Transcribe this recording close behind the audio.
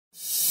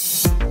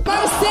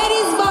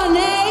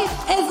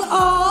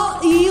are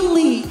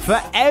elite.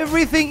 For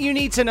everything you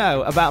need to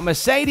know about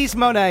Mercedes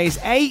Moné's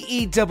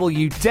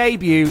AEW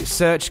debut,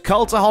 search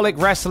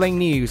Cultaholic Wrestling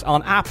News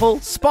on Apple,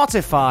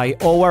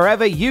 Spotify, or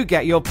wherever you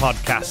get your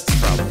podcasts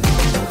from.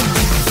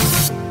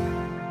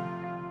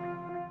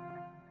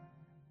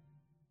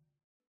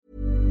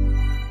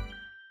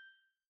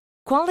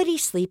 Quality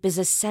sleep is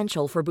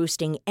essential for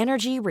boosting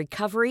energy,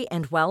 recovery,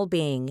 and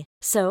well-being.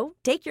 So,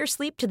 take your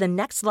sleep to the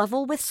next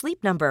level with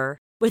Sleep Number.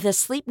 With a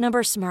Sleep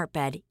Number smart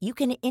bed, you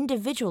can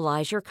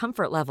individualize your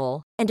comfort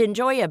level and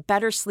enjoy a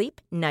better sleep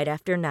night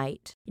after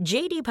night.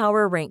 J.D.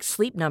 Power ranks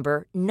Sleep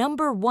Number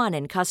number 1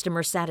 in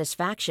customer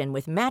satisfaction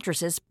with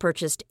mattresses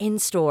purchased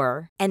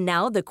in-store. And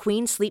now the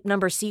Queen Sleep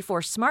Number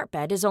C4 smart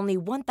bed is only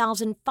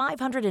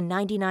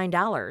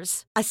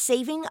 $1,599, a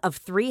saving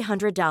of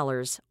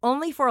 $300,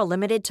 only for a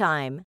limited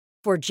time.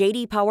 For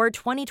J.D. Power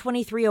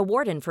 2023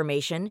 award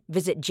information,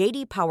 visit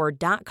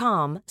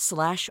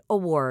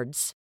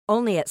jdpower.com/awards.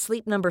 Only at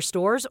Sleep Number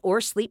stores or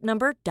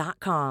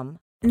sleepnumber.com.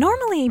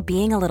 Normally,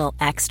 being a little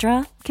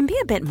extra can be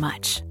a bit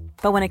much.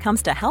 But when it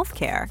comes to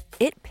healthcare,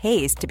 it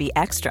pays to be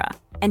extra.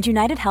 And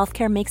United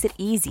Healthcare makes it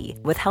easy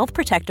with Health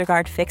Protector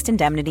Guard fixed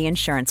indemnity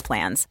insurance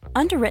plans.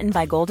 Underwritten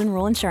by Golden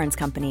Rule Insurance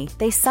Company,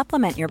 they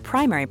supplement your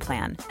primary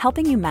plan,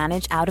 helping you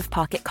manage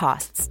out-of-pocket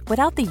costs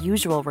without the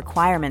usual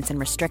requirements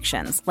and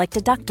restrictions like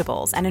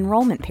deductibles and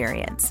enrollment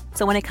periods.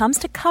 So when it comes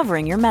to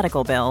covering your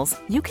medical bills,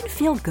 you can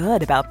feel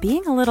good about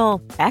being a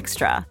little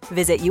extra.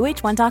 Visit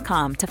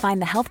uh1.com to find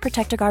the Health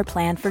Protector Guard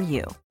plan for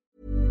you.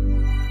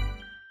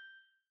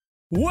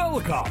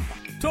 Welcome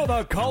to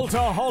the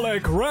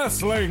Cultaholic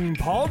Wrestling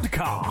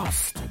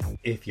Podcast.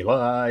 If you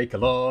like a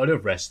lot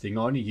of wrestling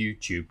on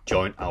YouTube,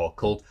 join our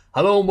cult.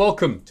 Hello and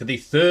welcome to the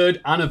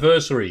 3rd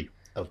anniversary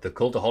of the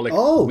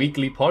Cultaholic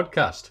Weekly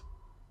Podcast.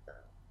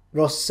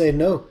 Ross saying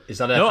no. Is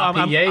that a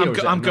happy yay or is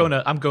it I'm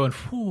going.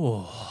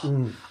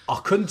 Whoa. I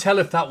couldn't tell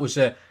if that was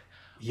a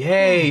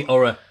yay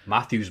or a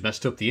Matthew's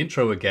messed up the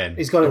intro again.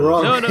 He's got it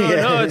wrong.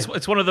 No.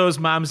 It's one of those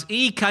mams.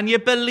 Can you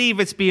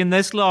believe it's been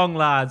this long,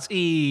 lads?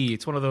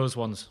 It's one of those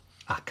ones.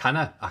 I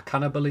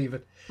canna believe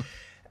it.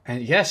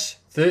 And yes,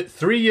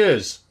 3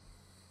 years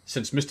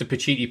since Mr.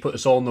 Pacitti put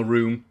us all in the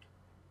room,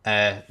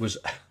 was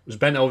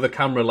bent over the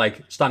camera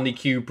like Stanley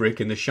Kubrick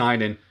in The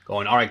Shining,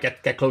 going, "All right,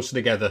 get closer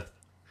together.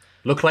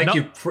 Look like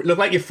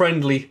you're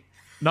friendly."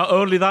 Not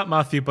only that,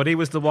 Matthew, but he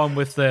was the one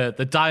with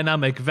the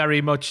dynamic,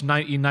 very much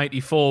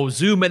 1994,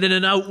 zooming in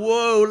and out.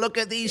 Whoa, look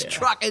at these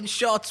tracking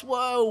shots.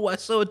 Whoa, we're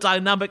so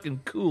dynamic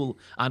and cool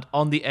and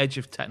on the edge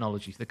of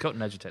technology, the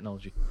cutting edge of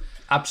technology.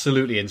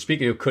 Absolutely. And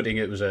speaking of cutting,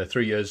 it was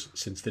 3 years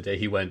since the day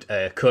he went,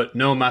 cut.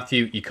 No,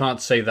 Matthew, you can't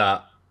say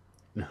that.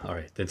 All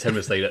right, then 10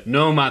 minutes later.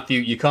 No,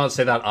 Matthew, you can't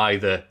say that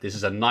either. This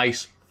is a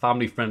nice,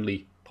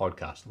 family-friendly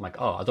podcast. I'm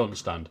like, I don't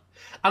understand.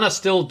 And I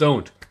still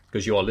don't,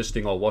 because you are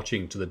listening or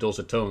watching to the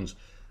dulcet tones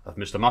of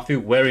Mr. Matthew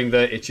wearing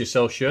the It's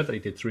Yourself shirt that he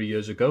did 3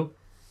 years ago.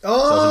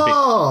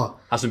 Oh!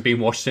 Hasn't been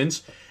washed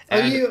since.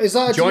 Is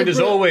that joined as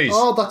always.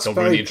 Oh, that's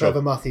very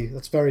clever, Matthew.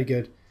 That's very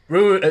good.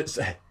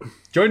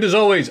 Joined as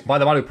always by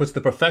the man who puts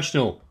the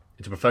professional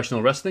into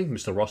professional wrestling,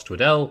 Mr. Ross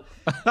Twiddell.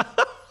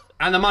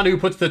 And the man who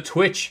puts the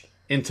Twitch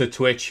into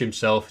Twitch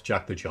himself,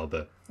 Jack the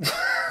Jobber.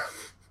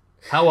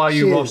 How are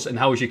you, Ross, and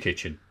how is your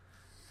kitchen?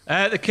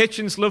 The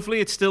kitchen's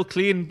lovely. It's still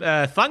clean.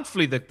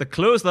 Thankfully, the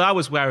clothes that I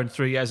was wearing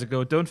 3 years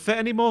ago don't fit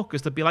anymore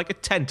because they'd be like a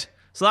tent.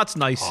 So that's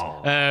nice.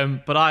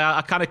 But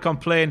I kind of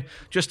complain.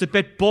 Just a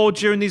bit bored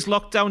during these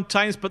lockdown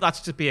times, but that's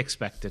to be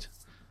expected.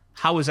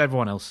 How is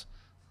everyone else?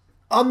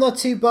 I'm not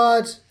too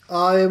bad.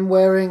 I am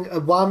wearing a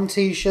Wham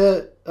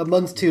t-shirt. A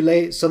month too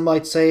late, some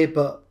might say,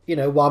 but,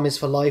 Wham is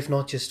for life,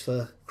 not just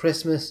for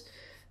Christmas.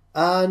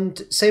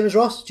 And same as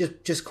Ross,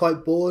 just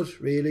quite bored,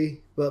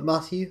 really. But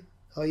Matthew,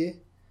 how are you?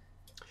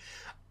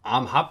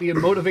 I'm happy and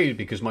motivated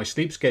because my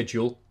sleep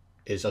schedule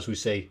is, as we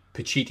say,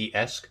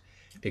 Pacitti-esque,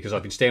 because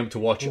I've been staying up to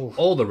watch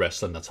all the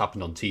wrestling that's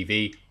happened on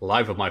TV,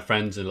 live with my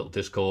friends in a little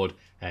Discord,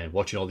 and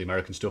watching all the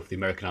American stuff, the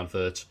American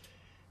adverts.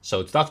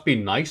 So that's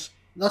been nice.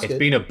 It's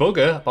been a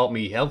bugger about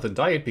me health and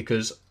diet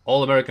because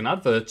all American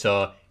adverts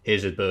are,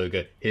 here's a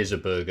burger, here's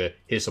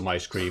some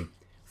ice cream,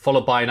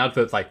 followed by an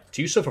advert like,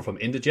 do you suffer from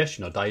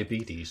indigestion or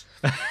diabetes?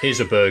 Here's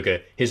a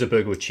burger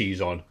with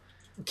cheese on.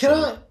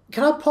 Can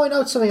I point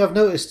out something I've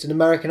noticed in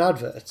American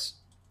adverts?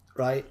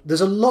 Right,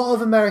 there's a lot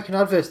of American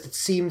adverts that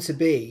seem to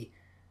be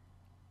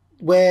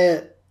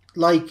where,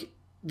 like,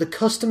 the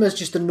customer's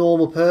just a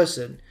normal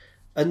person,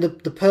 and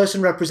the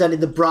person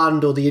representing the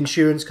brand or the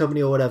insurance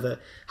company or whatever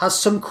has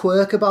some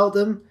quirk about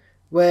them,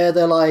 where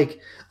they're like,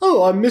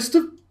 "Oh, I'm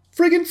Mr.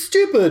 Friggin'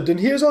 Stupid, and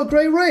here's our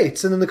great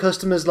rates," and then the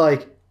customer's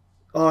like,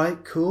 "All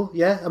right, cool,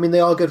 yeah. I mean, they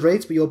are good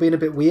rates, but you're being a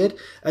bit weird."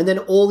 And then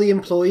all the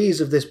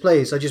employees of this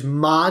place are just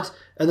mad,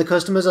 and the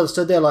customers are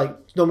stood there like,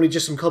 normally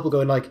just some couple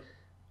going like,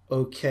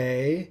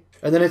 "Okay."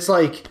 And then it's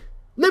like,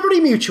 Liberty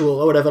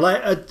Mutual or whatever.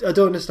 Like, I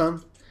don't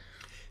understand.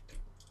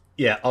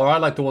 Yeah, or I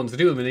like the ones, they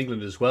do them in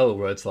England as well,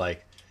 where it's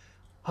like,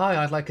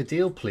 hi, I'd like a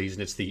deal, please.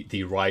 And it's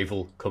the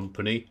rival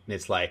company. And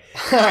it's like,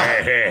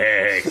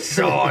 hey,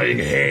 sign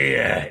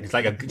here. And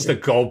it's the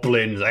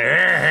goblins. Like,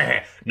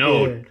 hey.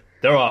 No,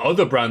 there are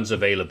other brands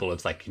available.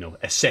 It's like,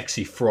 a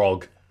sexy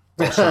frog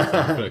or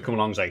something. Come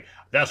along and say,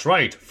 that's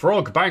right,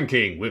 frog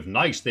banking with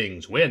nice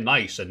things. We're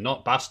nice and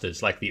not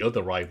bastards like the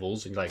other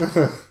rivals. And you're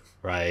like,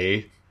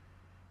 right.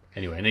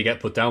 Anyway, and they get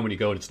put down when you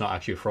go and it's not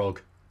actually a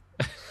frog.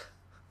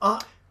 I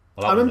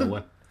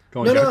remember.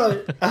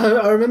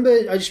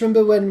 I just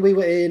remember when we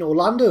were in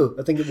Orlando,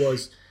 I think it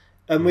was,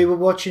 and we were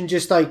watching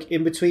just like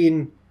in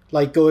between,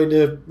 like going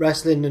to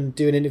wrestling and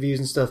doing interviews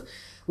and stuff.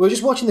 We were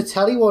just watching the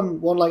telly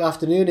one like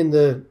afternoon in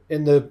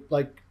the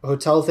like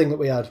hotel thing that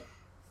we had,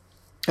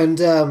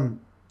 and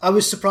I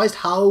was surprised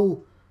how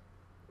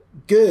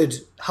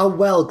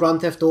well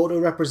Grand Theft Auto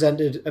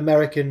represented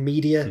American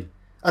media.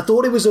 I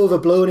thought it was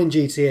overblown in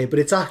GTA, but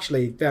it's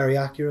actually very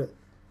accurate.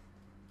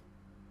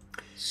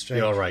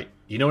 Strange. You're right.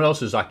 You know what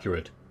else is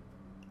accurate?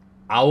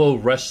 Our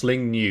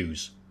wrestling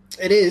news.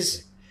 It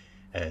is.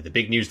 The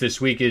big news this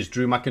week is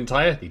Drew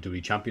McIntyre, the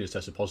WWE champion, has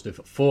tested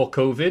positive for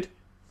COVID,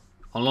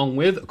 along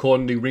with,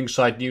 according to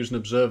Ringside News and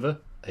Observer,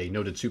 a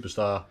noted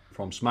superstar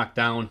from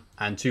SmackDown,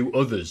 and 2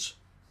 others,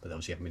 but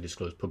obviously haven't been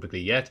disclosed publicly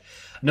yet.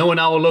 Knowing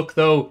our luck,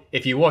 though,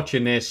 if you're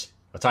watching this,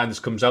 by the time this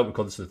comes out,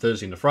 because it's the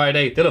Thursday and the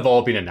Friday, they'll have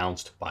all been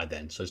announced by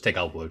then, so just take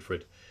our word for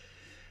it.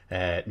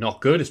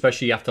 Not good,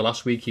 especially after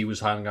last week he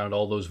was hanging around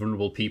all those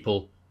vulnerable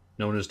people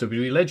known as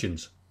WWE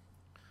legends.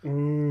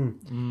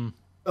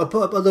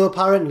 Although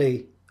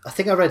apparently, I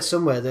think I read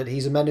somewhere that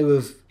he's meant to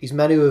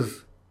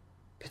have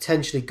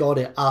potentially got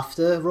it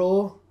after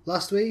Raw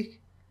last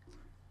week.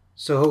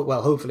 So,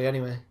 well, hopefully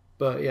anyway.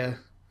 But yeah,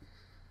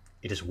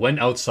 He just went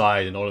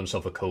outside and ordered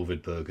himself a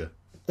COVID burger.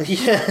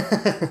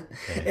 Yeah.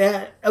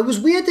 Yeah. It was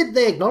weird that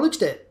they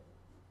acknowledged it.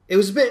 It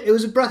was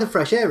a breath of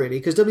fresh air, really,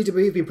 because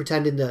WWE have been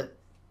pretending that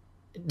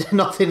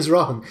nothing's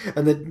wrong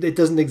and that it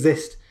doesn't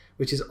exist,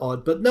 which is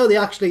odd. But no, they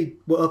actually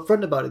were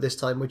upfront about it this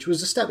time, which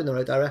was a step in the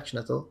right direction,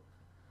 I thought.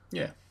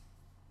 Yeah.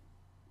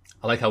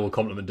 I like how we'll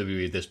compliment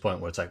WWE at this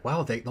point, where it's like,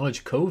 wow, they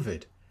acknowledge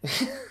COVID.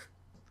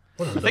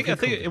 I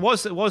think it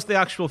was the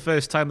actual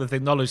first time that they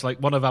acknowledged like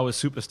one of our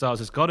superstars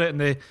has got it, and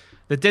they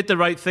did the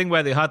right thing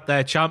where they had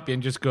their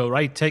champion just go,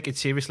 right, take it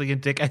seriously,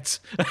 and dickheads.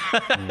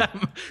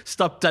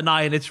 Stop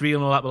denying it's real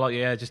and all that. But like,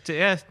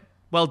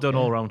 well done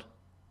all round.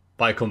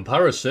 By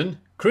comparison,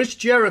 Chris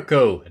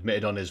Jericho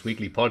admitted on his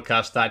weekly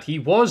podcast that he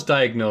was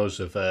diagnosed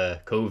with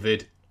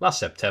COVID last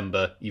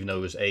September, even though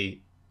it was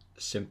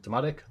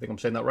asymptomatic. I think I'm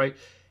saying that right.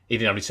 He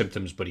didn't have any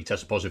symptoms, but he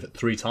tested positive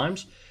 3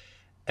 times.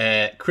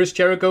 Chris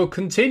Jericho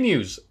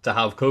continues to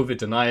have COVID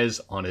deniers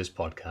on his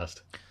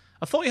podcast.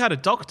 I thought he had a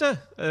doctor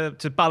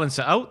to balance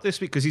it out this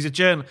week because he's a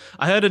journalist.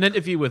 I heard an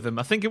interview with him.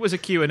 I think it was a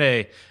Q&A.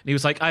 And he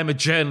was like, I'm a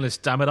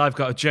journalist, damn it. I've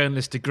got a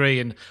journalist degree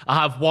and I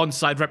have one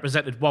side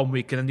represented one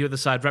week and then the other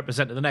side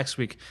represented the next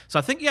week. So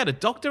I think he had a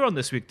doctor on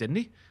this week, didn't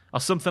he? Or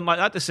something like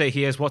that to say,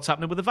 here's what's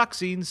happening with the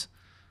vaccines.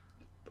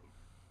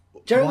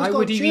 Why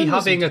would he be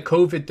having a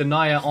COVID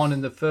denier on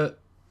in the first...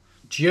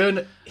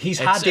 He's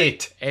had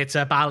it. It's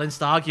a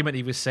balanced argument,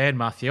 he was saying,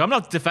 Matthew. I'm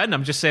not defending,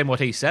 I'm just saying what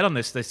he said on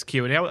this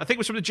Q&A. I think it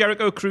was from the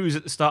Jericho Cruise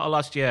at the start of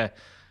last year.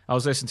 I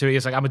was listening to it. He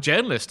was like, I'm a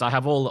journalist. I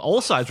have all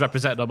sides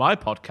represented on my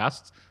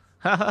podcast.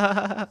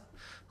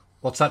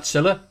 What's that,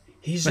 Scylla?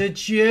 He's a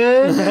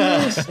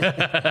journalist.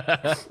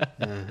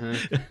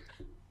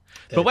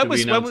 But when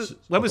was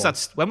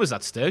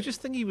that Sturgis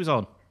thing he was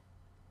on?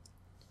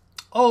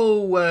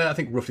 Oh, I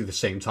think roughly the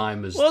same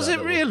time as... Was it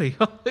really?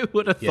 Who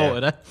would have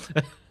thought it?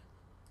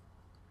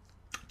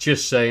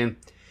 Just saying.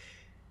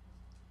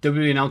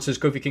 WWE announces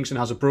Kofi Kingston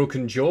has a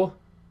broken jaw,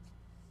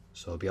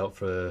 so he'll be out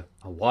for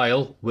a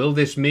while. Will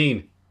this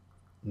mean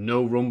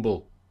no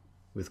Rumble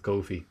with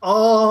Kofi?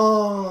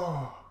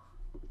 Oh,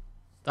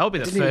 that would be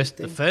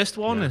the first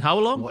one. Yeah. In how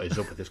long? What is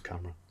up with this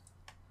camera?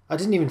 I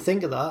didn't even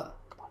think of that.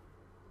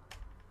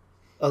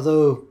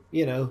 Although,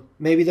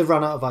 maybe they've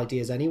run out of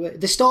ideas anyway.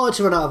 They started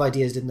to run out of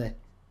ideas, didn't they?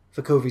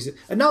 For Kofi's,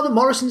 and now that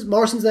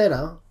Morrison's there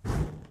now.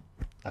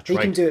 That's he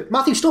right. can do it.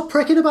 Matthew, stop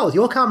pricking about with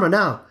your camera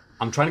now.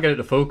 I'm trying to get it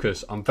to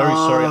focus. I'm very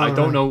sorry. I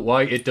don't know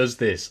why it does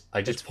this.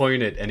 I just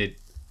point it and it...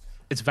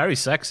 It's very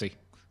sexy.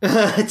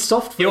 It's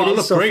soft. I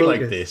look great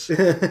like this.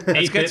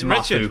 Let's get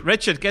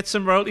Richard, get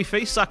some royalty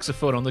free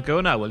saxophone on the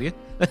go now, will you?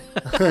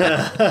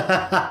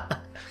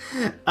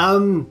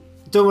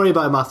 Don't worry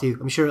about it, Matthew.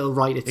 I'm sure it'll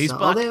write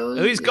itself. He's back.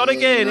 He's got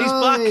again. He's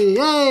back.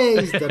 Yay,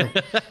 he's done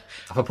it.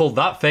 If I pulled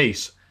that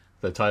face,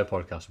 the entire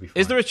podcast would be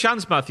fine. Is there a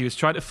chance, Matthew, is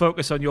trying to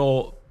focus on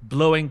your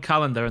blowing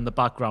calendar in the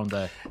background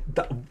there?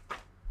 That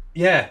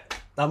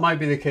might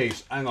be the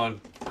case. Hang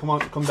on.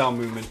 Come down,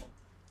 Moomin.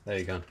 There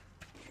you go.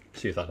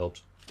 See if that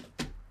helps.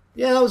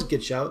 Yeah, that was a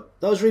good shout.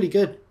 That was really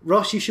good.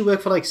 Ross, you should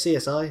work for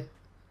CSI.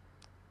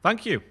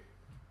 Thank you.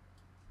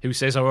 Who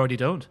says I already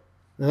don't?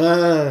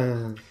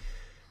 And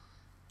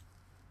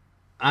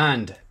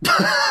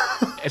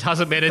it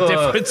hasn't made a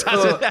difference,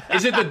 has it?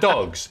 Is it the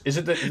dogs? Is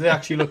it they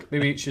actually look?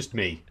 Maybe it's just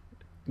me.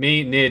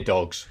 Me near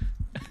dogs.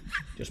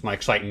 Just my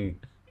exciting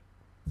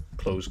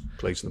clothes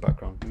place in the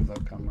background. Move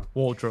that camera.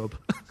 Wardrobe.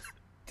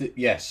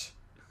 Yes.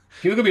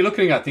 You're going to be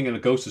looking at thinking a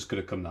ghost is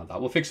going to come down. That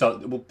we'll fix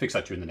that. We'll fix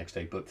that during the next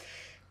day. But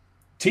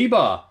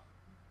T-Bar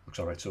looks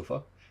all right so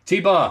far.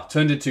 T-Bar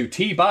turned into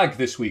T-Bag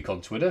this week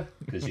on Twitter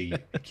because he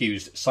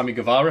accused Sammy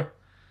Guevara.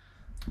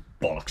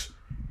 Bollocks.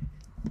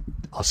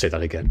 I'll say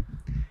that again.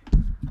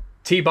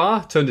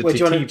 T-Bar turned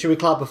into should we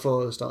clap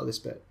before the start of this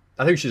bit?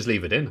 I think we should just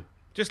leave it in.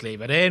 Just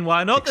leave it in.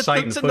 Why not?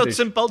 Exciting That's the nuts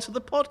and bolts of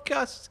the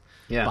podcast.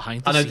 Yeah.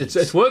 Behind the and scenes.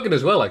 it's working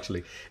as well,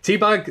 actually.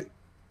 T-Bag...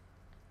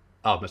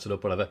 I'll mess it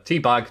up, whatever.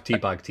 T-Bag,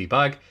 T-Bag,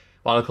 T-Bag.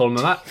 Why I call him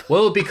that?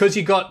 Well, because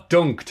he got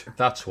dunked.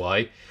 That's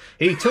why.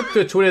 He took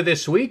to Twitter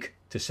this week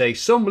to say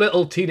some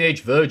little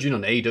teenage virgin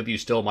on AEW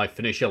stole my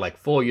finisher like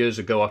 4 years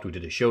ago after we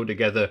did a show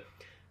together.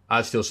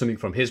 I'd steal something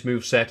from his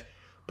moveset,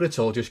 but it's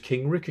all just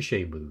King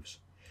Ricochet moves.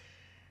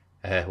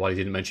 While he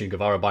didn't mention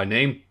Guevara by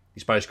name,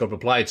 Spanish God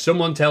replied,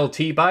 someone tell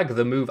T-Bag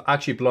the move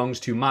actually belongs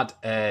to Matt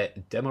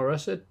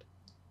Demoresid,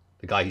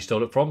 the guy he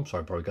stole it from.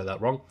 Sorry, I probably got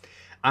that wrong.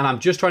 And I'm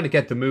just trying to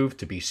get the move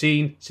to be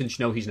seen, since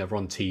you know he's never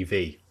on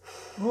TV.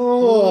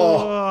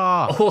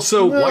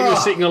 Also, while you're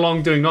sitting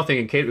along doing nothing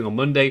and catering on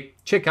Monday,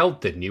 check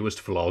out the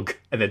newest vlog.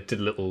 And then did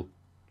a little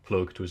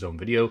plug to his own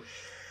video.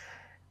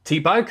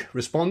 T-Bag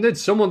responded,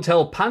 someone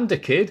tell Panda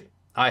Kid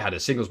I had a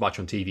singles match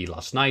on TV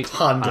last night,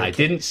 and I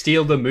didn't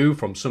steal the move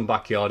from some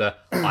backyarder.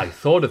 I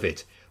thought of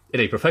it in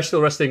a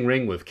professional wrestling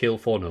ring with Kill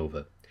for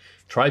Nova.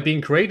 Try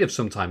being creative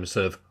sometimes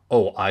instead of,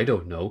 oh, I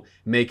don't know,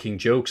 making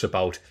jokes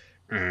about...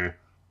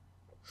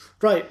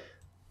 Right.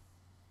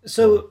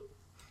 So,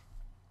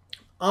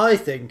 I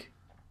think,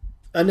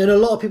 and then a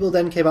lot of people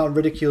then came out and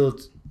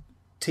ridiculed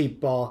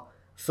T-Bar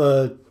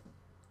for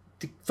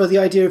the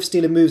idea of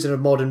stealing moves in a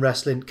modern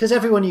wrestling, because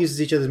everyone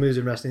uses each other's moves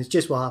in wrestling. It's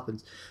just what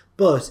happens.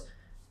 But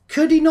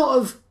could he not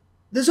have...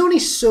 There's only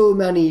so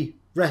many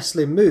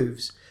wrestling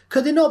moves.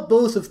 Could they not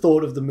both have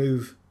thought of the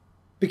move?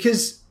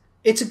 Because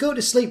it's a go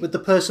to sleep with the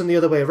person the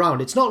other way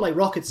around. It's not like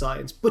rocket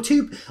science. But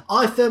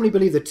I firmly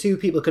believe that two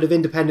people could have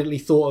independently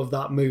thought of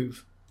that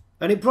move.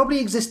 And it probably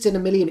exists in a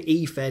million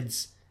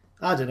E-feds.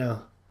 I don't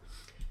know.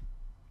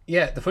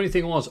 Yeah, the funny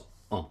thing was...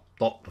 Oh,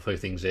 not the funny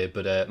things here,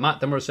 but Matt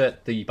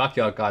Demoresid, the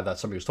backyard guy that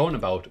somebody was talking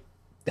about,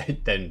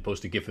 then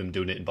posted a gif of him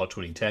doing it in about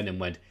 2010 and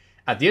went,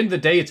 at the end of the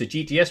day, it's a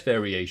GTS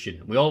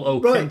variation. We all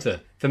owe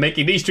Kenta for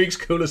making these streaks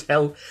cool as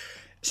hell.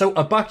 So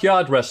a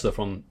backyard wrestler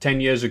from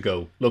 10 years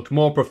ago looked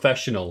more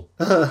professional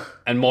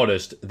and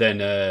modest than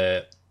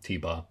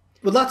T-Bar.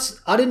 Well,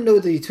 I didn't know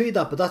that he tweeted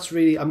that, but that's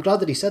really... I'm glad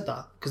that he said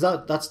that, because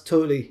that's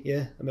totally...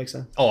 Yeah, that makes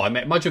sense. Oh, I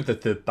mean, imagine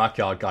that the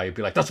backyard guy would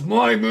be like, that's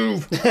my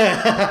move!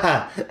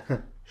 I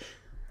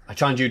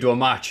challenge you to a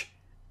match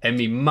in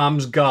me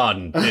mum's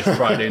garden this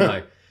Friday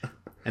night.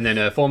 And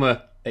then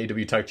former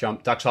AEW tag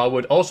champ Dax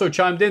Harwood also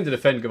chimed in to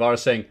defend Guevara,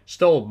 saying,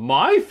 stole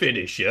my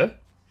finisher?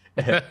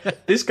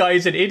 This guy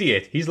is an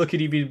idiot. He's lucky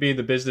to be in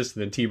the business.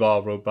 And then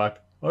T-Bar wrote back,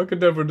 I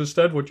could never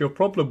understand what your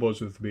problem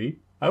was with me.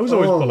 I was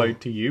always polite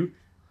to you,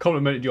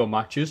 complimented your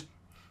matches.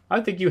 I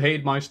think you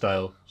hate my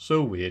style.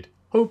 So weird.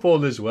 Hope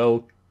all is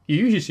well. You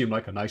usually seem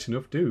like a nice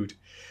enough dude.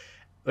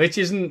 Which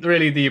isn't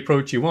really the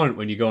approach you want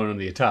when you're going on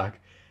the attack.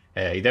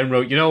 He then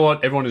wrote, you know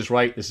what, everyone is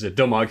right. This is a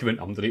dumb argument.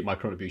 I'm going to delete my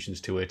contributions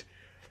to it.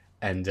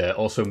 And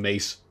also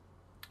Mace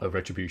of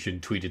Retribution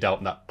tweeted out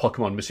in that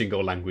Pokemon Missing Go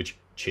language,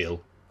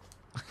 chill.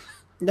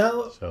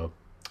 No. So,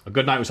 a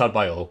good night was had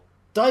by all.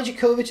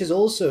 Dijakovic has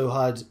also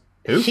had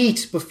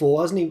heat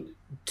before, hasn't he?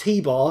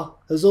 T-Bar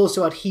has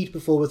also had heat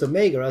before with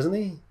Omega, hasn't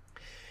he?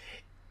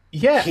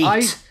 Yeah,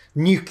 heat.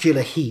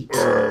 Nuclear heat.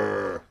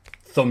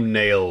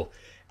 Thumbnail.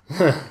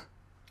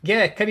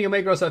 Yeah, Kenny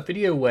Omega has that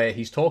video where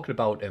he's talking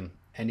about him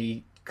and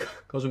he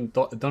calls him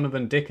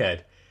Donovan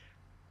Dickhead.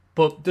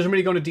 But doesn't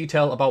really go into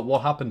detail about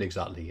what happened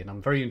exactly, and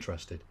I'm very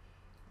interested.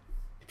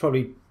 He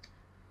probably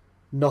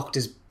knocked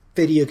his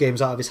video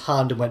games out of his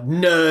hand and went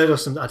nerd or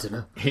something. I don't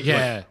know.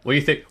 Yeah. What do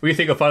you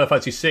think of Final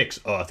Fantasy 6?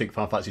 Oh, I think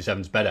Final Fantasy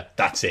 7's better.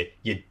 That's it.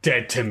 You're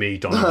dead to me,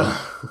 Donovan.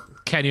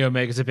 Kenny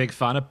Omega's a big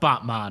fan of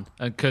Batman,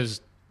 and because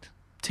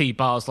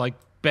T-Bar's like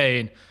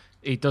Bane,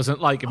 he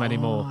doesn't like him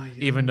anymore,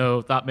 even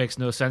though that makes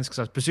no sense, because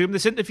I presume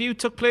this interview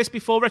took place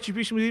before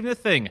Retribution was even a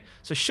thing.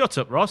 So shut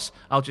up, Ross.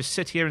 I'll just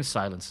sit here in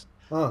silence.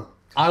 Oh.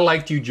 I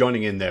liked you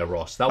joining in there,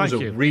 Ross. That was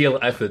a real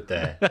effort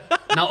there.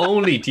 Not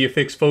only do you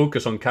fix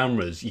focus on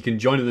cameras, you can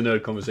join in the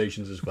nerd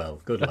conversations as well.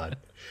 Good lad.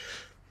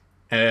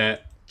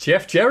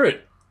 Jeff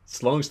Jarrett,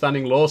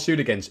 long-standing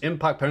lawsuit against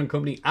Impact parent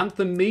company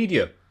Anthem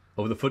Media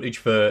over the footage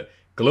for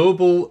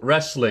Global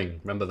Wrestling.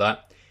 Remember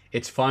that?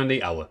 It's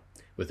finally out,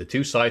 with the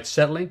two sides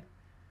settling.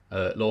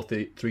 Law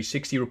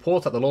 360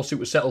 reports that the lawsuit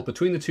was settled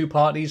between the two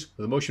parties,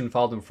 with a motion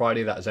filed on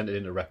Friday that has entered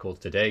into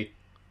record today.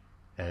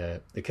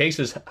 The case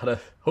has had a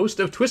host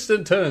of twists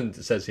and turns,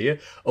 it says here,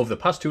 over the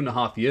past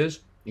 2.5 years,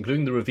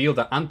 including the reveal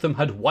that Anthem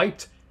had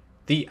wiped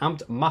the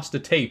Amped Master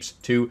tapes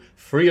to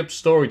free up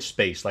storage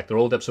space, like their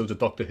old episodes of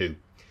Doctor Who.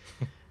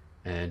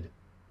 and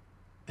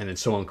then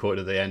someone quoted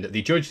at the end,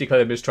 the judge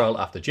declared a mistrial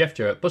after Jeff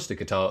Jarrett busted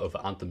guitar over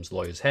Anthem's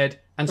lawyer's head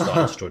and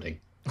started strutting.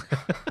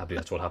 I believe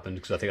that's what happened,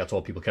 because I think that's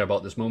all people care about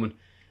at this moment.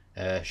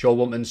 Shaw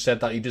Woman said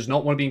that he does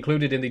not want to be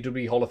included in the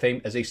WWE Hall of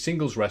Fame as a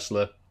singles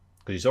wrestler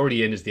because he's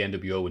already in as the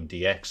NWO and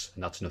DX,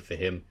 and that's enough for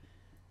him.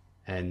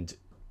 And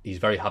he's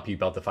very happy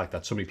about the fact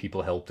that so many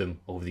people helped him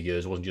over the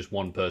years. It wasn't just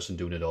one person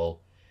doing it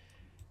all,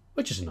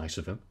 which is nice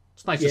of him.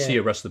 It's nice to see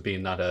a wrestler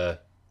being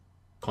that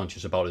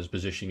conscious about his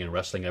positioning in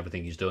wrestling,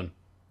 everything he's done.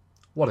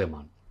 What a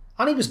man.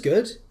 And he was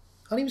good.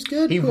 He was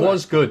good,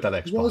 that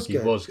X-Pac. He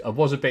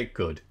was a bit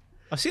good.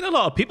 I've seen a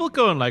lot of people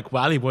going like,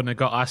 well, he wouldn't have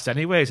got asked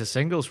anyway as a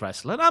singles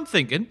wrestler. And I'm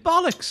thinking,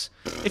 bollocks.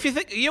 If you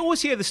think, you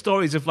always hear the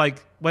stories of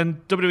like when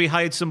WWE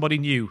hired somebody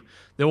new,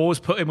 they always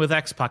put him with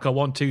X-Pac or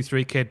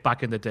 1-2-3 Kid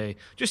back in the day,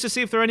 just to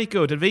see if they're any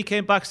good. And if he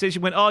came backstage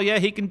and went, oh yeah,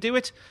 he can do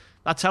it,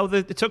 that's how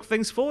they took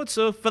things forward.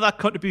 So for that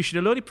contribution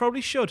alone, he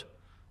probably should.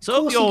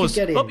 So up yours,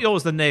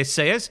 the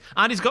naysayers.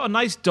 And he's got a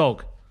nice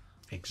dog.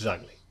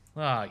 Exactly.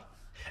 Aye.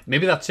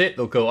 Maybe that's it.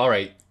 They'll go, all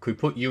right, could we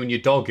put you and your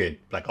dog in?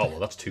 Like, oh, well,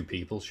 that's two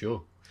people,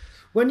 sure.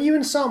 When you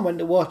and Sam went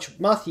to watch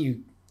Matthew,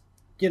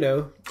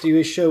 do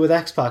his show with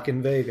X-Pac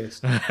in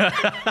Vegas,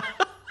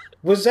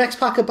 was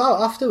X-Pac about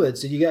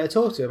afterwards? Did you get to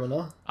talk to him or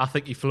not? I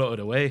think he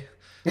floated away.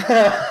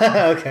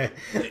 Okay,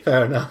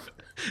 fair enough.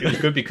 It was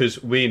good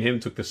because we and him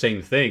took the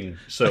same thing,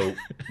 so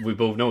we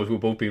both know we were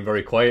both being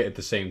very quiet at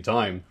the same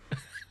time.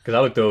 Because I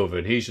looked over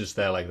and he's just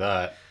there like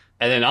that.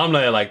 And then I'm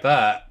there like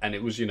that, and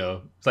it was,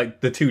 it's like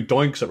the two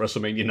doinks at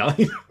WrestleMania 9.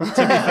 To be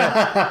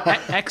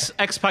fair,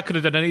 X-Pac could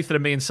have done anything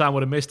and me and Sam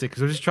would have missed it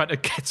because we were just trying to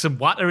get some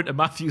water into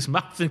Matthew's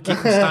mouth and keep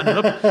him standing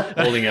up.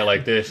 Holding it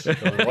like this.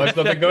 Why is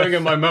nothing going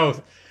in my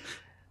mouth?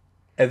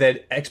 And then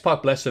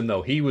X-Pac, bless him,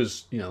 though, he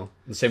was, the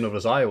same level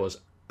as I was,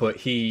 but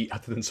he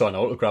had to then sign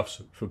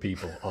autographs for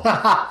people.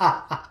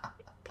 Oh,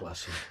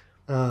 bless him.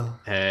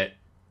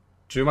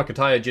 Drew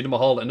McIntyre, Jinder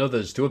Mahal, and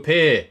others to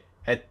appear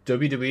at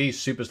WWE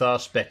Superstar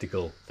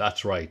Spectacle.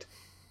 That's right.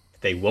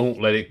 They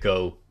won't let it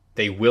go.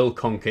 They will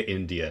conquer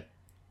India.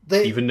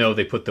 Even though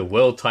they put the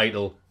world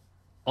title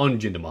on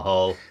Jinder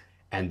Mahal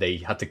and they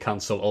had to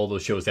cancel all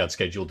those shows they had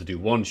scheduled to do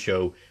one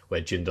show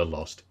where Jinder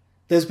lost.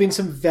 There's been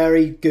some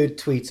very good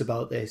tweets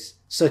about this,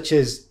 such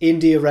as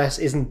India Rest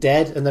isn't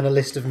dead, and then a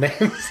list of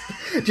names.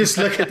 Just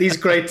look at these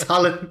great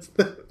talents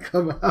that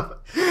come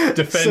out.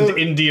 Defend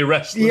India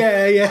wrestling.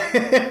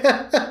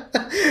 Yeah.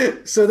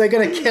 So they're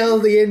going to kill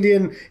the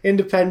Indian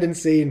independent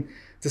scene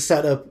to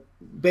set up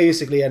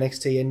basically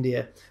NXT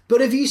India.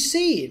 But have you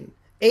seen,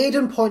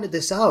 Aiden pointed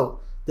this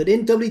out, that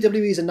in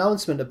WWE's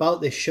announcement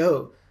about this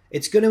show,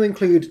 it's going to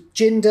include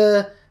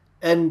Jinder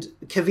and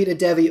Kavita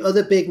Devi,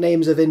 other big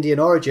names of Indian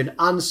origin,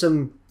 and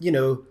some,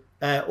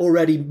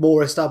 already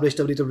more established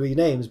WWE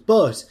names,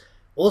 but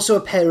also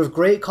a pair of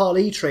Great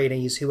Khali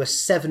trainees who are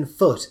 7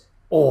 foot.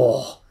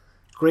 Oh,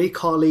 Great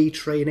Khali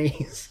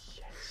trainees.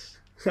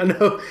 I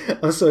know,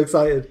 I'm so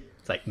excited.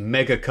 It's like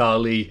Mega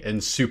Khali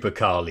and Super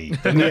Khali,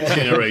 the next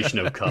generation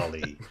of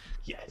Khali.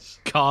 Yes.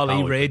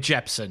 Carly Rae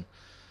Jepsen.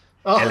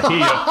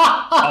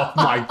 Oh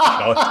my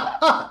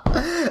God.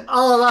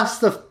 Oh, that's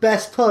the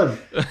best pun.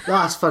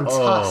 That's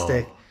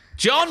fantastic.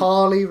 John,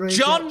 Carly Rae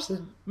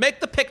Jepsen. Make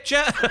the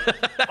picture.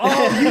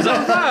 You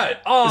got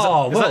that?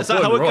 Oh, is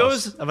that how it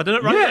goes? Have I done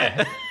it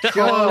right?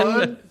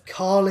 Yeah.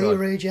 Carly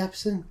Rae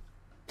Jepsen.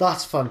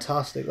 That's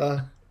fantastic,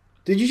 that.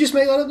 Did you just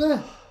make that up there?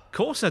 Of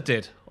course I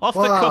did. Off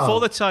the cuff all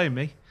the time,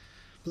 me.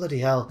 Bloody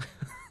hell.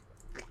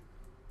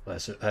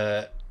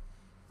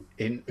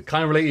 In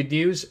kind of related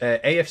news,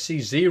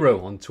 AFC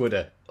Zero on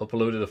Twitter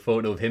uploaded a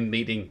photo of him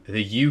meeting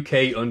the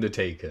UK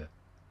Undertaker,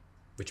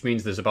 which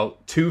means there's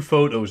about 2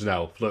 photos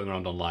now floating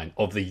around online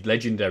of the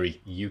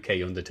legendary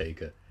UK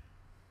Undertaker,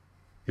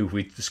 who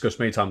we discussed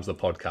many times on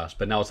the podcast,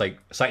 but now it's like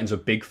sightings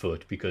of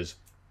Bigfoot because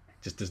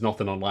just there's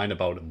nothing online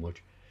about him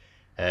much.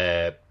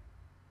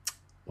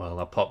 Well,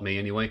 that popped me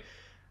anyway.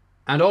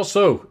 And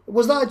also...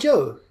 Was that a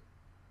joke?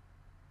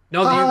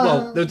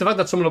 No, the fact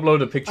that someone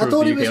uploaded a picture of the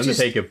UK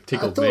Undertaker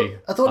tickled me.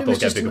 I thought it was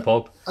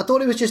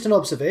just an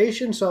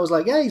observation, so I was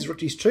like, yeah,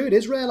 he's true. It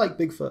is rare like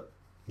Bigfoot.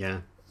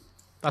 Yeah.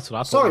 That's what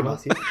I thought. Sorry,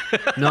 Matthew.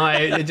 No,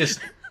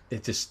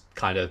 it just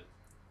kind of...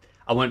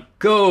 I went,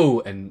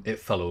 go, and it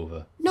fell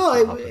over. No,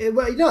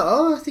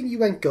 I think you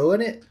went go,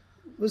 and it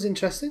was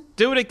interesting.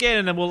 Do it again,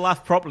 and then we'll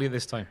laugh properly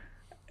this time.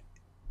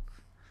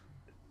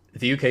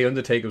 The UK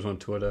Undertaker was on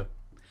Twitter.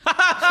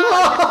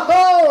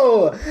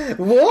 Oh,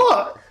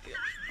 what?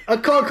 I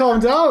can't calm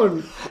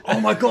down. Oh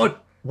my God.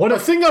 I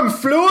think I'm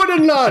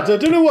floating, lads. I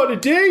don't know what to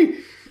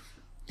do.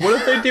 What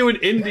if they do an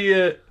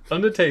India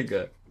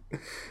Undertaker?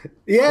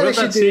 Yeah, what they if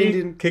should that do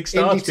scene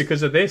kickstarts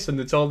because of this, and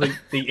it's all the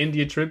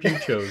India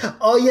tribute shows.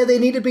 Oh yeah, they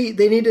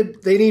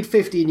need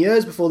 15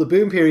 years before the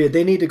boom period.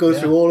 They need to go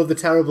through all of the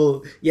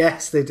terrible.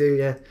 Yes, they do.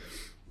 Yeah.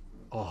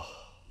 Oh,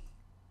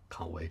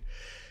 can't wait.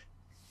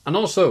 And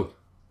also,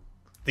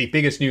 the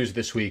biggest news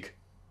this week: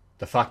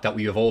 the fact that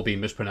we have all been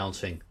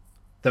mispronouncing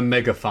the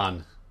mega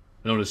fan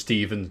known as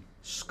Steven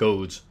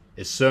Skodes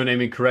is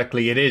surnaming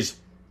correctly. It is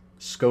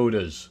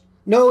Skoders.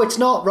 No, it's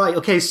not. Right.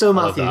 Okay, so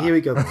Matthew, here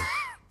we go.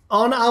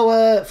 On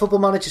our Football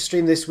Manager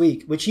stream this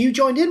week, which you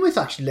joined in with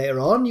actually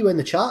later on, you were in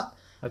the chat.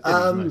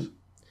 Nice.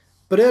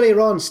 But earlier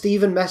on,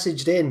 Stephen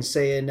messaged in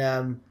saying,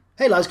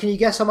 hey lads, can you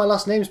guess how my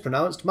last name's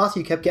pronounced?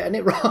 Matthew kept getting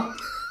it wrong.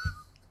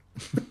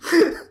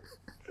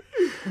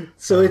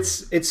 So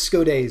it's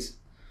Skodes.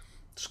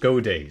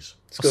 Skodes.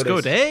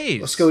 Skodes.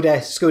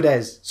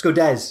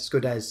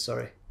 Skodes,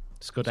 sorry.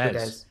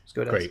 Skodes.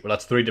 Great. Well,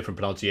 that's 3 different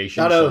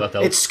pronunciations. No, so that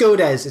helps. it's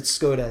Skodes. It's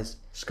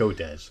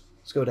Skodes.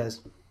 Skodes.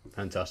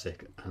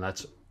 Fantastic. And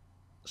that's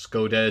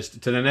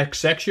Skodes to the next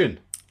section.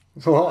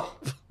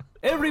 What?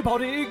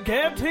 Everybody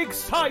get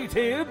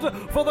excited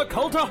for the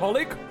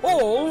Cultaholic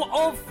Hall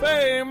of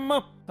Fame!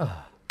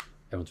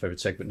 Everyone's favourite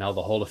segment now,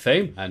 the Hall of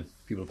Fame. And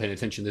people are paying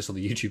attention to this on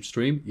the YouTube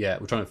stream. Yeah,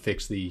 we're trying to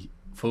fix the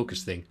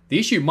focus thing. The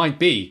issue might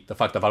be the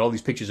fact I've had all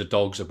these pictures of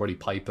dogs of Roddy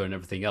Piper and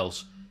everything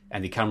else,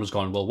 and the camera's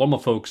gone, well, what am I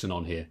focusing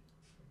on here?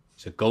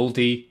 Is it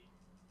Goldie?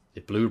 Is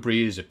it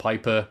Blueberry? Is it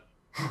Piper?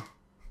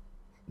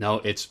 No,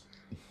 it's...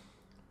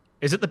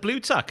 Is it the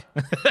blue tack?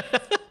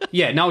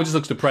 Yeah, now it just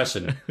looks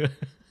depressing.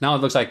 Now it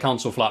looks like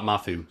Council Flat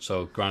Mafu,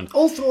 so grand.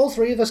 All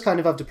 3 of us kind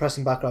of have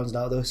depressing backgrounds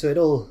now, though,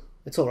 so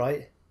it's all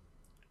right.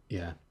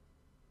 Yeah.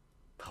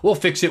 We'll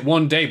fix it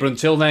one day, but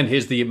until then,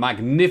 here's the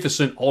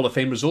magnificent Hall of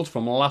Fame results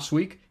from last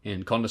week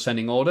in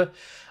condescending order.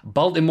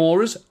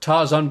 Baltimore's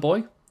Tarzan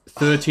Boy,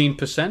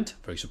 13%.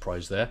 Very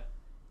surprised there.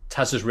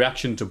 Taz's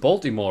reaction to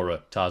Baltimore,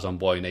 Tarzan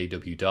Boy and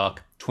AW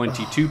Dark,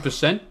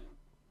 22%.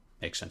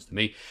 Makes sense to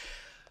me.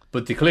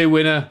 But the clear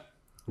winner,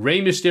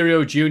 Rey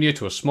Mysterio Jr.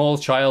 to a small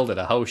child at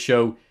a house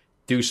show,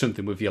 do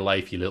something with your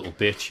life, you little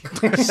bitch.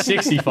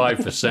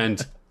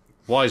 65%.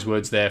 Wise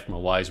words there from a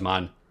wise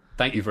man.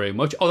 Thank you very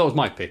much. Oh, that was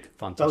my pick.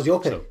 Fantastic. That was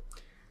your pick. So,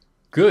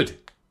 good.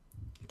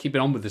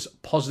 Keeping on with this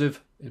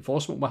positive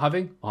enforcement we're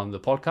having on the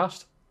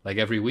podcast, like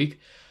every week.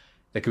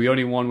 There could be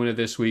only one winner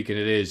this week, and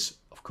it is,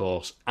 of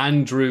course,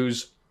 Andrew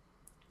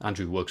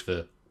works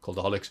for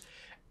Cultaholics.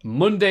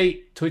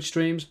 Monday Twitch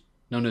streams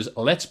known as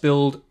Let's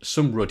Build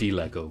Some Ruddy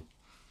Lego.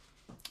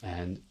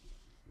 And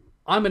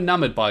I'm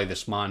enamored by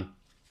this man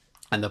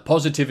and the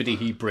positivity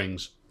he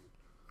brings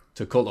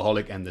to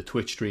Cultaholic and the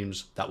Twitch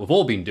streams that we've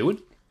all been doing.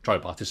 Try to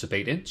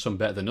participate in, some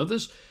better than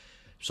others.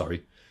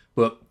 Sorry.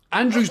 But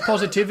Andrew's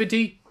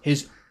positivity,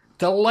 his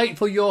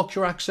delightful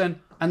Yorkshire accent,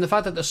 and the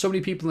fact that there's so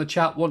many people in the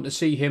chat wanting to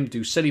see him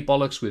do silly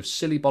bollocks with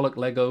silly bollock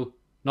Lego.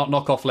 Not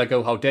knockoff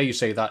Lego. How dare you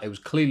say that? It was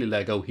clearly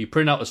Lego. He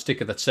printed out a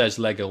sticker that says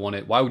Lego on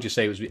it. Why would you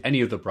say it was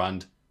any other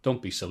brand?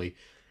 Don't be silly.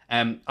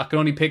 I can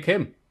only pick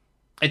him.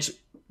 It's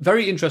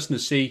very interesting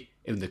to see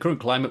in the current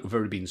climate we've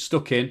already been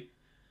stuck in,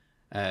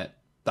 that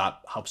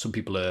how some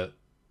people are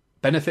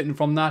benefiting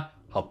from that,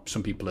 how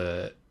some people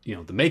are,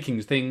 they're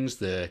making things,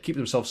 they're keeping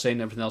themselves sane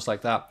and everything else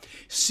like that.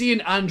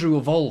 Seeing Andrew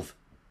evolve,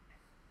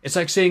 it's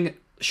like seeing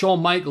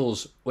Shawn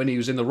Michaels when he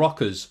was in the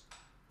Rockers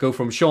go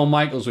from Shawn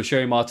Michaels with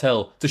Sherry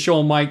Martel to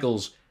Shawn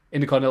Michaels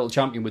Intercontinental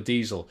Champion with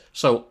Diesel.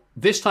 So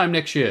this time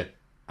next year,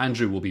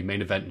 Andrew will be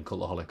main event in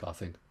Cultaholic, I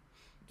think.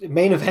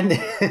 Main event,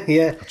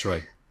 yeah. That's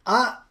right.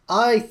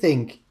 I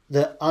think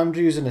that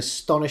Andrew's an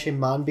astonishing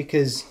man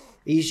because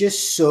he's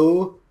just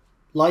so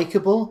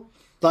likable.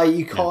 Like,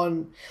 you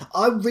can't... Yeah.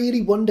 I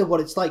really wonder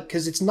what it's like,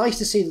 because it's nice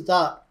to see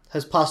that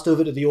has passed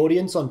over to the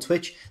audience on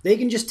Twitch. They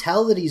can just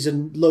tell that he's a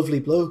lovely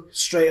bloke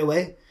straight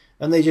away,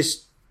 and they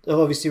just have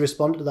obviously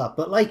responded to that.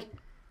 But, like,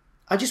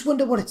 I just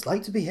wonder what it's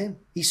like to be him.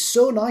 He's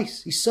so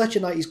nice. He's such a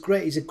nice... He's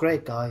great. He's a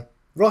great guy.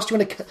 Ross, do you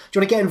want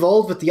to get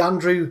involved with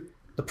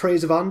the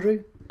praise of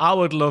Andrew? I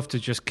would love to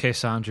just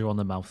kiss Andrew on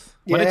the mouth.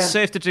 Yeah. When it's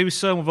safe to do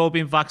so and we've all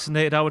been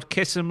vaccinated, I would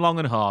kiss him long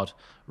and hard,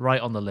 right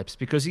on the lips,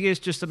 because he is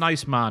just a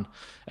nice man.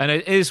 And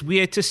it is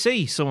weird to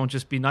see someone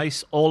just be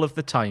nice all of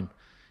the time.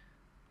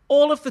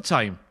 All of the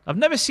time. I've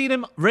never seen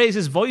him raise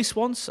his voice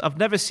once. I've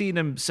never seen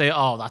him say,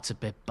 oh, that's a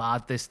bit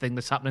bad, this thing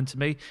that's happening to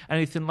me,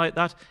 anything like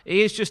that.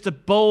 He is just a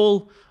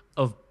bowl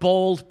of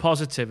bold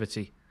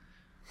positivity.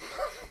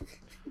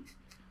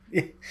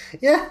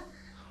 Yeah.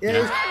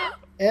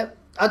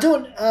 I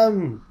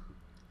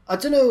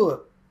don't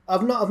know.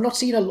 I've not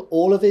seen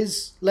all of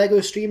his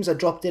Lego streams. I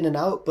dropped in and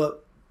out.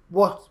 But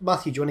what,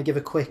 Matthew? Do you want to give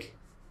a quick?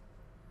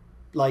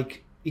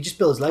 Like, he just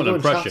builds Lego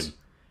and chats.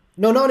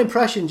 No, not an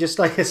impression. Just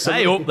like a.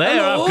 Hey, up there!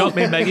 Hello. I've got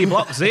my Meggy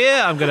blocks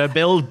here. I'm going to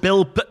build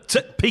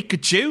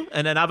Pikachu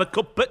and then have a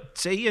cup of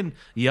tea and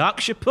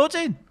Yorkshire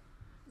pudding.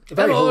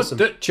 Very wholesome.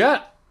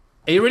 Chat.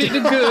 Are you ready to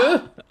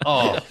go?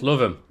 Oh,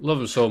 love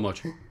him so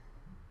much.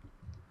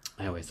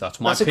 Anyways, that's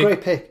my pick. That's a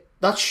great pick.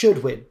 That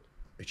should win.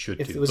 It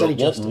should if do. There was but any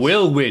justice. What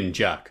will win,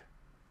 Jack?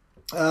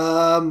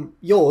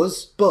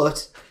 Yours,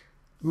 but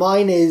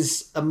mine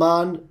is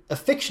a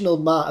fictional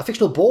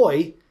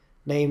boy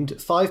named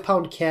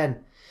 £5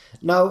 Ken.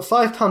 Now,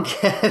 £5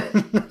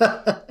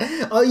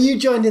 Ken. Oh, you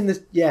joined in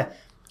this? Yeah,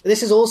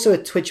 this is also a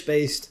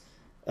Twitch-based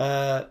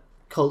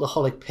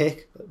Cultaholic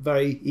pick,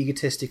 very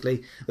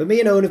egotistically. But me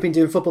and Owen have been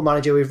doing Football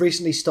Manager. We've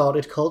recently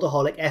started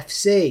Cultaholic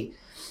FC.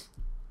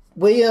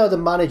 We are the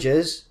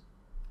managers,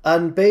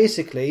 and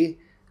basically,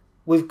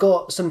 we've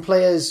got some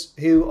players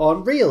who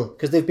aren't real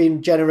because they've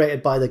been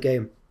generated by the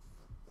game.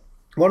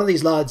 One of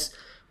these lads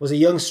was a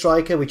young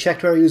striker. We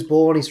checked where he was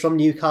born. He's from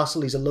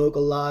Newcastle. He's a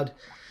local lad.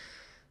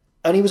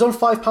 And he was on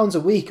 £5 a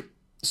week.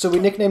 So we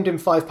nicknamed him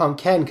 £5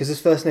 Ken because his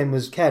first name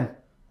was Ken.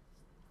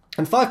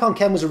 And £5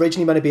 Ken was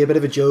originally meant to be a bit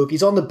of a joke.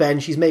 He's on the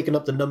bench, he's making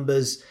up the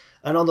numbers.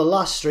 And on the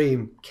last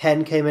stream,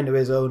 Ken came into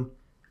his own.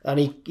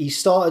 And he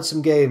started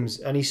some games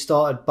and he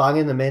started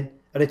banging them in.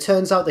 And it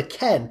turns out that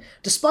Ken,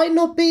 despite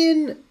not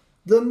being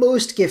the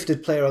most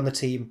gifted player on the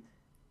team,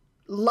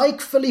 like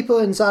Filippo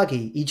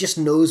Inzaghi, he just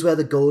knows where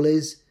the goal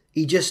is.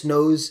 He just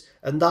knows.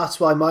 And that's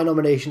why my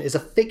nomination is a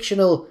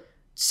fictional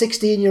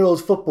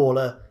 16-year-old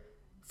footballer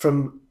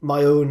from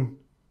my own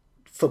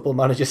Football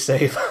Manager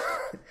save.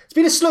 It's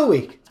been a slow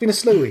week.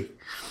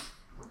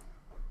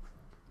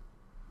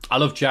 I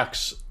love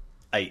Jack's.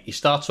 He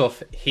starts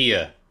off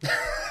here,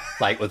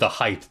 like with a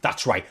hype.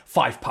 That's right,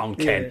 £5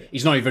 Ken. Yeah.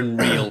 He's not even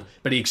real,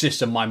 but he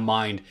exists in my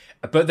mind.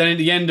 But then at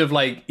the end of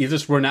you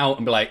just run out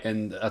and be like,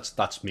 and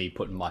that's me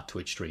putting my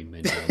Twitch stream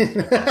in. If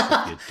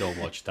you don't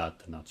watch that,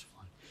 then that's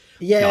fine.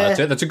 Yeah,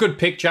 no, that's a good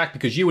pick, Jack,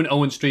 because you and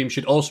Owen's stream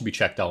should also be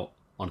checked out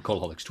on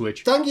Cultaholic's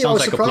Twitch. Thank you.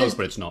 Sounds like a plug,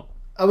 but it's not.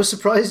 I was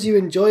surprised you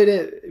enjoyed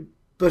it.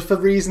 But for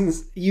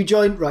reasons, you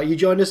joined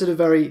us at a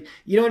very...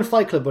 in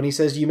Fight Club when he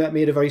says, you met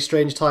me at a very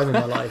strange time in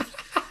my life.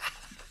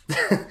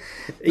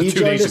 2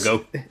 days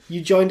ago.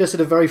 You joined us at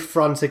a very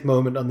frantic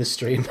moment on this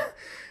stream.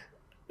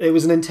 It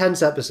was an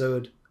intense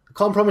episode. I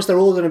can't promise they're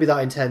all going to be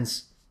that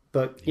intense.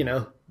 But,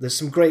 there's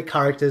some great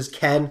characters.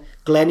 Ken,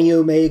 Glenny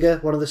Omega,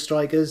 one of the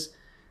strikers.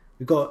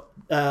 We've got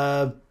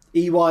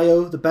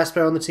EYO, the best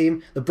player on the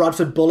team. The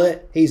Bradford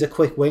Bullet, he's a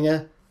quick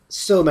winger.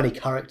 So many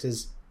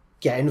characters.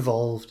 Get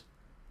involved.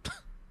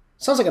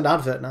 Sounds like an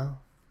advert now.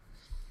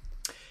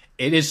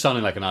 It is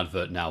sounding like an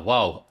advert now.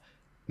 Wow.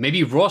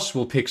 Maybe Ross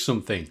will pick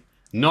something,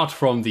 not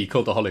from the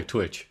Cultaholic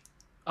Twitch.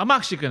 I'm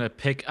actually going to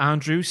pick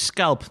Andrew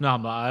Scalp. No,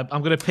 I'm not.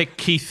 I'm going to pick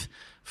Keith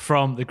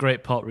from the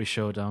Great Pottery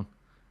Showdown.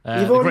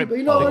 He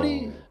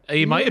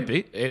might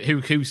be.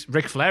 Who's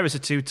Ric Flair is a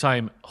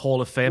 2-time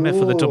Hall of Famer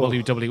for the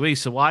WWE.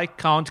 So why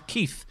can't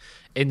Keith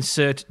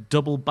insert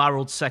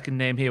double-barreled second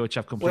name here, which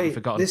I've completely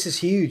forgotten? This is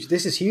huge,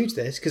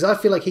 because I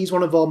feel like he's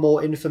one of our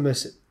more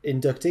infamous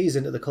inductees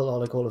into the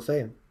Cultaholic Hall of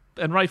Fame.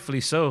 And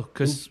rightfully so,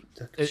 because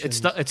it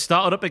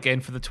started up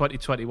again for the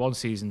 2021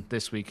 season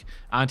this week,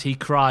 and he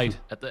cried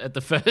at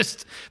the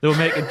first.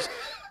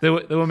 They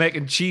were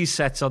making cheese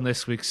sets on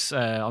this week's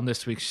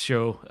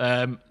show.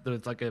 There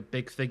was like a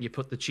big thing, you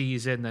put the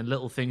cheese in, then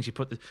little things you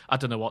put. I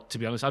don't know what, to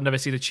be honest. I've never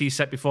seen a cheese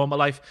set before in my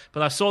life,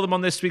 but I saw them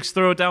on this week's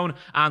Throwdown,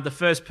 and the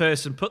first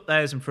person put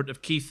theirs in front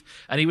of Keith,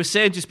 and he was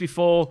saying just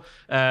before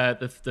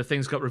the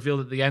things got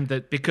revealed at the end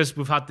that because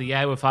we've had the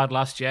year we've had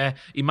last year,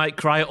 he might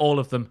cry at all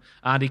of them,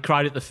 and he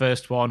cried at the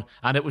first one,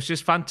 and it was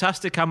just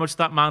fantastic how much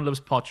that man loves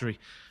pottery.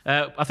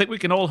 I think we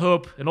can all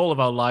hope in all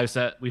of our lives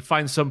that we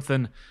find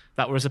something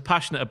that we're as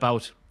passionate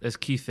about as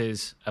Keith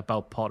is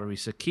about pottery.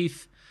 So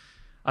Keith,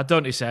 I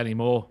don't need to say any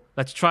more.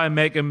 Let's try and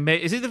make him.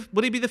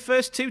 Would he be the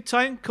first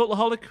 2-time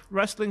Cultaholic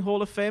Wrestling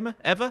Hall of Famer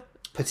ever?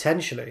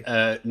 Potentially.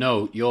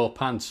 No, your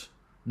pants.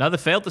 No, they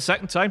failed the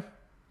second time.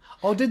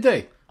 Oh, did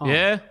they? Oh.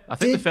 Yeah, I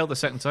think they failed the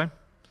second time.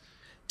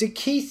 Did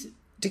Keith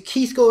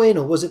go in,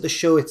 or was it the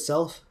show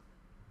itself?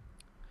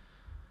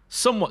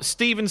 Somewhat.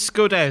 Stephen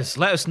Scudez,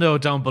 let us know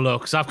down below,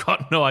 because I've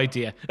got no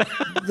idea.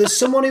 There's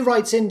someone who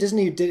writes in, doesn't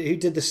he, who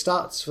did the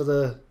stats for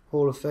the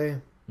Hall of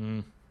Fame.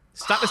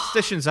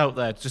 Statisticians out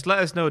there, just let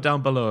us know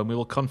down below, and we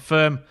will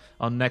confirm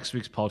on next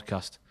week's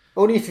podcast.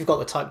 Only if you've got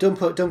the time. Don't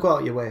go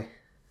out your way.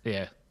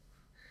 Yeah.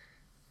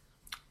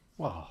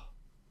 Wow.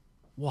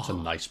 It's a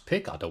nice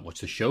pick. I don't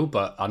watch the show,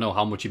 but I know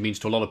how much it means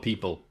to a lot of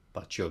people,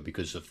 that show,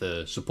 because of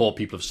the support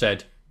people have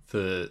said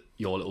for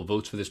your little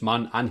votes for this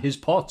man and his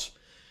pot.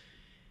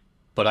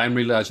 But I'm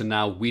realising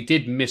now we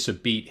did miss a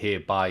beat here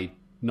by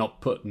not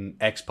putting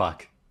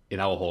X-Pac in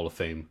our Hall of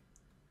Fame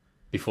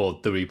before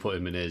Dewey put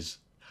him in his.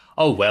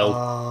 Oh,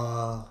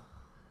 well.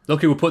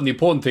 Lucky we're putting the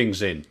important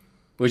things in,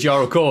 which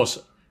are, of course,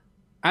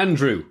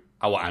 Andrew,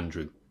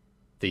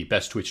 the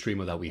best Twitch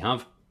streamer that we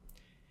have.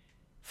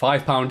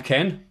 £5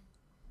 Ken.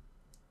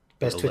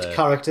 Best Twitch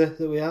character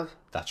that we have.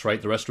 That's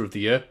right, the rest of the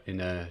year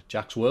in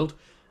Jack's world.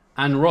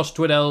 And Ross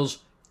Twiddell's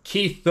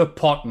Keith the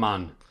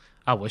Potman.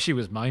 I wish he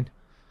was mine.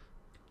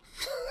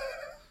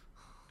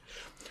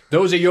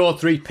 Those are your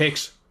 3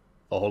 picks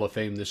for Hall of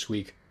Fame this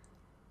week.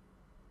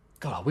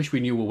 God, I wish we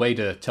knew a way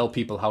to tell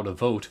people how to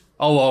vote.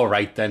 Oh, all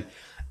right then.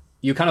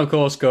 You can, of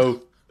course,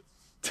 go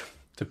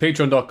to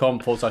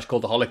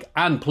patreon.com/cultaholic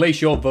and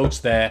place your votes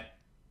there,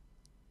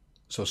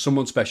 so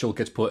someone special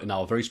gets put in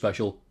our very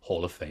special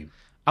Hall of Fame.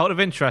 Out of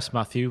interest,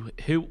 Matthew,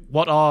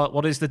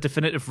 what is the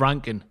definitive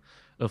ranking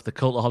of the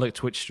Cultaholic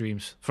Twitch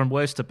streams from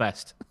worst to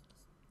best?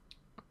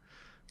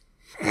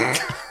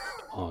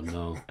 Oh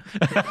no.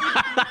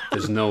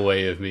 There's no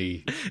way of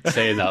me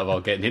saying that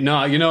about getting it.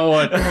 No, you know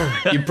what?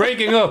 You're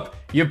breaking up.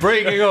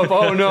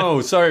 Oh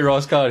no. Sorry,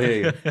 Ross, can't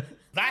hear you.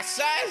 That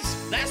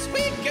says this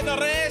week in the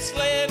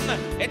wrestling.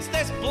 It's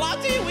this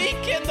bloody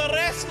week in the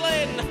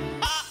wrestling.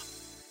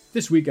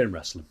 This week in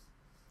wrestling.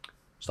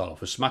 Start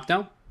off with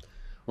SmackDown.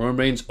 Roman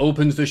Reigns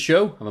opens the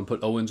show, having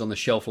put Owens on the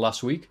shelf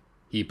last week.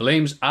 He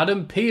blames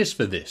Adam Pearce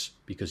for this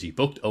because he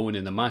booked Owen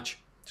in the match,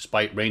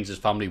 despite Reigns'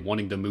 family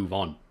wanting to move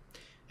on.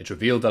 It's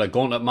revealed that a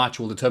gauntlet match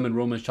will determine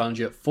Roman's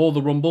challenger for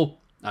the Rumble,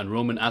 and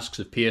Roman asks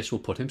if Pierce will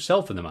put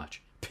himself in the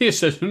match. Pierce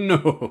says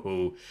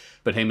no,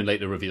 but Heyman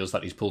later reveals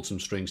that he's pulled some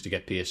strings to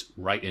get Pierce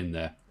right in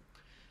there.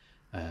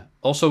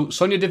 Also,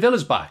 Sonya Deville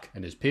is back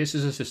and is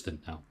Pierce's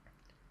assistant now.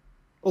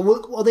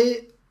 Well, are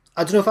they?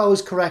 I don't know if I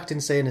was correct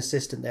in saying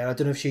assistant there. I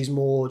don't know if she's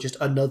more just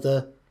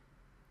another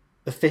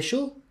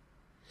official.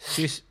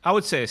 I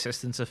would say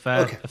assistant's a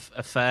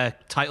fair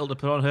title to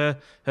put on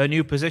her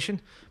new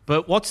position.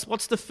 But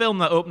what's the film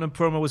that opening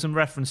promo was in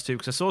reference to?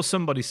 Because I saw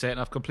somebody say it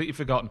and I've completely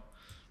forgotten.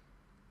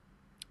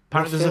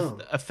 Apparently there's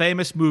a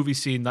famous movie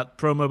scene that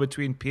promo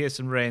between Pierce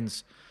and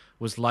Reigns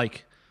was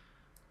like.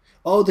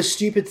 Oh, the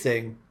stupid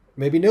thing.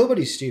 Maybe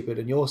nobody's stupid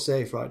and you're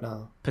safe right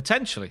now.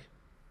 Potentially.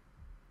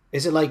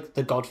 Is it like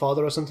The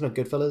Godfather or something, or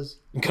Goodfellas?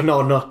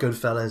 No, not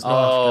Goodfellas.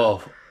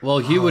 No, well,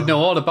 you would know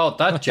all about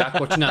that, Jack,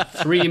 watching that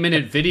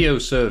 3-minute video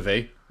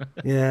survey.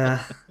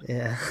 Yeah.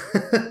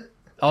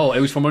 Oh,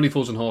 it was from Only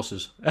Fools and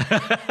Horses.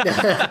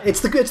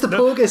 It's the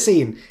poker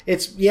scene.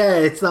 It's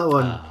that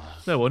one.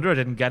 No wonder I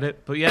didn't get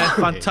it. But yeah,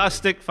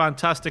 fantastic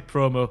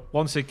promo.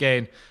 Once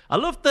again, I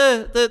love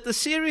the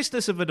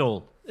seriousness of it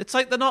all. It's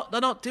like they're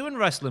not doing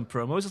wrestling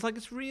promos. It's like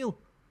it's real.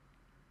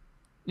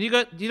 You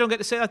don't get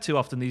to say that too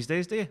often these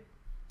days, do you?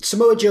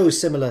 Samoa Joe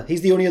is similar.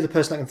 He's the only other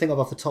person I can think of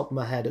off the top of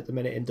my head at the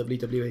minute in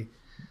WWE.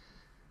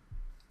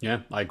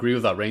 Yeah, I agree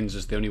with that. Reigns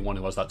is the only one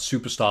who has that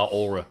superstar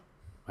aura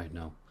right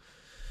now.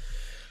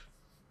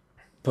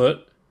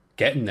 But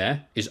getting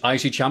there is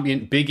IC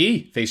champion Big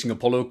E facing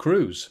Apollo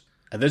Crews.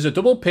 And there's a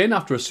double pin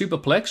after a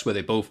superplex where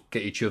they both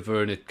get each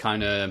other and it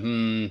kind of,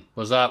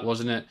 was that,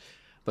 wasn't it?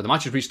 But the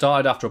match is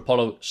restarted after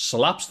Apollo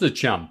slaps the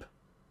champ,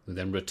 who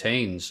then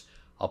retains.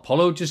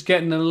 Apollo just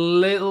getting a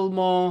little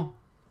more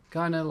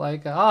kind of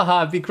like,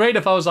 it'd be great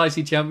if I was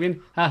IC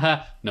champion.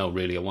 No,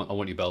 really, I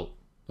want your belt.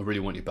 I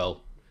really want your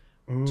belt.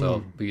 So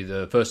it'll be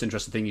the first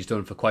interesting thing he's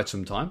done for quite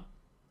some time.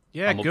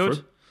 Yeah,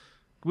 good.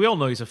 We all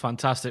know he's a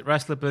fantastic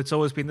wrestler, but it's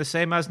always been the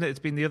same, hasn't it? It's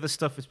been the other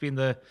stuff. It's been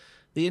the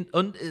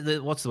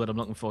what's the word I'm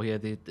looking for here?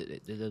 I've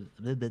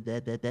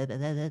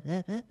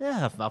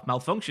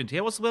malfunctioned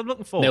here. What's the word I'm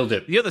looking for? Nailed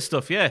it. The other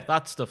stuff, yeah,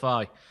 that stuff.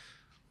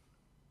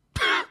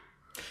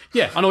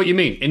 Yeah, I know what you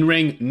mean. In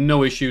ring,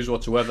 no issues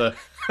whatsoever.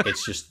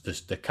 It's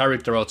just the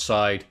character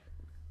outside,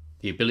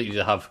 the ability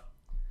to have,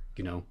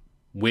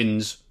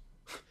 wins,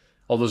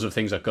 all those are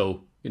things that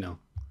go,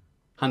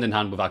 hand in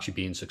hand with actually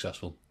being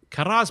successful.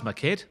 Charisma,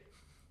 kid.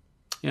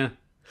 Yeah.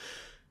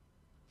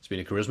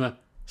 Speaking of charisma,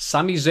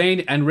 Sami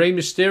Zayn and Rey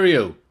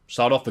Mysterio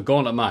start off the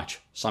gauntlet match.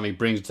 Sami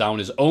brings down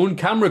his own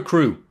camera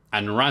crew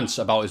and rants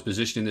about his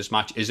position in this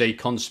match is a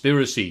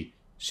conspiracy.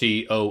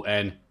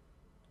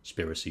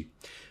 Conspiracy.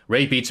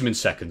 Rey beats him in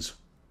seconds.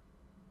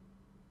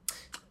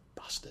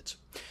 Bastards.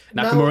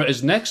 Nakamura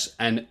is next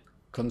and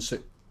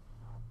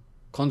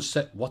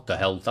what the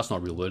hell? That's not a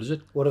real word, is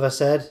it? What have I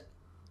said?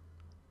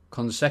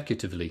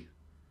 Consecutively.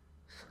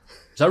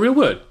 Is that a real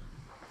word?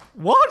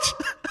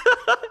 What?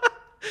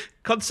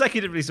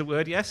 Consecutively is a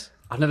word, yes.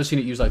 I've never seen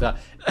it used like that.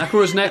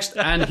 Nakamura's next,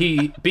 and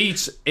he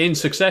beats in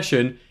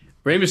succession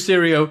Rey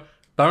Mysterio,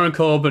 Baron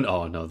Corbin.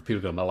 Oh no, the people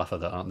are going to laugh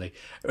at that, aren't they?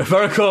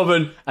 Baron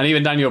Corbin and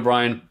even Daniel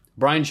Bryan.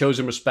 Bryan shows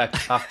him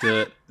respect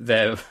after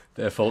their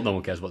fault. No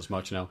one cares about this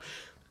match now.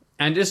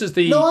 And this is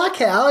the No, I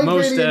care. I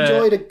really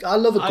enjoyed it. I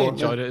love a gauntlet. I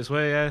enjoyed it as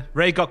well, yeah.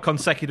 Ray got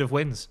consecutive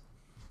wins.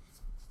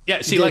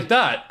 Yeah, see, like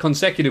that,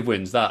 consecutive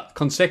wins, that,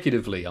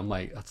 consecutively, I'm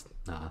like, that's,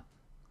 nah.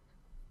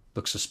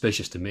 Looks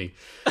suspicious to me.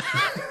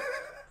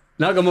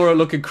 Nakamura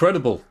look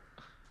incredible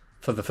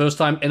for the first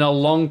time in a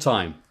long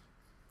time.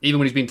 Even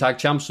when he's been tag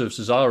champs with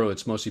Cesaro,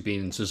 it's mostly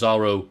been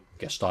Cesaro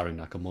guest starring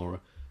Nakamura.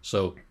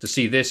 So to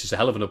see this is a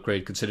hell of an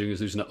upgrade considering he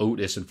was losing to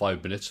Otis in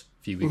 5 minutes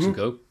a few weeks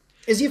ago.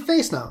 Is he a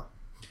face now?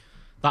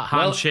 That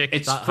handshake. Well,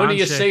 it's funny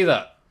you say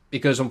that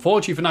because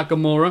unfortunately for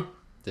Nakamura,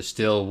 there's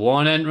still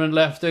one entrant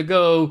left to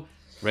go.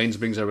 Reigns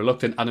brings a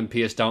reluctant Adam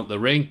Pearce down to the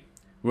ring.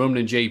 Roman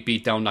and Jay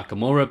beat down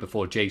Nakamura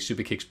before Jay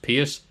superkicks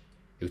Pearce,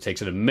 who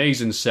takes an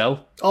amazing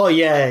sell. Oh,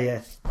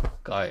 yeah.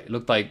 Guy, it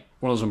looked like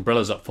one of those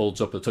umbrellas that folds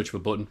up at the touch of a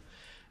button.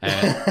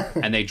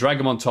 And they drag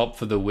him on top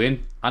for the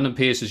win. Adam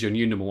Pearce is your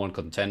new number one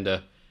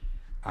contender.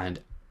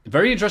 And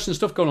very interesting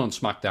stuff going on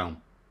SmackDown.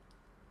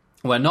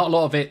 Where not a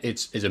lot of it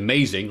is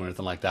amazing or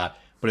anything like that,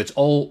 but it's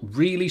all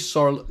really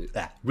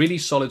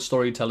solid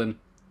storytelling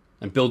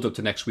and build up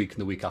to next week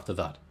and the week after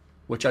that,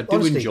 which I do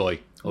Honestly, enjoy.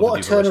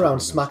 What a turnaround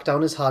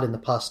SmackDown has had in the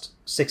past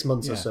 6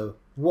 months or so.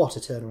 What a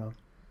turnaround.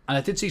 And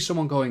I did see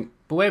someone going,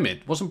 but wait a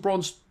minute, wasn't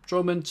Braun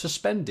Strowman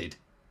suspended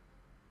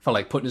for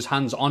like putting his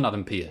hands on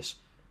Adam Pearce?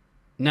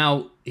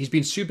 Now, he's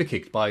been super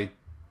kicked by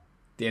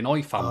the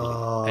Anoa'i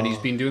family, and he's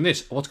been doing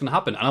this. What's going to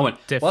happen? And I went,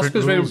 well, that's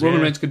because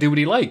Roman Reigns can do what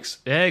he likes.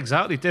 Yeah,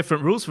 exactly.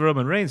 Different rules for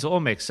Roman Reigns. It all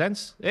makes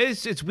sense.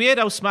 It's weird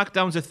how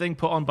SmackDown's a thing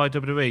put on by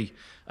WWE,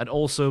 and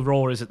also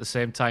Raw is at the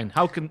same time.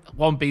 How can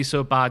one be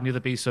so bad and the other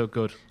be so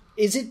good?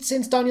 Is it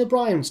since Daniel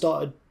Bryan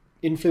started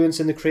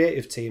influencing the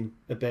creative team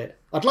a bit?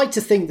 I'd like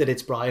to think that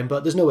it's Bryan,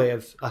 but there's no way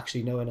of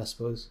actually knowing, I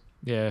suppose.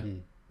 Yeah.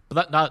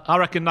 But I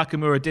reckon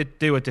Nakamura did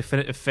do a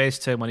definitive face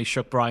turn when he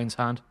shook Bryan's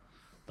hand.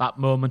 That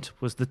moment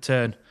was the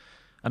turn.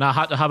 and I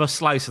had to have a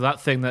slice of that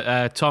thing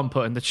that Tom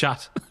put in the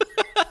chat.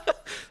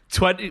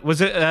 20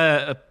 was it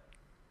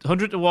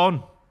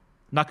 100-1?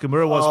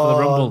 Nakamura was for the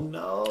Rumble.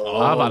 No.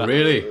 Oh,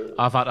 really?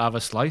 I've had to have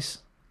a slice.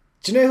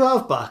 Do you know who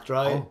I've backed,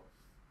 right?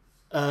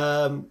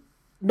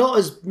 Not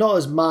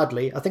as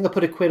madly. I think I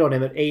put a quid on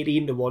him at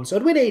 18-1. So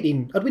I'd win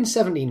 18. I'd win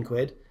 17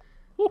 quid.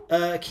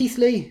 Keith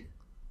Lee.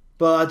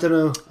 But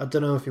I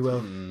don't know if he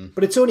will.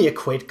 But it's only a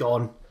quid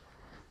gone.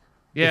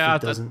 Yeah,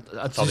 if it doesn't.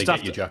 That's how they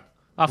get you, Jack.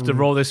 After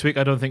Raw this week,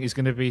 I don't think he's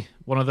going to be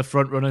one of the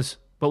front runners.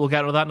 But we'll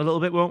get to that in a little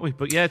bit, won't we?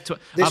 But yeah,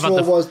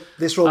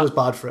 this Raw was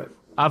bad for it.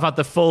 I've had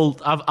the full.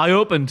 I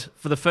opened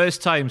for the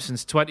first time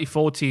since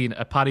 2014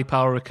 a Paddy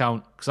Power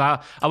account because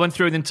I went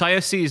through an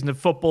entire season of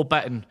football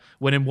betting,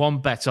 winning one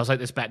bet. So I was like,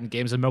 this betting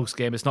game's a milks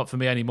game. It's not for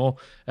me anymore.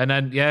 And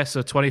then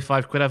so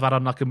 25 quid I've had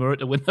on Nakamura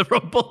to win the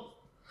Rumble.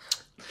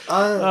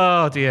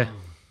 Oh dear.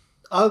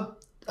 I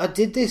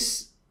did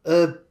this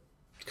a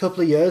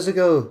couple of years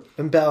ago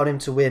and bet on him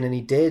to win, and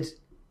he did.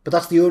 But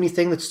that's the only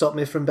thing that stopped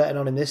me from betting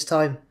on him this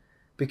time,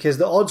 because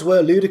the odds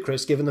were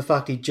ludicrous given the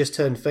fact he just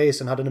turned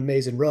face and had an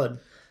amazing run.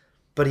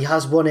 But he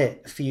has won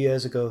it a few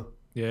years ago.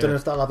 Yeah. Don't know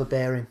if that'll have a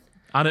bearing.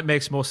 And it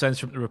makes more sense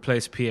for him to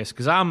replace Pierce,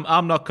 because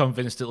I'm not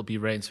convinced it'll be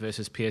Reigns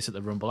versus Pierce at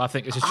the Rumble. I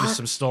think it's just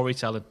some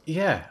storytelling.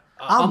 Yeah.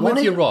 I'm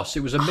with you, Ross.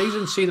 It was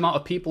amazing seeing the amount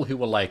of people who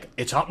were like,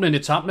 it's happening.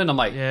 I'm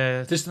like,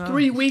 there's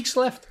 3 weeks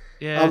left.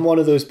 Yeah. I'm one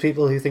of those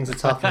people who thinks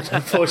it's happening,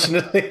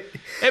 unfortunately.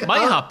 It might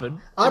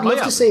happen. I'd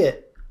love to see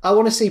it. I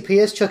want to see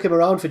Pierce chuck him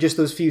around for just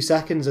those few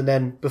seconds and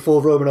then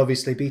before Roman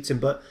obviously beats him.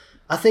 But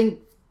I think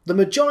the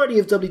majority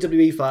of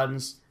WWE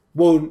fans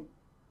won't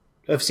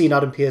have seen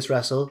Adam Pearce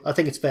wrestle. I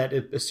think it's fair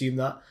to assume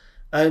that.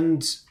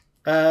 And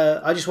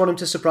I just want him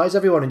to surprise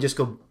everyone and just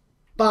go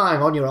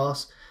bang on your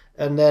ass.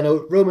 And then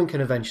Roman can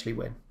eventually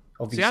win.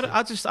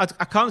 Obviously. See,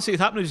 I can't see it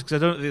happening just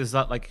because I don't think there's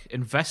that like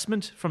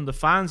investment from the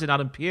fans in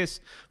Adam Pearce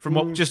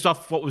from just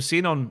off what we've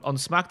seen on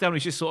SmackDown.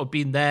 He's just sort of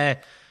been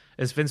there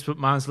as Vince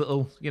McMahon's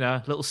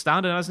little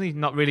stand-in, hasn't he?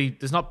 Not really.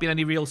 There's not been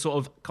any real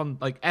sort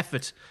of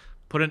effort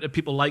put into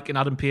people liking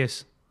Adam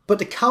Pearce. But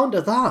to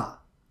counter that,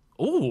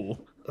 oh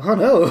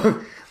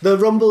no, the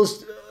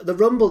Rumbles,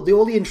 the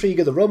only intrigue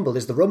of the Rumble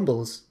is the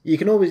Rumbles. You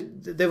can always,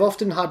 they've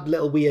often had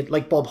little weird,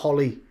 like Bob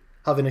Holly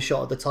having a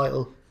shot at the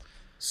title.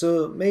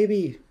 So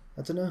maybe,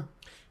 I don't know.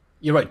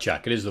 You're right,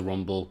 Jack. It is the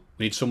Rumble.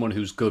 We need someone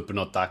who's good but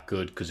not that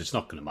good, because it's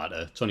not going to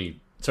matter. It's only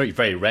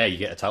very rare you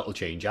get a title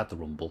change at the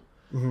Rumble.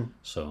 Mm-hmm.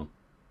 So,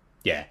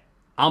 yeah.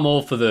 I'm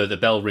all for the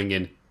bell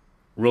ringing,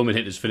 Roman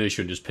hit his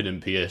finisher and just pinning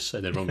Pierce,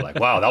 and then Roman like,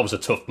 wow, that was a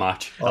tough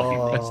match.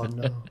 Oh,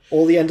 no.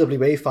 All the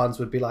NWA fans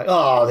would be like,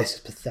 oh, this is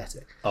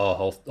pathetic.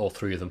 Oh, all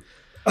 3 of them.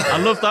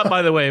 I love that,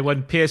 by the way,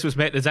 when Pierce was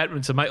making his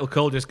entrance and Michael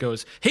Cole just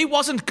goes, he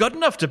wasn't good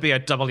enough to be a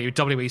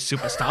WWE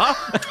superstar.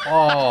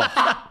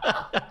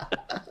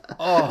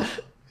 Oh.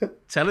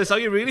 Tell us how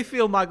you really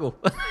feel, Maggle.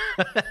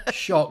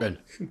 Shocking.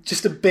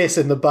 Just a bass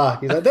in the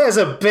back. He's like, there's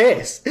a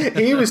bass.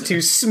 He was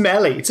too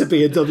smelly to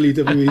be a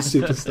WWE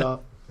superstar.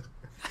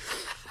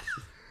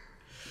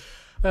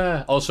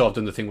 Also, I've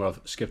done the thing where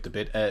I've skipped a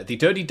bit. The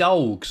Dirty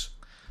Dogs,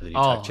 the new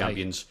tag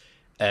champions.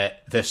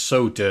 They're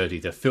so dirty,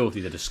 they're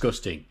filthy, they're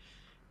disgusting.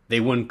 They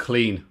won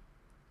clean.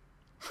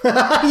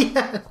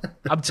 Yeah.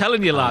 I'm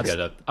telling you, lads.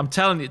 I'm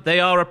telling you,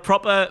 they are a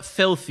proper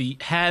filthy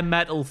hair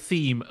metal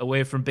theme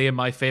away from being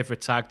my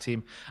favourite tag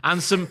team.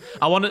 And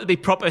I want it to be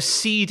proper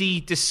seedy,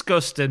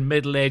 disgusting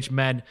middle-aged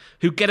men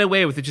who get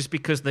away with it just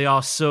because they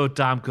are so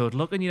damn good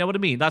looking. You know what I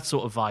mean? That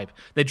sort of vibe.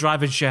 They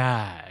drive a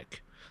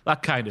Jag.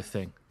 That kind of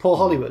thing. Paul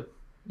Hollywood.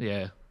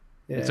 Yeah.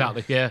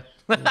 Exactly. Yeah.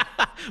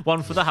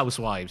 One for the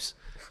housewives.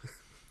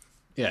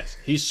 Yes,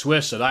 he's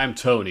Swiss and I'm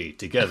Tony.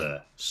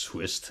 Together,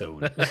 Swiss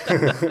Tony. It's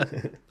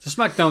a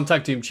SmackDown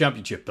Tag Team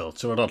Championship belt,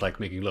 so I don't like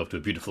making love to a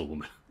beautiful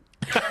woman.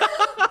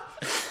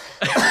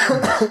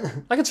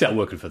 I can see that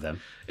working for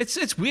them.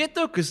 It's weird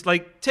though, because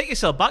take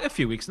yourself back a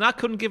few weeks, and I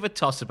couldn't give a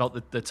toss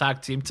about the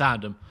tag team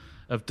tandem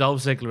of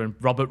Dolph Ziggler and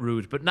Robert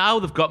Roode. But now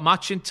they've got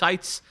matching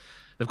tights,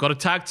 they've got a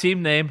tag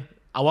team name.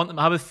 I want them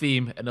to have a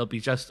theme, and it'll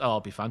be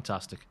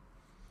fantastic.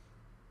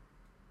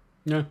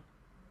 Yeah,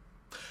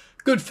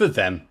 good for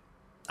them.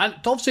 And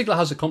Dolph Ziggler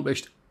has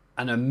accomplished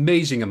an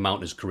amazing amount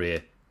in his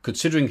career,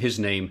 considering his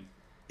name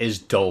is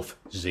Dolph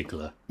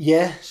Ziggler.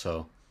 Yeah.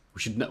 So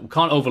we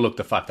can't overlook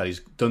the fact that he's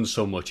done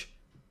so much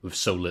with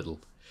so little.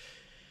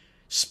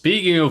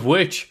 Speaking of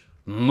which,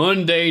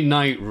 Monday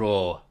Night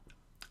Raw.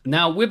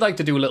 Now, we'd like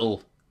to do a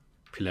little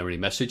preliminary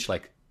message,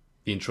 like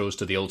the intros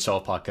to the old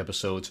South Park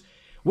episodes.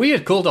 We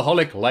at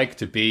Cultaholic like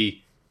to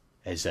be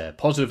as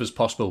positive as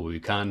possible where we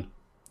can,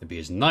 and be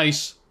as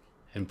nice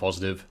and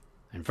positive,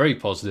 and very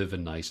positive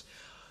and nice.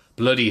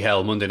 Bloody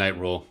hell, Monday Night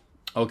Raw.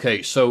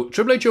 Okay, so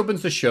Triple H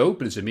opens the show,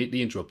 but is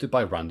immediately interrupted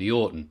by Randy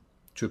Orton.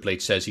 Triple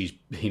H says he's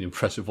been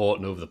impressed with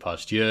Orton over the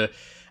past year,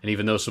 and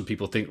even though some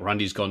people think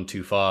Randy's gone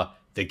too far,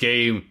 the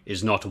game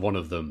is not one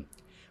of them.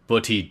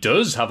 But he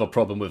does have a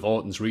problem with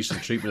Orton's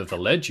recent treatment of the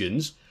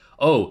legends.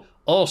 Oh,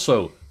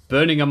 also,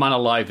 burning a man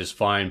alive is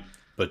fine,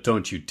 but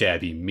don't you dare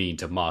be mean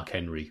to Mark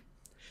Henry.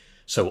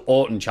 So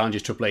Orton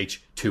challenges Triple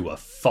H to a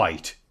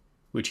fight,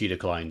 which he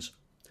declines.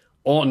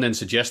 Orton then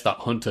suggests that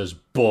Hunter's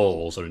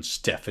balls are in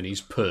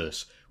Stephanie's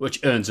purse,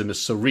 which earns him a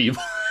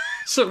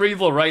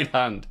cerebral right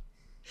hand.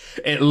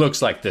 It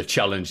looks like the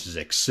challenge is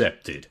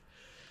accepted.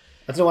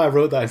 I don't know why I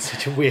wrote that in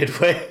such a weird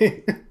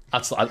way.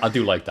 I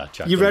do like that,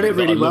 Jack. You read it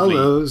really well,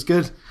 though. It was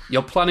good.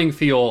 You're planning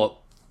for your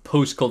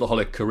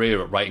post-Cultaholic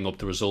career at writing up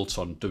the results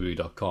on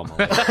WWE.com.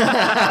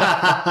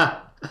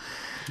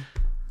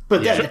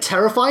 But then the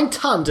terrifying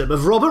tandem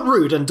of Robert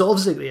Roode and Dolph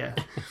Ziggler.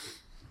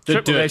 The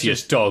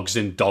dirtiest dogs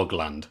in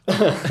Dogland.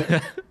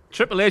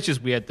 Triple H is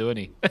weird, though, isn't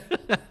he?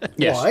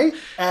 Yes. Why?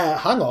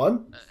 Hang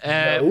on.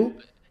 No.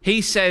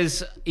 He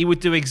says he would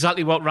do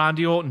exactly what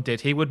Randy Orton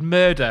did. He would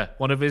murder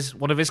one of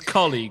his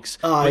colleagues.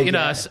 But,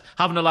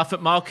 having a laugh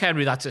at Mark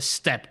Henry, that's a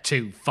step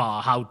too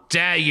far. How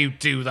dare you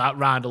do that,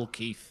 Randall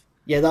Keith?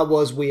 Yeah, that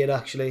was weird,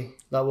 actually.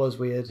 That was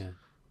weird. Yeah.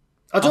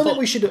 I don't think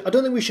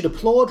we should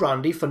applaud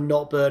Randy for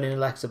not burning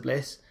Alexa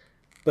Bliss,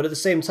 but at the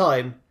same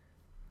time,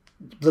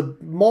 the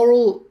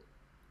moral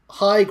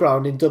high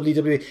ground in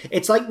WWE,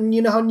 it's like,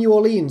 you know how New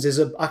Orleans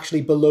is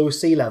actually below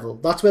sea level.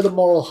 That's where the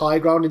moral high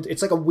ground.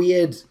 It's like a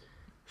weird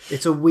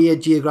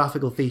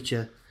geographical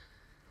feature.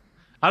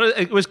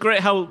 It was great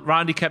how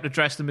Randy kept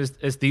addressing him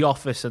as the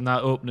Office in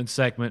that opening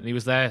segment. And he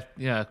was there,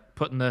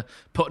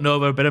 putting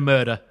over a bit of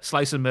murder,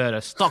 slice of murder,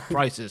 stock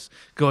prices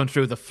going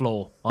through the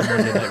floor on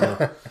Monday Night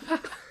Raw.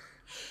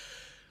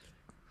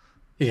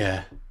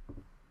 Yeah,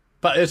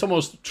 but it's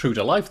almost true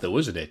to life, though,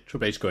 isn't it?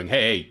 Triple H going,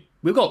 "Hey,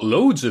 we've got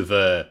loads of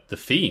the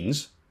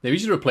Fiends. They're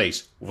easy to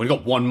replace. We've only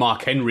got one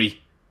Mark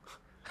Henry."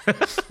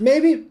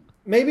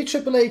 Maybe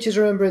Triple H is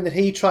remembering that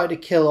he tried to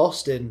kill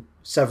Austin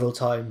several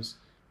times,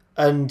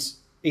 and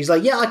he's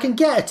like, "Yeah, I can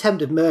get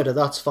attempted murder.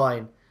 That's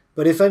fine.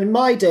 But if in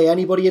my day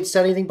anybody had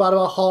said anything bad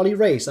about Harley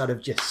Race, I'd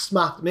have just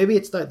smacked." Maybe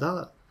it's like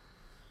that.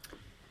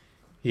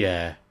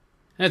 Yeah,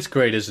 that's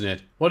great, isn't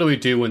it? What do we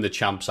do when the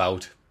champ's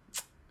out?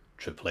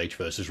 Triple H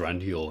versus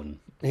Randy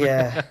Orton.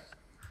 Yeah.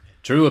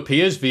 Drew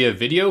appears via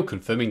video,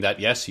 confirming that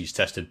yes, he's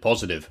tested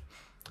positive,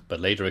 but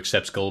later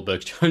accepts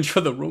Goldberg's challenge for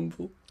the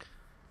Rumble.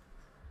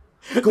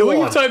 The way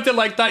you typed it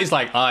like that, he's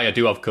like, I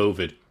do have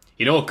COVID.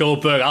 You know what,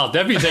 Goldberg, I'll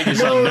definitely take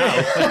this on now.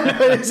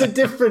 It's a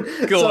different...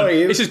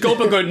 Sorry. This is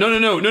Goldberg going, no,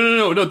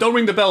 don't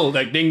ring the bell.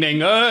 Like, ding, ding.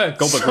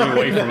 Goldberg running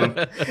away from him.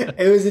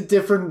 It was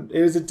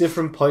a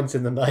different point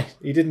in the night.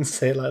 He didn't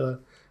say it like that.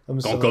 I'm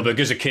sorry. Goldberg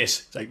gives a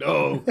kiss. It's like,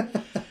 no.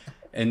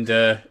 And,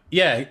 I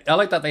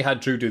like that they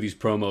had Drew do these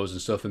promos and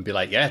stuff and be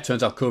like, yeah, it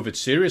turns out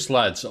COVID's serious,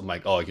 lads. I'm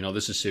like,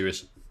 this is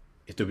serious.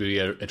 If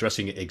WWE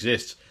addressing it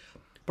exists.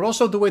 But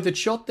also the way they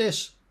shot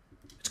this.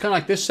 It's kind of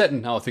like this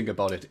setting, now I think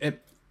about it.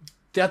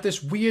 They had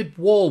this weird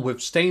wall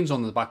with stains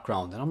on the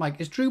background. And I'm like,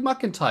 is Drew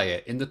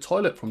McIntyre in the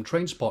toilet from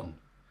Trainspotting?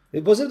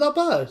 Was it that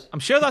bad? I'm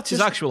sure that's his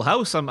actual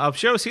house. I'm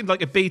sure I've seen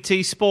like a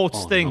BT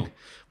Sports thing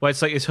where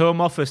it's like his home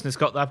office and it's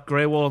got that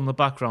grey wall in the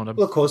background.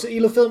 Well, of course,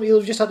 he'll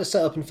have just had to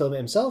set up and film it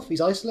himself.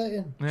 He's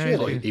isolating.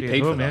 Yeah, he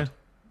paid for that. Yeah.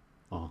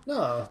 Oh.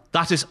 No.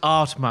 That is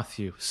art,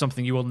 Matthew.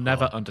 Something you will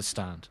never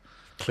understand.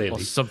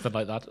 Clearly. Or something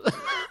like that.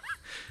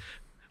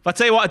 But I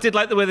tell you what, I did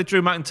like the way that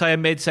Drew McIntyre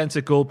made sense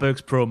of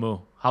Goldberg's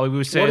promo. How he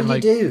was saying,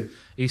 what did he do?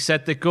 He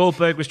said that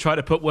Goldberg was trying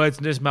to put words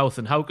in his mouth,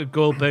 and how could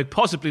Goldberg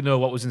possibly know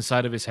what was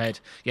inside of his head?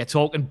 Yeah,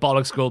 talking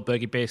bollocks, Goldberg.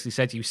 He basically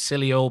said, "You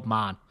silly old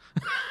man."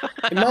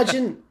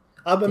 Imagine,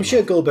 I'm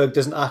sure Goldberg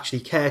doesn't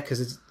actually care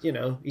because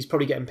he's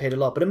probably getting paid a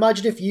lot. But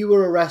imagine if you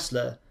were a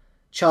wrestler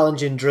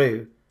challenging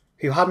Drew,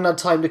 who hadn't had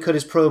time to cut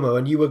his promo,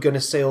 and you were going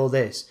to say all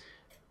this,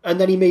 and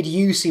then he made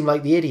you seem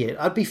like the idiot.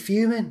 I'd be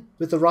fuming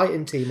with the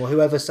writing team or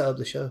whoever set up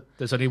the show.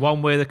 There's only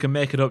one way that can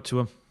make it up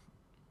to him.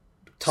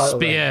 Title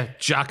Spear, win.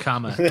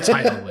 jackhammer,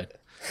 title win.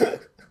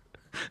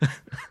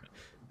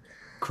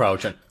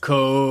 Crouch and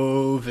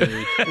COVID.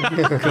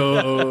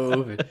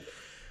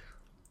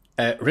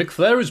 Ric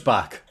Flair is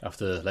back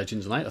after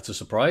Legends Night. That's a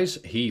surprise.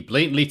 He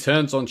blatantly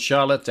turns on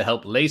Charlotte to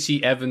help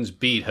Lacey Evans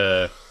beat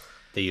her.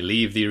 They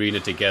leave the arena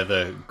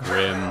together.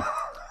 Grim.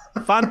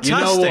 Fantastic. You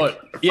know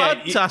what? Yeah,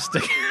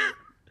 fantastic.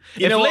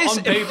 You know what?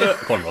 On paper...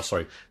 Go on, Ross,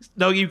 sorry.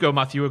 No, you go,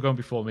 Matthew. You were going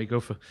before me.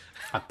 Go for...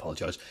 I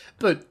apologise.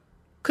 But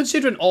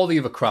considering all the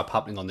other crap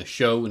happening on the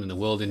show and in the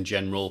world in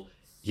general,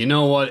 you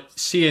know what?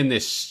 Seeing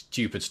this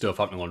stupid stuff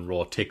happening on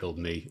Raw tickled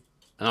me.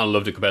 And I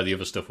loved it compared to the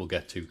other stuff we'll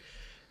get to.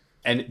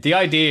 And the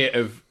idea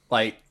of,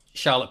 like,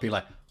 Charlotte being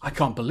like, I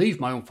can't believe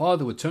my own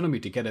father would turn on me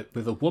to get it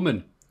with a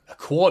woman a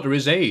quarter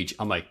his age.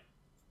 I'm like,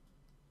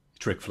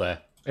 it's Ric Flair.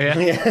 Yeah.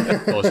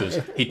 Of course it is.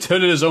 He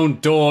turned his own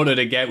daughter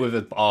to get with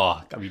it.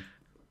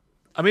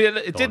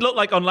 It did look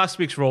like on last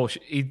week's Raw,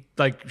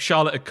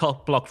 Charlotte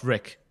had blocked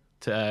Rick,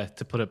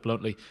 to put it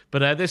bluntly.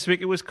 But this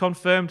week it was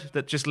confirmed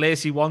that just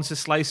Lacey wants a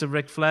slice of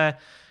Ric Flair.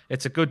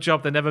 It's a good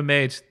job they never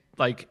made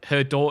like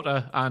her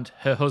daughter and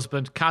her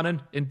husband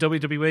canon in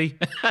WWE.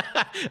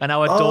 And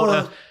now her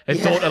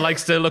daughter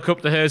likes to look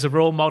up to her as a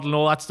role model and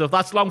all that stuff.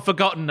 That's long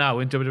forgotten now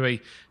in WWE.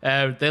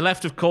 They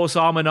left, of course,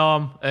 arm in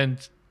arm,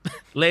 and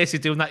Lacey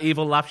doing that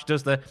evil laugh. She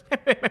does the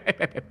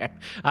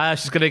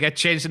she's going to get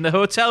changed in the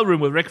hotel room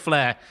with Ric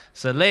Flair.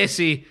 So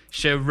Lacey,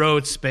 she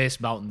rode Space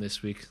Mountain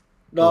this week.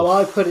 No,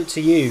 I put it to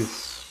you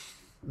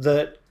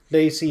that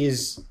Lacey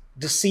is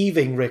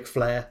deceiving Ric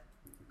Flair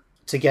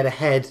to get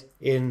ahead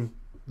in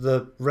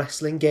the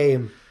wrestling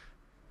game.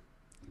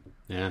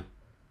 Yeah.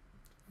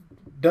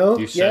 No?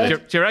 You said Yeah?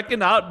 it. Do you reckon?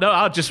 No,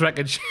 I just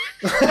reckon she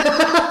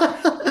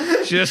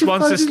just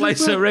wants a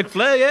slice of Ric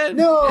Flair, yeah?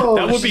 No!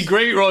 That would be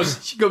great,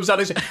 Ross. She comes out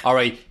and says, all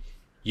right,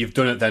 you've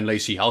done it then,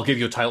 Lacey. I'll give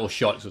you a title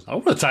shot. She says, I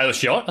don't want a title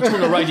shot. I just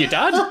want to ride your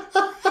dad.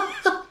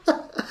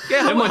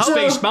 Yeah, Him on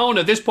Space Mountain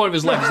at this point of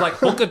his life is like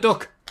hook a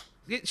duck.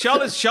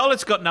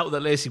 Charlotte's gotten out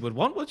that Lacey would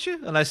want, would she?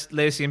 Unless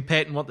Lacey and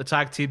Peyton want the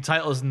tag team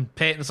titles, and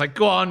Peyton's like,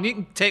 go on, you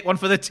can take one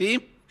for the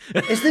team.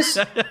 Is this...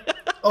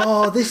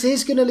 Oh, this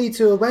is going to lead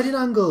to a wedding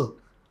angle.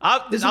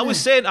 I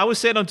was saying on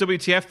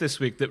WTF this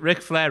week that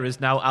Ric Flair is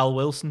now Al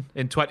Wilson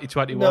in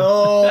 2021.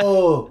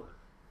 No.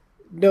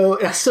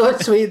 I saw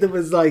a tweet that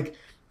was like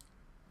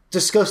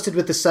disgusted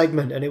with the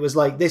segment, and it was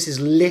like, this is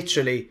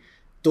literally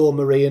Dawn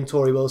Marie and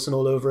Tori Wilson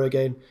all over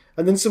again.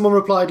 And then someone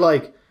replied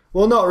like,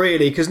 well, not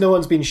really, because no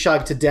one's been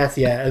shagged to death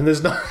yet, and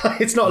it's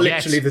not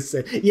literally the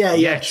same.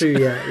 Yeah, true,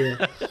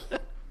 yeah.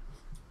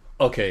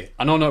 Okay,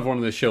 I know not everyone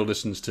on the show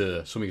listens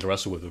to Something to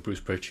Wrestle with Bruce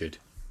Pritchard.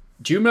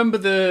 Do you remember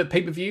the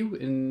pay-per-view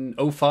in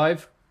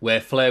 2005 where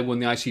Flair won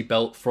the IC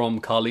belt from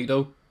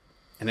Carlito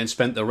and then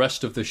spent the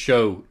rest of the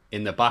show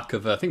in the back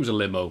of, I think it was a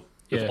limo,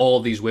 with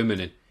all these women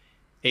in?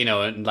 You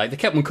know, and like they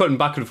kept on cutting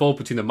back and forth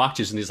between the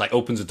matches, and he's like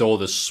opens the door,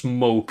 there's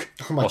smoke.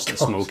 Oh my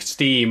God.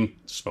 Steam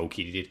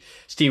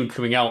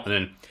coming out, and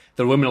then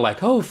the women are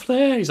like, oh,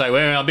 Flair. He's like,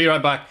 wait, I'll be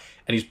right back.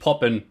 And he's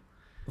popping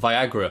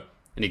Viagra,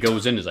 and he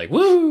goes in, he's like,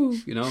 woo,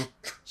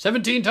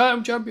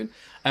 17-time champion.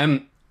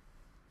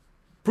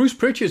 Bruce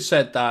Pritchard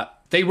said that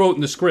they wrote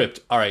in the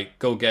script, all right,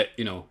 go get,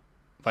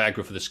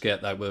 Viagra for the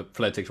skit, that where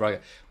Flair takes Viagra.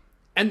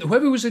 And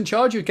whoever was in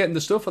charge of getting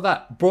the stuff for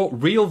that brought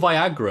real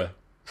Viagra.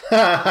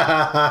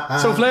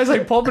 So Flair's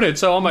like popping it,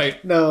 so I'm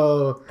like,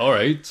 No. all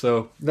right,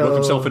 so work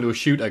himself into a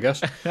shoot, I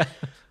guess.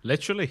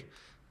 Literally.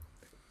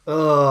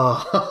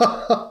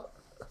 Oh.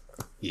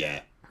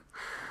 Yeah.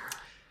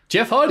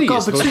 Jeff Hardy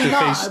is supposed to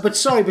face...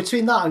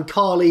 between that and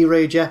Carly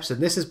Rae Jepsen,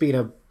 this has been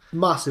a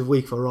massive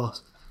week for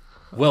Ross.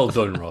 Well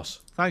done, Ross.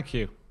 Thank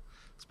you.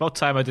 It's about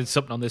time I did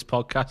something on this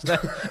podcast then.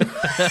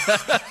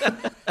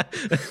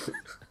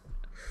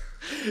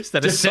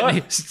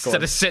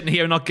 Instead of sitting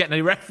here and not getting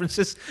any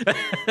references.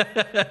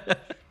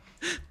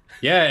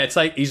 Yeah, it's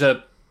like he's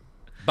a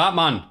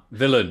Batman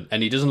villain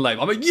and he doesn't like...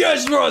 I'm like,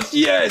 yes, Ross,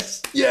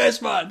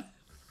 yes, man.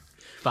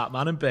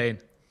 Batman and Bane.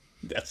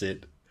 That's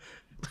it.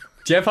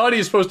 Jeff Hardy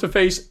is supposed to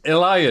face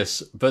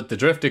Elias, but the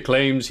Drifter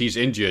claims he's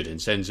injured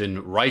and sends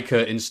in Riker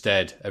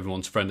instead,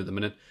 everyone's friend at the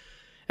minute.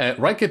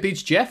 Riker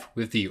beats Jeff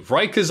with the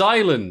Riker's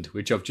Island,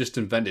 which I've just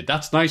invented.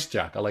 That's nice,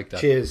 Jack. I like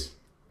that. Cheers.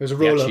 It was a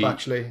roll-up,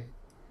 actually.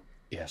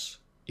 Yes.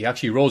 He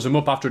actually rolls him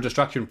up after a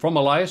distraction from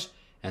Elias,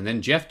 and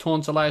then Jeff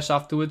taunts Elias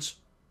afterwards,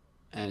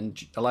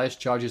 and Elias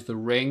charges the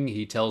ring.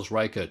 He tells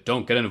Riker,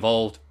 don't get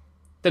involved.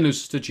 Then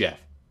loses to Jeff,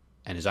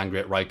 and is angry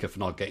at Riker for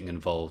not getting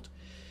involved.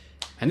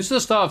 And this is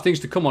the start of things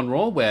to come on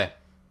Raw, where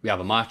we have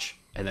a match,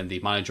 and then the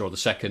manager or the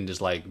second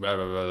is like, rah,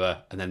 rah, rah, rah,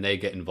 and then they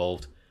get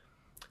involved.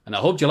 And I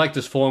hope you like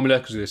this formula,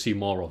 because we're going to see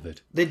more of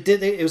it.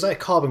 It was like a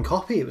carbon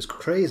copy. It was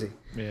crazy.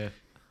 Yeah.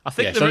 I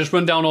think so I'll just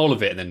run down all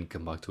of it and then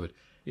come back to it.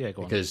 Yeah,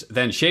 go on. Because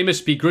then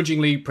Sheamus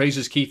begrudgingly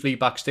praises Keith Lee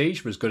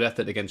backstage for his good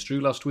effort against Drew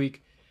last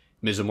week.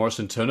 Miz and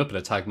Morrison turn up and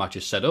a tag match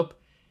is set up.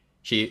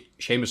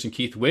 Sheamus and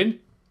Keith win.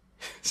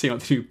 Seem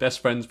like the new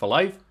best friends for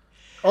life.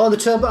 Oh, the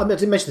turnbuckle. I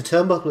didn't mention the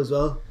turnbuckle as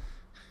well.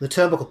 The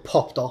turnbuckle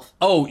popped off.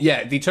 Oh,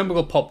 yeah, the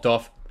turnbuckle popped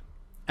off.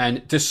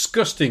 And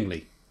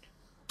disgustingly,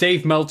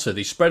 Dave Meltzer,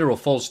 the spreader of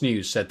false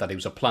news, said that it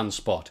was a planned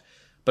spot.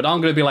 But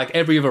I'm going to be like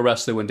every other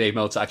wrestler when Dave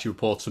Meltzer actually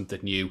reports something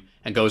new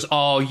and goes,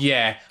 oh,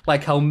 yeah,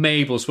 like how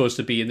Mabel's supposed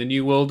to be in the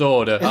New World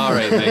Order. All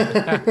right,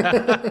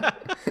 mate.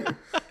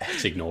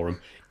 Let's ignore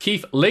him.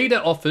 Keith later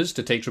offers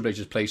to take Triple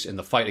H's place in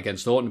the fight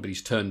against Orton, but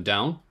he's turned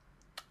down.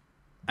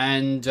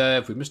 And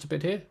have we missed a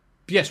bit here?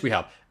 Yes, we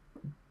have.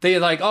 They're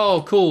like,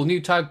 oh, cool,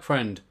 new tag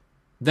friend.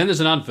 Then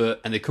there's an advert,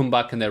 and they come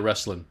back and they're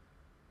wrestling.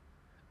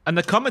 And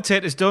the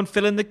commentators don't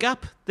fill in the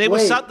gap. They were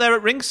sat there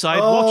at ringside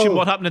watching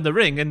what happened in the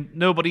ring, and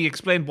nobody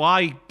explained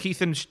why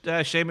Keith and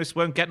Sheamus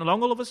weren't getting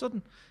along all of a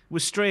sudden. It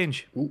was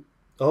strange. Ooh.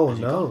 Oh,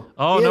 no.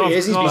 Oh, no.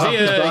 He's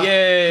back.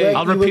 Yeah.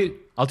 I'll repeat.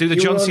 I'll do the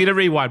John Cena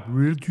rewind.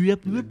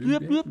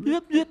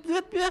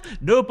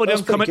 Nobody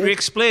on commentary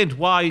explained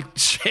why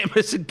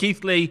Sheamus and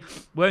Keith Lee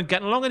weren't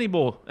getting along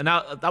anymore. And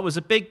that was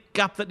a big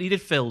gap that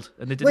needed filled.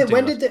 And they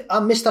didn't I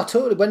missed that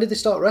totally. When did they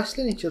start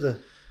wrestling each other?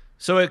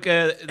 So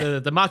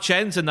the match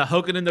ends and they're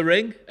hugging in the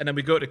ring, and then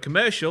we go to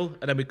commercial,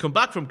 and then we come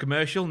back from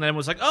commercial, and then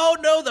everyone's like, oh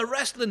no, they're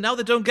wrestling, now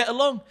they don't get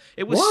along.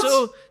 It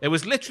was it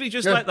was literally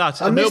just like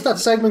that. I missed that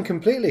segment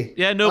completely.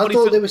 Yeah, nobody... I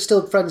thought they were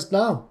still friends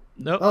now.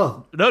 No.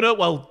 Oh. No,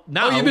 well,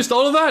 now... Oh, you missed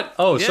all of that?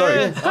 Oh,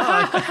 sorry.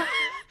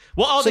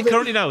 What are they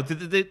currently now?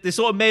 They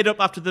sort of made up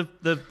after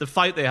the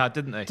fight they had,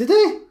 didn't they? Did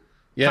they?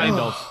 Yeah. Kind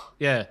of,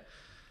 yeah.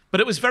 But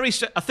it was very...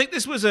 I think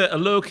this was a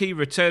low-key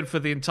return for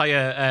the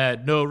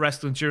entire no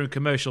wrestling during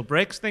commercial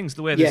breaks things,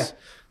 the way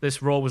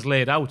this Raw was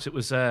laid out. It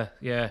was,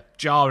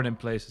 jarring in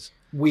places.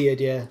 Weird,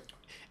 yeah.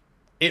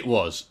 It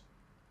was.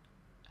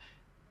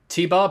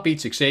 T-Bar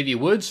beats Xavier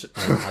Woods,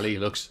 and Ali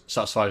looks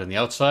satisfied on the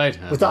outside.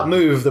 With that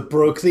move that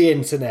broke the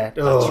internet.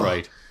 That's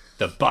right.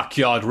 The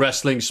Backyard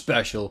Wrestling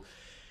Special.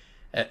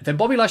 Then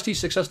Bobby Lashley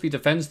successfully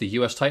defends the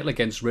US title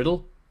against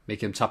Riddle,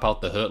 making him tap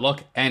out the Hurt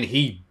Lock, and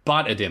he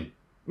battered him.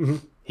 Mm-hmm.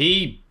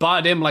 He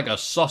battered him like a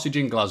sausage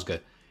in Glasgow.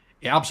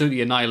 He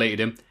absolutely annihilated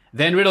him.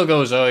 Then Riddle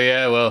goes, oh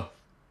yeah, well,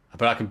 I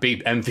bet I can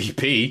beat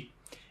MVP.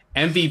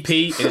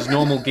 MVP in his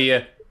normal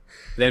gear,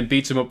 then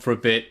beats him up for a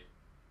bit,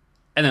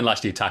 and then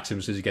Lashley attacks him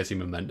as soon as he gets him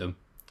momentum.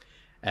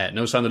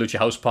 No sign of the Lucha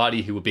House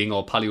Party, who were being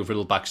all pally with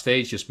Riddle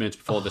backstage just minutes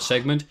before the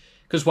segment,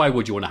 because why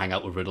would you want to hang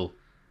out with Riddle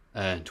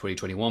in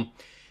 2021?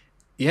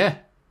 Yeah,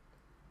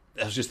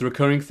 that was just a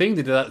recurring thing.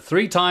 They did that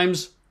 3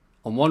 times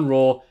on one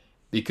Raw,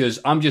 because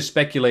I'm just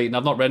speculating.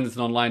 I've not read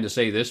anything online to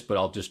say this, but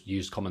I'll just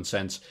use common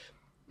sense.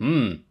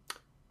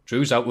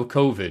 Drew's out with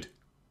COVID.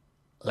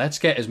 Let's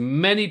get as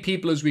many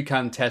people as we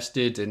can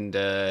tested and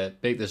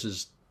make this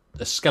as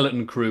a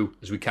skeleton crew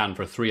as we can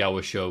for a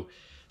 3-hour show.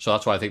 So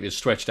that's why I think they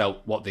stretched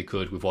out what they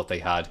could with what they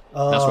had.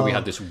 That's why we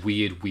had this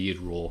weird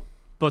Raw.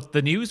 But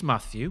the news,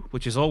 Matthew,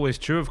 which is always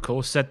true, of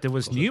course, said there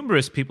was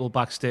numerous people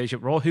backstage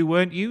at Raw who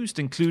weren't used,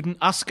 including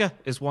Asuka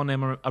is one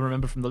name I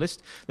remember from the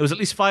list. There was at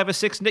least 5 or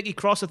 6. Nikki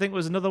Cross, I think,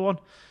 was another one.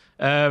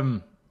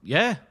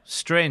 Yeah,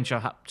 strange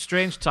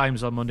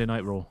times on Monday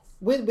Night Raw.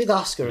 With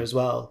Asuka as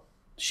well,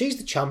 she's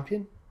the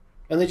champion,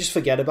 and they just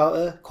forget about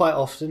her quite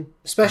often,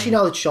 especially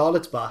now that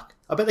Charlotte's back.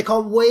 I bet they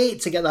can't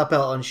wait to get that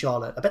belt on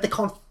Charlotte. I bet they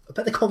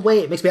can't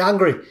wait. It makes me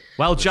angry.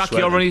 Well, Jack,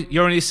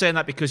 you're only saying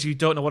that because you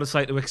don't know what it's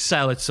like to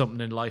excel at something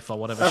in life or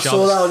whatever. I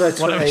saw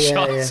that on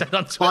Twitter. Said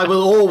on Twitter. I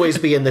will always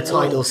be in the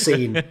title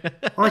scene. All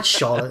right,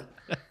 Charlotte.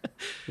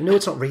 You know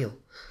it's not real.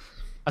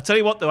 I tell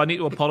you what, though, I need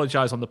to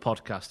apologise on the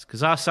podcast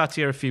because I sat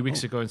here a few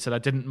weeks ago and said I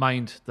didn't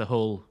mind the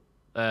whole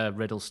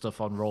Riddle stuff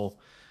on Raw.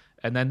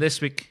 And then this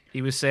week,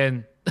 he was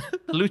saying,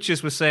 the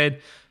Luchas were saying,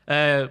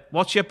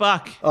 watch your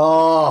back.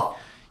 Oh.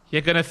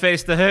 You're going to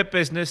face the Hurt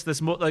Business.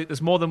 There's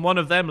more than one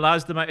of them,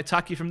 lads. They might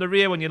attack you from the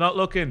rear when you're not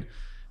looking.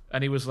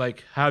 And he was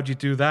like, how'd you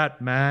do that,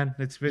 man?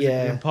 It's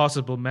physically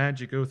impossible, man.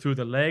 Do you go through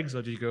the legs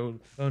or do you go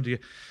under you?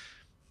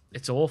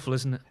 It's awful,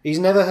 isn't it? He's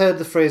never heard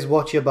the phrase,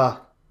 watch your back,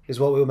 is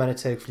what we were meant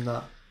to take from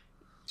that.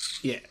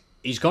 Yeah.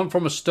 He's gone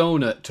from a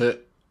stoner to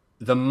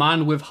the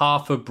man with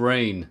half a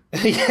brain.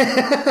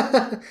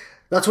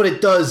 That's what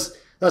it does.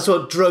 That's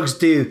what drugs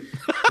do.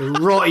 They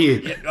rot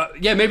you.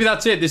 Yeah, maybe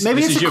that's it. This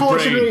is your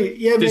brain.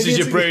 Yeah, this is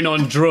your brain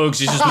on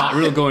drugs. It's just Matt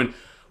Riddle going,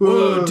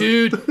 whoa,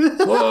 dude.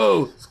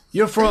 Whoa.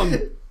 You're from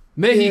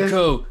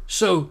Mexico.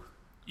 So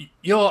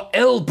you're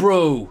El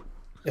Bro.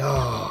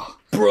 Oh,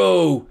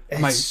 bro.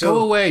 Go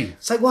away.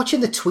 It's like watching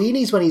the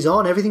Tweenies when he's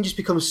on. Everything just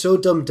becomes so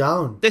dumbed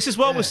down. This is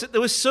what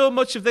there was so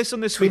much of this on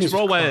this week's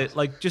Raw where,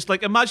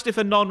 imagine if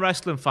a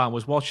non-wrestling fan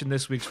was watching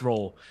this week's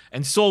Raw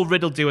and saw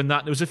Riddle doing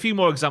that. There was a few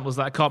more examples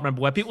that I can't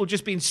remember where people were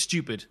just being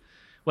stupid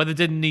where they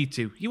didn't need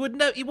to. You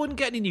wouldn't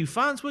get any new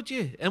fans, would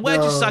you? And we're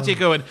just sat here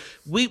going,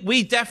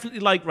 we definitely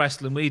like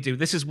wrestling. We do.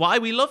 This is why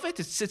we love it.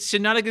 It's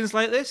shenanigans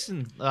like this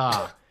and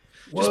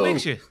just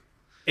makes you.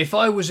 If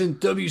I was in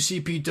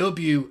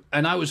WCPW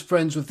and I was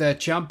friends with their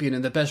champion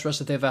and the best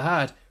wrestler they ever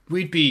had,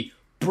 we'd be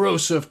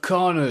Bros of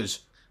Connors.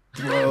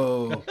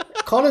 Bro.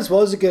 Connors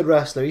was a good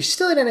wrestler. He's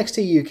still in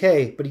NXT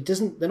UK, but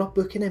they're not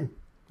booking him.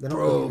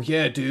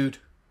 Yeah, dude.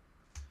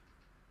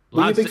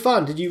 Were you a big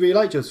fan? Did you really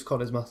like Joseph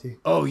Connors, Matthew?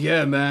 Oh,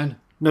 yeah, man.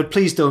 No,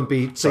 please don't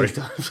be.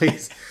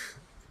 Please.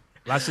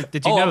 Lads,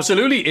 did you know?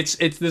 Absolutely.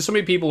 There's so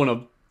many people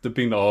when they've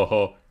been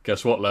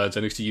guess what, lads?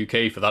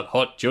 NXT UK for that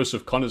hot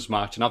Joseph Connors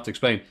match. And I have to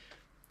explain,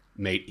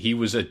 mate, he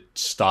was a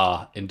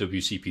star in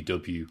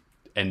WCPW.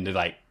 And they're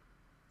like,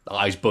 the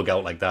eyes bug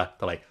out like that.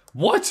 They're like,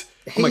 what?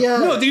 I'm like,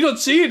 no, did you not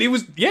see it? It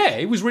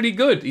was really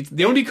good.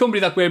 The only company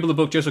that were able to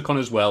book Joseph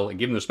Connors well and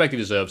give him the respect he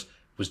deserves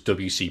was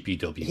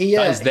WCPW.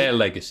 That is their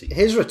legacy.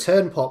 His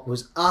return pop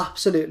was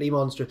absolutely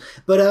monstrous.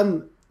 But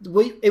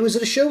it was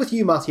at a show with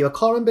you, Matthew. I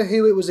can't remember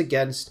who it was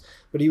against,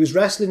 but he was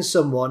wrestling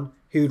someone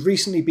who'd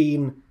recently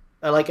been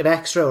like an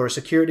extra or a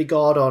security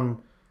guard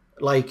on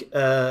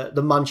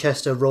the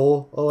Manchester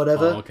Raw or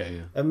whatever. Oh, okay,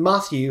 yeah. And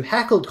Matthew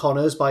heckled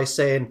Connors by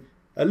saying,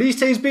 at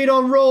least he's been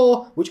on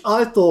Raw, which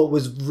I thought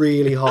was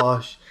really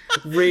harsh,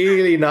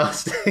 really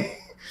nasty.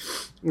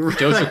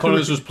 Joseph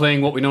Connors was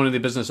playing what we know in the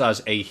business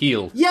as a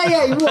heel.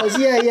 Yeah, he was.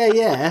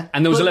 Yeah.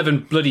 And there was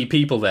 11 bloody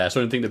people there, so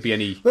I don't think there'd be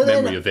any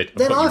memory of it.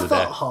 Then I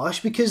felt harsh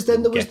because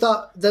then there was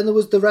Then there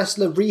was the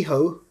wrestler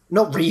Rio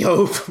from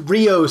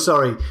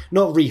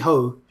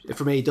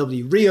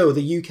AEW. Rio,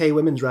 the UK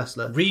women's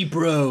wrestler.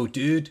 Rebro,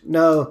 dude.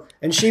 No,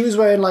 and she was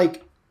wearing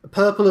like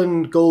purple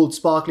and gold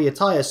sparkly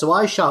attire. So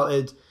I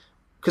shouted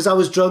because I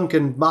was drunk,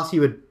 and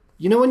Matthew had.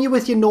 You know when you're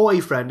with your naughty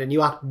friend and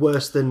you act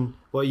worse than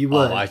what you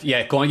were?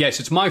 Go on. Yes,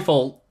 it's my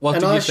fault. What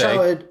did you say? And I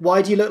shouted,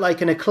 why do you look like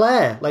an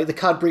eclair? Like the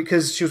Cadbury,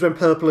 because she was wearing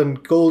purple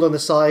and gold on the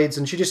sides,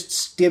 and she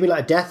just gave me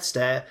like a death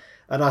stare.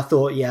 And I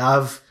thought,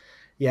 I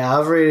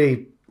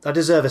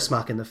deserve a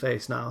smack in the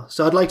face now.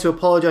 So I'd like to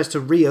apologise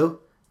to Rio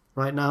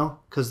right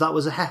now, because that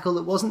was a heckle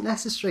that wasn't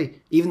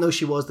necessary, even though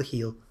she was the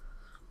heel.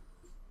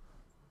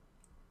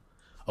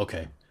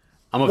 Okay.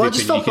 I'm of Well, the I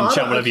just opinion you felt can bad.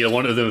 chat whatever you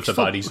want of them if they're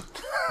Stop. baddies.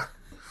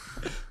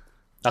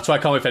 That's why I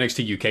can't wait for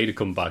NXT UK to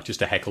come back, just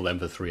to heckle them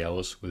for 3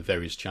 hours with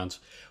various chants.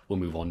 We'll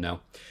move on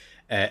now.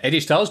 Eddie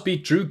Styles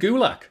beat Drew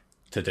Gulak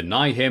to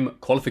deny him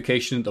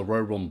qualification at the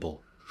Royal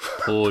Rumble.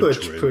 Poor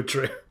Drew. Poor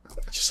Drew.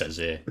 It just says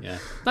here, yeah.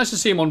 Nice to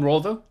see him on Raw,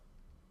 though.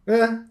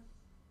 Yeah.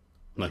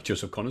 Like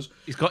Joseph Connors.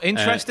 He's got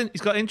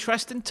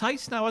interesting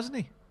tights now, hasn't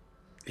he?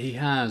 He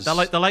has. They're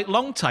like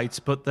long tights,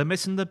 but they're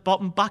missing the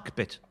bottom back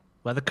bit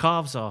where the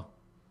calves are.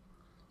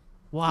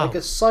 Wow. Like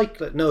a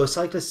cyclist. No, a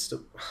cyclist.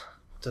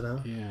 Don't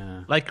know.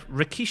 Yeah. Like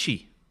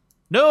Rikishi.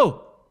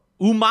 No,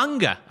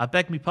 Umanga. I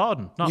beg me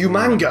pardon. Not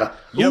Umanga.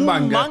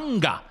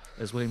 Umanga,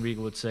 as William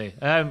Regal would say.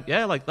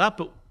 Yeah, like that,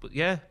 but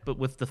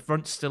with the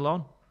front still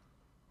on.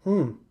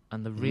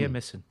 And the rear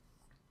missing.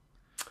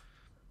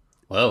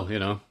 Well,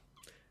 can't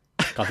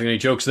think of any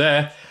jokes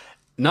there.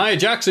 Nia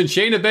Jax and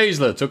Shayna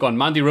Baszler took on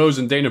Mandy Rose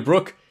and Dana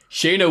Brooke.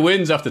 Shayna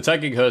wins after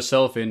tagging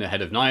herself in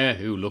ahead of Nia,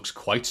 who looks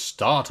quite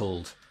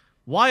startled.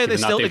 Why are they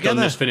Given that still they've together?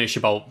 done this finish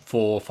about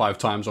 4 or 5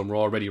 times on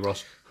Raw already,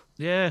 Ross.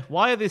 Yeah,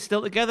 why are they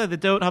still together? They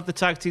don't have the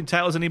tag team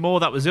titles anymore.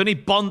 That was the only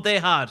bond they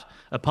had,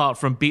 apart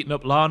from beating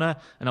up Lana.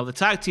 And now the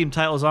tag team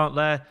titles aren't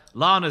there.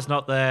 Lana's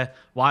not there.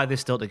 Why are they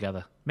still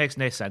together? Makes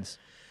no sense.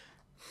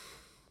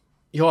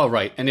 You are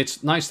right, and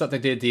it's nice that they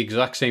did the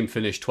exact same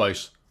finish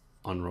twice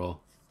on Raw.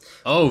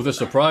 Oh, the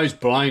surprise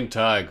blind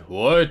tag.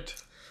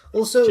 What?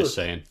 Also, Just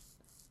saying.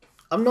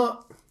 I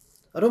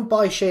don't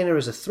buy Shayna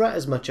as a threat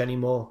as much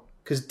anymore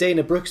because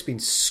Dana Brooke's been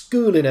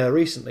schooling her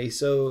recently,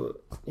 so,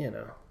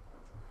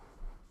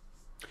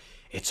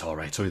 It's all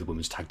right. It's only the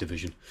women's tag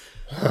division.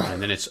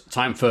 And then it's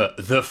time for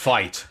the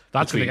fight.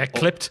 That's going to get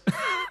clipped.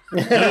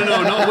 No,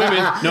 not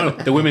women. No,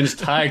 the women's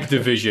tag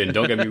division.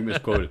 Don't get me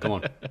misquoted. Come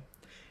on.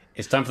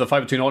 It's time for the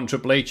fight between Orton and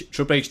Triple H.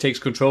 Triple H takes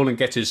control and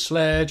gets his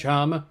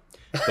sledgehammer.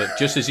 But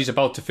just as he's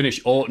about to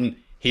finish Orton,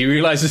 he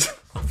realizes...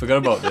 I forgot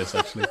about this,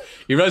 actually.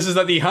 He realizes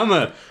that the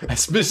hammer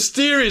has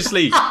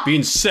mysteriously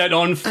been set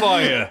on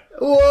fire.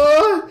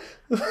 What?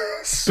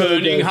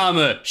 Burning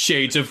hammer,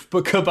 shades of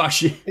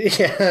Kabashi.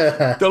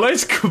 Yeah. The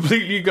lights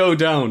completely go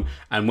down,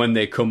 and when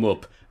they come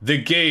up, the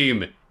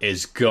game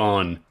is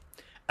gone.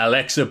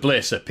 Alexa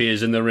Bliss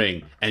appears in the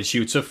ring and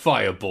shoots a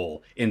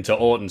fireball into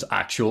Orton's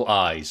actual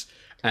eyes.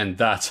 And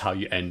that's how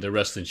you end a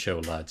wrestling show,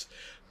 lads.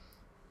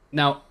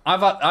 Now,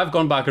 I've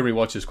gone back and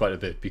rewatched this quite a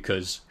bit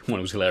because, one,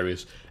 it was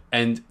hilarious.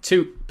 And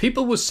two,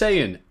 people were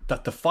saying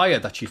that the fire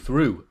that she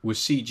threw was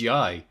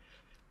CGI.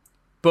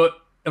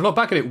 But if I look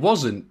back at it, it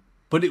wasn't.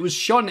 But it was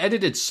shot and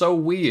edited so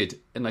weird.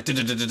 And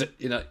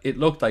it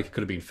looked like it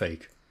could have been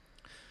fake.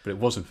 But it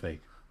wasn't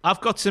fake.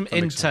 I've got some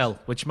intel,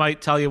 which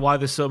might tell you why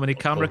there's so many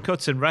camera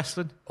cuts in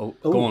wrestling. Go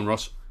on,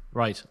 Ross.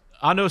 Right.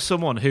 I know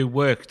someone who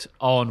worked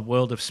on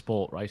World of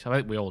Sport, right? I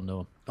think we all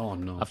know him. Oh,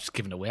 no. I've just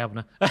given it away,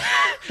 haven't I?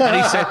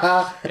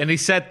 and he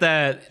said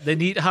that they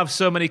need to have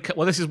so many...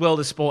 Well, this is World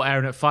of Sport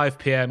airing at 5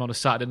 p.m. on a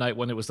Saturday night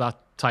when it was that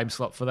time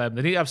slot for them.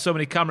 They need to have so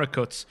many camera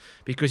cuts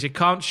because you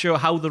can't show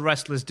how the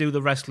wrestlers do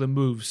the wrestling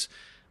moves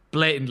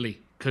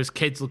blatantly because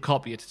kids will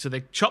copy it. So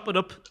they chop it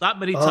up that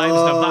many times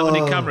and have that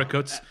many camera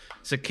cuts.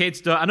 So kids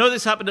don't... I know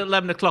this happened at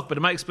 11 o'clock, but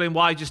it might explain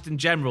why, just in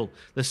general,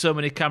 there's so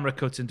many camera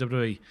cuts in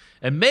WWE.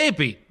 And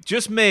maybe,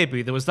 just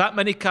maybe, there was that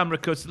many camera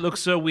cuts that looked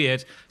so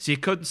weird, so you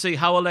couldn't see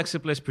how Alexa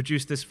Bliss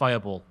produced this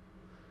fireball.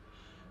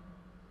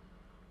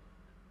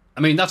 I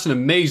mean, that's an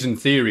amazing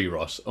theory,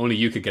 Ross. Only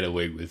you could get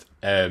away with.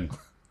 Yeah,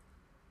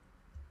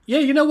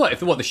 you know what? If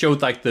they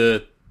showed like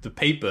the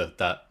paper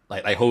that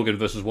like Hogan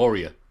versus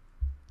Warrior.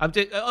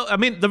 I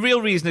mean, the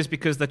real reason is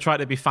because they're trying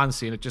to be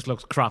fancy and it just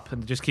looks crap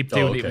and they just keep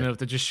doing it even though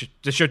they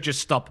should just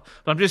stop.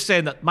 But I'm just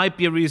saying that might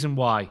be a reason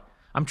why.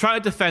 I'm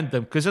trying to defend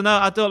them because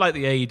I don't like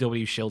the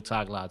AEW Shield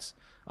tag, lads.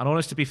 I want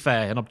us to be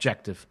fair and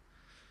objective.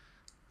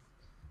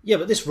 Yeah,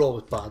 but this Raw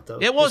was bad, though.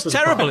 It was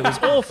terrible. It was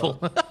awful.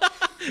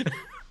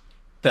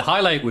 The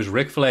highlight was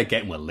Ric Flair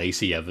getting with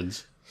Lacey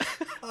Evans.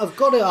 I've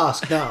got to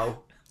ask now,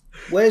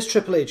 where's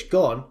Triple H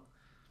gone?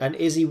 And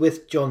is he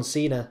with John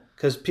Cena?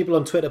 Because people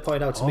on Twitter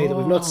point out to me that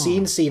we've not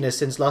seen Cena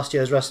since last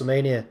year's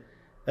WrestleMania.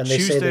 And they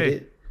say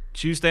that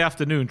Tuesday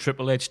afternoon,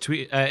 Triple H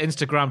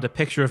Instagrammed a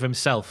picture of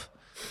himself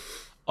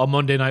on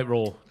Monday Night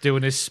Raw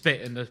doing his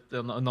spit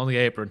on the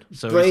apron.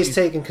 So Bray's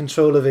taking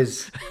control of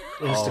his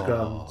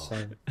Instagram.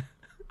 So.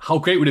 How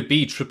great would it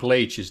be Triple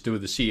H is doing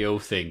the CEO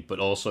thing, but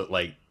also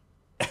like,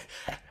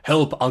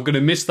 help, I'm going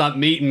to miss that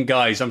meeting,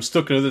 guys. I'm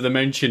stuck in another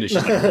dimension. It's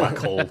just like a black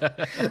hole.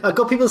 I've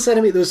got people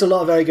sending me, there was a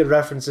lot of very good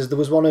references. There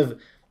was one of,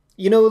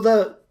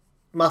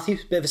 Matthew,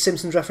 bit of a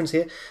Simpsons reference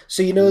here.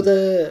 So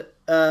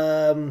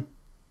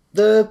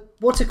the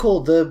what's it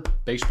called? The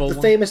baseball the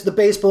one? famous, the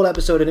baseball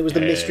episode, and it was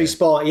the mystery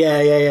spot.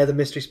 Yeah, the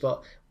mystery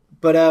spot.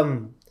 But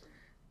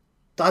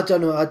I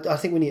don't know. I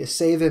think we need to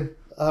save him,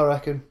 I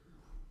reckon.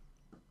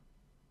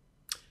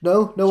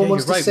 No one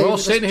wants to right. save him. We're all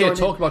sitting here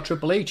talking about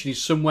Triple H and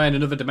he's somewhere in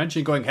another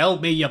dimension going, help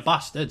me, you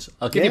bastards.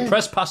 I'll give you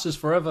press passes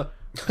forever.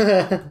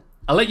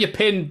 I'll let you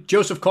pin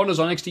Joseph Connors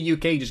on NXT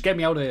UK. Just get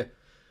me out of here.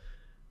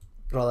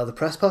 Well, they're the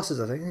press passes,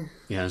 I think.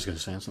 Yeah, I was going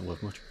to say, that's not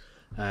worth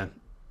much.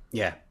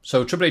 Yeah.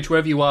 So Triple H,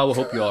 wherever you are, we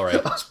hope you're all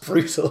right. That's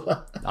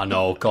brutal. I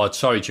know. God,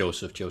 sorry,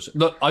 Joseph.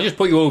 Look, I just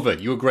put you over.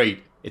 You were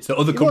great. It's the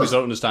other companies that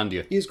don't understand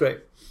you. He's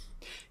great.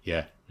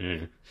 Yeah.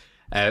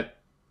 It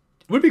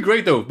would be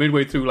great though.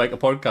 Midway through like a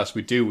podcast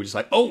we do, we're just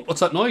like, oh,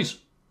 what's that noise?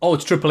 Oh,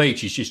 it's Triple H.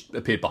 He's just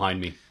appeared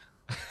behind me.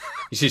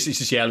 He's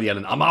just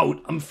yelling, I'm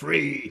out, I'm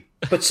free.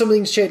 But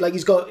something's changed. Like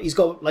he's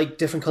got like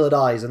different coloured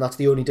eyes, and that's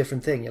the only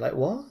different thing. You're like,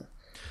 what?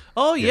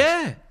 Oh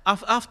yeah.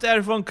 After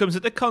everyone comes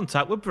into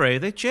contact with Bray,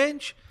 they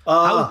change.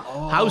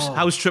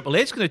 How's Triple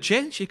H going to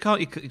change?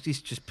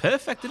 He's just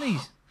perfect, isn't he?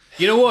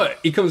 You know what?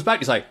 He comes back.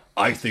 He's like,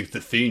 I think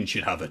the Fiend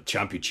should have a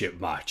championship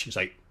match. He's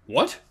like,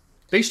 what?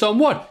 Based on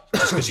what?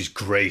 Just because he's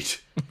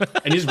great.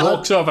 And he just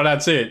walks off, and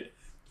that's it.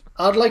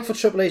 I'd like for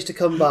Triple H to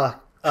come back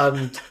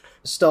and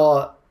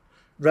start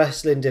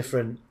wrestling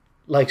different.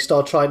 Like,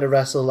 start trying to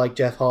wrestle like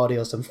Jeff Hardy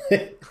or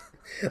something.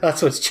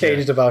 That's what's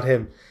changed about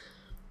him.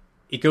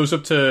 He goes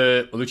up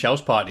to Lucha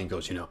House Party and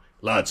goes,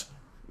 lads,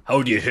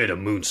 how do you hit a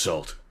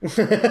moonsault?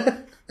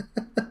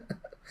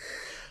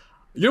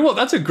 You know what?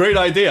 That's a great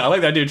idea. I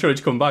like the idea of Triple H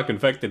to come back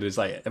infected. It's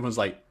like, everyone's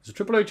like, is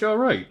Triple H all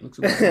right?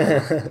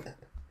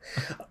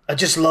 I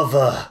just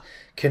love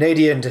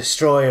Canadian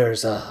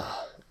destroyers. I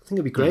think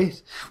it'd be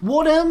great.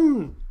 What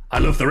I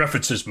love the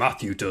references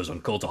Matthew does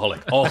on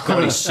Cultaholic. Oh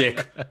God, he's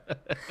sick.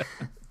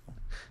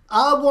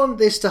 I want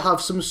this to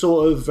have some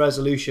sort of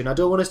resolution. I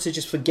don't want us to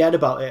just forget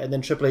about it and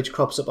then Triple H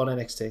crops up on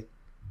NXT.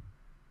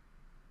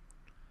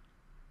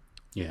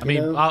 Yeah, I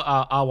mean,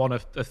 I want a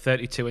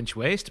 32-inch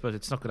waist, but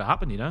it's not going to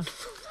happen,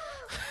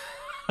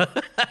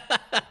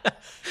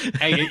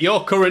 Hey,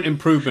 your current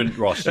improvement,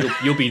 Ross,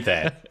 you'll be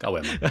there. Go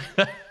in,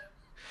 man.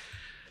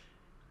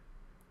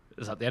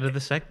 Is that the end of the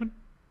segment?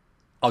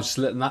 I was just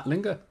letting that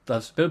linger.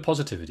 That's a bit of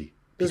positivity.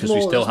 There's Because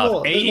we still have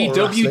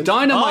AEW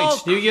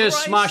Dynamite New Year's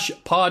Smash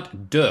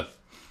Pod 2.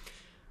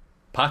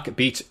 Pac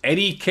beats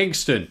Eddie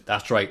Kingston.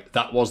 That's right,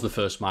 that was the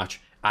first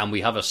match. And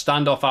we have a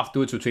standoff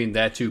afterwards between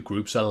their two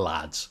groups of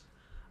lads.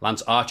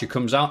 Lance Archer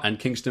comes out and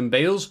Kingston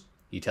bails.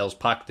 He tells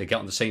Pac to get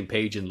on the same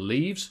page and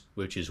leaves,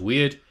 which is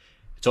weird.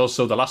 It's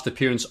also the last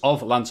appearance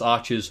of Lance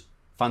Archer's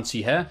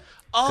fancy hair,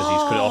 because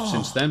he's cut it off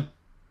since then.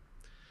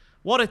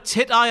 What a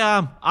tit I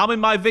am. I'm in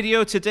my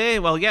video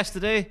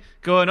yesterday,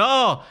 going,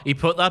 he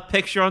put that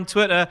picture on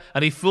Twitter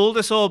and he fooled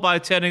us all by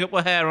turning up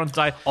with hair on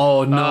side.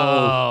 Oh, no.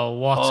 Oh,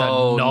 what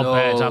a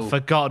knobhead. No. I've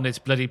forgotten it's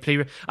bloody plea.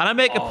 And I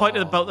make a point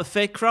about the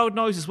fake crowd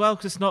noise as well,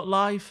 because it's not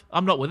live.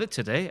 I'm not with it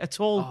today at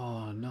all.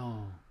 Oh,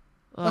 no.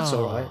 That's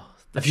all right.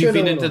 Have you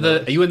been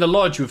are you in the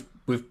lodge with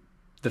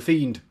the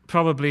Fiend?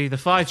 Probably. The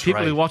five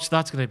people who watch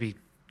that's going to be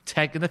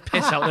taking the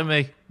piss out of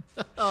me.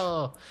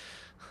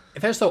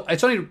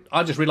 It's only,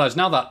 I just realised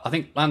now that I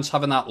think Lance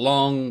having that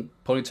long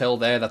ponytail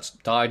there that's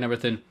dyed and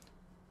everything,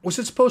 was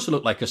it supposed to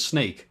look like a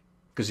snake?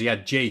 Because he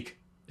had Jake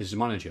as his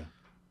manager.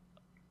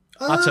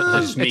 That's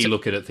just me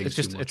looking at things.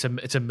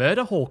 It's a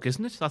murder hawk,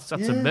 isn't it? That's a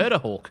murder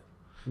hawk.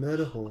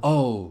 Murder hawk.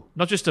 Oh.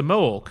 Not just a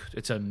mohawk,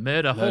 it's a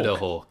murder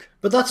hawk.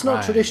 But that's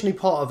not traditionally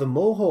part of a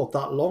mohawk,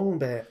 that long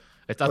bit.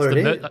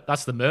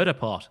 That's the murder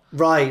part.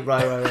 Right.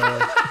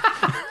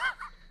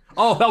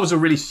 Oh, that was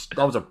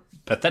a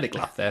pathetic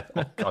laugh there.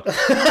 Oh, God.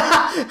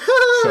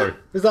 Sorry.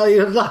 Is that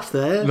your laugh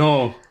there?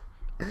 No.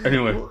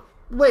 Anyway.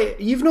 Wait,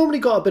 you've normally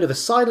got a bit of a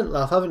silent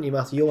laugh, haven't you,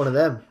 Matthew? You're one of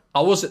them.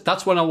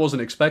 That's one I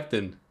wasn't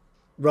expecting.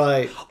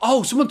 Right.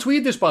 Oh, someone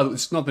tweeted this, by the way.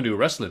 It's nothing to do with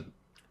wrestling.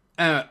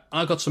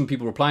 I got some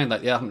people replying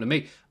that, yeah, it happened to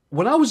me.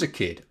 When I was a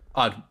kid,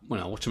 I'd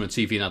watch them on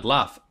TV and I'd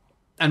laugh.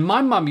 And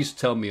my mum used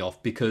to tell me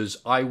off because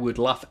I would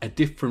laugh a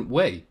different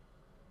way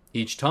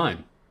each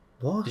time.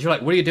 What? You're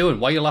like, what are you doing?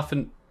 Why are you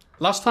laughing?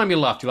 Last time you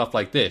laughed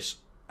like this.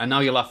 And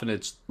now you're laughing,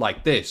 it's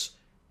like this.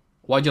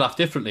 Why'd you laugh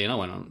differently? And I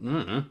went, I don't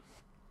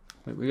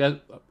know.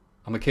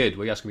 I'm a kid.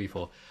 What are you asking me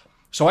for?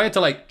 So I had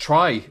to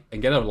try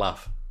and get a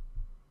laugh.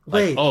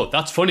 Wait. Oh,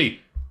 that's funny.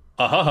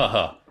 Ha ha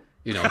ha.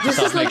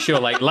 Just to make sure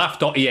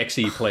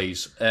laugh.exe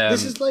plays.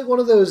 This is like one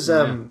of those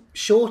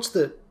shorts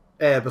that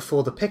air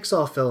before the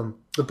Pixar film.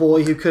 The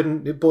boy who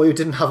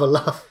didn't have a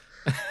laugh.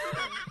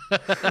 You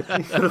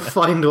gotta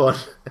find one.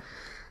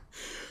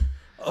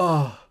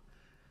 Oh.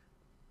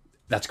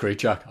 That's great,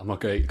 Jack. I'm not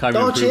going to can't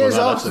even improve cheers,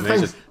 on that. That's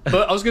amazing.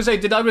 But I was going to say,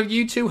 did either of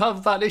you two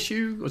have that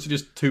issue? Or was it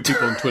just two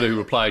people on Twitter who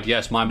replied,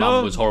 yes, my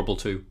mum was horrible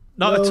too?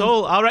 Not at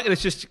all. I reckon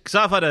it's just because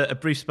I've had a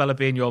brief spell of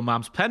being your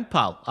mum's pen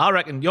pal. I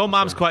reckon your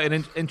mum's quite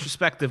an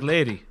introspective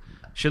lady.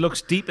 She looks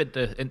deep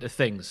into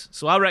things.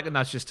 So I reckon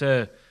that's just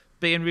her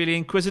being really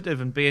inquisitive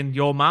and being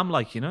your mum,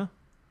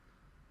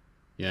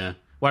 Yeah.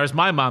 Whereas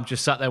my mum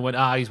just sat there and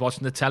went, he's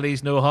watching the telly,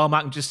 he's no harm,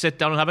 I can just sit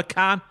down and have a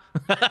can.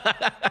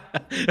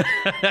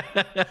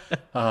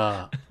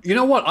 You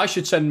know what? I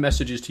should send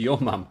messages to your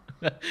mum.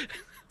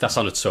 That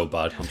sounded so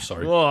bad. I'm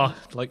sorry. Oh,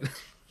 like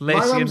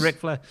Lacey and Ric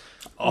Flair.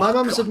 My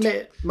mum's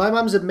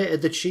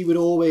admitted that she would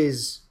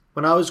always,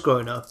 when I was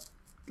growing up,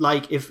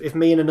 if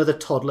me and another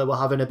toddler were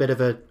having a bit of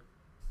a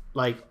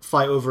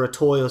fight over a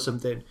toy or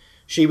something,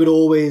 she would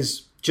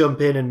always jump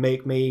in and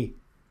make me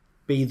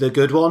be the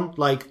good one,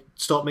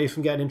 stop me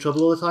from getting in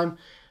trouble all the time.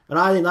 And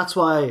I think that's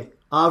why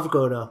I've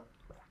grown up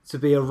to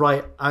be a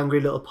right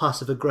angry little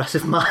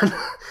passive-aggressive man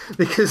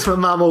because my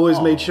mum always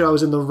made sure I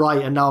was in the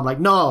right, and now I'm like,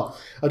 no,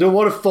 I don't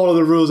want to follow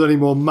the rules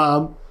anymore,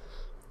 ma'am.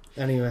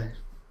 Anyway.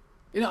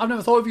 You know, I've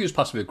never thought of you as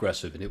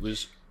passive-aggressive, and it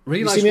was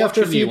really nice see me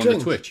after a watching you few on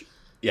the Twitch.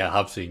 Yeah, I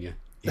have seen you.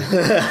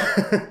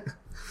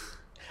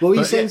 What were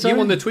you saying, sorry?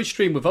 You on the Twitch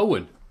stream with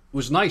Owen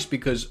was nice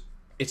because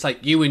it's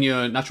like you in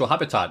your natural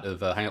habitat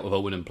of hanging out with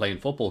Owen and playing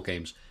football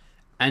games,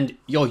 and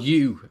you're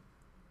you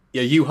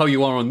how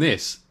you are on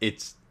this.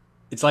 It's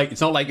like,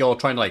 it's not like you're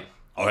trying to like,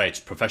 all right, it's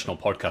professional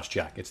podcast,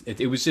 Jack.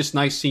 It was just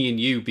nice seeing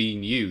you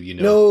being you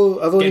know. No,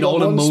 I've only getting got all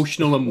one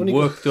emotional and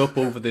worked up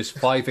over this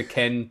Fiver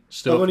Ken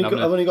stuff. I've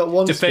only got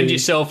one defend stream.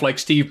 yourself like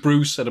Steve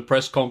Bruce at a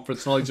press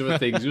conference and all these other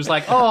things. It was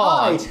like,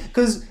 oh,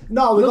 because we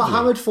got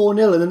hammered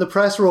 4-0, and then the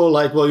press were all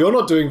like, well, you're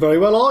not doing very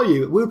well, are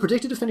you? We were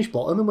predicted to finish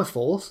bottom and we're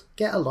 4th.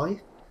 Get a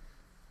life.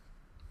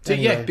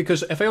 Anyway. Yeah,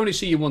 because if I only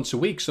see you once a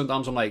week,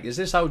 sometimes I'm like, is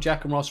this how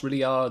Jack and Ross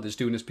really are? They're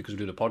doing this because we're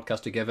doing a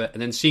podcast together.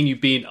 And then seeing you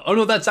being, oh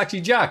no, that's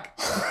actually Jack.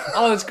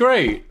 Oh, that's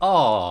great.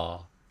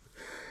 Oh.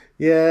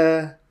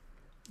 Yeah.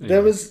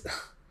 There was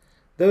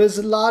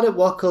a lad at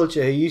What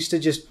Culture who used to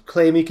just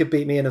claim he could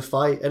beat me in a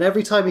fight. And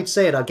every time he'd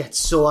say it, I'd get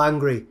so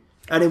angry.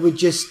 And it would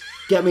just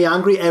get me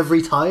angry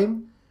every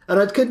time. And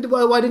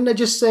why didn't I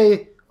just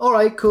say, all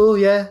right, cool,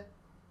 yeah.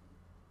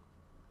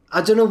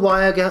 I don't know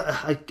why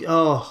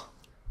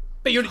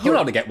But you're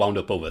allowed to get wound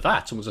up over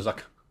that. Someone's just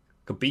like,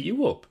 could beat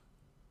you up.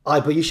 Aye,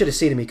 but you should have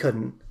seen him, he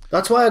couldn't.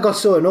 That's why I got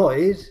so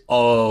annoyed.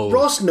 Oh.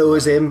 Ross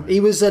knows him. He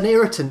was an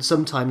irritant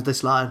sometimes,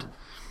 this lad.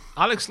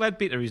 Alex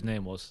Leadbeater, his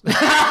name was.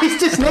 He's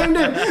just named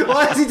him.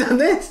 Why has he done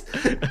this?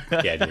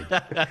 Yeah, dude.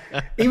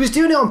 He was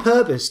doing it on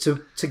purpose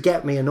to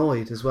get me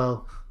annoyed as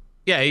well.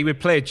 Yeah, he would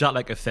play Jack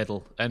like a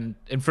fiddle, and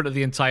in front of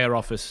the entire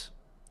office.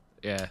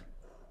 Yeah.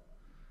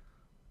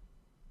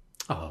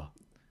 Oh.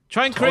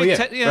 Try and create,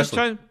 wrestling.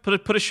 try and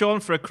put a show on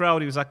for a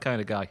crowd. He was that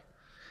kind of guy.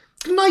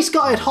 Nice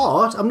guy at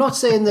heart. I'm not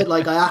saying that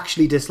like I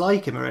actually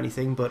dislike him or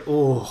anything, but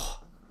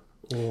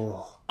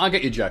I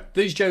get you, Jack.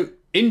 These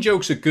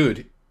in-jokes are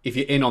good if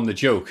you're in on the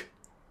joke.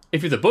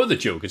 If you're the butt of the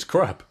joke, it's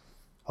crap.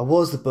 I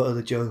was the butt of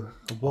the joke.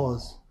 I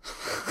was.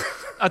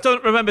 I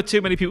don't remember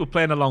too many people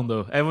playing along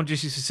though. Everyone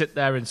just used to sit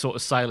there in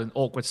sort of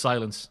awkward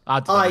silence.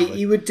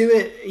 He would do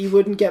it. He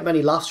wouldn't get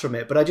many laughs from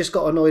it, but I just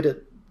got annoyed at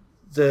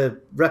the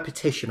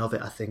repetition of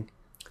it, I think.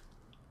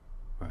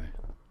 Right.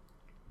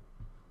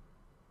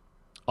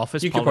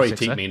 Office you could politics,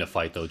 probably beat me in a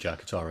fight though,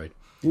 Jack. It's all right.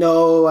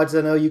 No, I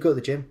don't know. You go to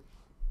the gym.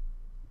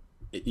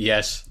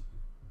 Yes.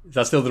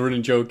 That's still the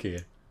running joke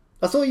here.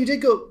 I thought you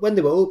did go when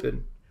they were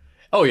open.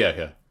 Oh,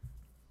 yeah.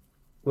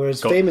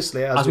 Whereas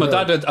famously, as my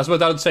dad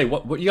would say,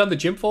 what are you on the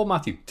gym for,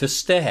 Matthew? To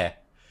stare.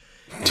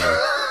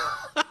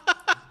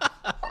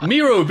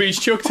 Miro beats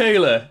Chuck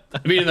Taylor,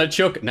 meaning that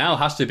Chuck now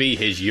has to be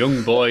his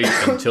young boy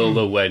until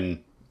the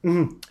win.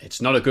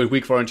 It's not a good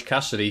week for Orange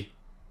Cassidy.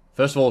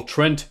 First of all,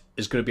 Trent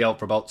is going to be out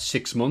for about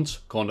 6 months,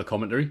 according to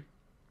commentary,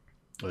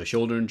 with a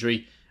shoulder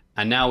injury.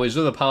 And now his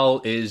other pal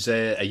is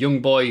a young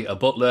boy, a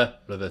butler,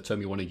 whatever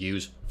term you want to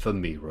use, for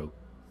Miro.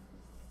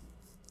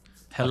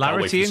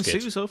 Hilarity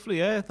ensues, hopefully,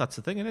 yeah. That's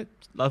the thing, isn't it?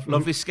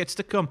 Lovely skits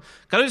to come.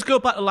 Can I just go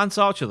back to Lance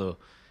Archer, though?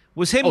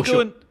 Was him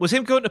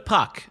going to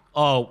Pac?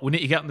 Oh, we need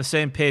to get on the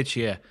same page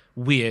here.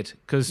 Weird,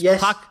 because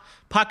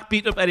Pac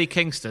beat up Eddie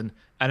Kingston,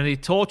 and then he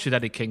tortured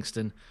Eddie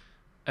Kingston,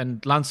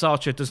 and Lance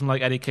Archer doesn't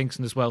like Eddie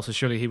Kingston as well, so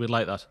surely he would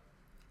like that.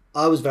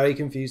 I was very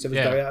confused. I was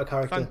very out of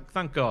character.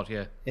 Thank God,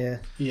 yeah.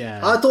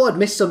 I thought I'd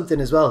missed something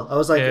as well. I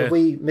was like, have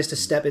we missed a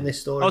step in this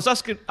story? I was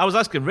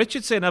asking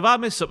Richard, saying, have I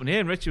missed something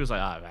here? And Richard was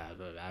like,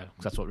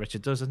 that's what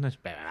Richard does, isn't it?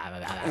 But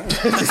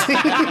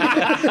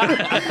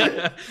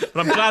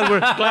I'm glad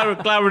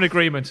we're in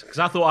agreement, because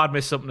I thought I'd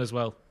missed something as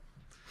well.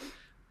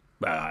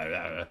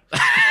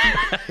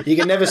 You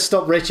can never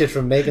stop Richard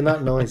from making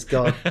that noise,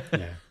 God.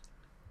 Yeah.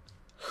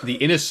 The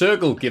Inner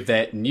Circle give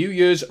their New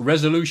Year's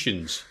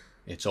resolutions.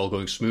 It's all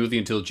going smoothly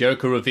until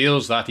Jericho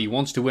reveals that he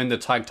wants to win the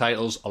tag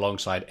titles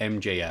alongside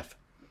MJF.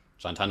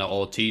 Santana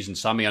Ortiz and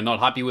Sammy are not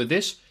happy with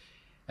this,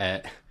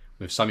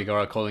 with Sammy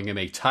Guevara calling him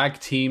a tag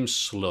team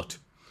slut.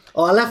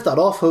 Oh, I left that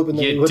off, hoping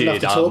that we wouldn't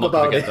have to talk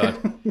about it.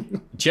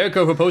 That.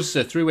 Jericho proposes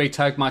a 3-way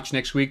tag match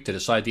next week to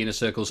decide the Inner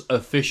Circle's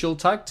official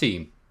tag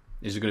team.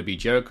 Is it going to be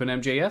Jericho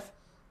and MJF,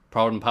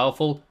 Proud and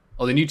Powerful,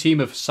 or the new team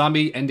of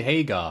Sammy and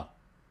Hagar?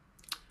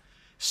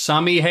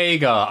 Sammy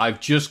Hagar, I've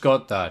just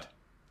got that.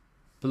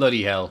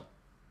 Bloody hell.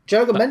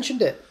 Jericho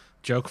mentioned it.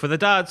 Joke for the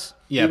dads.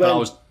 Yeah, but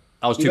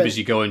I was too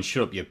busy going,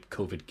 shut up, you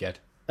COVID get.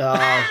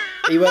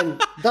 He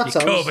went, that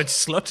sounds... COVID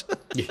slut.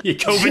 You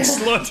COVID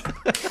slut.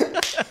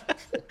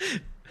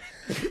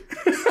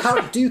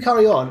 Do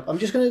carry on. I'm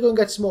just going to go and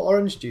get some more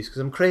orange juice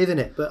because I'm craving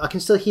it, but I can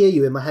still hear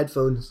you in my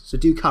headphones, so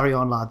do carry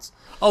on, lads.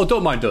 Oh,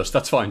 don't mind us.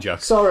 That's fine,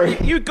 Jack. Sorry.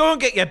 You go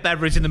and get your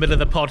beverage in the middle of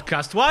the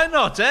podcast. Why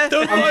not, eh?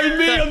 Don't mind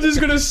me. I'm just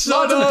going to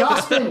sod I'm up.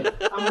 gasping.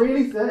 I'm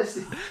really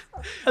thirsty.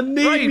 I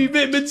need me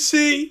vitamin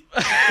C.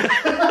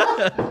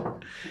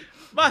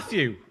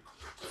 Matthew,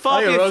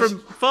 far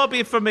be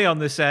it from me on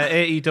this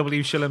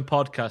AEW Shilling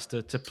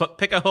podcast to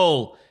pick a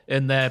hole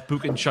in their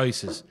booking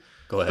choices.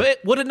 Go ahead.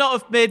 But would it not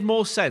have made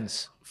more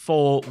sense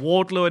for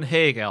Wardlow and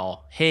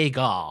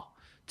Hagar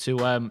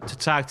to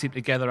tag team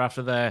together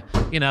after their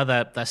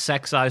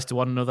sex eyes to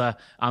one another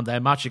and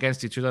their match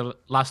against each other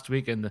last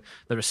week and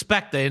the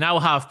respect they now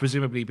have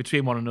presumably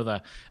between one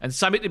another, and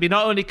Sammy to be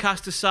not only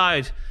cast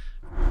aside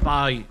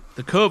by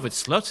the COVID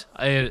slut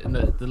and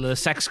the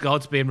sex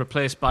gods being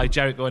replaced by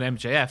Jericho and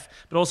MJF,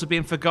 but also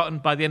being forgotten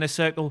by the Inner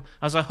Circle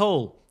as a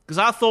whole? Because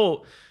I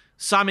thought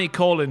Sammy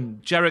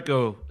calling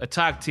Jericho a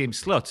tag team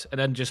slut and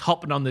then just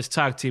hopping on this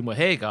tag team with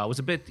Hagar was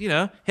a bit,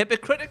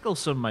 hypocritical,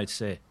 some might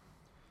say.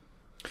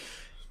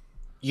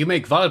 You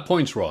make valid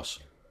points, Ross.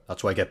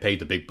 That's why I get paid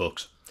the big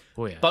bucks.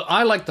 Oh, yeah. But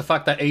I like the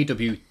fact that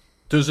AEW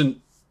doesn't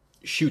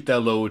shoot their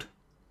load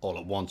all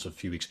at once a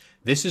few weeks.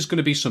 This is going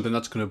to be something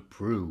that's going to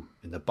brew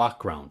in the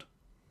background.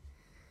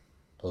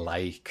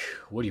 Like,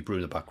 what do you brew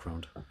in the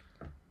background?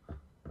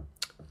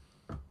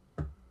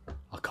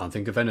 I can't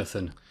think of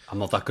anything. I'm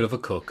not that good of a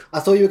cook.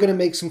 I thought you were going to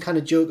make some kind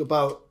of joke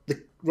about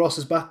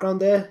Ross's background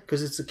there,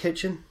 because it's a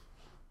kitchen.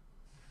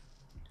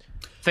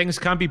 Things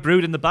can be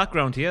brewed in the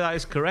background here. That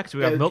is correct.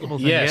 We have multiple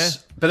things.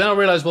 Yes, but then I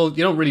realised, well,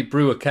 you don't really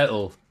brew a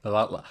kettle.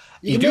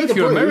 You do if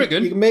you're brew.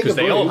 American, You can make because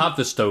a they all brew. have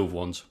the stove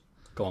ones.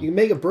 Go on. You can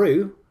make a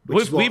brew.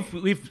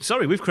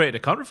 We've created a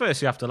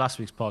controversy after last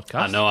week's podcast.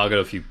 I know, I got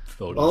a few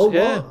photos. Oh, what?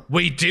 Yeah.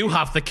 We do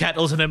have the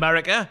kettles in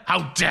America.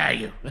 How dare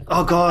you?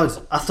 Oh, God.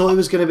 I thought it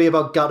was going to be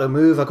about Gato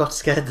Move. I got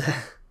scared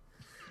there.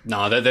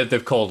 No,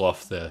 they've called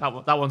off the...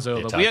 That one's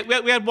over.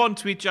 We had one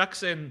tweet, Jack,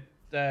 saying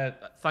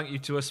thank you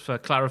to us for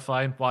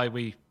clarifying why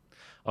we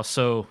are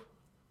so...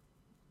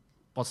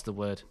 What's the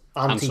word?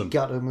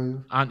 Anti-Gato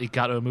Move.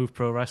 Anti-Gato Move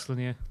Pro Wrestling,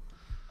 yeah.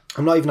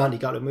 I'm not even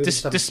anti-Gato Move.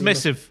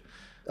 Dismissive.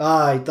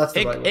 Aye, that's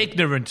the right word.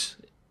 Ignorant.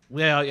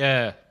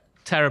 Yeah.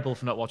 Terrible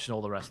for not watching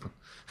all the wrestling.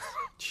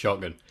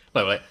 Shocking.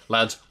 Like,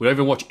 lads, we don't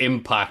even watch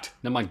Impact.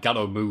 Never mind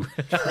Gato Move.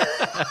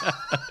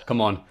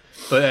 Come on.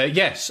 But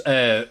yes,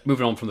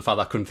 moving on from the fact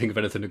that I couldn't think of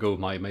anything to go with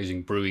my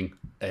amazing brewing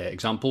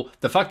example.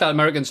 The fact that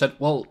Americans said,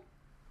 well,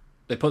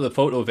 they put the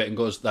photo of it and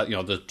goes, that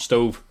the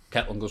stove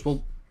kettle, and goes,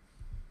 well,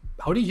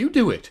 how do you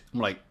do it? I'm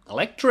like,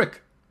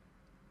 electric.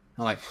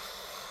 I'm like,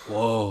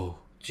 whoa.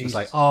 Jesus. It's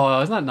like,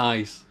 oh, isn't that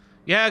nice?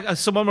 Yeah,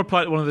 someone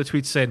replied to one of the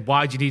tweets saying,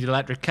 why do you need an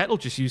electric kettle?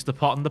 Just use the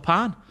pot and the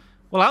pan.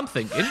 Well, I'm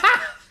thinking,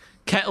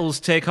 kettles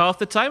take half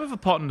the time of a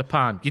pot and a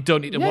pan. You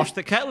don't need to wash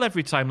the kettle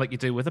every time like you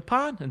do with a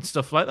pan and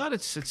stuff like that.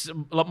 It's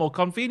a lot more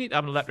convenient to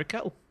have an electric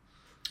kettle.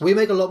 We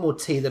make a lot more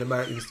tea than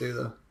Americans do,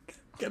 though.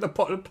 Get a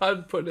pot and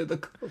pan, put it in the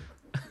cup.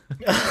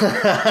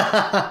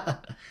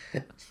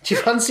 Do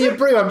you fancy a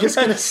brew? I'm just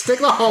going to stick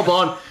the hob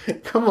on.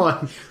 Come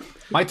on.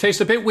 Might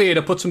taste a bit weird.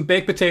 I put some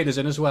baked potatoes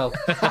in as well.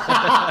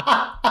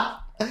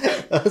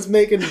 I was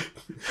making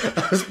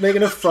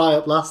a fry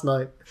up last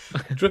night.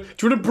 Do you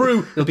want a brew?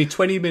 It'll be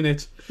 20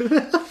 minutes.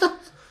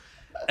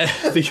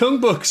 The Young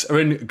Bucks are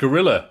in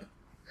Gorilla.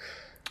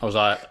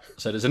 I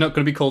said, is it not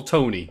going to be called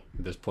Tony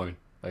at this point?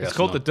 It's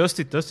called the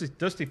Dusty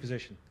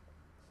position.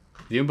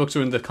 The Young Bucks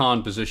are in the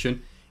Khan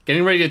position,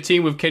 getting ready to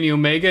team with Kenny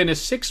Omega in a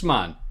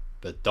 6-man.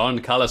 But Don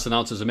Callis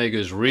announces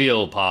Omega's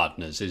real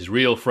partners, his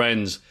real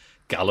friends,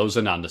 Gallows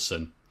and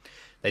Anderson.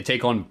 They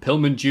take on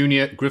Pillman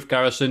Jr., Griff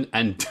Garrison,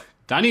 and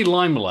Danny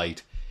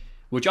Limelight,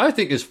 which I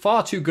think is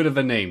far too good of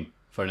a name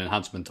for an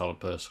enhancement talent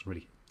person,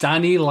 really.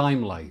 Danny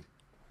Limelight.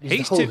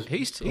 He's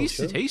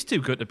too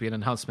good to be an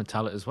enhancement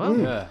talent as well.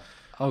 Yeah.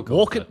 Oh,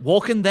 God.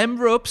 Walking them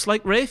ropes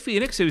like Ray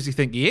Phoenix. Who does he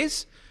think he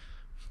is?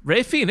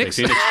 Ray Phoenix.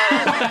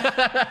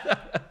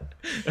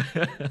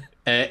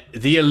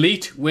 The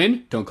Elite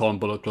win. Don't call him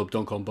Bullet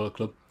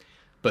Club.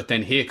 But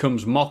then here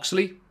comes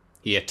Moxley.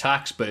 He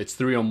attacks, but it's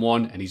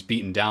 3-on-1 and he's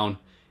beaten down.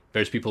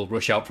 Various people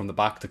rush out from the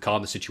back to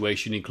calm the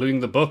situation,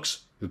 including the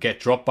Bucks, who get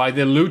dropped by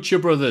the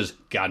Lucha Brothers.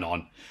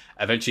 Ganon.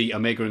 Eventually,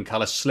 Omega and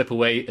Callis slip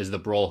away as the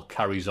brawl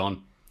carries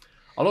on.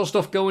 A lot of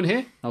stuff going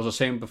here. As I was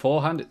saying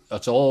beforehand,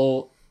 it's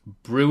all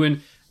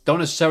brewing. Don't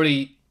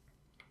necessarily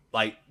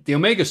like the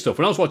Omega stuff.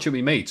 When I was watching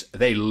with my mates,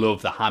 they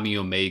love the Hammy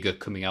Omega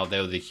coming out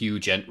there with the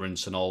huge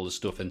entrance and all the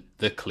stuff and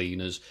the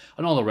cleaners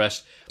and all the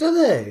rest. Do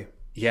they?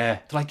 Yeah.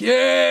 They're like,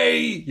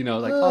 yay!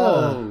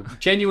 Oh,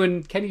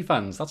 genuine Kenny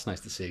fans. That's nice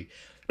to see.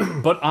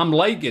 But I'm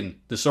liking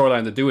the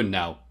storyline they're doing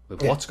now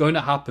with what's going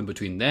to happen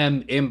between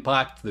them,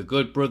 Impact, the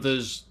Good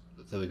Brothers,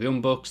 the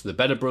Young Bucks, the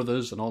Better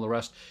Brothers, and all the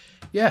rest.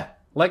 Yeah,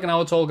 liking how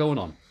it's all going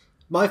on.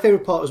 My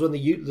favourite part was when the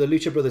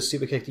Lucha Brothers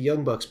super kicked the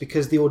Young Bucks,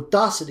 because the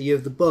audacity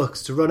of the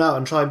Bucks to run out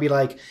and try and be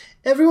like,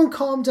 everyone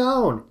calm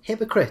down,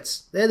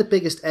 hypocrites. They're the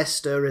biggest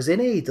S-stirrers in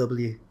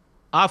AEW.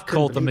 I've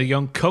called them the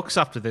Young Cooks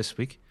after this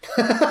week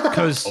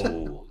because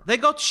they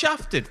got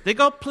shafted. They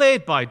got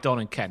played by Don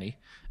and Kenny.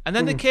 And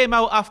then they came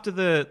out after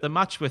the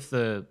match with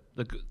the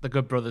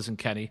Good Brothers and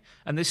Kenny,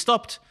 and they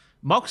stopped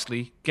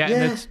Moxley getting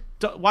it.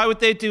 Why would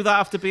they do that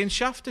after being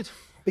shafted?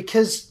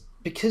 Because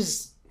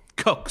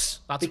Cooks.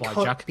 That's why,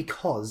 Jack.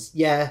 Because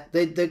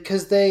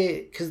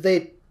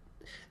the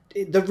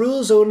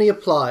rules only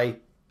apply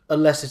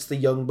unless it's the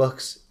Young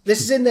Bucks.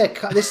 This is in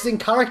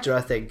character,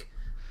 I think,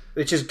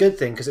 which is a good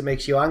thing because it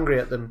makes you angry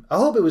at them. I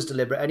hope it was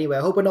deliberate anyway.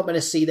 I hope we're not going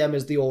to see them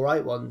as the all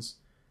right ones.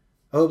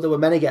 I hope that we're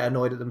meant to get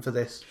annoyed at them for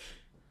this.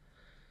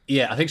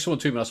 Yeah, I think someone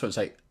tweeted me last week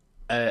and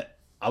say,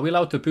 are we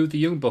allowed to boo the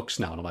Young Bucks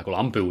now? And I'm like, well,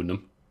 I'm booing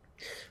them.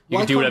 You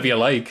can do whatever you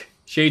like.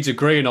 Shades of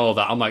grey and all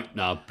that. I'm like,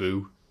 nah,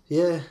 boo.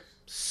 Yeah.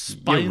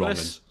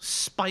 Spineless.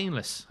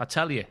 I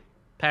tell you.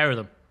 Pair of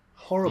them.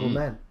 Horrible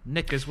men.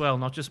 Nick as well,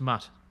 not just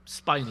Matt.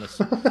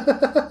 Spineless.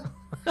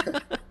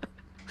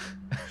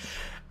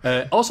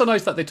 Also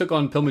nice that they took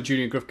on Pillman Jr.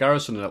 and Griff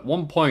Garrison. And at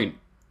one point,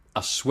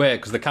 I swear,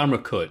 because the camera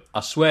cut,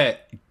 I swear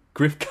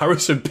Griff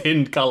Garrison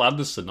pinned Carl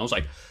Anderson. I was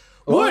like,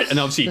 what? And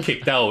obviously he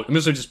kicked out. It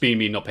must have just been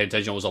me not paying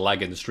attention. I was a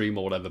lag in the stream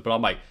or whatever. But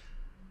I'm like,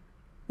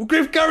 well,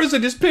 Griff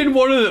Garrison just pinned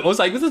one of them. I was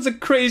like, that's the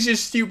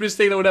craziest, stupidest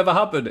thing that would ever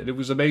happen. And it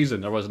was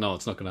amazing. I was no,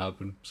 it's not going to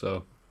happen.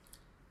 So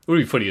it would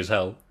be funny as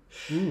hell.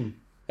 We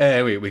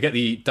get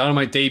the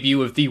Dynamite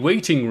debut of The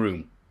Waiting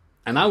Room.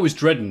 And I was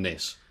dreading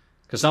this.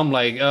 Because I'm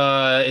like,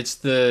 it's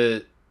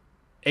the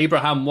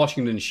Abraham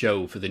Washington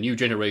show for the new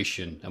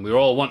generation. And we were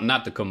all wanting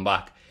that to come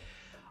back.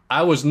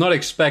 I was not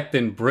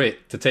expecting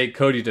Britt to take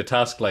Cody to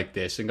task like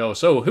this and go,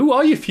 so who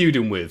are you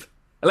feuding with?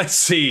 Let's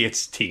see,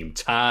 it's Team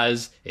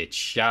Taz, it's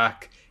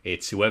Shaq,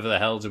 it's whoever the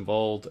hell's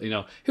involved. You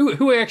know, who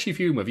are you actually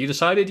feuding with? Have you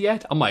decided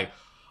yet? I'm like,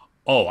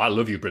 oh, I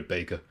love you, Britt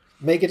Baker.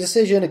 Make a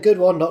decision, a good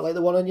one, not like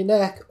the one on your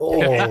neck.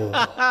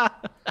 Oh.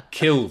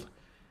 Killed.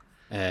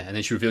 And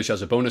then she reveals she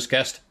has a bonus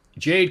guest,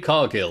 Jade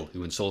Cargill,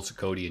 who insults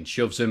Cody and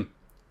shoves him.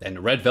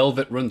 Then Red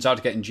Velvet runs out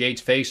to get in Jade's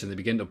face and they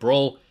begin to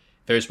brawl.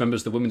 Various members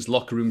of the women's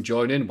locker room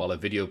join in while a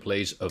video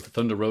plays of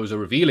Thunder Rosa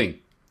revealing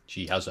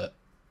she has a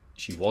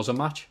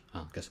match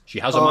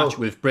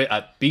with Britt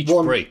at Beach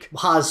Break.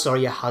 Has a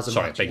match.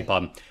 Sorry, beg your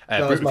pardon.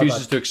 Britt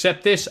refuses to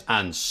accept this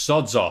and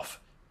sods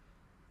off.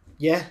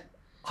 Yeah.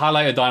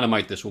 Highlight of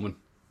Dynamite, this woman.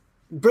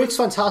 Britt's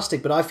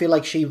fantastic, but I feel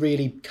like she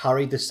really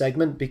carried the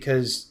segment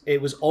because it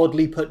was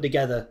oddly put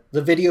together.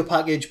 The video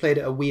package played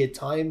at a weird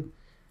time,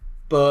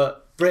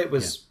 but Britt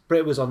was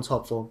on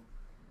top form.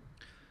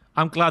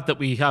 I'm glad that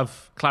we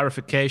have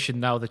clarification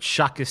now that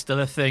Shaq is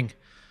still a thing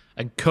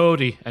and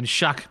Cody and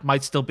Shaq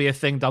might still be a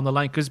thing down the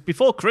line, because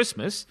before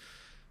Christmas,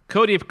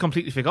 Cody had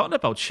completely forgotten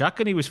about Shaq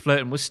and he was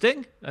flirting with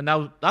Sting, and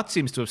now that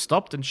seems to have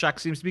stopped and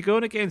Shaq seems to be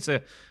going again. So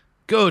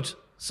good.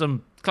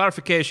 Some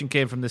clarification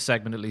came from this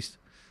segment at least.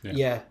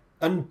 Yeah.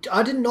 And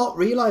I did not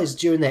realise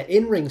during their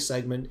in-ring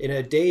segment in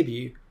her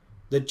debut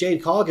that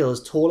Jade Cargill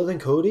is taller than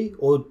Cody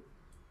or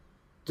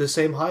the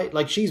same height.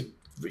 Like she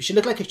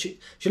looked like she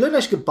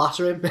could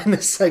batter him in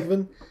this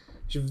segment.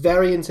 She's a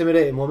very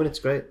intimidating woman. It's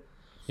great.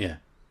 Yeah.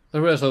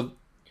 So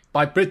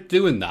by Britt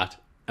doing that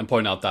and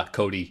pointing out that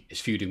Cody is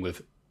feuding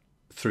with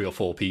 3 or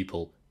 4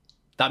 people,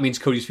 that means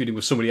Cody's feuding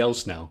with somebody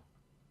else now.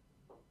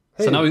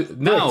 Hey, so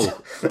now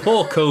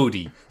poor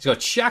Cody. He's got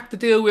Shaq to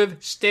deal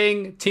with,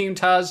 Sting, Team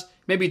Taz,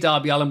 maybe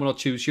Darby Allin, we're not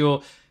too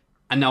sure,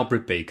 and now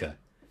Britt Baker.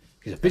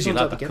 He's a busy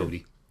lad, that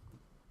Cody.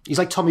 He's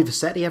like Tommy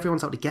Vercetti.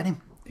 Everyone's out to get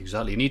him.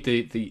 Exactly. You need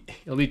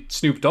he'll need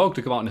Snoop Dogg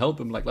to come out and help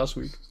him like last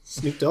week.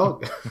 Snoop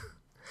Dogg.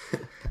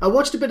 I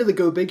watched a bit of the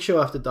Go Big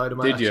Show after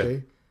Dynamite. Did you?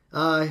 Actually.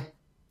 Aye.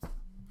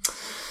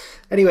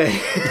 Anyway.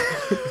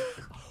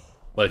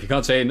 Well, if you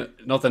can't say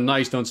nothing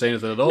nice, don't say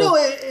anything at all. No,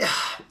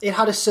 it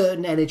had a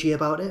certain energy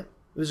about it.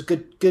 It was a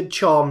good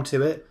charm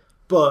to it,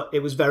 but it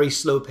was very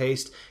slow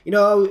paced. You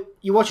know,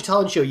 you watch a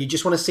talent show, you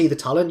just want to see the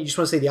talent, you just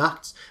want to see the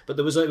acts. But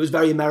it was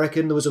very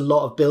American. There was a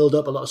lot of build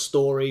up, a lot of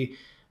story,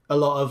 a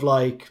lot of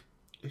like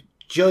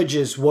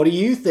judges. What do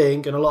you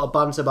think? And a lot of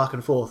banter back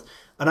and forth.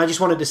 And I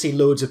just wanted to see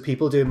loads of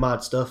people doing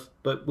mad stuff.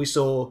 But we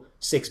saw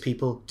 6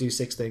 people do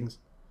 6 things.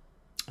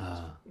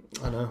 I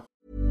know.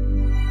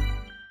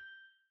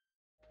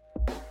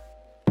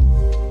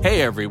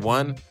 Hey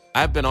everyone,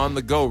 I've been on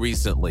the go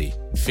recently.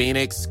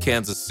 Phoenix,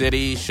 Kansas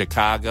City,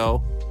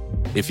 Chicago.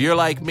 If you're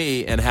like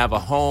me and have a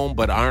home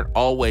but aren't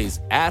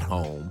always at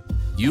home,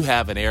 you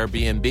have an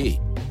Airbnb.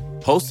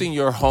 Hosting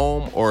your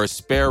home or a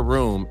spare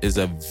room is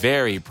a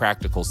very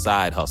practical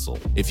side hustle.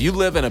 If you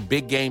live in a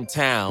big game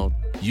town,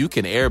 you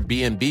can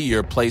Airbnb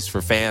your place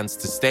for fans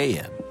to stay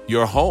in.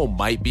 Your home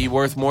might be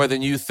worth more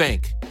than you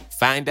think.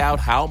 Find out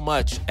how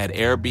much at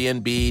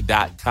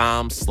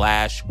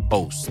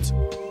airbnb.com/host.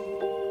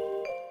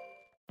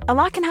 A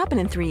lot can happen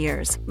in 3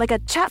 years, like a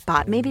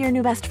chatbot may be your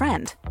new best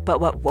friend. But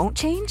what won't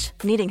change?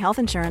 Needing health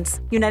insurance.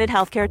 United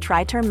Healthcare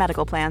Tri-Term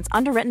Medical Plans,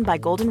 underwritten by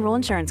Golden Rule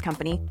Insurance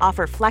Company,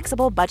 offer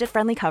flexible,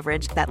 budget-friendly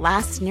coverage that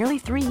lasts nearly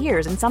 3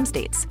 years in some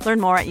states. Learn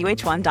more at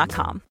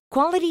uh1.com.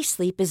 Quality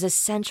sleep is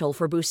essential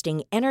for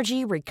boosting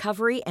energy,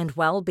 recovery, and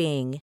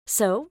well-being.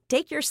 So,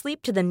 take your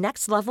sleep to the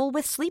next level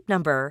with Sleep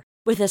Number.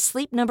 With a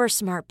Sleep Number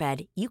smart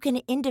bed, you can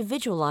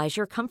individualize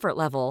your comfort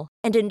level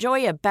and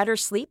enjoy a better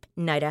sleep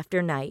night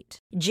after night.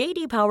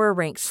 J.D. Power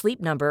ranks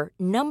Sleep Number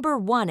number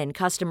 1 in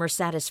customer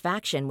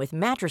satisfaction with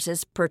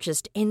mattresses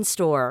purchased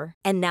in-store.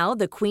 And now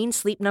the Queen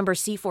Sleep Number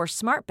C4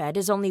 smart bed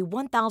is only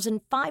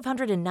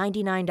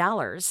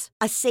 $1,599,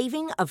 a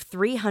saving of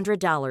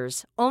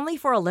 $300, only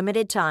for a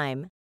limited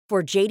time.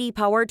 For J.D.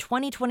 Power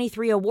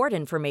 2023 award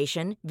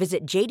information,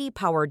 visit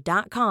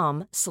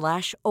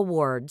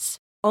jdpower.com/awards.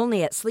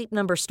 Only at Sleep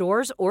Number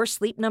stores or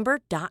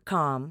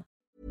sleepnumber.com.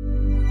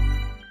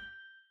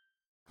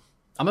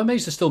 I'm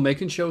amazed they're still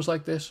making shows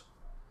like this.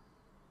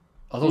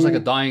 I thought it was like a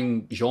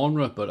dying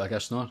genre, but I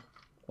guess not.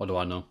 What do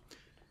I know?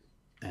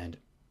 And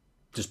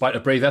despite a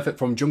brave effort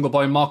from Jungle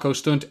Boy and Marco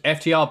Stunt,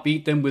 FTR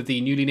beat them with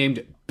the newly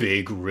named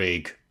Big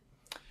Rig.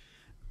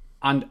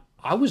 And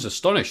I was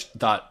astonished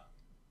that,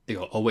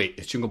 oh wait,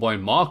 it's Jungle Boy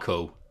and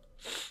Marco.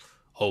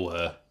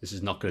 This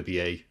is not going to be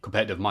a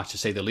competitive match to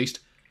say the least.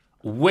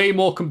 Way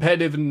more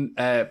competitive and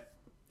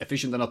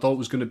efficient than I thought it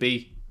was going to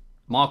be.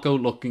 Marco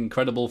looked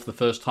incredible for the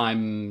first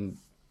time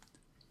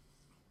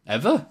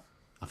ever,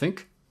 I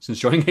think, since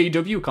joining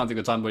AEW. Can't think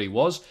of a time where he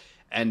was.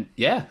 And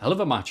yeah, hell of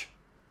a match.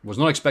 Was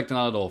not expecting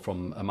that at all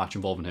from a match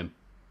involving him.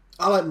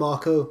 I like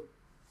Marco.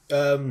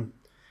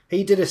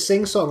 He did a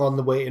sing-song on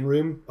the waiting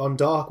room on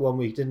Dark one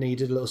week, didn't he? He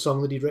did a little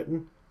song that he'd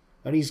written.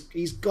 And he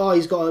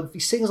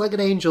sings like an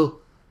angel.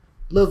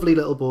 Lovely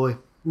little boy.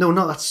 No,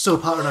 that's so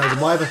patronising.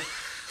 Why ever?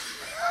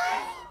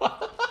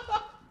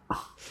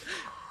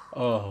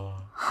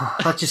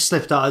 That just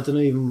slipped out. I don't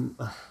even...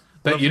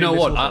 But you know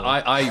what?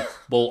 I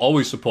will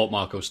always support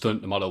Marco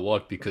Stunt no matter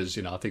what, because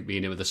I think me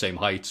and him are the same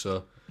height.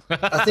 So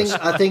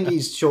I think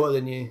he's shorter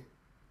than you.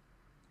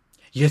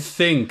 You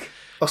think?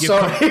 Oh,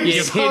 sorry.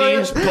 You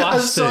hideous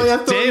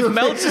bastard. Dave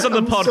Meltzer's on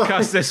the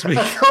podcast this week.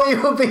 I thought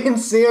you were being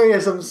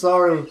serious. I'm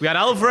sorry. We had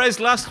Alvarez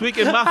last week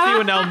and Matthew,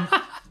 and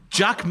now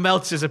Jack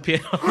Meltzer's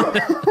appeared.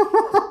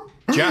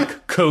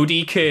 Jack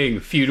Cody King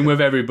feuding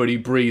with everybody,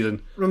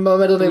 breathing. My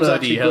middle name's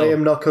actually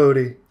Graham, not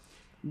Cody.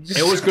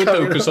 It was good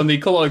though, because on the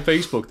Cultaholic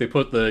Facebook they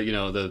put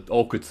the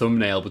awkward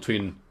thumbnail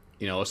between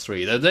us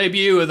three. The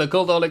debut of the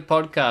Cultaholic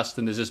podcast,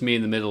 and there's just me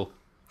in the middle.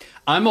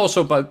 I'm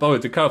also, by the way,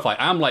 to clarify,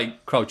 I'm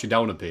like crouching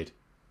down a bit.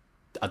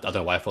 I don't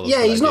know why I thought.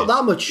 Yeah, he's not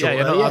that much shorter. Yeah,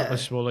 you're not that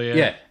much smaller.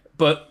 Yeah,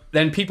 but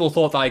then people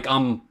thought like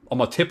I'm on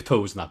my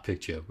tiptoes in that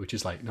picture, which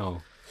is like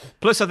no.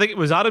 Plus, I think it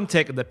was Adam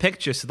taking the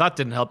picture, so that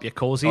didn't help your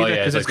cause either. Oh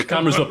yeah, because the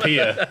camera's up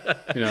here.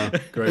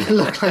 Great. It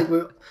looked like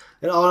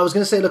I was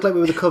going to say it looked like we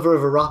were the cover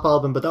of a rap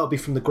album, but that would be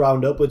from the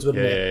ground upwards,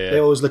 wouldn't it? Yeah. They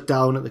always look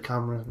down at the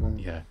camera.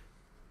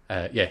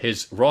 Yeah.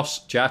 His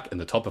Ross, Jack,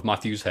 and the top of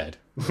Matthew's head.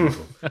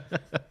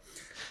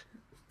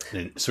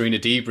 Then Serena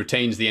Deeb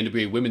retains the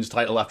NWA Women's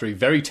title after a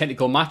very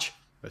technical match.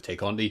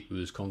 Take Only, who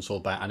was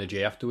consoled by Anna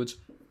Jay afterwards.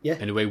 Yeah.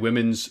 NWA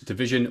Women's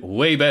division,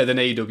 way better than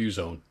AEW's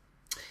own.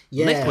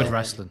 Yeah. Liquid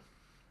wrestling.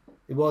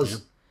 It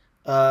was.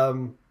 Yeah.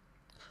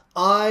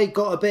 I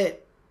got a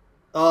bit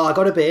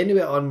into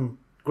it on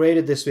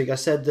Graded this week. I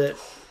said that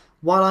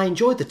while I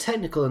enjoyed the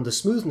technical and the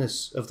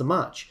smoothness of the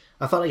match,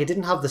 I felt like it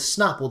didn't have the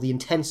snap or the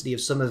intensity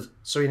of some of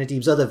Serena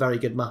Deeb's other very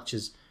good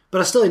matches. But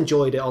I still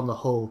enjoyed it on the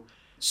whole.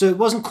 So it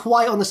wasn't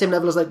quite on the same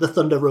level as like the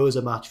Thunder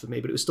Rosa match for me,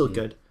 but it was still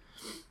good.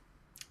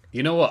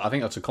 You know what? I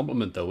think that's a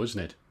compliment though,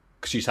 isn't it?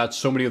 Because she's had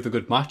so many other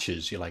good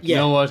matches. You're like, you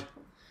know what?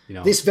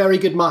 This very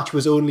good match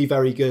was only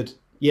very good.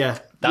 Yeah.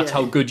 That's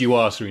how good you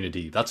are, Serena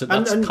Deeb. That's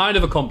kind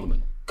of a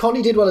compliment.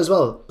 Connie did well as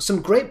well.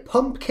 Some great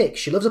pump kicks.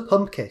 She loves a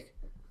pump kick.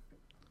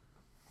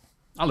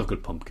 I love a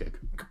good pump kick.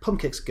 Pump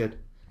kick's good.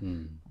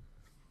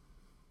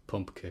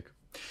 Pump kick.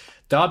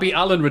 Darby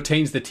Allin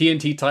retains the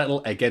TNT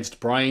title against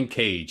Brian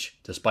Cage,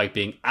 despite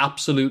being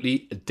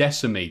absolutely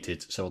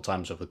decimated several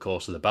times over the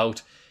course of the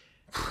bout.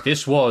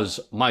 This was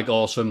Mike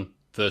Awesome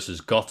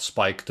versus Goth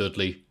Spike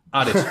Dudley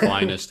at its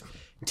finest.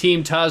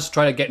 Team Taz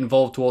tried to get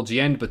involved towards the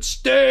end, but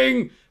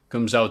Sting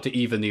comes out to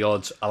even the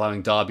odds,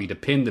 allowing Darby to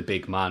pin the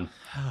big man.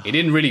 He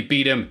didn't really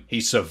beat him, he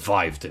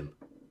survived him.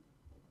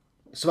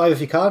 Survive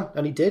if you can,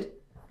 and he did.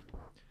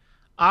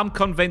 I'm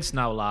convinced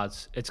now,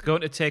 lads, it's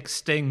going to take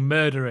Sting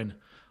murdering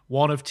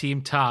one of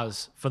Team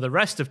Taz for the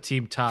rest of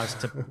Team Taz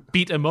to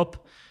beat him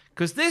up.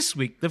 Because this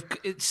week,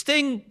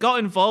 Sting got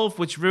involved,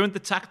 which ruined the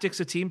tactics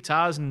of Team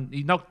Taz, and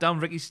he knocked down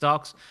Ricky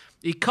Starks.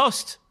 He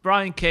cost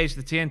Brian Cage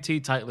the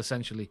TNT title,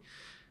 essentially.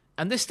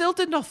 And they still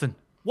did nothing.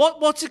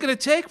 What's it going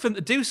to take for them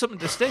to do something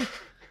to Sting?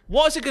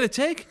 What is it going to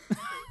take?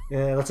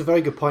 Yeah, that's a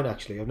very good point,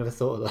 actually. I've never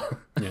thought of that.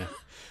 Yeah.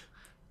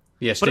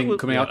 Yeah, Sting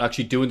coming out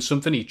actually doing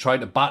something. He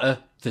tried to batter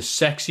the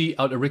sexy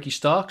out of Ricky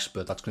Starks,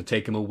 but that's going to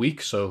take him a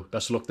week, so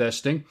best of luck there,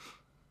 Sting.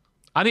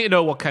 I need to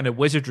know what kind of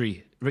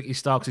wizardry Ricky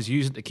Starks is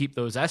using to keep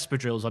those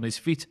espadrilles on his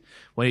feet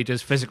when he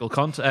does physical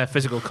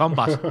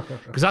combat.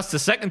 Because that's the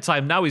second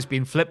time now he's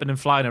been flipping and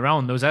flying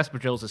around. Those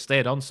espadrilles have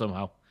stayed on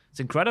somehow. It's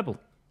incredible.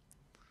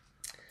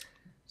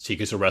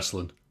 Secrets of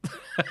wrestling.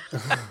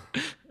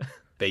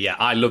 But yeah,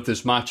 I love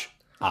this match.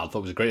 I thought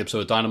it was a great episode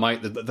of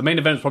Dynamite. The main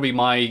event is probably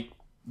my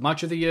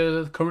match of the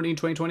year currently in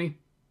 2020,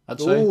 I'd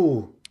say.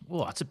 Ooh.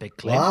 Oh, that's a big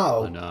claim.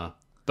 Wow.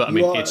 But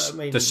it's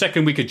the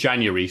second week of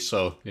January,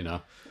 so,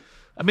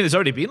 I mean, there's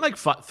already been like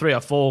 3 or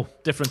 4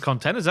 different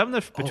contenders, haven't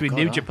there, between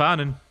New Japan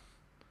and...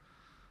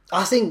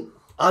 I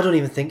don't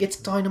even think it's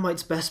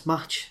Dynamite's best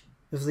match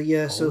of the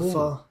year so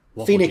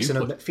far. Phoenix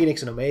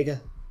and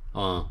Omega.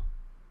 But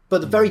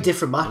they're very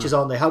different matches,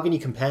 aren't they? How can you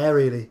compare,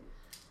 really?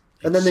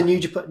 And then the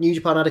New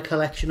Japan had a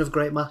collection of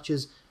great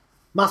matches.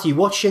 Matthew,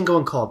 watch Shingo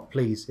and Cobb,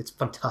 please. It's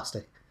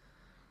fantastic.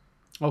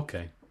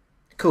 Okay.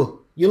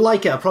 Cool. You'll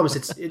like it, I promise.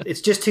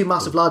 It's just 2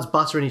 massive lads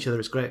battering each other.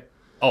 It's great.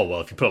 Oh,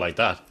 well, if you put it like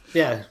that.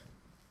 Yeah.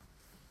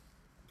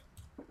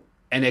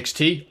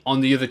 NXT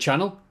on the other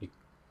channel. You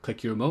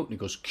click your remote and it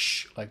goes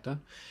ksh, like that.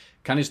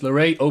 Candice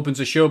LeRae opens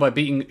the show by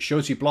beating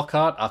Shotzi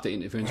Blackheart after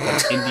interference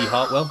by Indy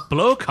Hartwell.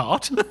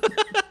 Blowcart?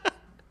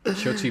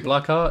 Shotzi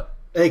Blackheart.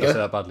 There you I go. said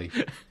that badly.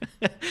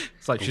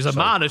 It's like she's a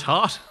man at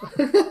heart.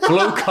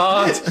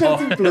 Blowcart.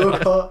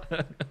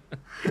 Blowcart.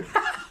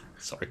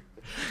 Sorry.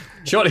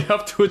 Shortly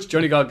afterwards,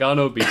 Johnny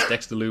Gargano beats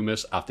Dexter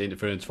Lumis after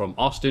interference from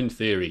Austin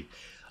Theory.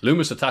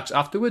 Lumis attacks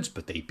afterwards,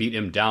 but they beat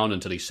him down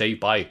until he's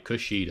saved by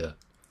Kushida.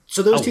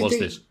 So those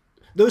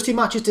two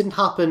matches didn't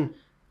happen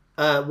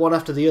one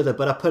after the other,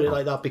 but I put it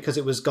like that because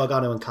it was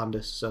Gargano and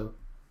Candice. So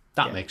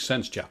that makes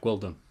sense, Jack. Well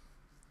done.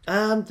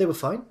 They were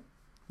fine.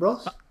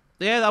 Ross?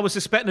 Yeah, I was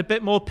expecting a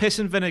bit more piss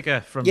and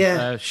vinegar from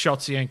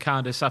Shotzi and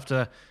Candice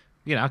after,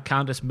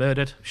 Candice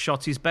murdered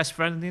Shotzi's best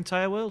friend in the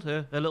entire world,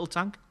 her little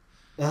tank.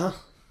 But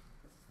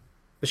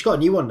she got a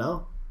new one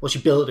now. Well, she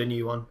built a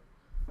new one.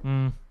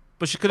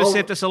 But she could have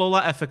saved us all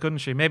that effort, couldn't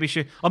she? Maybe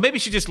she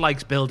just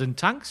likes building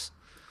tanks.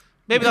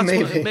 Maybe that's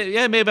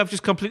maybe I've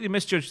just completely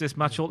misjudged this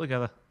match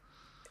altogether.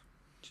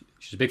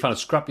 She's a big fan of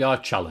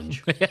Scrapyard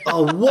Challenge.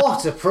 Oh,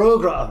 what a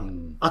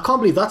program! I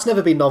can't believe that's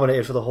never been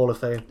nominated for the Hall of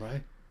Fame.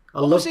 Right. I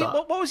love that.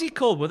 What was he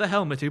called with a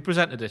helmet? Who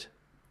presented it?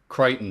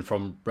 Crichton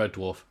from Red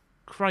Dwarf.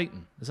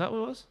 Crichton. Is that what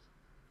it was?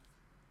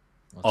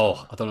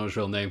 I don't know his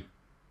real name.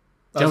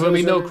 Do you ever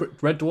know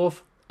Red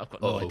Dwarf? I've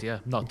got no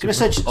idea. Not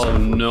Oh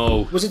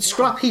no! Was it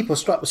Scrap Heap or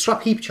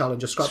Scrap Heap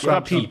Challenge or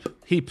Scrap Heap?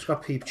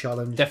 Scrap Heap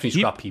Challenge.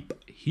 Definitely Scrap Heap.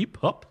 Heap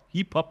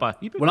hopper.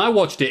 When I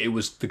watched it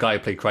was the guy who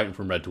played Crichton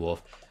from Red Dwarf.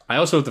 I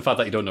also have the fact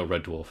that you don't know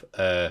Red Dwarf.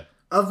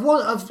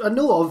 I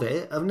know of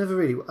it. I've never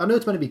really. I know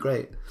it's meant to be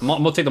great. I'm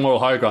going to take the moral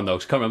higher ground though,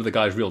 because I can't remember the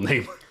guy's real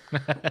name.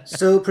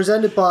 So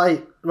presented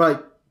by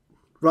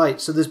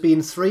right. So there's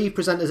been 3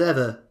 presenters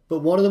ever, but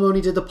one of them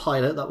only did the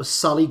pilot. That was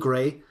Sally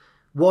Gray.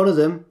 One of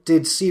them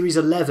did Series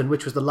 11,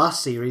 which was the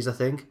last series, I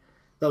think.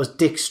 That was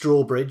Dick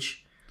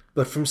Strawbridge.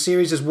 But from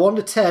series 1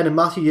 to 10, and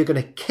Matthew, you're going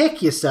to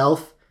kick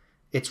yourself,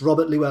 it's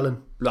Robert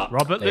Llewellyn.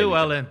 Robert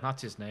Llewellyn,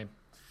 that's his name.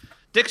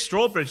 Dick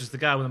Strawbridge is the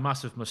guy with a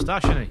massive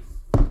moustache, isn't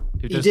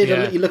he?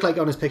 He looked like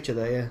on his picture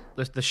there,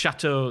 yeah. The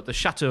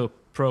Chateau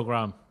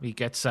program. He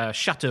gets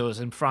chateaus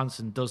in France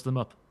and does them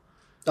up.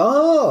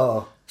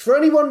 Oh, for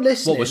anyone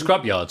listening. What, with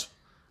scrapyards?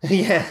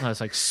 Yeah.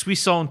 It's like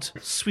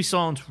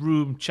Suissant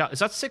room chat. Is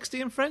that 60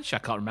 in French? I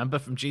can't remember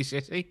from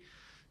GCSE.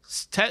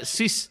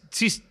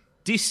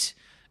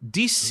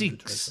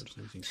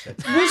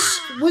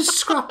 Was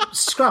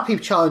Scrap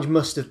Heap Challenge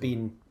must have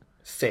been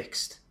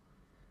fixed.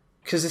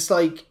 Because it's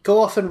like, go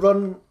off and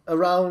run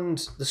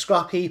around the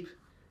scrap heap,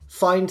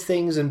 find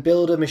things and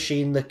build a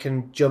machine that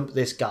can jump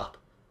this gap.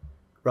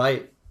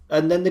 Right?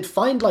 And then they'd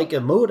find like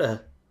a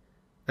motor.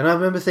 And I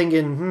remember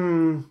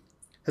thinking,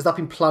 has that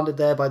been planted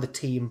there by the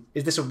team?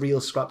 Is this a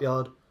real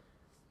scrapyard?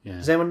 Yeah.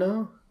 Does anyone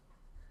know?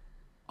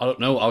 I don't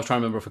know. I was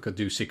trying to remember if I could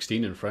do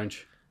 16 in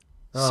French.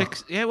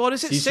 What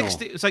is it?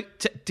 60. It's like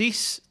 1, 2,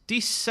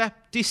 3,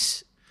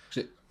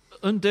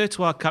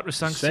 4, 5,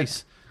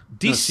 6.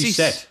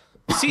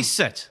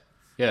 6.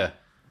 Yeah.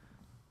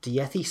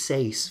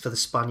 Dieciséis for the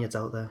Spaniards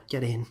out there.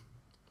 Get in.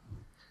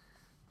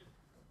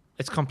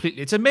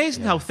 It's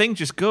amazing how things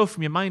just go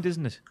from your mind,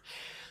 isn't it?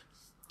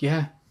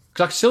 Yeah.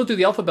 Because I can still do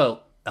the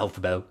alphabet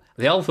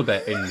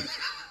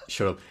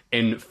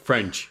in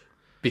French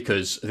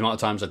because the amount of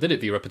times I did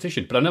it via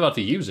repetition, but I never had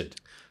to use it.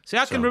 See,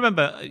 I can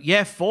remember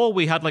year 4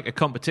 we had like a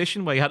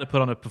competition where you had to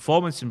put on a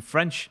performance in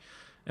French,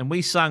 and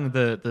we sang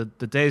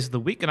the days of the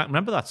week, and I can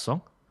remember that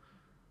song.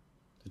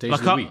 The days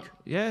of the week?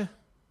 Yeah.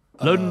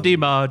 Lundi,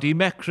 mardi,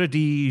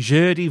 mercredi,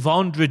 jeudi,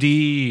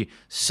 vendredi,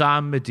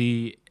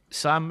 samedi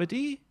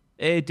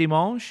et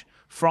dimanche,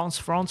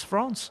 France.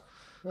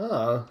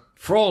 Oh.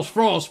 France.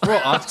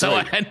 That's how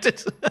I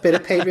ended. Bit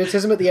of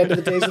patriotism at the end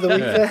of the days of the week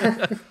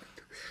there.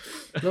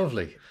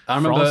 Lovely. I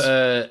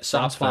remember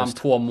Ça femme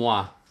pour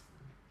moi.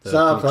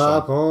 Ça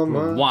va pour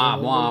moi.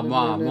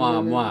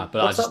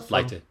 But I just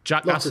liked it.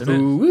 Jackass, Lots of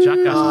isn't it?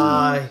 Jackass.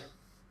 Aye.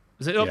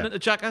 Is it opening to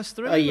Jackass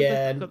 3?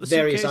 Yeah, Got the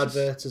various suitcases?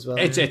 adverts as well.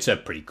 It's a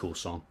pretty cool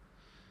song.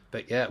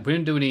 But yeah, we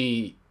didn't do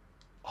any...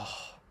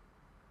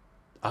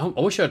 I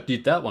wish I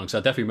did that one, because I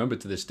definitely remember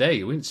to this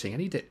day. We didn't sing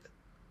any...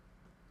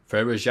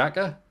 Frere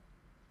Jacques?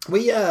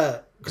 We,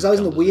 because I was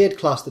in the weird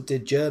class that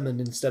did German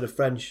instead of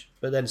French,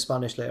 but then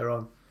Spanish later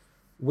on.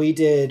 We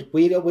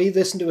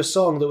listened to a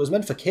song that was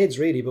meant for kids,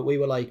 really, but we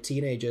were like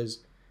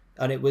teenagers.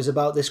 And it was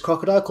about this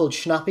crocodile called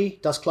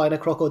Schnappi, das kleine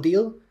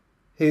Krokodil,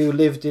 who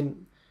lived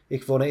in...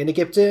 Ich wohne in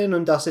Ägypten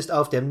und das ist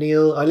auf dem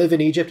Nil. I live in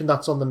Egypt and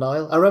that's on the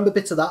Nile. I remember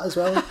bits of that as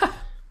well.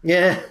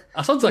 Yeah.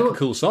 That sounds like a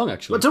cool song,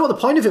 actually. I don't know what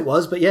the point of it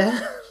was, but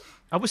yeah.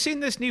 I was seeing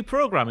this new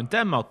program in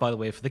Denmark, by the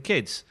way, for the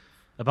kids,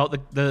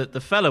 about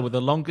the fella with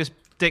the longest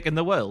dick in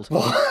the world.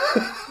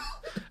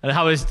 And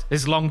how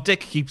his long dick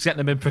keeps getting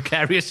him in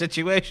precarious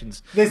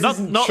situations. This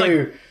isn't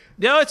true.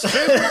 No, it's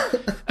true.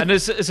 And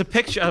there's a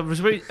picture. I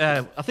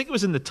think it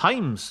was in the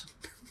Times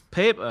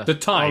paper. The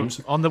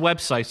Times? On the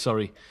website,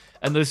 sorry.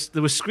 And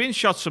there were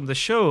screenshots from the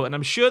show, and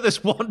I'm sure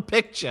there's one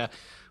picture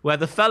where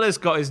the fella's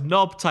got his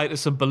knob tied to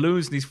some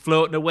balloons and he's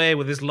floating away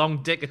with his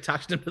long dick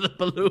attached to the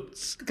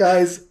balloons.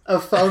 Guys, I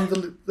found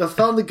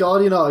the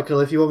Guardian article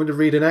if you want me to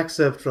read an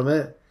excerpt from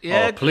it.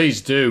 Yeah, Oh,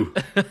 please do.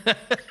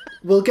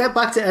 We'll get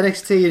back to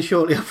NXT in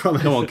shortly, I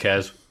promise. No one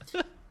cares.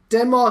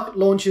 Denmark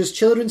launches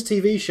children's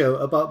TV show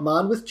about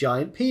man with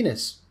giant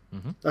penis.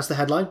 That's the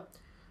headline.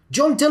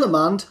 John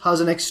Dillermand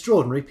has an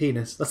extraordinary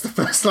penis. That's the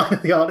first line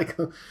of the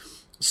article.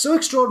 So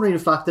extraordinary, in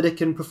fact, that it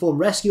can perform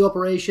rescue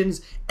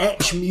operations,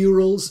 etch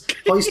murals,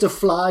 hoist a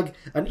flag,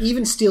 and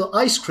even steal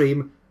ice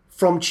cream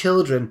from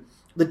children.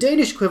 The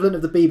Danish equivalent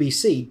of the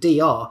BBC,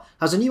 DR,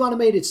 has a new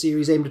animated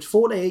series aimed at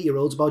 4 to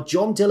 8-year-olds about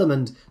John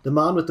Dillermand, the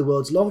man with the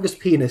world's longest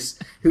penis,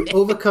 who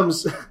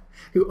overcomes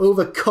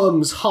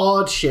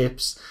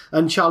hardships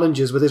and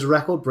challenges with his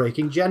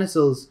record-breaking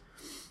genitals.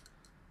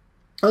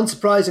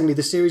 Unsurprisingly,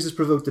 the series has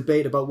provoked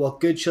debate about what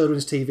good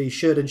children's TV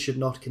should and should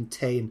not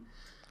contain.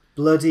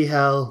 Bloody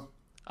hell.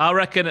 I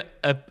reckon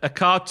a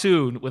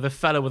cartoon with a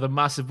fella with a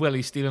massive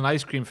willy stealing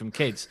ice cream from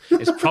kids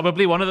is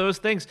probably one of those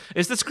things.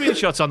 Is the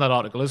screenshots on that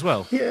article as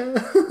well? Yeah.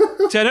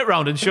 Turn it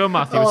round and show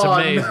Matthew. It's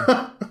amazing.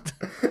 No.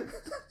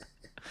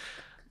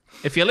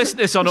 If you listen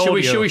to this on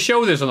audio... Should we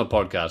show this on the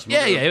podcast?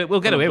 Yeah,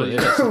 we'll get away with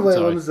it.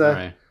 Wait, one sec.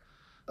 Right.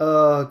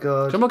 Oh,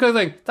 God. So I'm not going to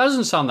think, that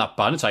doesn't sound that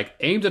bad. It's like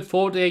aimed at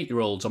 4 to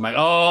 8-year-olds. I'm like,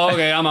 oh,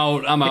 okay, I'm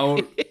out. How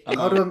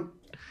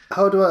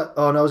do I...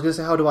 Oh, no, I was going to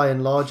say, how do I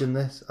enlarge in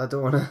this? I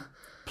don't want to...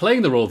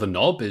 Playing the role of the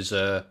knob is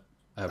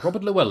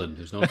Robert Llewellyn,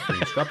 who's known for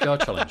the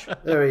Scrapyard Challenge.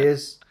 There he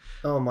is.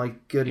 Oh, my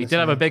goodness. He did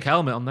have a big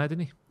helmet on there,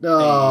 didn't he?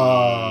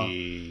 Oh.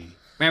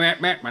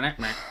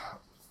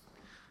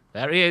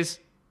 There he is.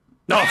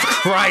 Oh,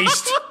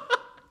 Christ!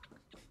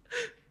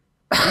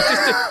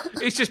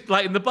 He's just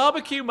lighting the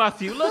barbecue,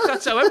 Matthew. Look,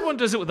 that's how everyone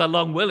does it with their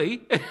long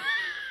willy.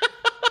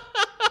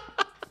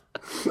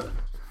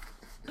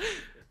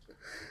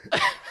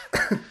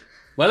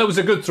 Well, it was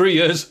a good 3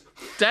 years.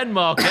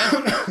 Denmark,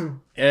 yeah?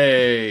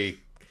 Hey.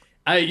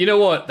 You know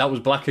what? That was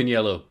black and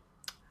yellow.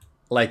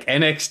 Like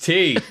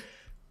NXT.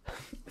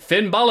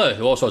 Finn Balor,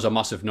 who also has a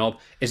massive knob,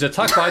 is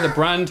attacked by the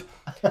brand,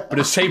 but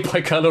is saved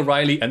by Kyle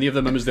O'Reilly and the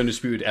other members of the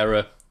Undisputed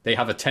Era. They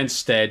have a tense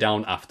stare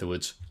down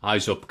afterwards.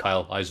 Eyes up,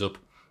 Kyle. Eyes up.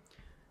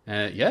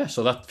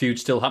 So that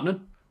feud's still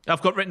happening.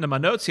 I've got written in my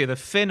notes here that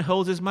Finn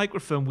holds his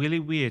microphone really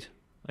weird.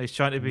 He's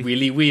trying to be...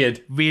 Really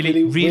weird.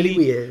 Really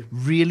weird.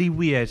 Really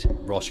weird.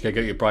 Ross, you gotta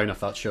get your brain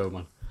off that show,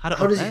 man. How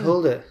does he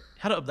hold it?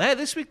 Had it up there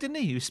this week, didn't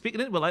he? He was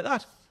speaking into it like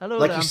that. Hello,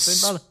 Like there, he's I'm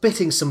Finn Balor.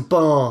 spitting some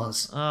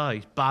bars. Oh,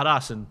 he's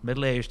badass and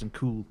middle-aged and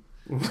cool.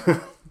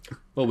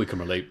 Well, we can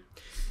relate.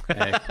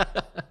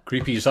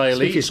 Creepy Xia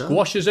Li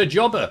squashes a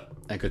jobber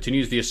and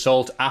continues the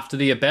assault after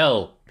the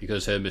bell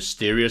because her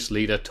mysterious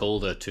leader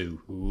told her to.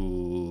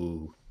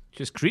 Ooh.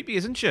 She's creepy,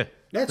 isn't she?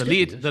 Yeah, the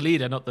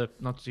leader, not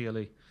Xia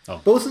Li.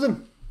 Oh. Both of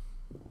them.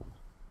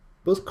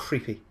 Both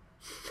creepy.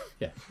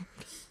 Yeah.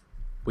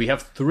 We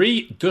have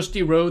 3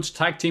 Dusty Rhodes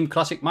Tag Team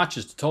Classic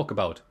matches to talk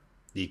about.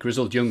 The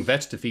Grizzled Young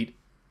Vets defeat...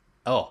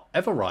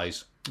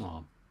 Everrise.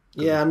 Oh,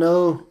 yeah, I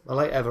know. I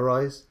like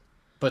Everrise.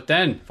 But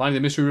then, finally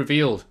the mystery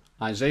revealed.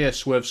 Isaiah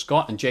Swerve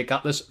Scott and Jake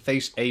Atlas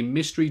face a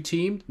mystery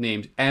team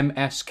named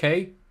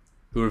MSK,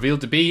 who revealed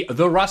to be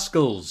the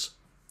Rascals.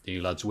 The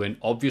new lads win,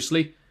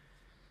 obviously.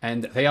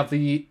 And they have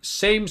the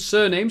same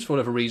surnames, for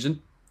whatever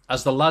reason,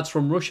 as the lads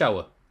from Rush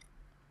Hour.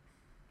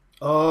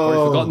 Oh. I've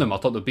already forgotten them. I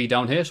thought they'd be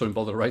down here, so I didn't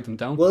bother to write them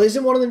down. Well,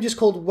 isn't one of them just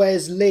called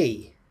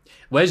Wesley?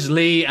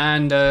 Wesley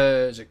and,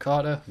 is it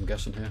Carter? I'm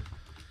guessing here.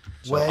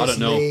 So, Wesley. I don't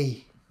know.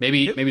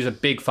 Maybe he's a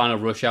big fan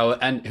of Rush Hour,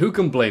 and who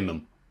can blame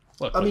them?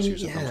 Well,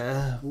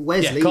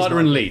 Wesley. Yeah, Carter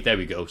and Lee. There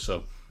we go.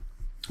 So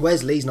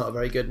Wesley's not a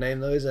very good name,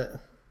 though, is it?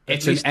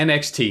 It's an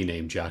NXT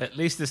name, Jack. At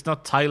least it's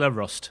not Tyler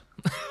Rust.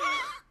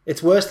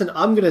 It's worse than...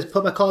 I'm going to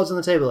put my cards on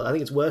the table. I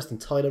think it's worse than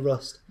Tyler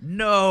Rust.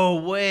 No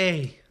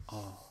way.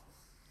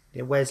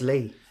 Yeah,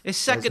 Wesley. His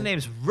second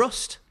name's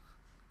Rust.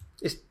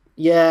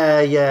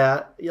 Yeah.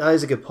 That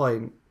is a good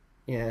point.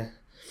 Yeah.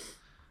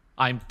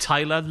 I'm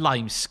Tyler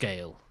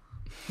Limescale.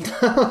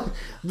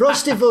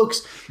 Rust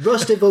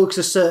evokes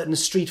a certain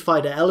Street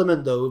Fighter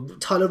element, though.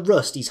 Tyler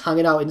Rust, he's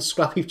hanging out in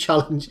Scrappy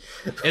Challenge.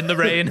 In the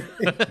rain.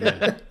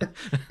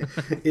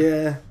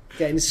 Yeah.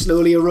 Getting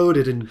slowly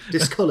eroded and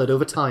discoloured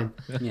over time.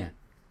 Yeah.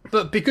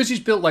 But because he's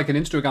built like an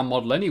Instagram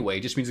model anyway,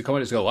 it just means the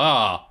commentators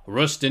go,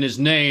 Rust in his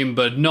name,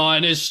 but not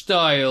in his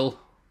style.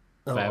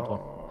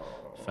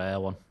 Fair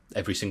one.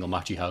 Every single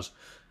match he has.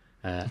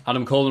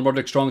 Adam Cole and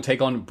Roderick Strong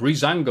take on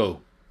Breezango.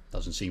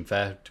 Doesn't seem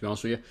fair, to be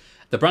honest with you.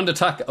 The brand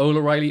attack Ola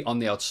Riley on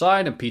the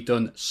outside, and Pete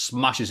Dunne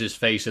smashes his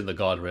face in the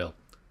guardrail.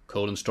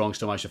 Cole and Strong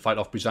still manage to fight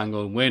off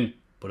Breezango and win,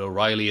 but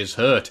O'Reilly is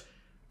hurt.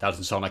 That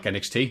doesn't sound like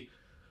NXT.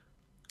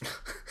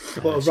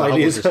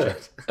 O'Reilly is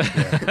hurt.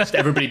 Just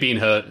everybody being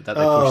hurt that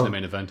they push in the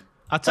main event.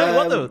 I tell you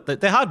what, though,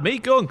 they had me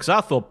going because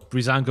I thought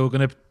Breezango were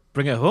going to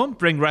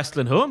bring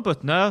wrestling home,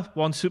 but no,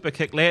 one super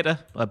kick later,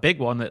 a big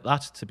one at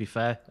that, to be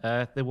fair.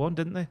 They won,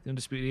 didn't they? The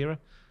Undisputed Era.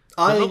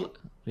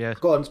 Yeah.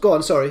 Go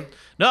on, sorry.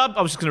 No,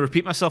 I was just going to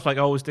repeat myself like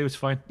I always do, it's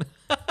fine.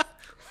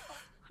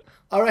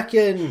 I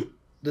reckon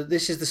that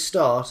this is the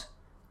start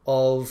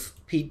of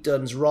Pete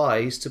Dunne's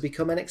rise to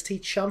become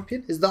NXT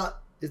champion? Is that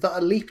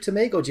a leap to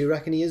make, or do you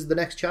reckon he is the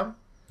next champ?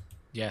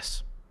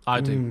 Yes,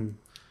 I do.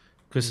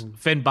 Because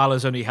Finn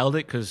Balor's only held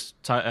it because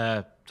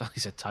I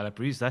said Tyler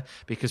Breeze there,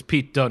 because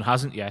Pete Dunne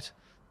hasn't yet,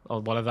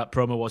 or whatever that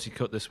promo was he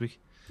cut this week.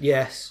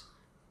 Yes,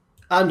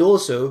 and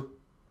also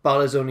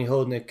Balor's only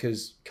holding it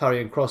because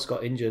Karrion Kross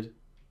got injured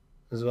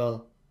as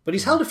well. But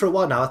he's held it for a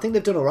while now. I think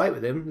they've done all right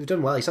with him. They've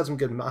done well. He's had some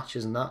good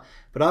matches and that.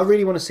 But I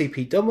really want to see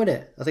Pete Dunne win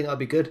it. I think that'd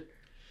be good.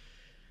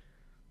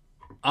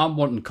 I'm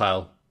wanting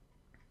Kyle.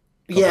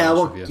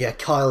 Yeah,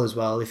 Kyle as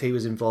well if he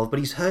was involved. But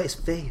he's hurt his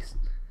face.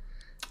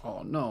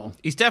 Oh no,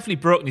 he's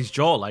definitely broken his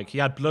jaw. Like, he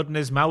had blood in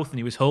his mouth and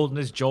he was holding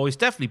his jaw. He's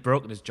definitely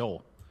broken his jaw.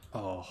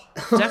 Oh,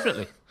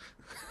 definitely.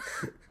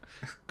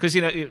 Because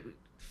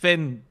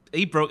Finn,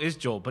 he broke his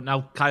jaw, but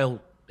now Kyle,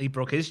 he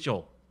broke his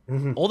jaw.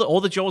 Mm-hmm. All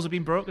the jaws have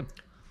been broken.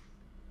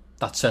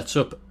 That sets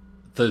up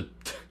the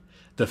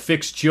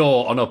fixed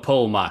jaw on a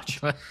pole match.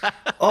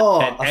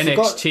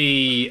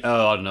 NXT.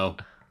 Oh, I don't know.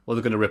 What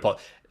they're going to rip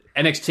off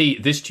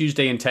NXT this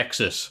Tuesday in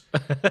Texas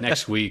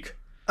next week.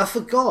 I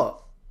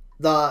forgot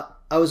that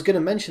I was going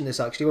to mention this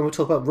actually when we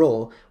talk about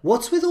Raw.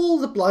 What's with all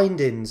the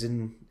blind-ins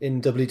in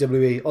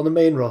WWE on the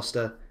main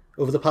roster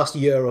over the past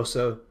year or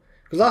so?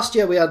 Because last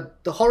year we had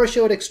the horror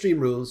show at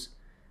Extreme Rules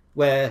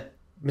where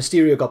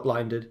Mysterio got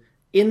blinded.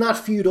 In that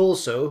feud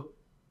also,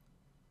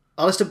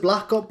 Aleister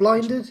Black got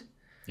blinded.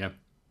 Yeah.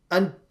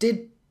 And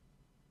did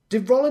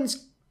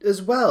Rollins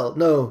as well?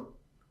 No.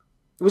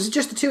 Was it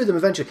just the two of them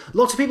eventually?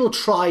 Lots of people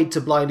tried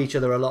to blind each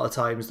other a lot of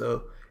times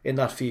though in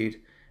that feud.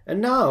 And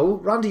now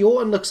Randy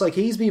Orton looks like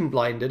he's been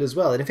blinded as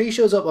well. And if he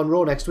shows up on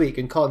Raw next week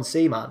and can't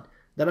see, man,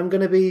 then I'm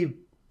going to be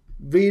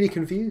really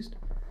confused.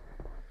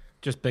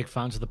 Just big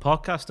fans of the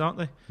podcast, aren't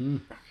they?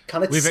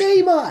 Can it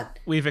see, man?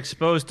 We've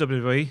exposed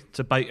WWE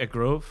to Biker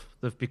Grove.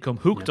 They've become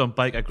hooked on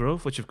Biker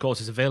Grove, which of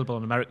course is available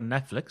on American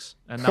Netflix.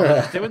 And now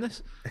we're just doing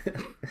this.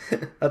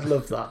 I'd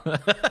love that.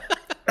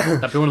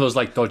 That'd be one of those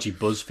like dodgy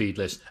BuzzFeed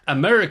lists.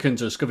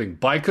 Americans are discovering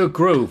Biker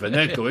Grove and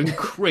they're going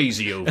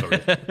crazy over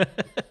it.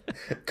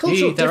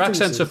 Their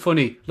accents are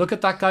funny. Look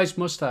at that guy's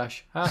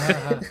mustache. Ha, ha,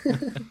 ha.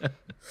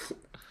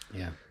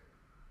 Yeah.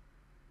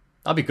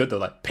 That'd be good though.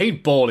 Like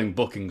paintballing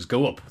bookings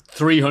go up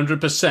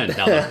 300%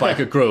 now that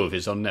Biker Grove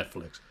is on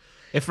Netflix.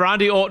 If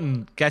Randy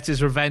Orton gets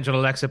his revenge on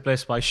Alexa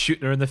Bliss by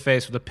shooting her in the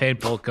face with a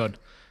paintball gun,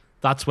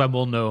 that's when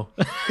we'll know.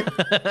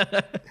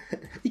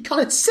 You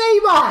can't see,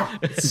 man.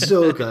 It's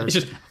so good. It's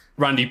just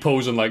Randy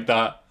posing like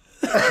that.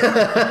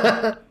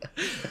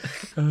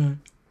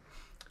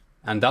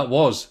 And that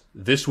was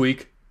This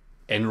Week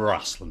in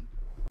Wrestling.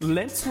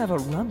 Let's have a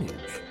rummage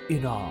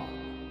in our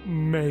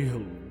mail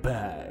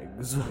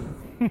bags.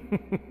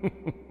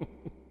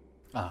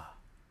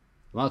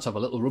 Let's have a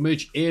little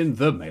rummage in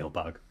the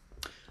mailbag.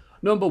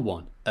 Number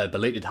 1, a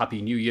belated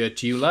Happy New Year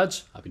to you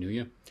lads. Happy New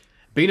Year.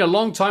 Been a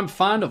long-time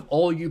fan of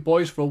all you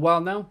boys for a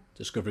while now,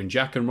 discovering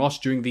Jack and Ross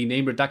during the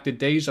name-redacted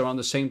days around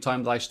the same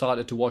time that I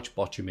started to watch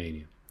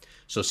Botchamania.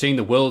 So seeing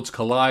the worlds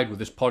collide with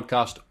this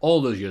podcast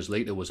all those years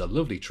later was a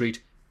lovely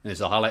treat, and is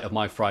the highlight of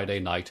my Friday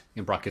night,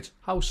 in brackets,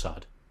 how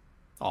sad.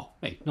 Oh,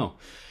 hey, no.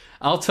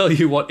 I'll tell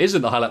you what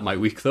isn't the highlight of my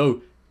week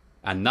though,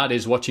 and that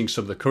is watching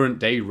some of the current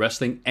day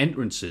wrestling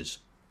entrances.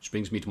 Which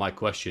brings me to my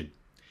question.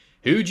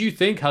 Who do you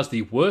think has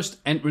the worst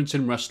entrance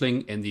in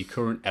wrestling in the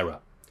current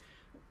era?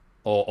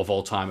 Or of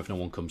all time, if no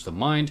one comes to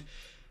mind.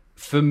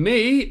 For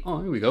me,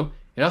 here we go,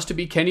 it has to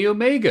be Kenny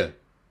Omega.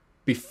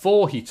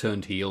 Before he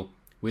turned heel,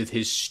 with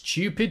his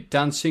stupid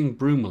dancing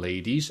broom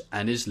ladies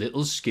and his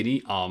little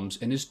skinny arms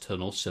in his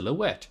tunnel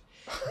silhouette.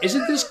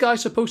 Isn't this guy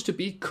supposed to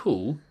be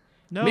cool?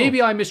 No. Maybe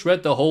I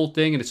misread the whole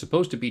thing and it's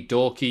supposed to be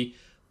dorky,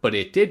 but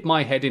it did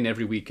my head in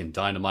every week in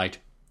Dynamite.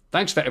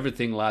 Thanks for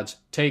everything, lads.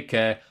 Take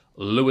care.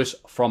 Lewis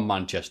from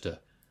Manchester.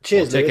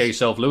 Cheers, take care of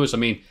yourself, Lewis. I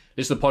mean,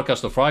 this is the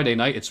podcast on Friday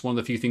night. It's one of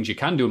the few things you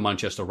can do in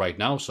Manchester right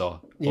now, so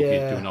hope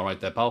you're doing all right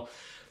there, pal.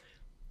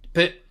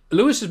 But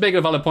Lewis is making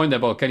a valid point there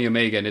about Kenny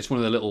Omega, and it's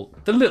one of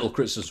the little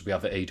criticisms we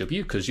have at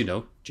AEW, because,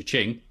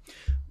 cha-ching,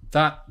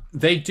 that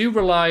they do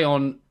rely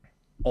on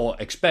or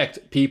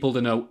expect people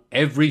to know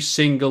every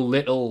single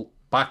little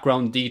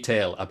background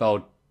detail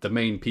about the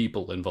main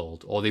people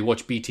involved, or they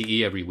watch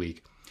BTE every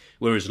week.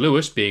 Whereas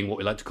Lewis, being what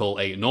we like to call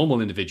a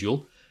normal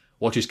individual,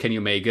 watches Kenny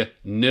Omega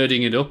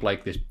nerding it up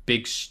like this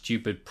big,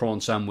 stupid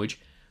prawn sandwich,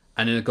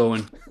 and then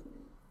going,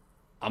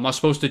 am I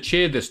supposed to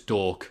cheer this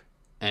dork?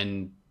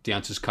 And the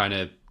answer's kind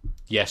of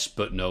yes,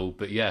 but no,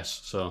 but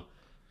yes. So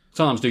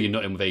sometimes do your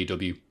nutting with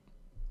AEW.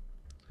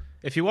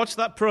 If you watch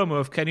that promo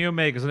of Kenny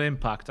Omega's on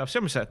Impact, I've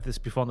said this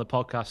before on the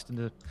podcast in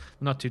the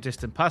not too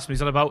distant past.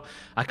 He's on about,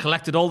 I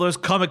collected all those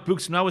comic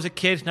books when I was a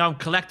kid, now I'm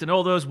collecting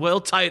all those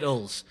world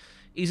titles.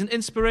 He's an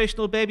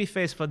inspirational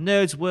babyface for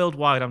nerds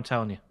worldwide, I'm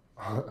telling you.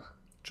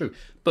 True.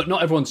 But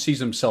not everyone sees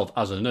himself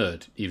as a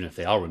nerd, even if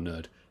they are a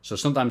nerd. So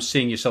sometimes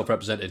seeing yourself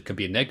represented can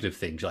be a negative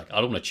thing. You're like,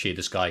 I don't want to cheer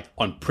this guy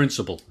on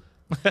principle.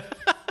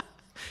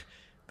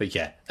 But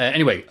yeah.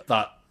 Anyway,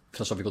 that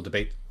philosophical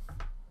debate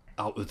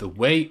out of the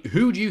way.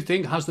 Who do you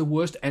think has the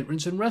worst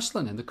entrance in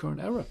wrestling in the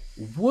current era?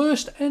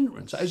 Worst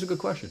entrance? That is a good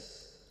question.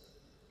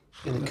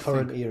 in the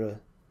current era.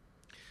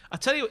 I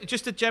tell you,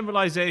 just a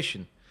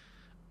generalization.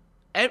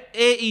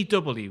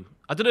 AEW.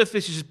 I don't know if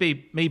this is just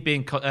me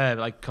being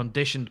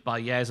conditioned by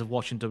years of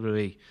watching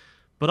WWE,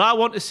 but I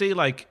want to see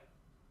like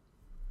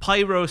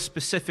pyro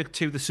specific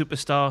to the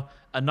superstar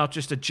and not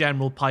just a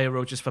general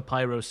pyro just for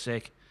pyro's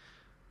sake.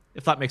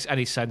 If that makes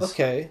any sense.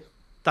 Okay.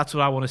 That's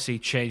what I want to see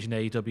change in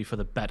AEW for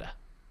the better.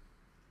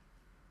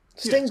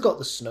 Sting's got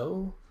the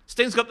snow.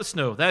 Sting's got the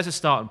snow. There's a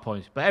starting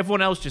point. But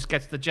everyone else just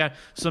gets the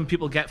some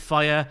people get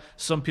fire.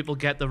 Some people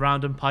get the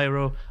random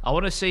pyro. I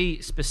want to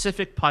see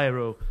specific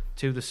pyro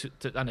to the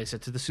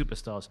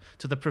superstars,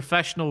 to the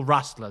professional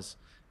wrestlers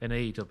in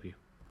AEW.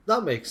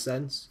 That makes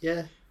sense.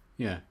 Yeah.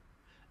 Yeah.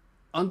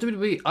 On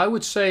WWE, I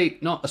would say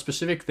not a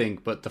specific thing,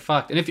 but the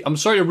fact, and I'm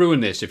sorry to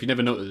ruin this if you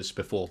never noticed this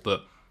before,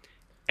 but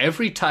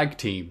every tag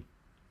team,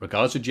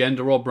 regardless of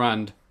gender or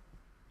brand,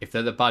 if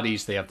they're the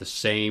baddies, they have the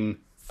same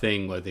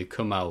thing where they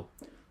come out.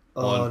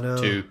 Oh, 1, no.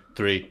 2,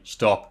 3,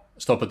 stop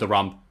at the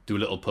ramp, do a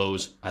little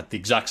pose at the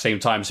exact same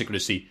time,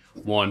 synchronicity.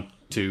 1,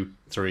 2,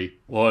 3,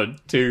 1,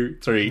 2,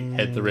 3,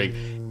 hit the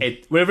ring.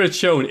 Wherever it's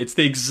shown, it's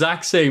the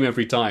exact same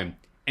every time,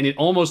 and it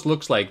almost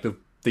looks like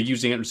they're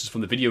using entrances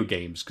from the video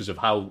games because of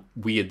how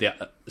weird,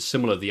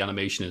 similar the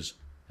animation is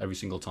every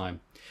single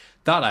time.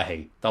 That I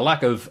hate. The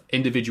lack of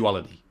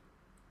individuality.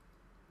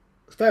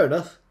 Fair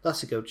enough.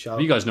 That's a good shout.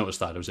 Have you guys noticed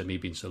that, or was it me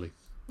being silly?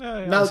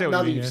 Now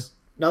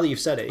that you've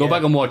said it, Go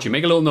back and watch it.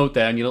 Make a little note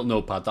there in your little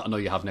notepad that I know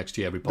you have next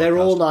to you every podcast. They're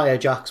all Nia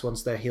Jax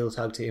once they're heel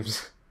tag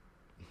teams.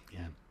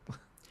 Yeah.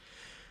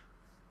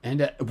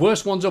 And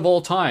worst ones of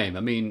all time.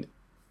 I mean,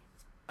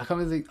 I can't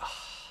really think.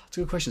 It's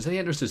a good question. Is there any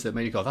entrances that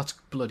made you go, that's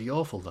bloody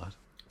awful, that?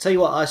 Tell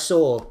you what, I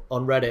saw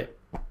on Reddit.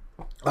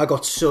 I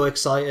got so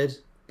excited,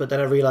 but then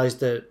I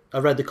realised that I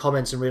read the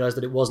comments and realised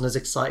that it wasn't as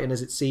exciting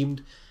as it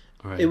seemed.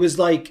 Right. It was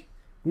like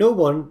no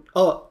one,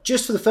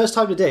 just for the first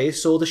time today,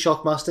 saw the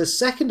Shockmaster's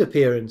second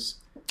appearance.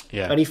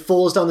 Yeah. And he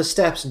falls down the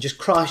steps and just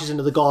crashes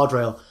into the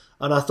guardrail.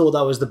 And I thought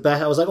that was the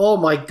best. I was like, oh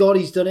my God,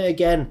 he's done it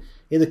again.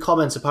 In the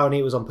comments, apparently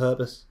it was on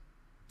purpose.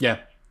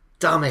 Yeah.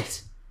 Damn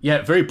it.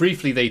 Yeah, very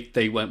briefly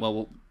they went,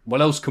 well,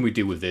 what else can we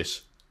do with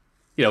this?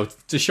 You know,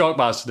 it's a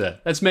Shockmaster.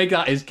 Let's make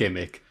that his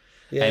gimmick.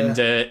 Yeah. And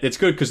it's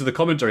good because of the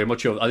commentary. I'm not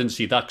sure, I didn't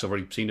see that because I've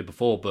already seen it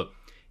before, but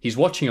he's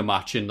watching a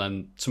match and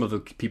then some of the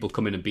people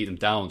come in and beat him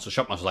down. So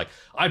Shockmaster's like,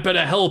 I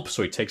better help.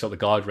 So he takes out the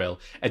guardrail.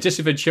 And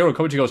Jesse Ventura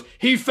commentary goes,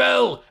 he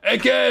fell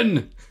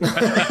again.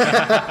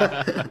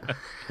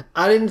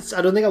 I don't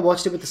think I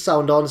watched it with the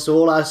sound on, so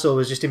all I saw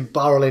was just him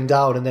barreling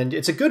down, and then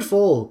it's a good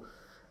fall.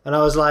 And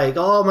I was like,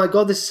 oh my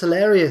God, this is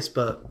hilarious.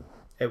 But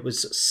it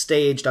was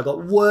staged. I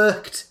got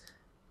worked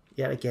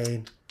yet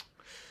again.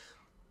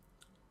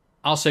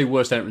 I'll say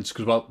worst entrance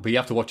because we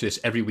have to watch this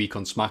every week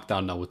on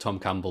SmackDown now with Tom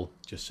Campbell.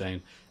 Just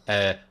saying.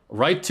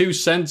 Right to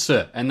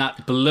censor and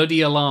that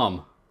bloody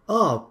alarm.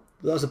 Oh,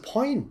 that was a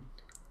point.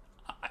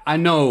 I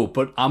know,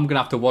 but I'm going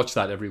to have to watch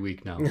that every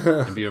week now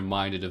and be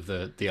reminded of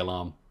the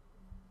alarm.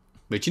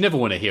 Which you never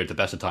want to hear at the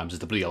best of times is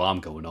the bloody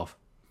alarm going off.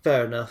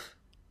 Fair enough.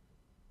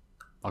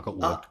 I got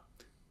worked.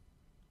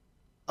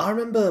 I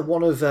remember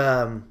one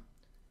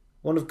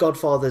of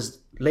Godfather's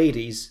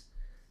ladies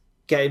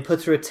getting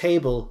put through a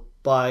table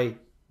by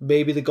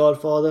maybe the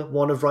Godfather,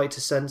 one of Right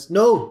to Censor.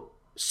 No,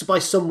 by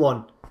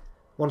someone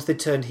once they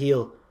turned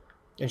heel.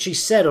 And she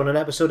said on an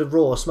episode of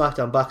Raw or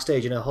SmackDown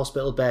backstage in her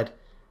hospital bed,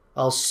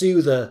 I'll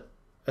soothe her.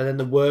 And then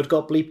the word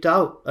got bleeped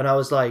out. And I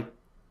was like,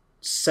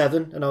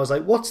 7. And I was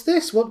like, what's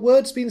this? What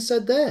word's been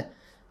said there?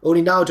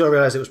 Only now do I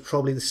realise it was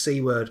probably the C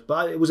word.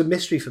 But it was a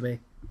mystery for me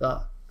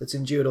that's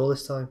endured all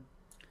this time.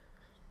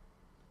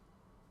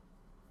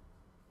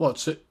 What?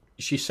 So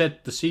she said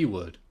the C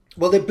word?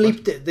 Well, they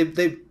bleeped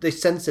it. They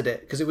censored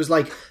it because it was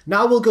like,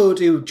 now we'll go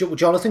to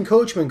Jonathan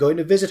Coachman going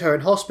to visit her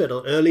in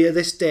hospital earlier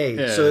this day.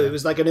 Yeah. So it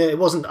was like it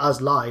wasn't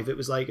as live. It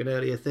was like an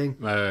earlier thing.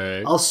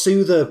 Right. I'll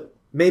sue the.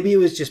 Maybe it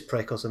was just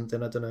prick or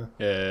something. I don't know.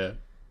 Yeah.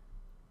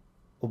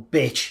 Or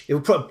bitch. It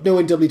would probably no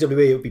in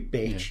WWE. It would be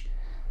bitch. Yeah.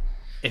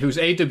 If it was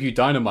AW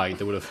Dynamite,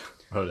 they would have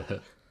heard it.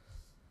 They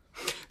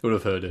would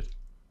have heard it.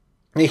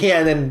 Yeah,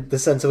 and then the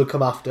censor would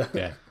come after.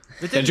 Yeah.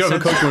 Then Jonathan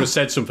Coachman would have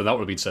said something that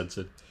would have been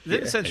censored. They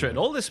didn't censor it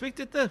all this week,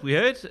 did they? We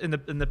heard in the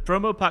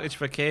promo package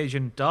for Cage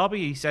and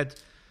Derby, he said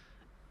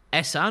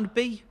S and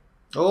B.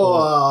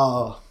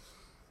 Oh.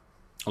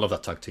 I love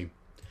that tag team.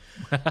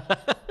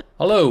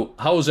 Hello,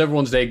 how's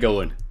everyone's day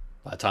going?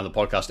 By the time the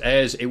podcast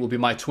airs, it will be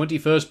my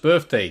 21st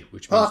birthday,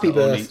 which means Happy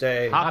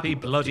birthday. Happy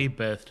bloody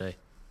birthday.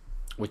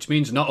 Which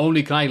means not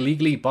only can I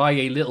legally buy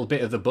a little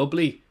bit of the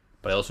bubbly,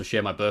 but I also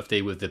share my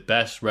birthday with the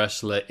best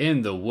wrestler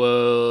in the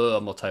world.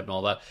 I'm not typing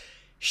all that.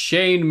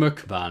 Shane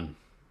McMahon.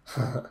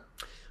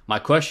 My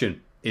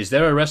question, is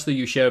there a wrestler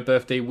you share a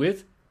birthday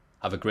with?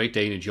 Have a great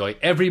day and enjoy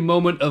every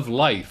moment of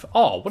life.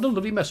 Oh, what a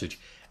lovely message.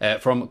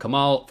 From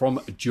Kamal from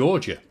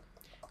Georgia.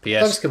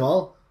 P.S. Thanks,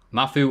 Kamal.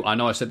 Matthew, I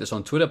know I said this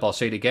on Twitter, but I'll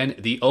say it again.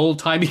 The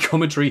old-timey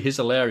commentary is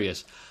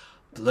hilarious.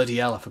 Bloody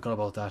hell, I forgot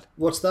about that.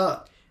 What's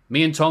that?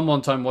 Me and Tom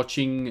one time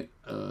watching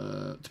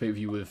the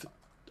pay-per-view with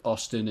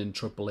Austin and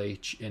Triple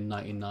H in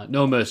 1999.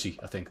 No Mercy,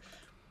 I think.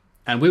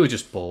 And we were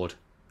just bored.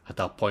 at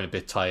that point a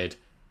bit tired.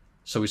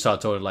 So we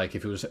started talking like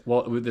if it was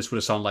what this would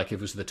have sounded like if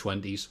it was the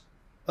 20s.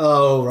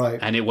 Oh, right.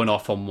 And it went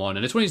off on one.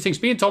 And it's one of these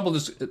things, me and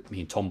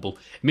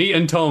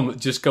Tom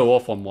just go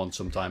off on one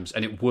sometimes,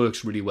 and it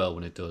works really well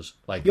when it does.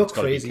 Like, You're it's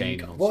gotta crazy. be Kane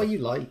and all What are stuff. you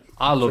like?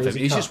 I love him. Crazy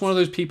He's cat. just one of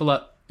those people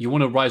that you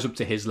want to rise up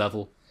to his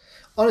level.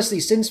 Honestly,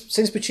 since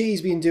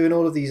Pachi's been doing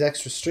all of these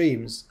extra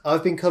streams,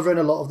 I've been covering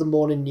a lot of the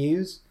morning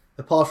news,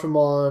 apart from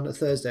on a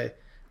Thursday.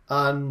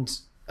 And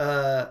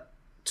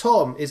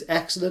Tom is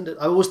excellent.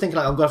 I always think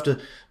like I'm going to have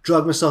to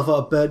drag myself out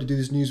of bed to do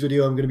this news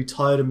video. I'm going to be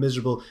tired and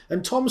miserable.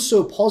 And Tom's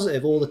so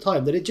positive all the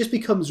time that it just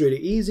becomes really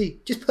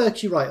easy. Just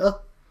perks you right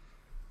up.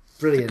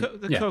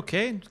 Brilliant. The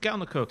cocaine. Get on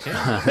the cocaine.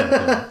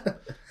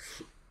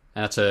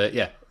 And that's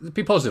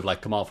be positive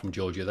like Kamal from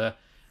Georgia there.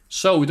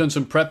 So we've done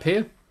some prep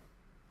here.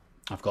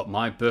 I've got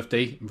my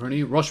birthday in front of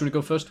you. Ross, you want to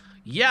go first?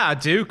 Yeah, I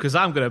do, because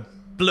I'm going to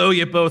blow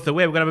you both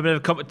away. We're going to have a bit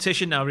of a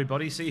competition now,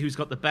 everybody. See who's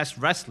got the best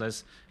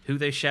wrestlers, who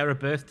they share a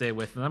birthday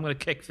with. And I'm going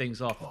to kick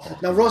things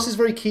off. Now, Ross is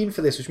very keen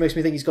for this, which makes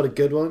me think he's got a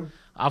good one.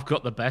 I've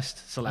got the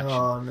best selection.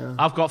 Oh, no.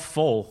 I've got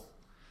four.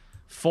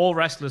 Four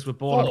wrestlers were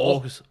born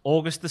on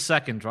August the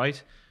 2nd,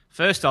 right?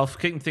 First off,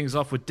 kicking things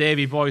off with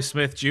Davey Boy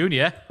Smith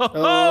Jr.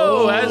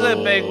 Oh, there's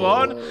a big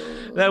one.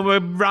 Then we're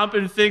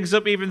ramping things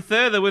up even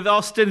further with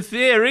Austin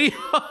Theory.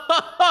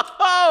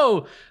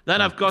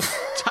 Then I've got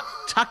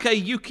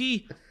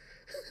Takayuki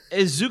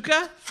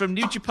Iizuka from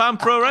New Japan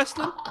Pro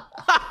Wrestling.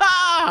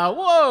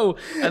 Whoa!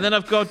 And then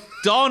I've got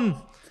Don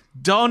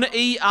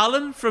E.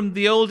 Allen from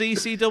the old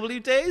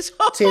ECW days.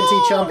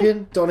 TNT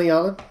champion, Donnie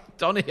Allen.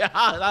 Donnie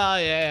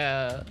Allen,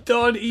 yeah.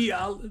 Don E.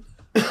 Allen.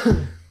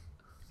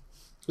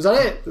 Was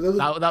that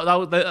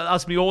it?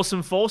 That's me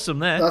awesome foursome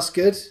there. That's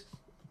good.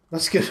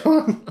 That's a good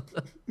one.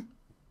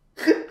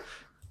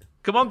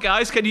 Come on,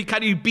 guys, can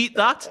you beat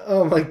that?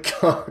 Oh my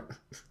god.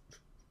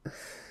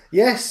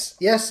 Yes,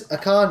 I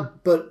can.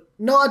 But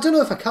no, I don't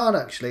know if I can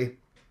actually.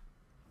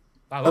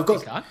 I've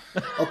got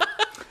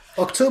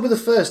October the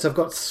 1st, I've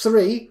got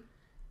 3.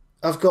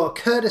 I've got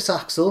Curtis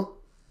Axel,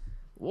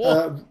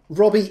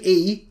 Robbie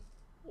E.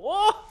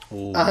 What?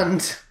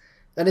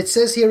 And it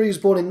says here he was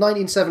born in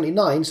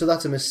 1979, so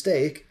that's a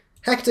mistake.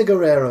 Hector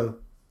Guerrero,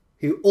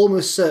 who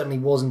almost certainly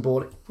wasn't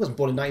born in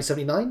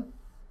 1979.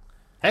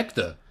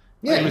 Hector?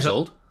 Yeah. He was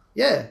old.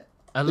 Yeah.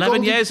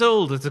 11 years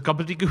old as a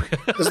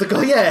gobbledygook. As the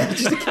guy, yeah,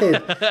 just a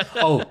kid.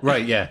 Oh,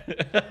 right, yeah.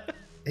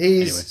 He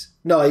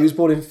was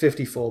born in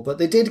 54, but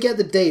they did get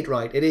the date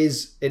right. It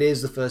is the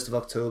 1st of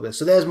October.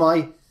 So there's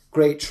my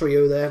great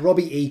trio there.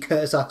 Robbie E,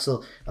 Curtis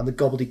Axel, and the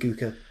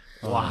gobbledygooker.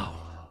 Wow.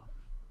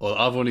 Well,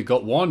 I've only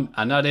got one,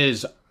 and that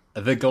is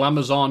the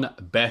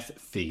Glamazon Beth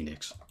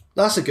Phoenix.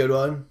 That's a good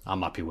one.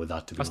 I'm happy with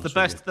that, to be honest That's the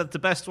best. with you. That's the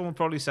best one we've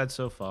probably said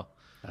so far.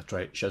 That's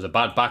right. She has a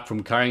bad back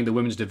from carrying the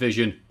women's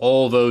division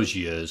all those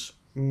years.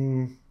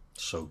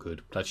 So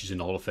good. Glad she's in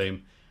the Hall of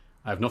Fame.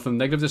 I have nothing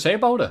negative to say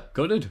about her.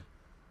 Gutted.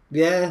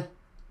 Yeah.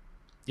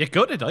 You're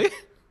gutted, are you?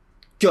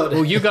 Good.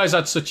 Well, you guys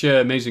had such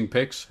amazing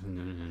picks.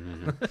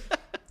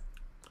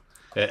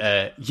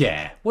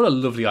 Yeah, what a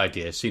lovely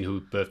idea, seeing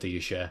whose birthday you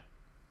share.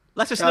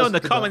 Let us know in the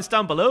comments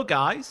down below,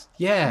 guys.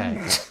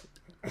 Yeah.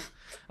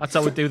 That's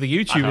how we do the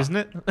YouTube, isn't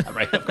it?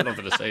 Right, I've got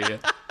nothing to say here.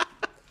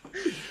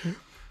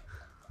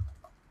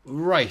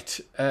 Right.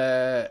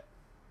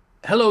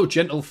 Hello,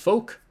 gentle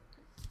folk.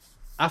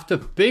 After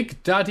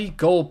Big Daddy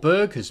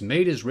Goldberg has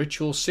made his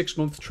ritual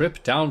 6-month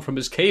trip down from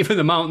his cave in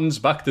the mountains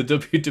back to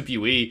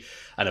WWE,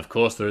 and of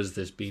course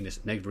there's been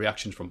this negative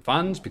reactions from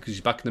fans because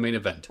he's back in the main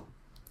event.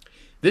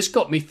 This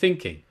got me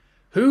thinking,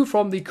 who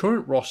from the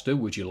current roster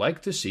would you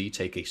like to see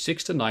take a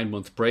 6 to 9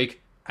 month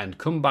break and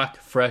come back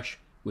fresh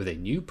with a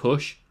new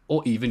push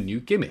or even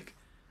new gimmick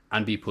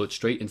and be put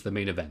straight into the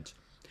main event?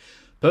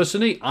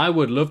 Personally, I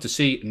would love to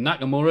see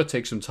Nakamura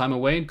take some time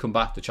away and come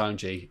back to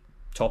challenge a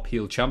top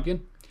heel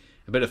champion.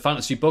 A bit of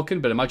fantasy booking,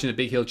 but imagine a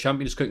big heel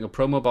champion is cutting a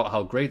promo about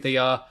how great they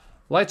are,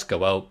 lights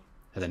go out,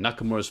 and then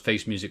Nakamura's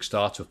face music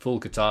starts with full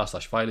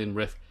guitar/violin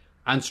riff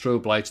and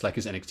strobe lights like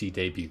his NXT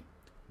debut.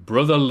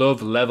 Brother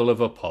love level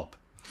of a pop.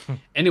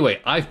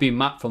 Anyway, I've been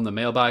Matt from the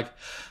mailbag.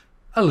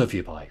 I love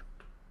you, bye.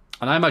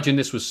 And I imagine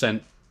this was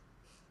sent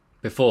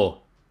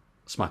before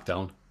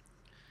SmackDown.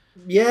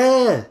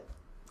 Yeah.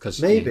 Because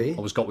maybe. you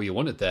always got what you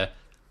wanted there.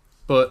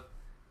 But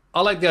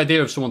I like the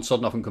idea of someone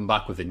suddenly off and come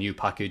back with a new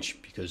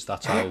package because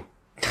that's how...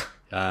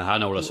 I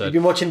know what I said. You've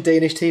been watching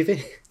Danish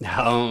TV?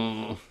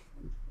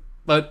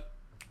 But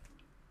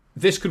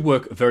this could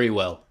work very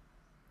well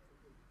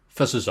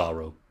for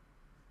Cesaro,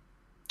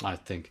 I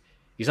think.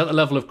 He's at the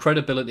level of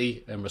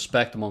credibility and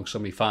respect among so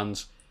many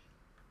fans.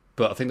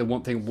 But I think the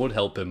one thing that would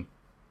help him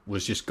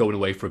was just going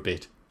away for a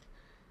bit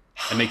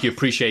and make you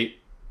appreciate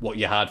what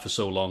you had for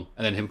so long.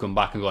 And then him come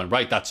back and going,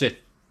 right, that's it.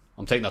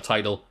 I'm taking that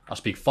title. I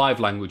speak 5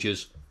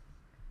 languages.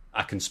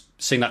 I can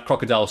sing that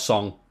crocodile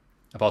song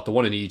about the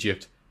one in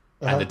Egypt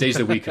and the days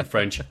of the week in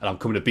French, and I'm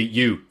coming to beat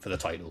you for the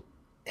title.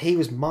 He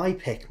was my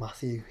pick,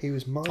 Matthew. He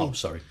was mine. Oh,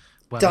 sorry.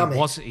 Well, Damn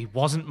he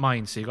wasn't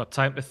mine, so you got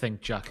time to think,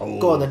 Jack.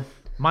 Go on then.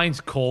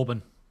 Mine's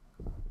Corbin.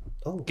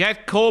 Oh.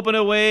 Get Corbin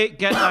away,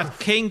 get that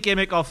King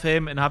gimmick off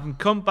him, and have him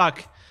come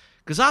back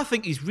Because I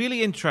think he's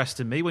really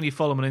interesting me when you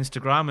follow him on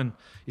Instagram, and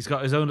he's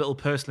got his own little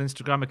personal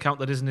Instagram account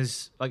that isn't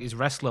his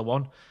wrestler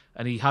one,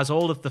 and he has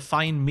all of the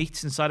fine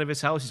meats inside of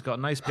his house. He's got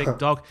a nice big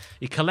dog.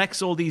 He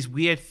collects all these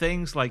weird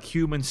things like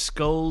human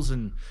skulls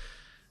and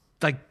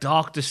like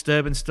dark,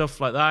 disturbing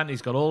stuff like that. And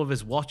he's got all of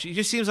his watches. He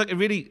just seems like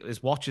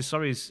his watches.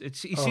 Sorry, he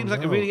seems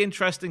like a really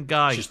interesting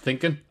guy. Just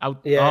thinking.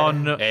 Yeah. Oh,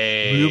 no.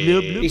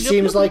 He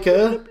seems like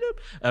a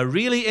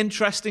really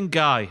interesting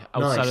guy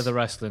outside of the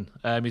wrestling.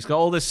 He's got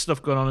all this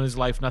stuff going on in his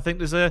life, and I think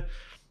there's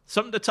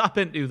something to tap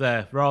into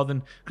there, rather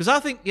than because I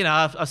think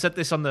I said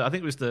this on I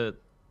think it was the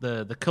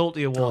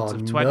Culty Awards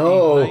of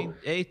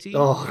 2018.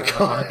 Oh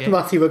God,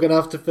 Matthew, we're gonna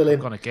have to fill in.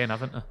 I've gone again,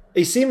 haven't I?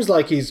 He seems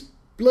like he's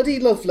bloody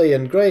lovely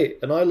and great,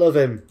 and I love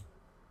him.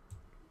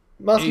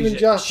 Matthew and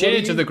Jack.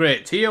 Shades of the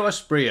great Tio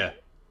Espria.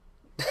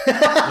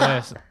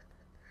 Yes.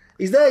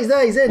 He's there.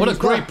 He's in. What a He's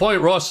great back.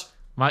 point, Ross.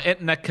 My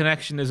internet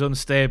connection is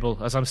unstable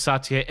as I'm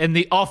sat here in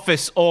the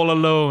office all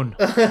alone.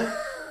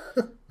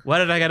 Where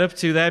did I get up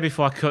to there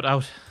before I cut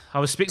out? I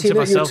was speaking to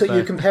myself there.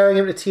 You're comparing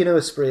him to Tino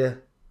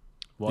Espria.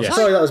 Yes.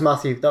 Sorry, that was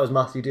Matthew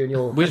doing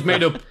your... We just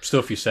made up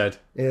stuff you said.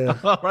 Yeah.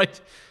 All right.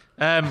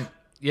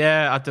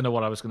 Yeah, I don't know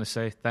what I was going to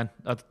say then.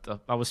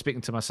 I was speaking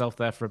to myself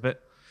there for a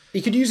bit.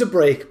 You could use a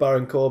break,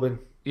 Baron Corbin.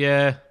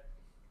 Yeah.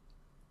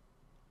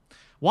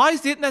 Why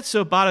is the internet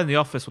so bad in the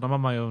office when I'm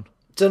on my own?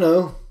 Don't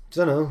know.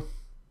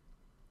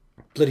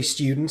 Bloody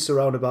students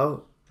around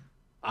about.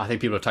 I think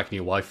people are attacking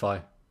your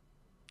Wi-Fi.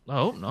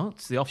 Oh, no,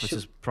 it's the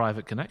office's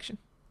private connection.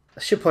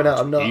 I should point out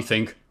I'm You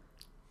think?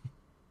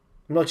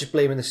 not just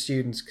blaming the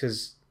students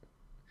because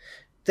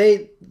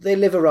they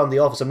live around the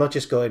office. I'm not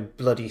just going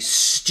bloody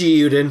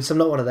students. I'm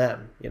not one of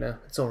them.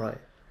 It's all right.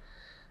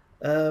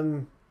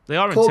 They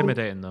are Corbin-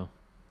 intimidating, though.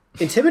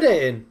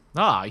 Intimidating.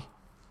 Aye.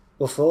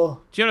 What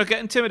for? Do you not get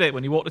intimidated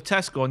when you walk to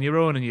Tesco on your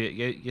own and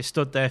you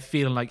stood there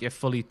feeling like you're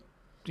fully,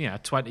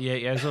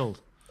 28 years old?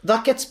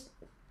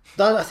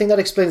 I think that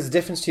explains the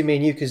difference between me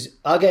and you, because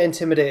I get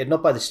intimidated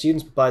not by the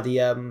students but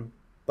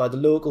by the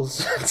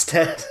locals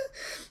instead.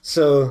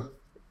 So,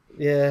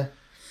 yeah.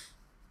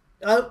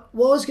 What I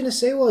was going to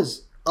say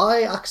was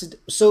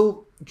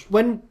so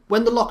when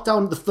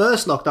the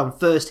first lockdown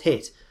first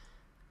hit,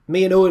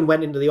 me and Owen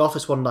went into the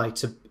office one night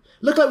to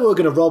look like we were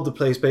going to rob the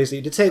place,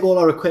 basically, to take all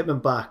our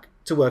equipment back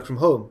to work from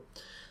home.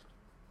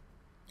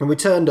 And we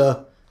turned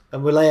up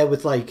and we're there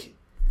with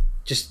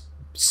just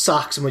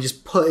sacks, and we're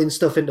just putting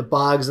stuff into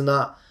bags and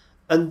that.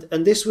 And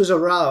this was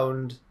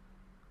around,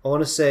 I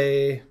want to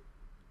say,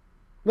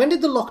 when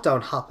did the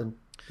lockdown happen?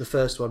 The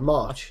first one,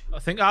 March. I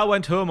think I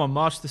went home on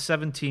March the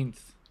 17th.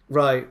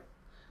 Right.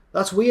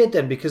 That's weird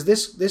then, because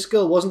this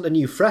girl wasn't a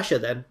new fresher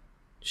then.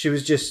 She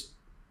was just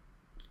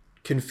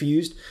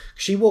confused.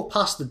 She walked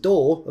past the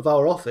door of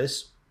our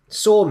office,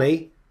 saw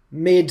me,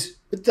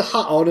 with the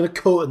hat on and a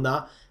coat and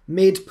that,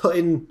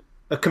 putting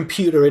a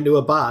computer into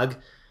a bag,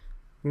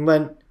 and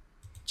went,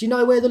 "Do you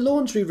know where the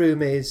laundry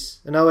room is?"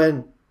 And I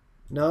went,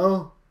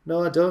 No,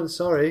 I don't,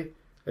 sorry.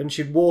 And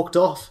she'd walked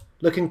off,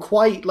 looking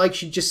quite like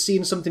she'd just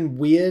seen something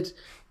weird.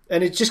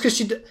 And it's just because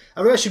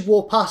I realised she'd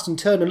walked past and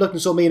turned and looked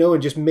and saw me and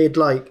Owen just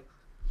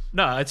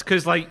No, it's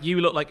because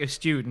you look like a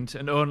student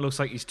and Owen looks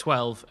like he's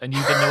 12 and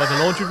you didn't know where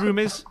the laundry room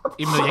is,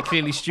 even though you're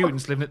clearly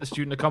students living at the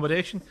student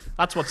accommodation.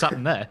 That's what's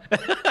happened there.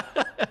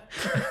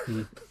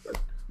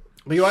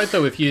 But you're right,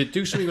 though. If you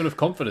do something with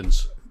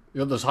confidence, you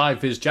got those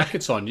high-vis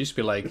jackets on, you just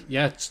be like,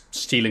 yeah, it's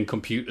stealing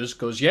computers.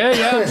 Goes,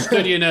 yeah, I'm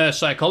studying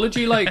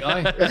psychology, Oh,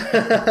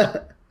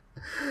 God.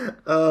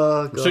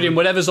 I'm studying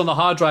whatever's on the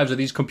hard drives of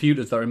these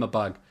computers that are in my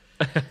bag.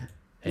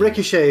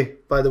 Ricochet,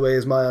 by the way,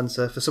 is my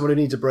answer for someone who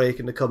needs a break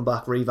and to come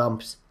back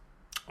revamped.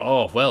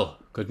 Oh, well,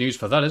 good news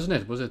for that, isn't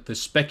it? Was it the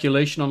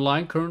speculation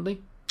online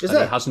currently? Is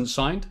that it? he hasn't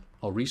signed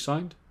or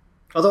re-signed?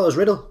 I thought it was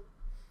Riddle.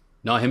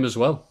 No, him as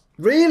well.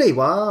 Really?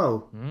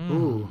 Wow.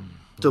 Ooh.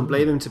 Don't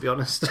blame him, to be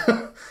honest.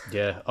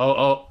 Yeah.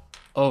 Oh,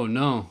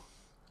 no.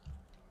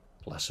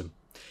 Bless him.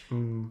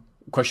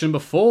 Question number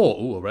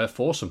 4. Ooh, a rare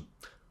foursome.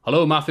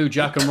 Hello, Matthew,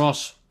 Jack, and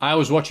Ross. I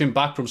was watching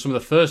back from some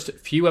of the first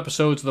few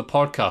episodes of the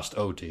podcast.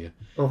 Oh, dear.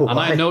 And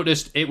I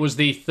noticed it was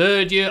the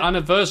 3rd year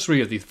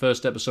anniversary of the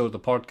first episode of the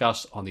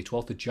podcast on the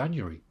 12th of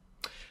January.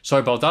 Sorry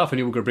about that. If I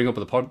knew we were going to bring up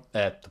the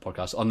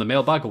podcast on the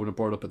mailbag, I would have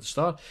brought it up at the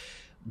start.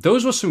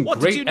 Those were some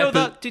great... Did you know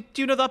that? Did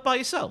you know that by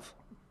yourself?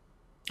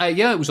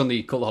 Yeah, it was on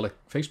the Cultaholic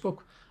Facebook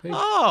page.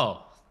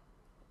 Oh.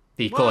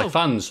 The Cultaholic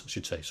fans, I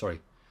should say, sorry.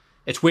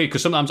 It's weird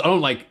because sometimes I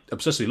don't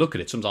obsessively look at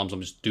it. Sometimes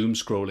I'm just doom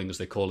scrolling, as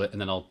they call it, and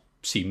then I'll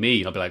see me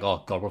and I'll be like,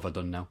 oh, God, what have I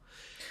done now?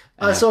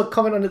 I saw a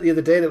comment on it the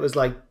other day that was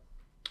like,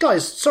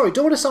 guys, sorry,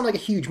 don't want to sound like a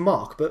huge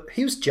mark, but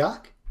who's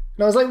Jack?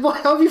 And I was like,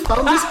 what? How have you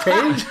found this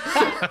page?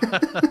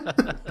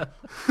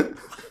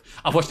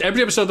 I've watched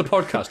every episode of the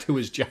podcast. Who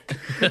is Jack?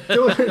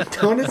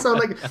 don't want to sound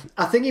like...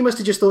 I think he must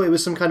have just thought it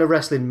was some kind of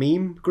wrestling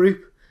meme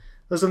group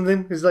or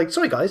something. He's like,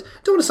 sorry guys,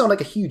 don't want to sound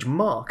like a huge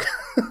mark.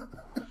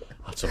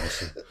 That's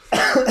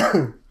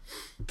awesome.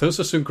 Those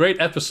are some great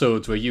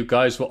episodes where you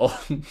guys were all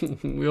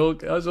we all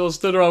guys all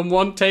stood around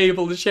one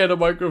table and shared a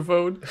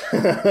microphone.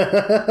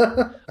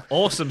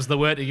 Awesome's the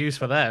word to use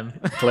for them.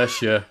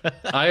 Bless you.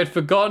 I had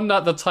forgotten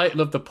that the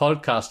title of the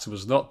podcast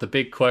was not the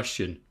big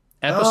question.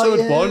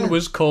 Episode 1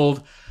 was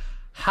called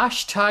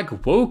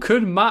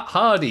 #Woken Matt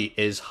Hardy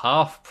is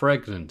half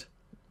pregnant.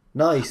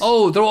 Nice.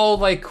 Oh, they're all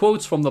like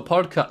quotes from the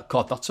podcast.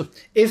 God, that's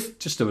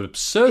just an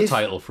absurd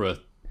title for a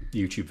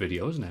YouTube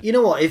video, isn't it? You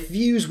know what? If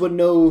views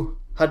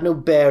had no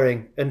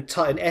bearing and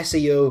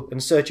SEO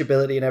and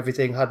searchability and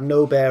everything had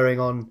no bearing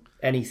on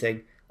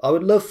anything, I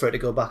would love for it to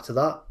go back to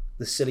that.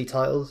 The silly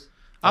titles.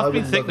 I've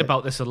been thinking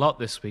about this a lot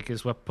this week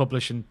as we're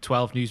publishing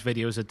 12 news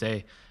videos a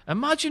day.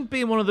 Imagine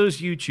being one of those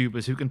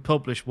YouTubers who can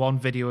publish one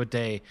video a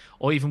day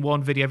or even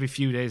one video every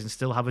few days and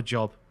still have a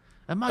job.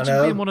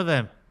 Imagine being one of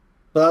them.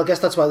 But I guess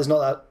that's why there's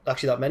not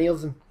actually that many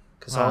of them.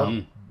 Because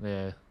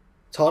yeah.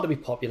 It's hard to be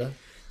popular.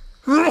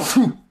 Bless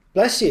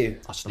you.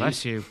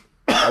 Bless you.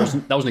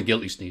 That wasn't a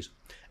guilty sneeze.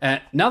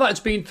 Now that it's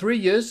been 3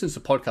 years since the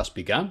podcast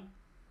began,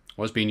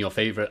 what has been your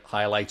favourite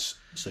highlights,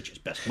 such as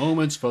best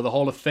moments for the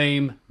Hall of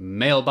Fame,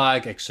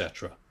 mailbag,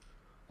 etc.?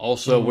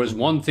 Also, what is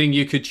one thing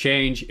you could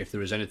change, if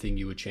there is anything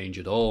you would change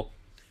at all?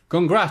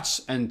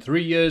 Congrats, and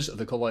 3 years of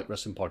the Cultaholic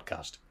Wrestling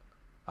Podcast.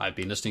 I've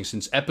been listening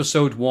since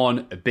episode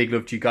 1. A big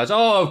love to you guys.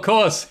 Oh, of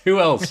course. Who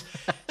else?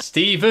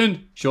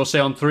 Stephen. Shall I say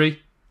on 3?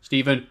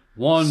 Stephen.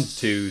 1,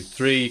 2,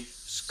 3.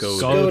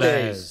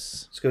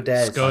 Skodes.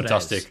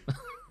 Fantastic.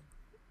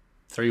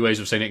 3 ways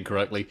of saying it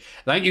incorrectly.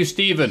 Thank you,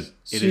 Stephen.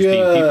 It has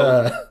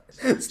been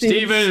people.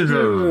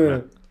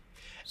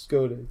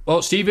 Stephen.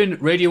 Well, Stephen,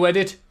 Radio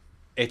Edit.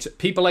 It's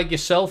people like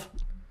yourself,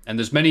 and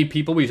there's many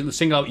people. We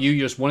single out you.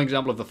 You're just one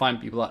example of the fine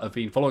people that have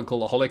been following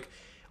Cultaholic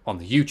on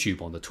the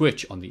YouTube, on the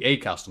Twitch, on the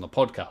Acast, on the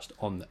podcast,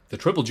 on the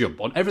Triple Jump,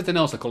 on everything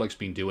else that Cultaholic's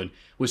been doing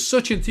with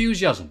such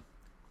enthusiasm.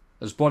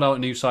 Has brought out a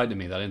new side to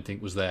me that I didn't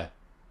think was there.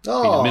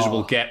 Being a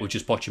miserable get, which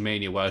is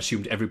Botchamania, where I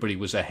assumed everybody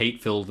was a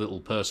hate-filled little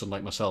person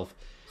like myself.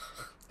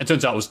 It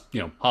turns out I was,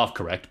 half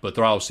correct, but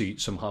there are obviously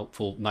some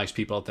helpful, nice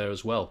people out there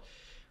as well.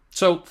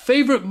 So,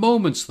 favourite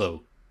moments,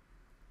 though?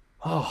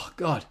 Oh,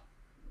 God.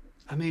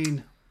 I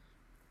mean...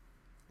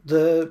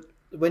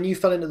 When you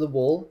fell into the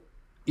wall?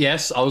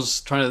 Yes, I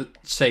was trying to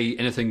say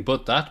anything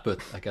but that, but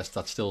I guess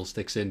that still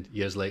sticks in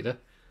years later.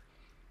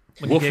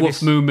 Woof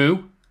Woof Moo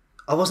Moo.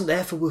 I wasn't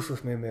there for Woof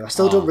Woof Moo Moo. I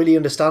still don't really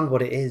understand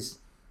what it is.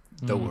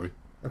 Don't worry.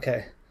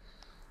 Okay.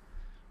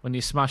 When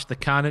you smashed the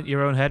can at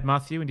your own head,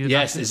 Matthew? And you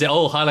yes, is it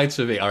all highlights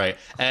of it? All right.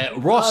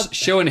 Ross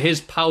showing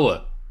his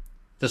power.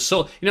 You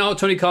know how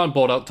Tony Khan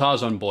bought out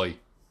Tarzan Boy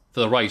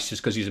for the rights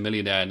just because he's a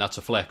millionaire and that's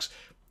a flex?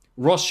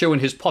 Ross showing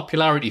his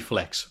popularity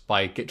flex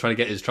by trying to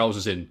get his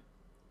trousers in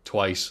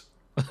twice.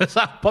 Is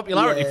that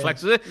popularity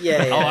flex, is it?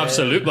 Yeah. Oh,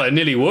 absolutely. It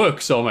nearly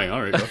works. So I'm like,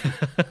 all right.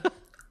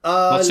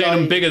 Not saying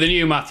I'm bigger than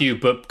you, Matthew,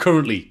 but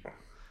currently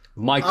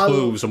my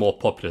clothes are more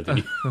popular than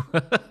you.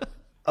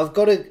 I've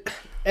got to...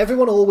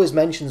 Everyone always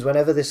mentions,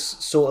 whenever this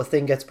sort of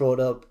thing gets brought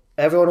up,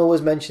 everyone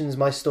always mentions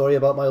my story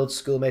about my old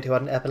schoolmate who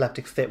had an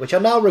epileptic fit, which I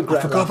now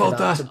regret laughing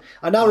at.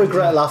 I now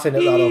regret laughing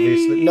at that,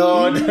 obviously.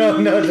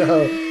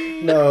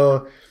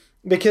 No.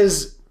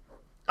 Because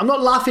I'm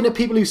not laughing at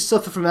people who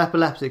suffer from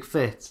epileptic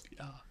fits.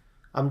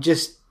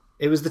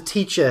 It was the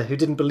teacher who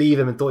didn't believe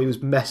him and thought he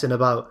was messing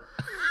about.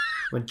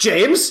 Went,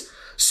 James,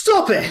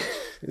 stop it!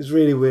 It was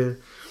really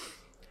weird.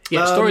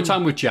 Yeah, story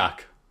time with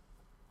Jack.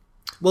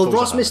 Well,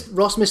 Ross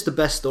missed the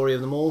best story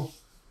of them all,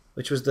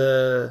 which was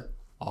the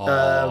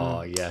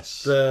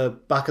the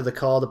back of the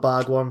car, the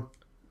bag one.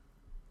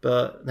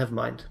 But never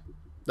mind.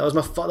 That was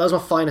my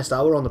finest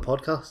hour on the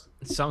podcast.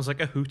 It sounds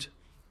like a hoot.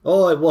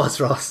 Oh, it was,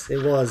 Ross.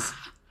 It was.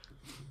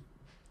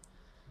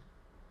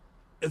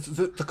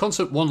 The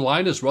concept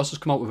one-liners Ross has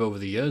come up with over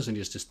the years, and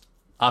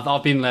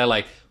I've been there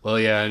like, well,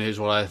 yeah, and here's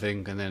what I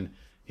think, and then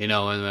in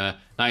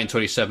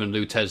 1927,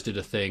 Lou Tez did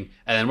a thing,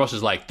 and then Ross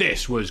is like,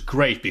 this was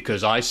great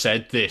because I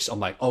said this.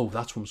 I'm like, oh,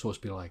 that's what I'm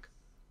supposed to be like.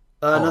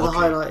 Another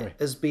highlight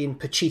has been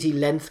Pacitti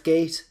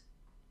Lengthgate.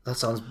 That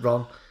sounds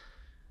wrong.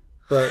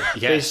 But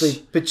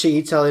basically,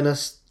 Pacitti telling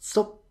us,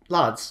 stop,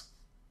 lads,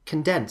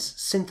 condense,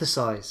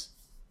 synthesize.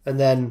 And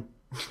then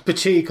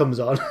Pacitti comes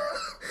on.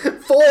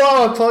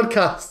 4-hour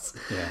podcasts.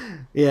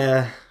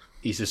 Yeah.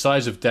 He's the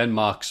size of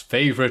Denmark's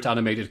favourite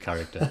animated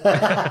character.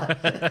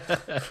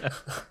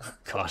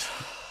 God.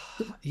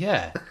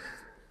 Yeah.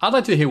 I'd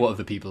like to hear what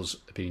other people's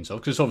opinions are,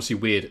 because it's obviously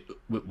weird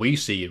what we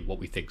see and what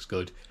we think's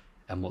good,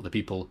 and what the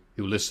people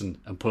who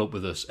listen and put up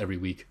with us every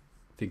week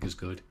think is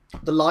good.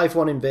 The live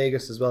one in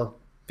Vegas as well.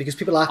 Because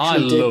people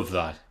love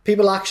that.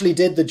 People actually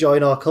did the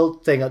join our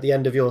cult thing at the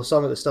end of your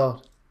song at the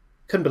start.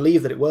 Couldn't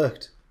believe that it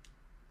worked.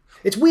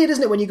 It's weird,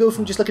 isn't it, when you go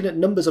from just looking at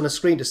numbers on a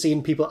screen to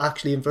seeing people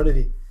actually in front of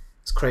you.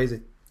 It's crazy.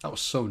 That was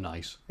so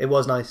nice. It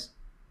was nice.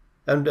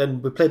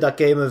 And we played that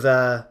game of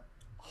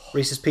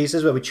Reese's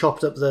Pieces where we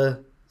chopped up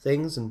the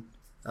things. And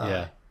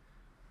yeah.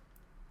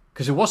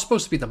 Because it was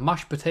supposed to be the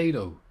mashed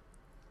potato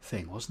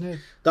thing, wasn't it?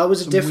 That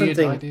was a different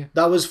thing. Idea.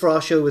 That was for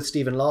our show with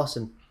Stephen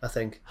Larson, I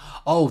think.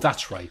 Oh,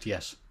 that's right,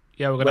 yes.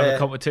 Yeah, we're going to have a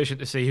competition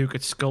to see who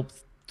could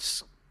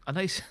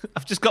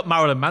I've just got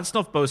Marilyn Manson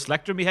off Bo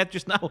Selector in my head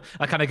just now.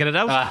 I can't get it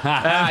out.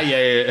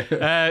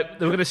 Yeah.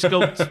 They were going to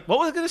sculpt. What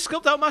were they going to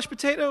sculpt out mashed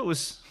potato? It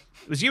was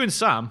you and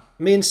Sam.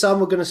 Me and Sam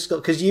were going to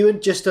sculpt, because you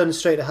had just done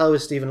Straight to Hell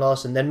with Stephen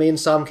Larson. Then me and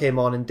Sam came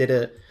on and did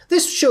it.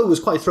 This show was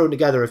quite thrown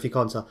together, if you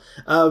can't tell.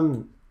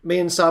 Me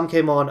and Sam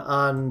came on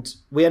and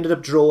we ended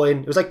up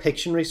drawing. It was like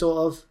Pictionary sort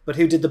of, but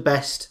who did the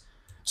best?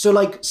 So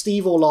like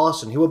Steve or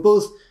Larson, who were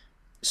both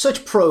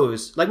such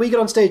pros. Like we get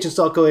on stage and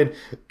start going,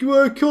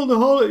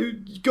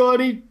 Cultaholic, got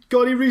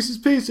any Reese's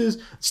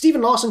Pieces?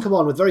 Stephen Larson come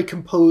on with very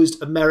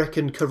composed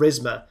American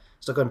charisma.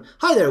 Start going,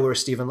 hi there, we're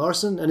Stephen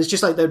Larson. And it's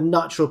just like they're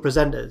natural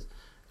presenters.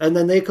 And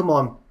then they come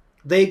on,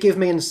 they give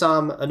me and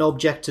Sam an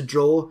object to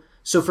draw.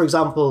 So for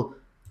example,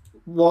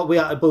 what we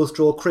had to both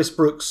draw Chris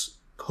Brooks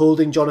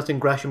holding Jonathan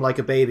Gresham like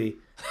a baby.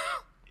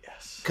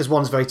 Yes. Because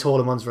one's very tall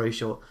and one's very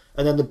short.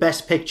 And then the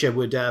best picture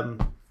would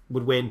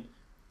win.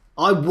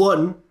 I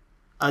won,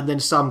 and then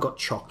Sam got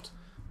chopped.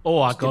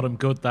 Oh, I got him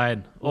good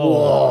then.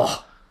 Oh. Whoa.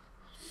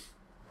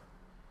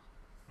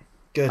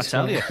 Good. I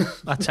tell you.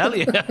 I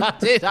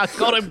did. I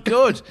got him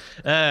good.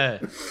 I'll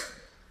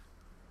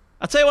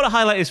tell you what a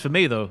highlight is for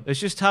me, though. It's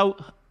just how,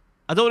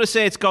 I don't want to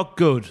say it's got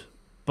good,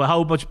 but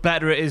how much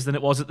better it is than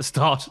it was at the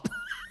start.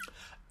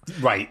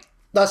 Right.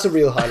 That's a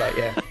real highlight,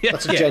 yeah.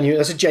 That's a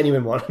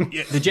genuine one.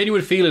 Yeah, the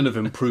genuine feeling of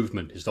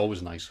improvement is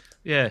always nice.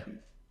 Yeah.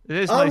 It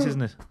is nice,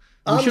 isn't it?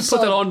 We should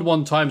put that on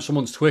one time,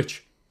 someone's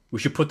Twitch. We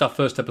should put that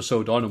first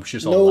episode on and we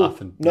should just all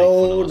laugh and make fun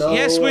of ourselves.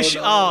 Yes, we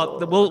should.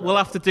 We'll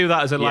have to do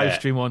that as a live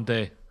stream one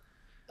day.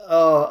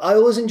 I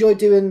always enjoyed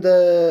doing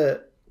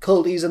the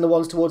culties and the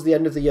ones towards the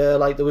end of the year.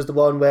 Like there was the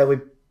one where we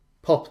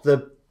popped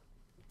the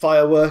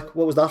firework.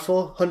 What was that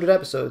for? 100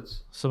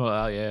 episodes? Something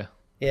like that, yeah.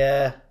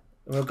 Yeah.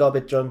 And we got a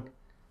bit drunk.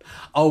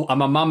 Oh, and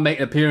my mum made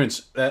an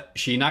appearance.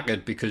 She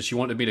knackered because she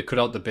wanted me to cut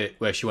out the bit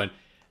where she went,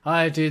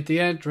 I did the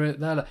entrance,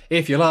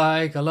 if you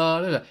like, a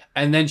lot.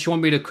 And then she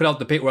wanted me to cut out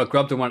the bit where I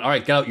grabbed her and went, all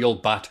right, get out, you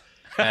old bat.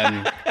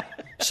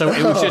 So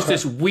it was just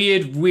this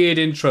weird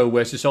intro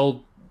where it's this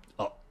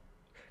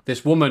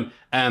woman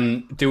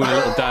doing a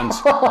little dance.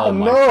 Oh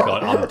my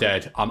God, I'm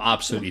dead. I'm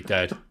absolutely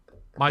dead.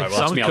 My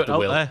sound cut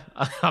out there.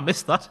 I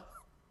missed that.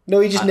 No,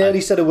 he just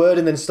nearly said a word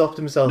and then stopped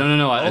himself.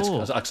 No.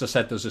 As I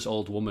said, there's this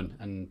old woman,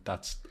 and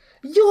that's...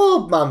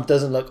 Your mum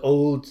doesn't look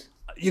old.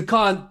 You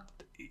can't...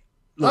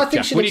 Look, I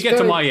think Jack, when you get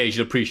to my age,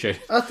 you'll appreciate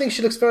it. I think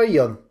she looks very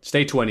young.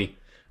 Stay 20.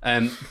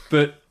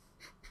 But,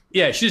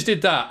 yeah, she just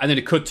did that, and then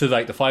it cut to,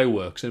 like, the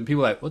fireworks, and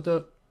people were like, what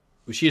the...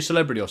 Was she a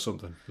celebrity or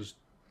something?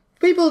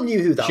 People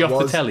knew who that was. She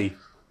off the telly?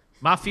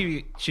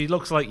 Matthew, she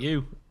looks like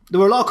you. There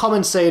were a lot of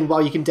comments saying, wow,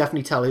 you can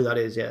definitely tell who that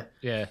is, yeah.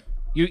 Yeah.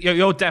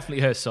 You're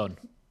definitely her son.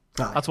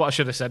 Aye. That's what I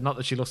should have said, not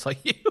that she looks like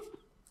you.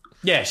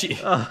 Yeah,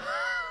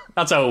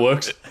 that's how it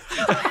works.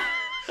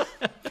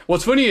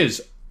 What's funny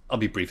is, I'll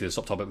be brief with this,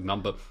 stop talking about my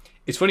mum, but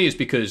it's funny is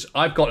because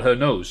I've got her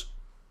nose,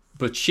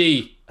 but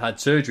she had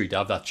surgery to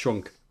have that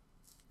chunk.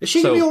 Is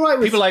she going to be all right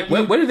with... People are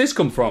like, where did this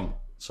come from?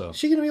 So Is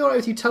she going to be all right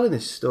with you telling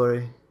this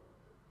story?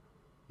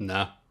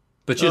 Nah.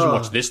 But she doesn't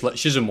watch this.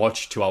 She doesn't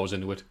watch 2 hours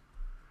into it.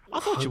 I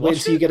thought you Wait watched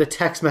until it. you get a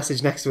text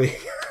message next week.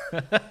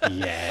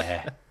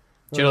 Yeah.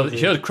 Do you know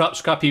the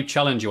scrap heap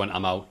challenge you went,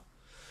 I'm out.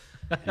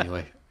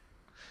 Anyway.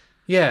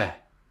 Yeah.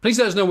 Please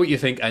let us know what you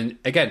think. And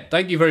again,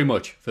 thank you very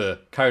much for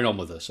carrying on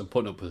with us and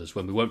putting up with us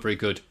when we weren't very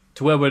good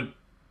to where we're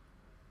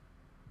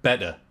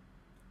better.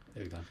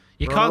 There we go.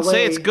 You can't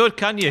say it's good,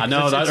 can you? I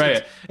know, that's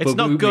right. It's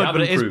not good,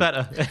 but it is improved.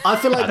 better. I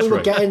feel like That's we were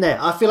right. getting there.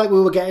 I feel like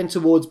we were getting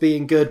towards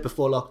being good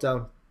before lockdown.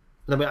 And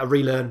then we had to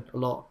relearn a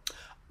lot.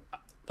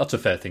 That's a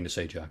fair thing to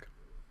say, Jack.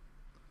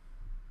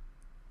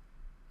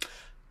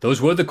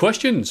 Those were the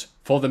questions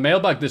for the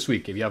mailbag this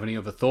week. If you have any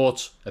other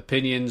thoughts,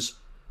 opinions,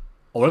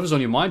 or whatever's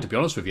on your mind, to be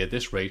honest with you, at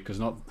this rate, because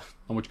not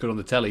much good on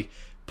the telly,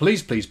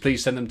 please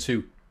send them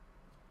to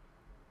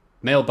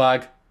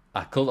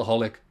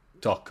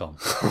mailbag@cultaholic.com.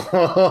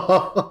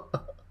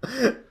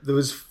 There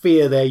was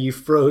fear there. You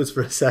froze for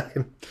a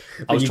second.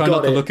 I was trying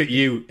not to look at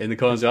you in the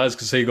corners of your eyes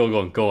because so you go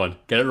on,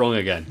 get it wrong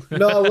again.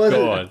 No, I wasn't.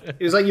 Go on. It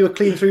was like you were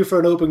clean through for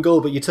an open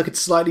goal, but you took it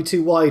slightly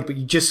too wide, but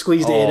you just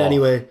squeezed it in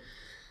anyway.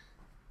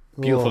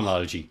 Beautiful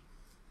analogy.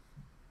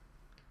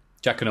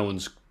 Jack and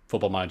Owen's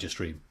Football Manager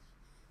stream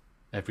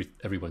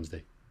every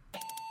Wednesday.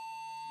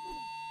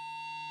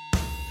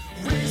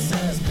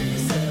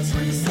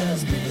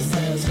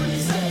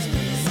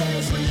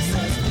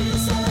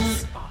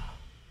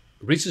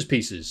 Reese's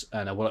Pieces,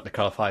 and I would like to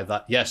clarify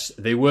that, yes,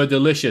 they were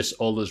delicious,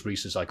 all those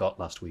Reese's I got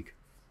last week.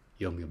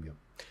 Yum, yum, yum.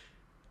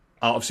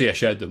 Obviously, I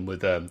shared them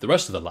with the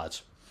rest of the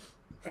lads.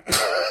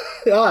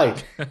 Aye.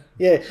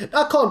 Yeah.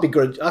 I can't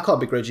begrudge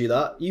you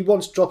that. You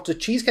once dropped a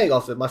cheesecake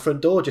off at my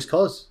front door just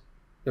cause.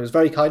 It was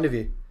very kind of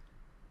you.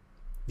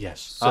 Yes.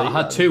 So, I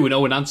had two and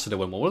Owen answered it.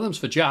 Well, one of them's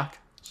for Jack.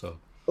 So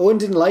Owen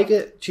didn't like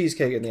it,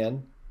 cheesecake, in the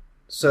end.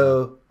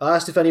 So I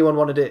asked if anyone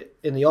wanted it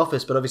in the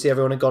office, but obviously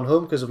everyone had gone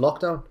home because of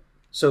lockdown.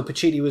 So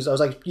Pachiti I was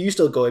like, you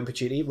still going,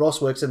 Pachiti?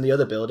 Ross works in the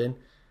other building,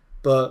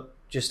 but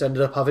just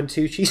ended up having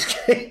 2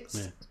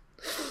 cheesecakes.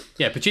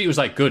 Yeah, Pachiti was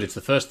like, good. It's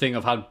the first thing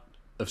I've had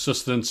of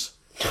sustenance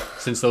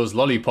since those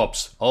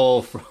lollipops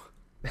all from...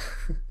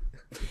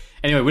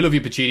 Anyway, we love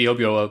you, Pachidi. Hope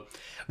you're well.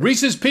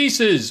 Reese's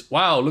Pieces.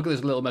 Wow, look at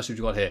this little message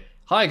we got here.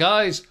 Hi,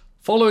 guys.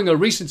 Following a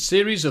recent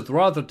series of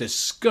rather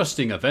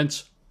disgusting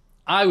events,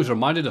 I was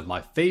reminded of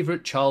my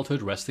favourite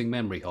childhood wrestling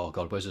memory. Oh,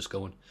 God, where's this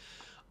going?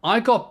 I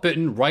got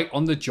bitten right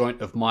on the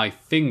joint of my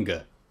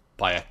finger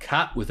by a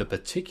cat with a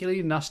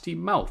particularly nasty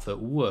mouth at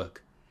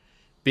work.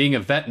 Being a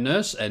vet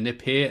nurse, a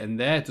nip here and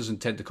there doesn't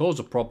tend to cause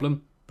a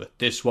problem, but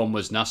this one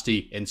was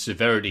nasty in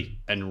severity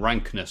and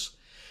rankness.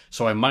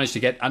 So I managed to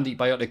get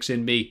antibiotics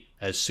in me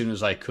as soon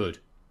as I could.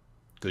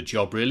 Good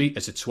job, really,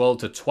 as it swelled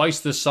to twice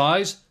the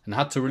size and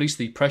had to release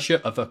the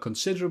pressure of a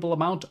considerable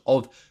amount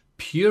of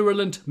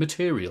purulent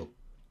material.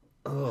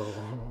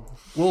 Oh.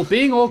 Well,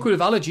 being awkward with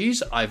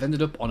allergies, I've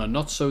ended up on a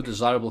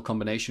not-so-desirable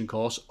combination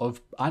course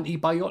of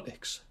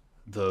antibiotics.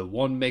 The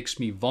one makes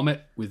me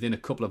vomit within a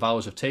couple of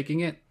hours of taking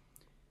it.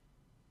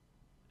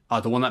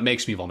 The one that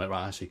makes me vomit,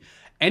 right, I see.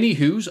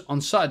 Anywho's, on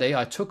Saturday,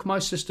 I took my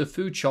sister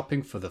food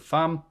shopping for the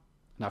fam,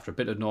 and after a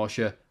bit of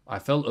nausea, I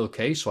felt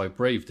okay, so I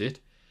braved it.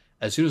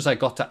 As soon as I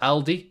got to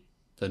Aldi,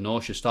 the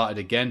nausea started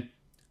again,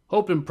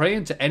 hoping and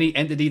praying to any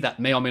entity that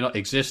may or may not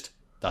exist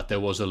that there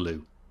was a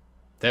loo.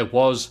 There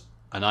was,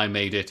 and I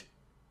made it.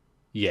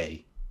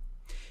 Yay.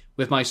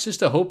 With my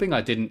sister hoping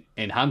I didn't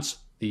enhance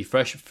the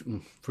fresh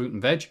fruit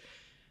and veg,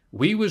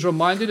 we was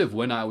reminded of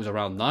when I was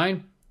around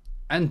 9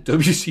 and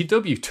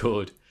WCW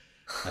toured.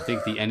 I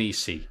think the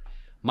NEC.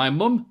 My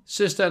mum,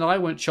 sister and I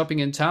went shopping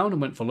in town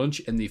and went for lunch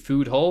in the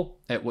food hall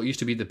at what used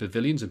to be the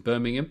Pavilions in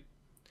Birmingham.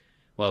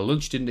 Well,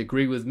 lunch didn't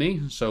agree with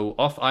me, so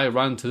off I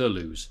ran to the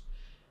loos.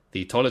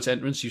 The toilet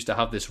entrance used to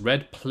have this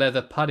red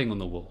pleather padding on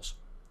the walls.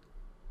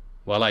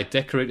 Well, I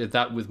decorated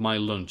that with my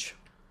lunch.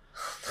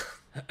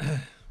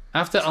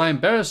 After I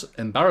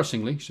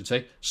embarrassingly,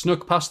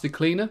 snuck past the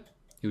cleaner,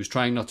 who was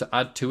trying not to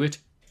add to it,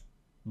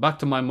 back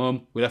to my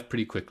mum, we left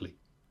pretty quickly.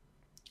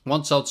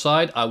 Once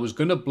outside, I was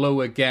going to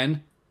blow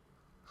again.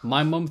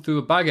 My mum threw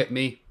a bag at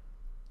me.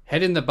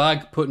 Head in the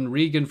bag, putting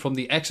Regan from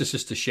The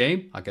Exorcist to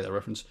shame. I get the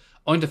reference.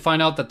 Only to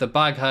find out that the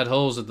bag had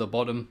holes at the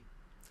bottom.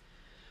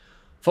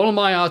 Following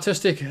my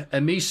artistic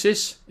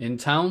emesis in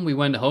town, we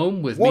went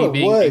home with what me a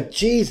being... word,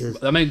 Jesus.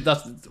 I mean,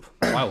 that's...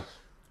 Wow.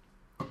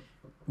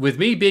 With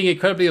me being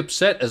incredibly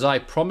upset as I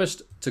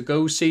promised to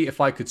go see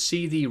if I could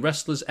see the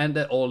wrestlers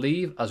enter or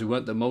leave, as we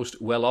weren't the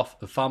most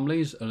well-off of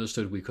families,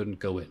 understood we couldn't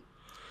go in.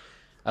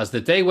 As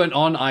the day went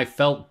on, I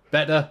felt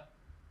better,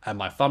 and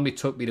my family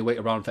took me to wait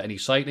around for any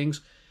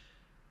sightings.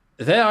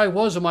 There I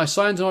was in my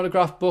signed and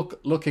autograph book,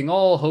 looking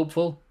all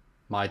hopeful.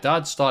 My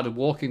dad started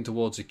walking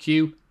towards the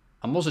queue,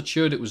 and was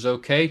assured it was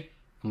okay,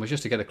 and was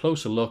just to get a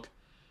closer look.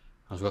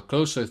 As we got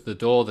closer to the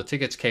door, the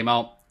tickets came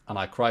out, and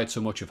I cried so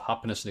much of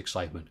happiness and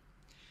excitement.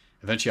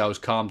 Eventually I was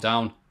calmed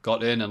down,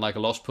 got in, and like a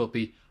lost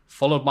puppy,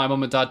 followed my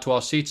mum and dad to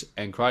our seats,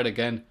 and cried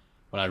again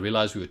when I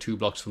realised we were 2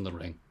 blocks from the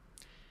ring.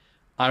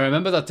 I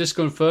remember that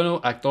Disco Inferno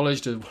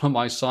acknowledged as one of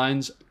my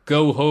signs,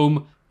 "Go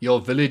home,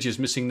 your village is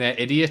missing their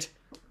idiot."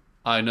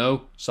 I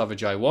know,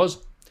 savage I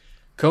was.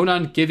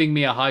 Conan giving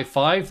me a high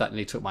five that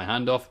nearly took my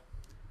hand off.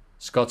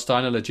 Scott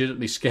Steiner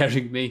legitimately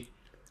scaring me.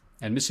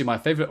 And missing my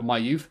favourite of my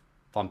youth,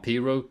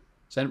 Vampiro's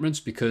entrance,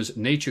 because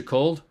nature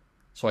called.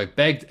 So I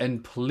begged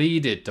and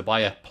pleaded to buy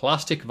a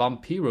plastic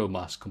Vampiro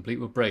mask complete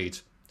with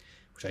braids,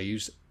 which I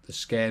used to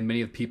scare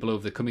many of the people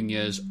over the coming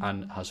years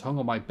and has hung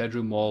on my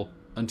bedroom wall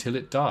until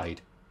it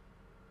died.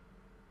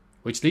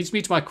 Which leads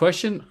me to my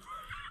question.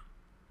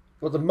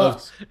 What the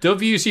mask?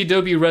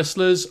 WCW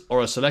wrestlers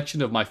or a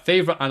selection of my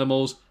favourite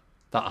animals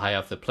that I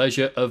have the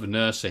pleasure of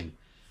nursing.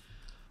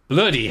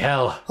 Bloody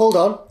hell. Hold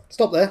on.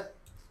 Stop there.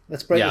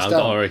 Let's break this down.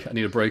 Don't worry. I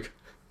need a break.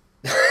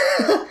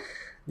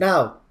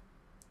 Now,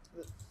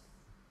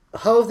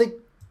 how have they...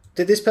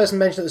 Did this person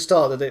mention at the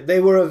start that they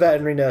were a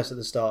veterinary nurse at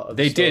the start of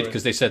the story? They did,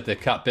 because they said the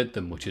cat bit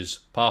them, which is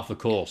part of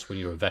the course when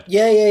you're a vet.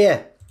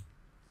 Yeah.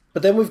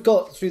 But then we've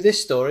got through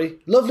this story.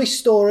 Lovely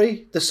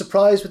story. The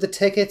surprise with the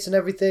tickets and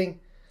everything.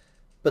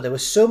 But there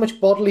was so much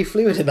bodily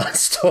fluid in that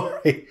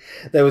story.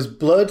 There was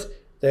blood.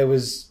 There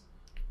was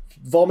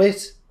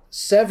vomit.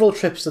 Several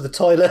trips to the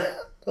toilet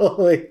all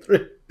the way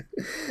through.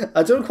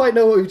 I don't quite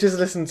know what we've just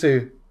listened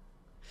to.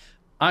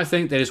 I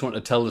think they just want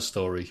to tell the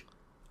story.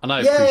 And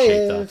I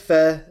appreciate that.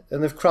 Fair.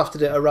 And they've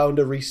crafted it around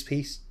a Reese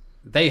piece.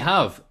 They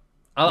have.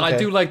 I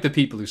do like the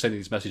people who send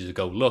these messages and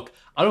go, look,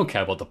 I don't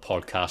care about the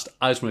podcast.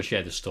 I just want to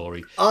share the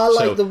story. I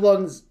like the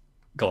ones...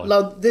 Go on.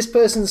 Now, this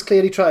person's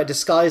clearly trying to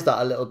disguise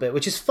that a little bit,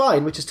 which is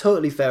fine, which is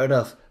totally fair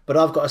enough. But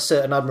I've got a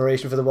certain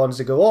admiration for the ones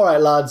who go, all right,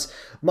 lads,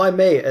 my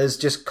mate has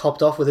just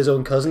copped off with his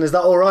own cousin. Is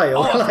that all right?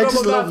 I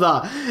just love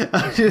that.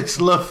 I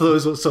just love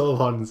those sort of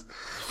ones.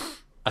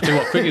 I tell you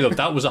what, quickly though,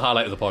 that was a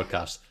highlight of the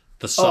podcast.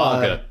 The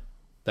saga.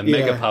 The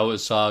Mega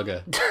Powers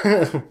saga.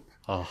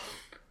 Oh.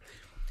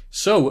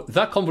 So,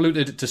 that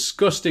convoluted,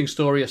 disgusting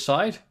story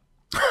aside,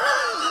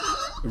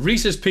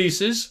 Reese's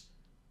Pieces,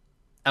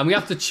 and we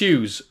have to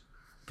choose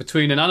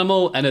between an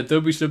animal and a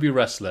WCW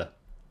wrestler.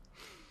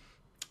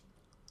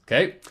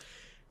 Okay.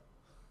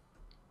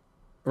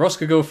 Ross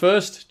could go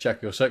first,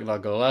 Jack go second, I'll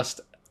go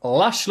last.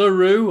 Lash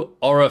LaRue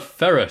or a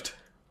ferret?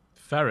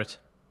 Ferret.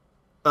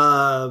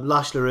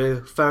 Lash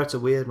LaRue. Ferrets are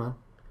weird, man.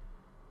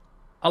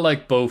 I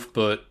like both,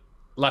 but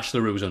Lash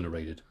LaRue is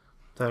underrated.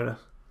 Fair enough.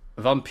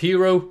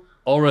 Vampiro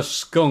or a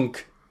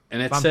skunk?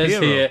 And it says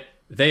Vampiro. here,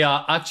 they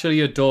are actually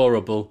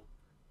adorable.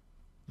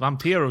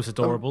 Vampiro's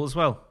adorable as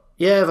well.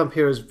 Yeah,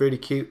 Vampiro's really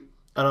cute,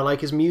 and I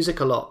like his music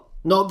a lot.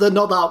 Not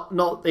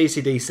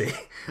AC/DC.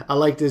 I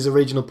liked his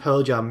original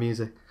Pearl Jam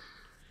music.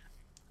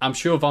 I'm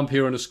sure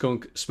Vampiro and a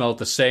skunk smelled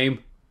the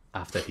same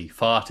after he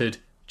farted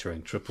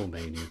during Triple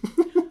Mania.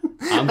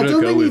 I'm going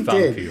to go with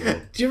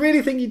Vampiro. Do you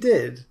really think he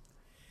did?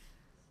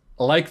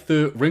 Like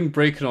the ring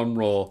breaking on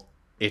Raw,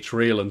 it's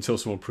real until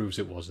someone proves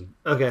it wasn't.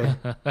 Okay.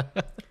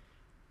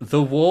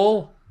 The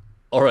Wall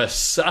or a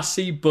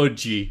sassy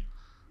budgie?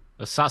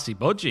 A sassy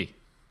budgie.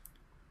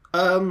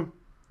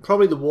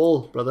 Probably The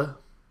Wall, brother.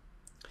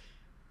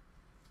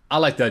 I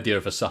like the idea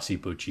of a sassy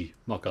budgie,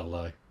 not gonna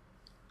lie.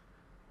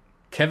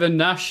 Kevin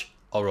Nash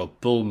or a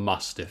bull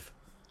mastiff?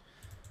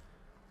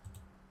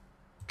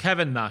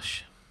 Kevin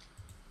Nash.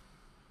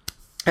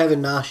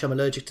 Kevin Nash, I'm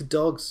allergic to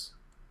dogs.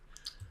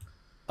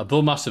 A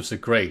bull mastiffs are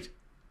great,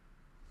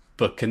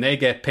 but can they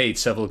get paid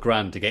several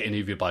grand to get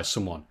interviewed by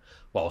someone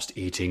whilst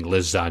eating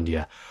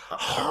lasagna?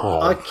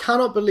 I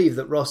cannot believe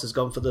that Ross has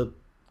gone for the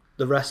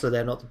wrestler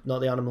there, not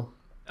the animal.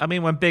 I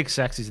mean, when Big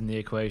Sexy's in the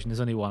equation, there's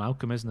only one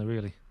outcome, isn't there,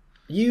 really?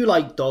 You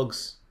like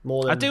dogs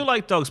more than... I do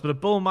like dogs, but a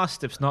bull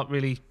mastiff's not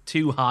really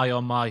too high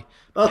on my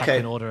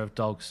pecking order of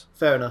dogs.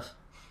 Fair enough.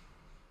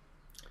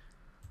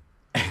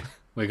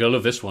 We're going to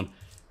love this one.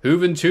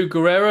 Juventud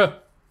Guerrera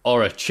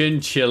or a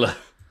chinchilla?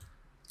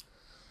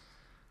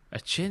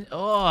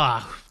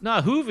 Oh,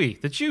 no, Hoovy,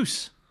 the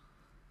juice.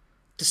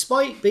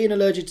 Despite being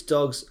allergic to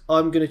dogs,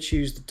 I'm going to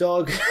choose the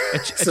dog.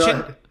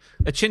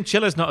 A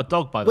chinchilla's not a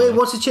dog, by the way. Wait,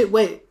 what's a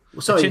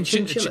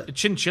chinchilla? A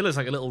chinchilla's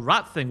like a little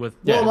rat thing with...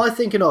 What am I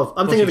thinking of?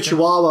 I'm thinking of a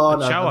chihuahua,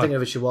 aren't I? I'm thinking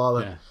of a chihuahua.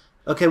 Yeah.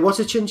 Okay, what's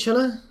a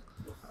chinchilla?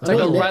 It's like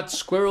a rat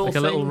squirrel Like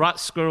thing. a little rat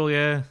squirrel,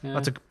 yeah.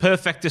 That's a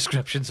perfect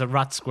description. It's a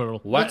rat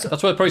squirrel. That's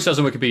what it probably says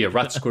on Wikipedia, a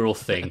rat squirrel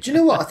thing. Do you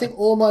know what? I think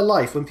all my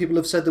life, when people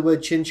have said the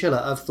word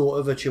chinchilla, I've thought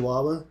of a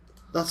chihuahua.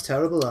 That's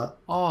terrible, that.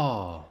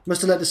 Oh.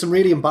 Must have led to some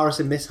really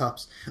embarrassing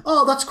mishaps.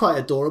 Oh, that's quite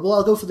adorable.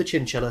 I'll go for the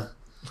chinchilla.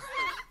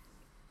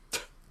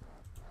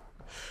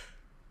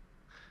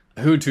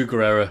 Juventud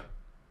Guerrera,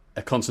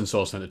 a constant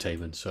source of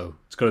entertainment, so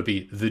it's got to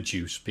be the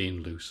juice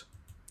being loose,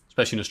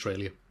 especially in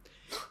Australia.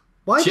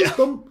 Why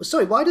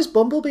does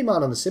Bumblebee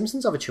Man on The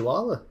Simpsons have a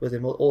chihuahua with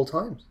him all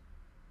times?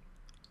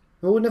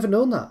 I would never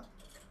known that.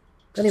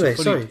 Anyway,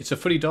 It's a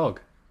funny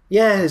dog.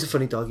 Yeah, it's a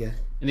funny dog, yeah.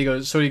 And he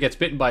goes, so he gets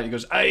bitten by it, he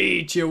goes,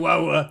 "Hey,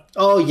 chihuahua."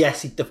 Oh,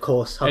 yes, of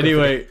course.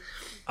 Anyway,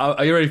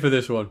 are you ready for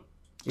this one?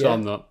 So Yeah.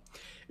 I'm not.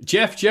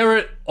 Jeff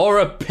Jarrett or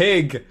a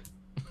pig?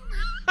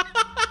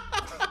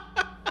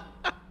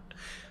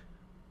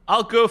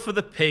 I'll go for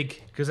the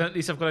pig, because at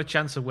least I've got a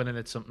chance of winning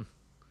at something.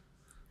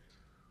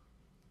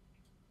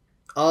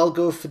 I'll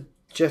go for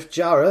Jeff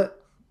Jarrett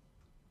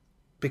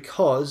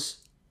because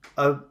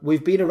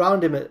we've been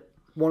around him at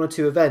one or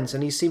two events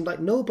and he seemed like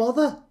no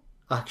bother,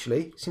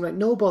 actually. Seemed like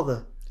no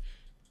bother.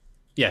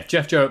 Yeah,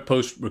 Jeff Jarrett,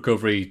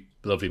 post-recovery,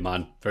 lovely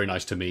man, very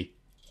nice to me,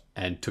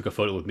 and took a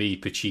photo with me,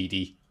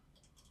 Pacitti,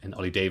 and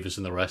Ollie Davis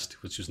and the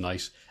rest, which was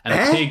nice. And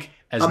a pig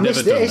has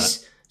never done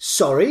that.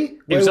 Sorry.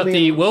 It was at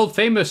the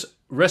world-famous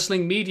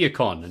Wrestling Media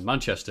Con in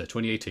Manchester,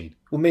 2018.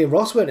 Well, me and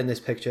Ross weren't in this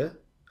picture.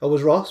 Oh,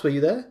 was Ross? Were you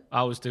there?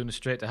 I was doing a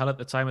straight to hell at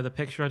the time of the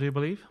picture, I do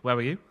believe. Where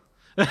were you?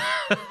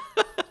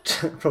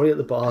 Probably at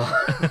the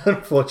bar,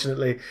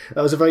 unfortunately.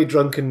 That was a very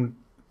drunken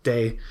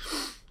day.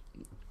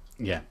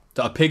 Yeah,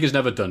 a pig has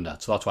never done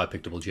that, so that's why I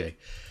picked Double J.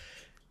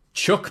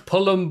 Chuck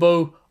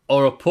Palumbo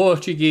or a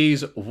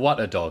Portuguese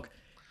water dog?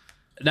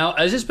 Now,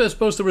 is this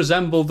supposed to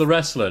resemble the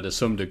wrestler to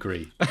some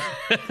degree?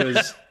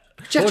 Because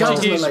Jeff Jarrett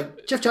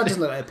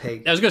doesn't look like a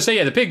pig. I was going to say,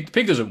 yeah, the pig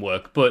doesn't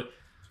work, but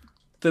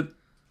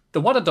the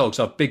water dogs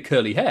have big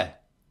curly hair.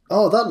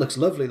 Oh, that looks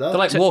lovely, that. They're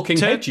like walking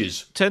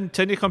hedges. Turn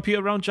your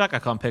computer around, Jack. I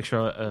can't picture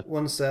a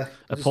One sec.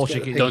 a Just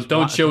Portuguese. get the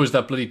Don't show us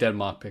that bloody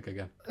Denmark pic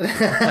again.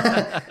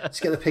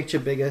 Let's get the picture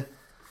bigger.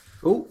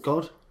 Oh,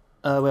 God.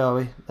 Where are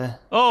we? There.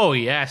 Oh,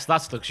 yes,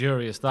 that's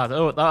luxurious. Hang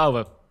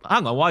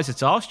on, why is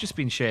its arse just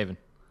been shaven?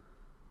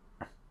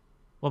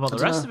 What about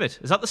the rest of it?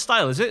 Is that the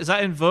style, is it? Is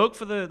that in vogue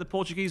for the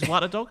Portuguese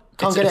water dog?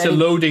 It's a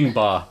loading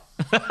bar.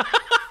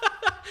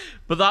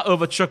 But that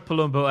over Chuck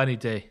Palumbo any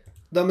day.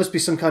 That must be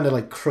some kind of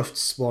like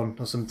Crufts one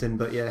or something,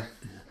 but yeah.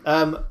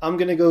 I'm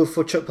going to go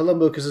for Chuck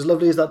Palumbo because as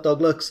lovely as that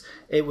dog looks,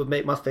 it would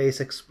make my face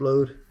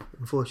explode,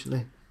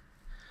 unfortunately.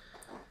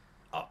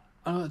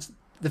 They're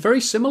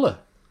very similar.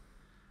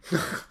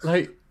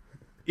 Like,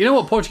 you know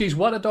what, Portuguese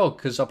water dog?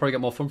 Because I'll probably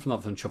get more fun from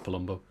that than Chuck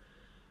Palumbo.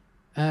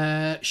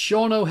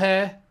 Sean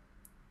O'Hare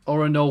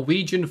or a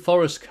Norwegian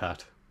forest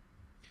cat?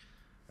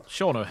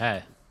 Sean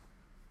O'Hare.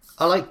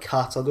 I like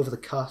cat. I'll go for the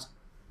cat.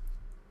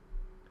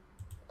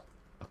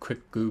 A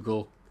quick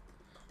Google.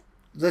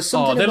 There's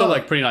something they about, look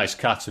like pretty nice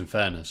cats, in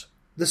fairness.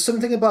 There's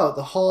something about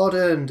the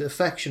hard-earned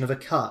affection of a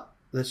cat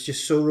that's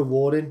just so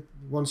rewarding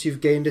once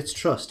you've gained its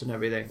trust and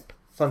everything.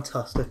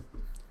 Fantastic.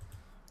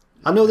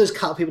 I know there's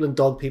cat people and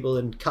dog people,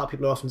 and cat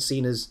people are often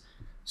seen as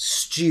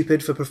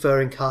stupid for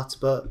preferring cats,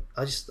 but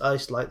I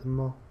just like them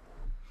more.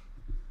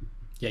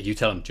 Yeah, you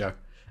tell him, Jack.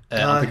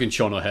 I'm thinking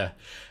Sean O'Hare.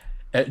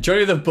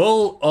 Johnny the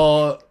Bull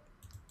or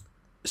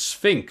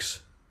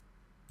Sphinx?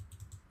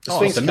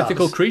 Sphinx the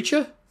mythical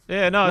creature?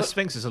 Yeah, no, a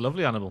Sphinx is a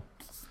lovely animal.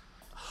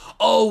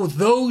 Oh,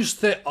 those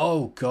things.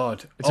 Oh,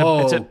 God. It's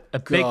a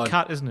big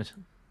cat, isn't it?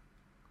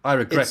 I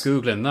regret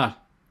Googling that.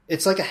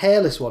 It's like a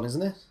hairless one,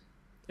 isn't it?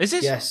 Is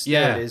it? Yes,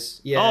 Yeah. there it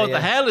is. Yeah, the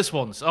hairless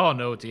ones. Oh,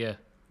 no, dear.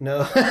 No,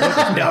 no,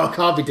 I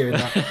can't be doing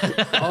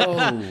that.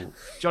 Oh.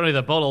 Johnny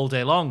the Bull all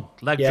day long.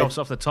 Leg drops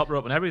off the top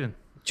rope and everything.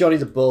 Johnny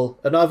the Bull.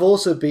 And I've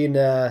also been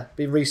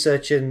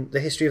researching the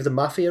history of the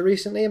mafia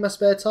recently in my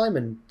spare time,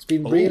 and it's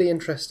been really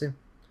interesting.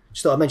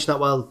 Just thought I'd mention that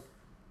while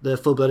the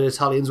full-blooded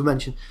Italians were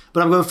mentioned.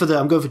 But I'm going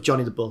for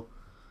Johnny the Bull.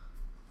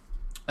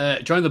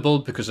 Johnny the Bull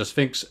because the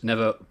Sphinx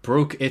never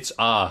broke its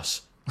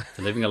arse,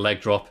 delivering a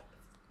leg drop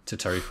to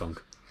Terry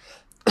Funk.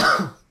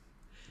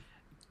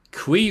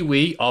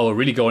 Kwee-wee. Oh, we're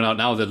really going out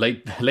now. The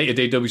later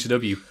day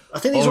WCW. I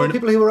think these are all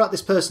people who were at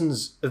this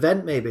person's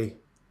event, maybe.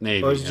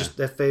 Maybe. Or is it just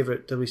their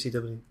favourite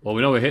WCW? Well,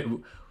 we know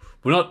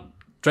we're not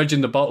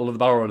dredging the bottle of the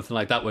barrel or anything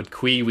like that. With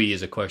Kwee-wee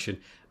is a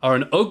question. Or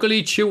an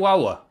ugly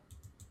Chihuahua.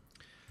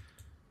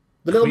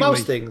 The little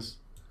mouse things.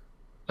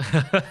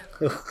 That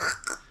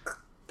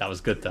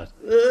was good, Dad.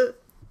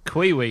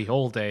 Kwee-wee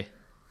all day.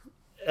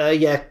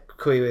 Yeah,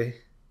 Kwee-wee.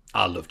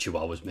 I love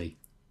Chihuahuas, me.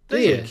 Do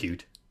They're you?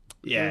 cute.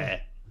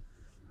 Yeah.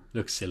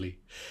 Looks silly.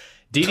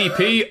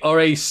 DDP or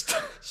a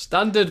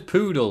standard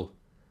poodle?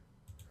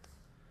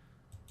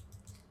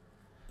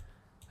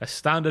 A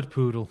standard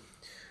poodle.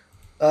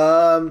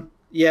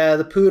 Yeah,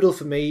 the poodle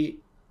for me.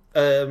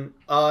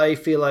 I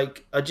feel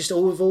like I've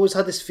always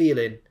had this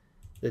feeling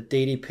that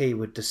DDP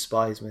would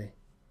despise me,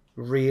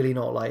 really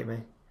not like me,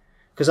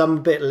 because I'm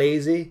a bit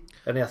lazy,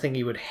 and I think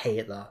he would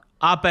hate that.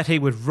 I bet he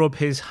would rub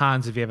his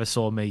hands if he ever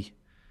saw me.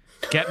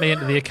 Get me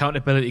into the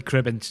accountability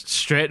crib and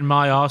straighten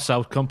my arse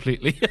out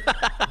completely.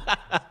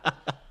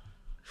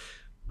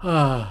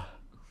 By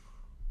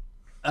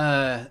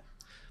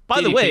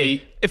the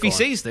way, if he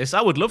sees this,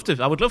 I would love to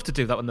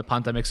do that when the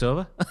pandemic's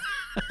over.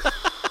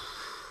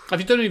 Have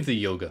you done any of the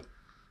yoga?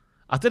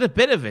 I did a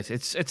bit of it.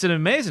 It's an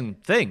amazing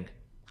thing.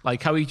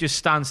 Like how you just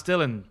stand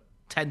still and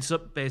tense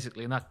up,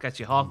 basically, and that gets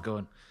your heart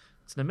going.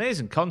 It's an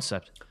amazing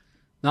concept.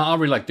 No, I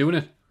really like doing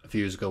it. A few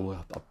years ago,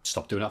 I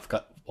stopped doing it. I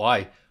forgot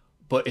why.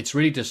 But it's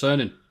really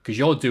discerning because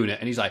you're doing it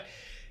and he's like,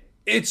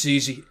 it's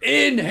easy.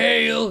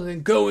 Inhale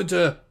and go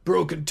into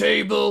broken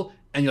table.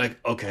 And you're like,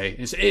 okay,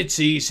 it's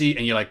easy.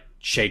 And you're like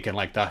shaking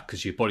like that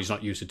because your body's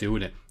not used to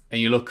doing it. And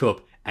you look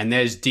up and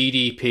there's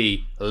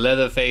DDP,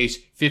 Leatherface,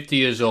 50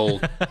 years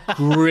old,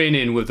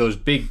 grinning with those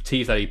big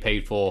teeth that he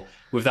paid for,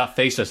 with that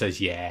face that says,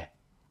 yeah,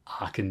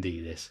 I can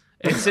do this.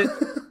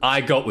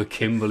 I got with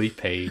Kimberly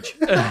Page.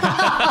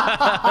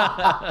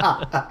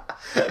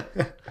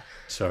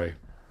 Sorry.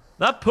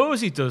 That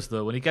pose he does,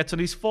 though, when he gets on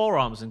his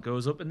forearms and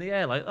goes up in the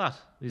air like that,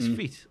 his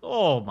feet.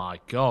 Oh, my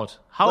God.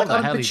 How like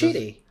the hell he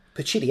does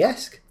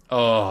Pacitti-esque.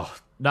 Oh.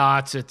 Nah,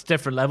 it's a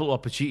different level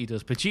what Pacitti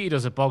does. Pacitti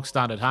does a bog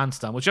standard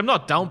handstand, which I'm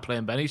not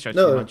downplaying by any stretch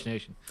of the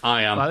imagination.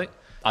 I am.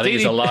 I think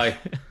it's a lie.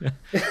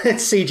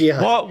 It's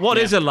CGI. What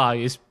is a lie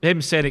is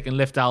him saying he can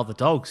lift all the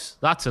dogs.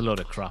 That's a load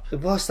of crap.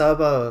 What's that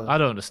about? I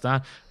don't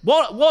understand.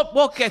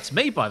 What gets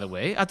me, by the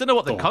way, I don't know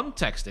what the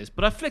context is,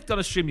 but I flicked on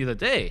a stream the other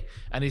day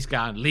and he's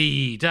going,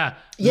 leader.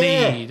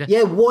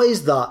 Yeah, what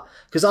is that?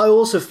 Because I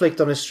also flicked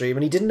on a stream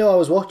and he didn't know I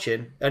was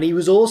watching, and he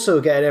was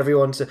also getting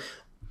everyone to...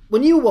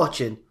 When you were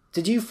watching,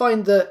 did you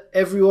find that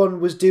everyone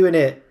was doing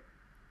it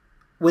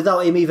without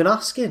him even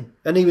asking?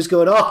 And he was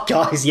going, oh,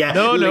 guys, yeah,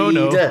 No.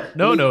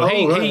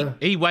 Right.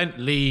 He went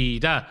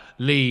leader,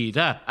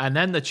 and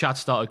then the chat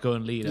started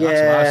going leader. Yeah. That's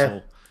an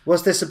asshole.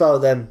 What's this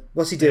about then?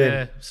 What's he doing?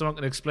 Yeah, someone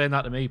can explain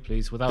that to me,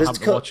 please, without having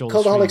to watch all the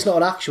Cultaholic's streams. not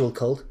an actual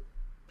cult.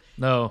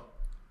 No.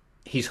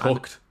 He's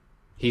hooked.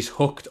 He's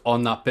hooked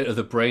on that bit of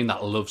the brain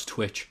that loves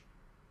Twitch.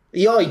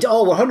 Yeah,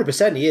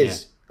 100% he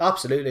is. Yeah.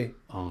 Absolutely.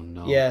 Oh,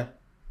 no. Yeah.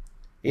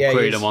 We'll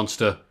create a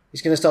monster.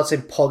 He's going to start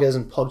saying poggers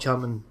and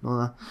pogchamp and all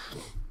that.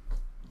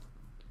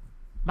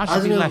 Imagine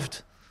if he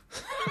left.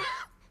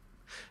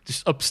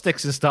 Just up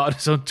sticks and started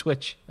his own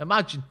Twitch.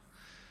 Imagine.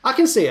 I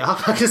can see it. I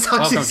can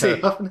actually see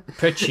it.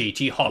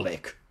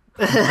 Pacitti-holic.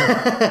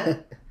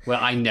 Well,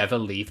 I never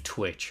leave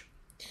Twitch.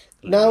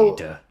 Now,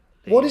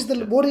 what is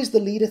the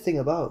leader thing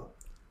about?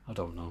 I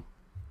don't know.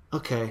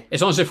 Okay.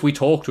 It's not as if we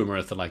talk to him or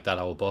anything like that,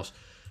 our boss.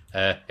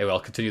 Anyway, I'll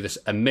continue this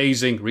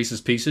amazing Reese's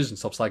Pieces and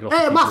stop slagging off.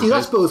 Hey, Matthew,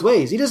 that's both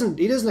ways. He doesn't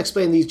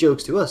explain these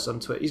jokes to us on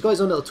Twitch. He's got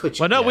his own little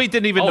Twitch. Well, no, we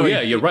didn't even know. Yeah,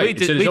 you're right.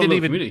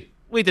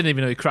 We didn't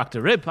even know he cracked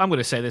a rib. I'm going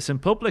to say this in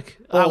public.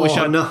 No.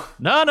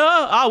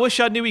 I wish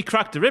I knew he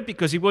cracked a rib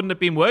because he wouldn't have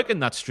been working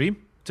that stream.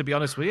 to be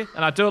honest with you.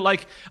 And I don't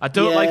like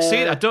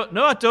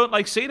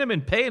seeing him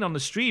in pain on the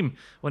stream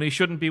when he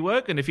shouldn't be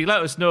working. If he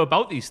let us know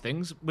about these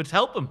things, we'd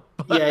help him.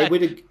 Yeah,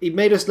 he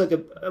made us look.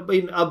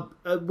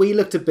 We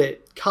looked a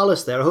bit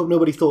callous there. I hope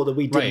nobody thought that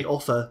we didn't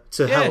offer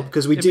to help,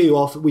 because we do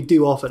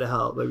offer to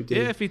help. We do.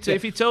 Yeah,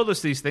 if he told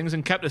us these things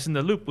and kept us in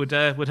the loop, would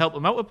help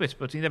him out a bit,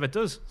 but he never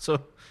does.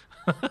 So.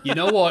 You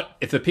know what?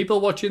 If the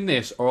people watching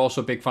this are also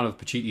a big fan of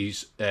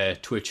Pachiti's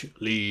Twitch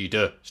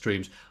leader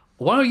streams,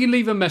 why don't you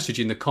leave a message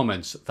in the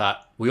comments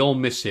that we all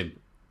miss him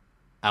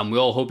and we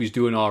all hope he's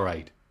doing all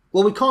right?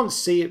 Well, we can't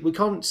see it. We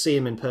can't see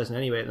him in person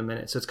anyway at the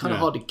minute, so it's kind of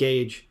hard to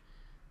gauge.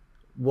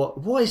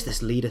 What is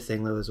this leader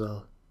thing though as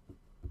well?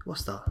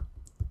 What's that?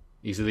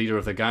 He's the leader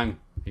of the gang.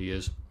 He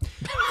is.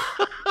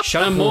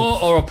 Shannon Moore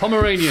or a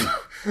Pomeranian?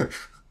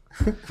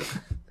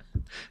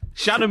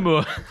 Shannon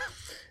Moore.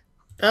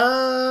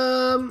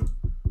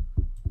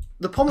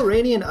 The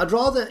Pomeranian, I'd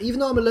rather,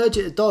 even though I'm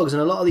allergic to dogs,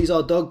 and a lot of these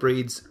are dog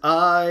breeds,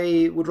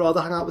 I would rather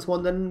hang out with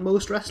one than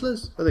most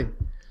wrestlers, I think.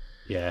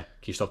 Yeah, can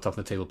you stop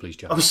tapping the table, please,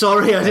 Jack? I'm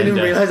sorry, I didn't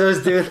realise I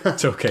was doing that.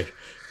 It's okay.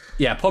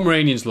 Yeah,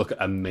 Pomeranians look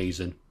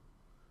amazing.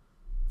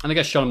 And I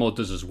guess Shannon Moore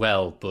does as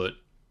well, but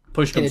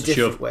push comes to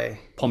shove,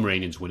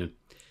 Pomeranian's winning.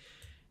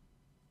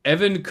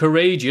 Evan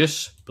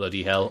Courageous,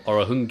 bloody hell, or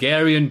a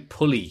Hungarian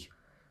Pulley.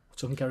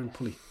 What's a Hungarian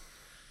Pulley?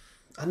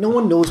 No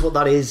one knows what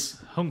that is.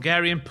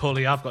 Hungarian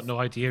Pulley, I've got no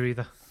idea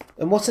either.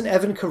 And what's an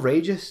Evan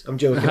Courageous? I'm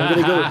joking.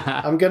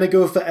 I'm gonna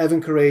go for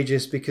Evan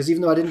Courageous, because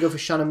even though I didn't go for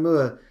Shannon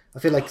Moore, I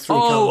feel like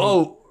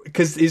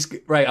because he's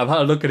right. I've had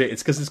a look at it.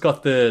 It's because it's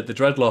got the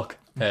dreadlock.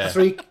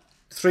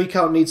 Three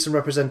count needs some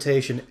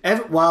representation.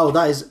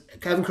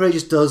 Evan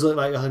Courageous does look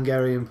like a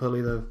Hungarian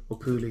Pulley though, or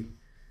Pulley.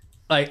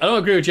 Like, I don't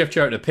agree with Jeff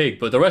Jarrett and the pig,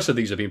 but the rest of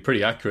these have been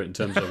pretty accurate in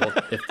terms of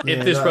what,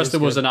 if this wrestler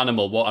was an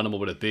animal, what animal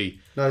would it be?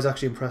 No, it's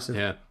actually impressive.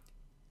 Yeah.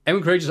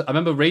 Evan Courageous, I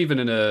remember Raven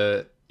in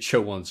a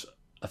show once,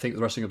 I think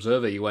the Wrestling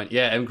Observer, he went,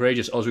 yeah, Evan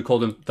Courageous, as we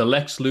called him, the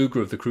Lex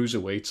Luger of the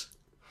cruiserweights.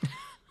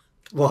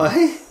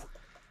 Why?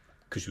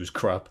 Because he was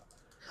crap.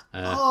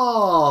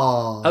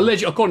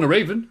 Alleged, according to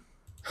Raven,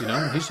 you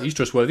know, he's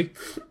trustworthy.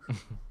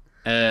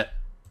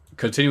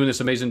 Continuing this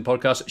amazing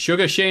podcast,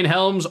 Sugar Shane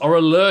Helms or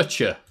a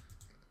Lurcher?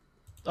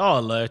 Oh,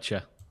 a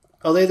Lurcher.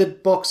 Are they the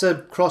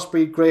boxer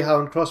crossbreed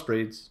greyhound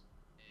crossbreeds?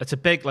 It's a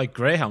big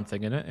greyhound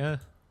thing, isn't it? Yeah.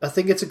 I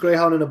think it's a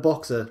greyhound and a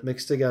boxer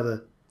mixed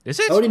together. Is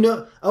it? I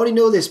only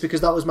know this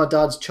because that was my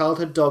dad's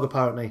childhood dog,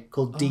 apparently,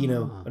 called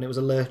Dino, and it was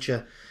a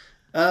Lurcher.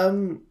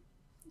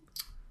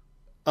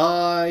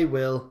 I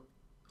will.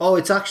 Oh,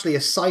 it's actually a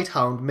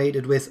sighthound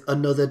mated with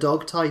another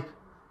dog type,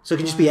 so it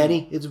can just be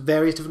any. It's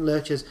various different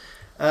Lurchers.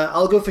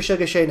 I'll go for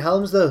Sugar Shane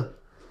Helms though,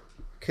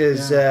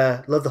 because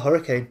love the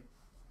Hurricane.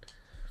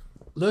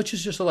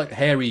 Lurchers just look like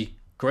hairy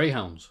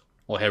greyhounds,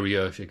 or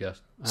hairier, if you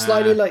guess.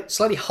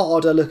 Slightly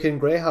harder looking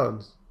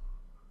greyhounds.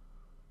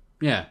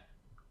 Yeah.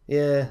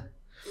 Yeah.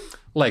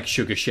 Like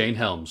Sugar Shane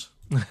Helms,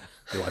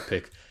 who I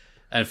pick.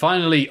 And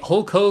finally,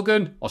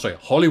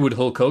 Hollywood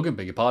Hulk Hogan,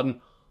 beg your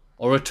pardon,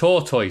 or a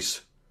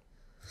tortoise.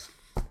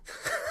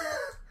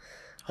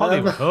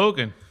 Hollywood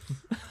Hogan.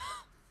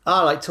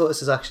 I like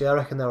tortoises, actually. I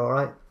reckon they're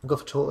alright. I'll go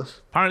for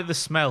tortoise. Apparently the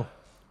smell.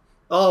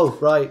 Oh,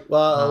 right.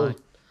 Well,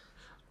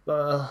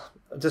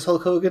 does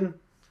Hulk Hogan?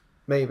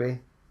 Maybe.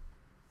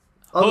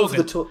 I'll go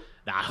for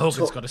the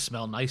Hogan's got to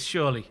smell nice,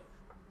 surely.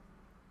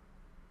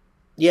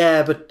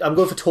 Yeah, but I'm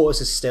going for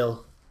tortoises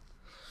still.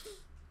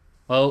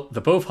 Well,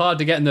 they're both hard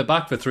to get in the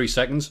back for 3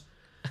 seconds.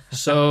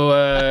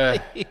 So,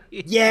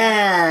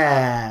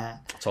 yeah!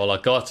 That's all I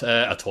got.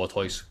 A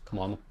tortoise. Come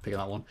on, picking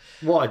that one.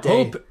 What a day.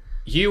 Hope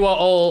you are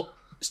all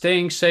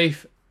staying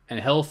safe and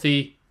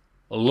healthy,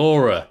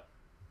 Laura,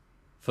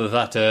 for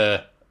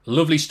that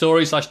lovely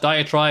story /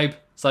 diatribe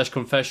 /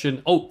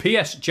 confession. Oh,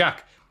 P.S.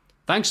 Jack,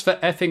 thanks for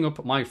effing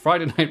up my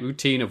Friday night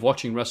routine of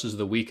watching Wrestlers of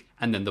the Week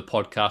and then the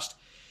podcast.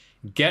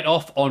 Get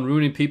off on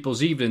ruining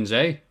people's evenings,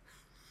 eh?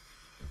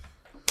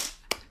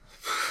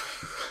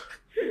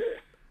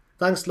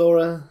 Thanks,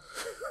 Laura.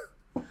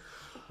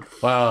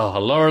 Wow,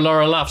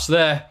 Laura laughs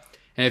there.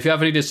 And if you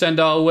have any to send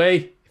our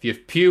way, if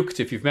you've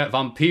puked, if you've met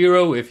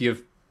Vampiro, if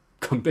you've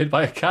been bit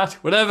by a cat,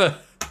 whatever.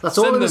 That's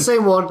all in the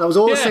same one. That was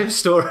all the same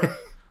story.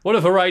 What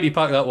a variety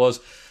pack that was.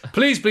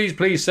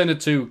 Please send it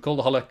to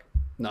Cultaholic.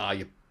 Nah,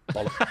 you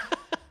bollock.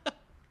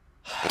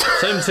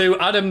 Send them to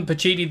Adam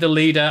Pachiti, the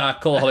leader,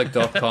 at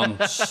cultaholic.com.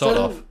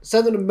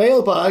 Send them a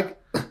mailbag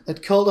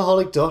at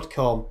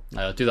cultaholic.com.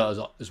 I'll do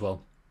that as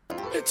well.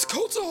 It's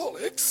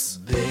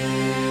Cultaholics.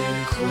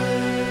 Big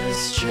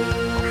question.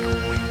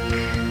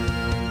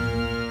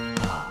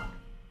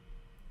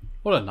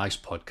 What a nice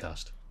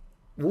podcast.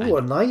 Ooh,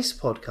 a nice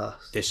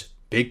podcast. This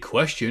big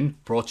question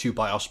brought to you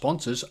by our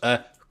sponsors.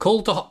 I've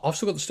still got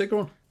the sticker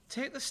on.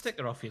 Take the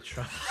sticker off your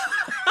trap.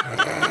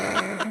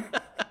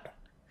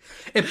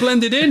 It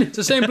blended in. It's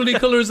the same bloody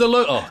colour as the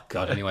logo. Oh,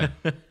 God,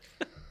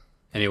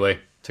 Anyway,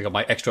 take out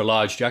my extra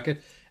large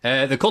jacket.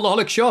 The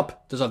Cultaholic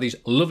shop does have these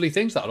lovely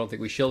things that I don't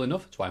think we shill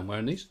enough. That's why I'm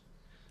wearing these.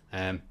 It's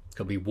going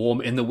to be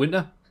warm in the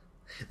winter.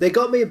 They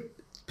got me...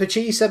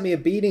 Pachiti sent me a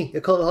beanie,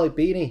 a Cultaholic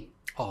beanie.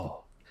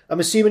 Oh. I'm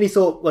assuming he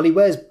thought, well, he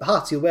wears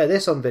hats, he'll wear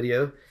this on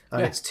video,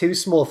 and Yeah. it's too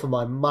small for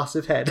my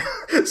massive head.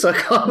 So I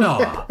can't.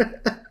 No.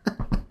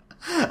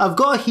 I've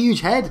got a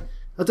huge head.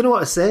 I don't know what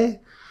to say.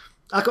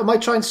 I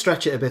might try and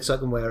stretch it a bit so I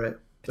can wear it.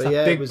 It's But that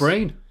yeah, big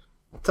brain.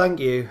 Thank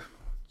you.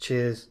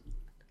 Cheers.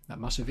 That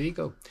massive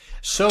ego.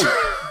 So,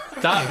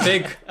 that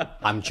big...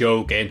 I'm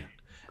joking.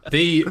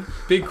 The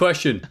big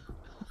question.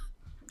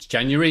 It's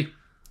January.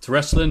 It's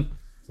wrestling.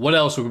 What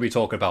else are we going to be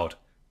talking about?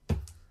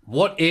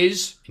 What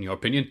is, in your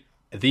opinion,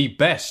 the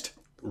best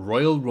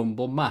Royal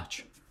Rumble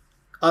match?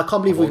 I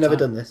can't believe we've never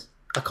done this.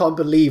 I can't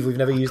believe we've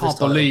never used this I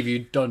can't believe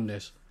you've done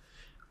this.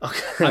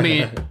 I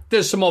mean,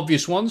 there's some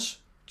obvious ones.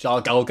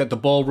 I'll get the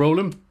ball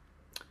rolling.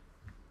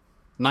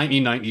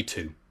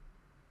 1992.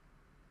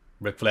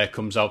 Ric Flair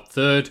comes out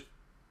third.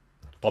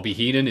 Bobby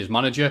Heenan, his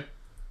manager,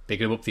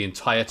 picking him up the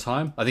entire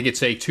time. I think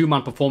it's a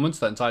two-man performance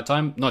that entire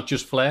time. Not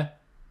just Flair.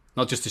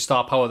 Not just the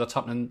star power that's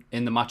happening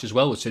in the match as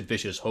well with Sid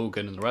Vicious,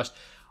 Hogan and the rest.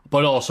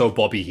 But also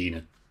Bobby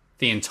Heenan.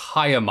 The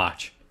entire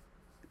match.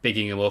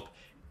 Picking him up.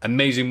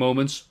 Amazing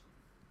moments.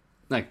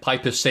 Like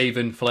Piper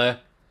saving Flair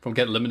from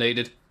getting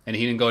eliminated. And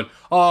Heenan going,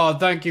 "Oh,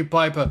 thank you,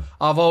 Piper.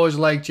 I've always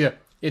liked you.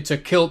 It's a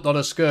kilt, not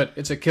a skirt.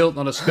 It's a kilt,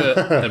 not a skirt."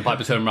 Then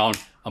Piper turns around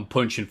and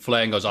punching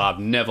Flair and goes, "I've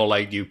never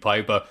liked you,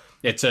 Piper.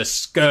 It's a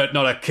skirt,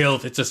 not a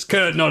kilt. It's a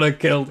skirt, not a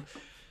kilt."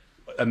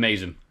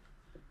 Amazing.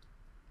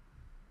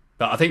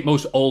 But I think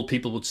most old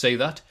people would say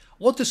that.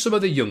 What do some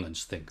of the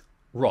young'uns think?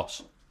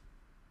 Ross?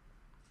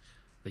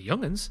 The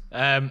young'uns?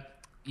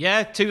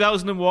 Yeah,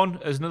 2001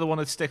 is another one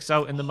that sticks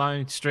out in the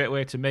mind straight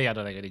away to me. I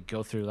don't think I did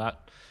go through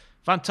that.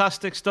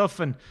 Fantastic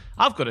stuff. And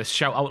I've got to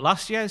shout out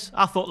last year's.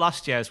 I thought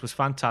last year's was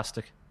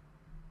fantastic.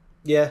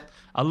 Yeah.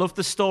 I love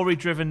the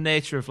story-driven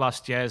nature of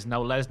last year's.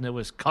 Now Lesnar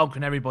was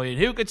conquering everybody, and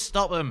who could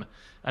stop him?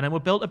 And then we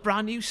built a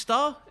brand new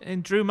star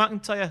in Drew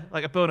McIntyre,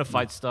 like a bona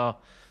fide star.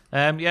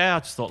 Yeah, I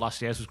just thought last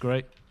year's was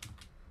great.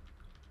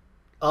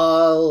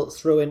 I'll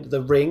throw in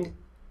the Ring.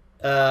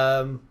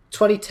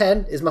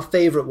 2010 is my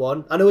favourite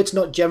one. I know it's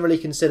not generally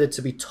considered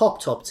to be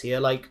top tier,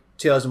 like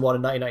 2001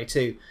 and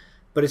 1992,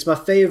 but it's my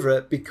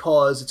favourite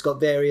because it's got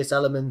various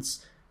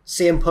elements.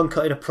 CM Punk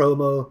cutting a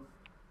promo,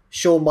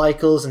 Shawn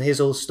Michaels and his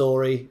whole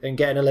story, and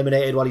getting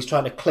eliminated while he's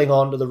trying to cling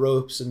on to the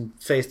ropes and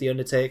face The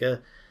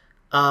Undertaker.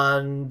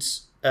 And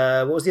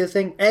what was the other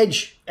thing?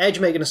 Edge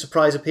making a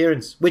surprise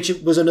appearance, which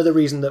was another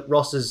reason that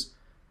Ross's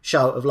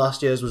shout of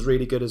last year's was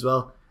really good as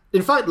well.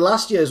 In fact,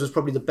 last year's was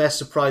probably the best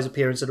surprise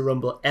appearance at a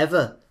Rumble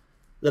ever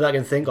that I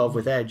can think of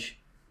with Edge.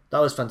 That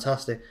was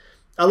fantastic.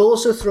 I'll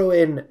also throw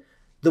in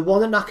the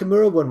one that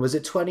Nakamura won. Was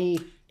it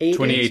 2018?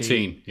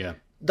 2018, yeah.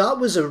 That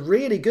was a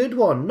really good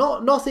one.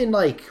 Nothing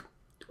like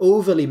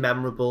overly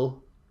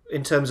memorable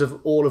in terms of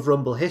all of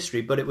Rumble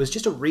history, but it was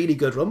just a really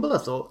good Rumble, I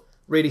thought.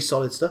 Really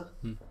solid stuff.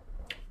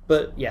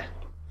 But yeah.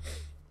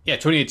 Yeah,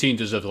 2018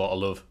 deserves a lot of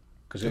love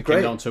because it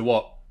came down to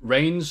what?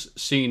 Reigns,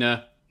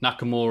 Cena,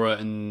 Nakamura,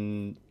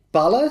 and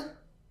Balor?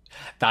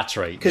 That's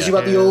right. Because you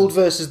had the old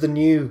versus the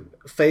new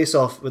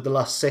face-off with the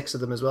last 6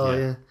 of them as well,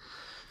 yeah.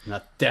 And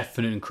that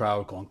deafening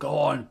crowd going, "Go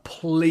on,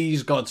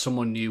 please God,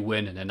 someone new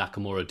win." And then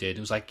Nakamura did.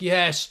 It was like,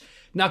 yes,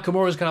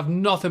 Nakamura's going to have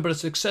nothing but a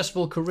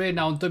successful career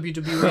now in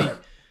WWE.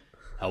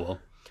 Oh well.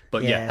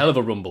 But yeah, hell of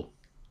a Rumble.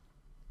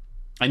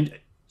 And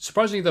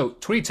surprisingly though,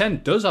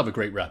 2010 does have a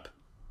great rep.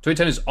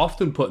 2010 is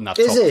often put in that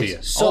top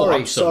tier.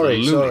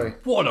 Sorry.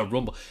 What a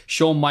Rumble.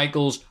 Shawn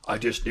Michaels, "I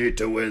just need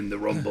to win the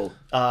Rumble."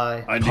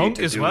 I need Punk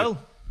to as do well. it.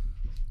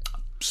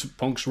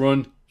 Punk's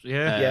run.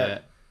 Yeah.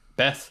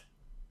 Beth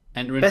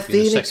entering Beth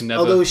being the Phoenix, second ever.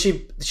 although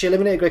she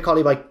eliminated Great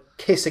Khali by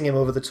kissing him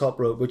over the top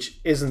rope, which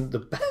isn't the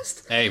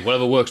best. Hey,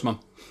 whatever works, man.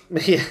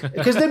 Yeah,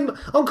 because then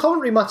on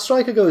commentary, Matt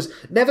Stryker goes,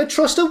 "Never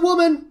trust a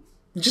woman."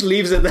 He just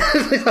leaves it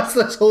there. That's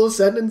this whole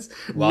sentence.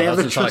 Well,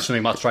 Never that's trust.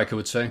 something Matt Stryker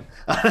would say.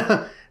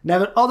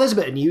 Never. Oh, there's a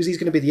bit of news. He's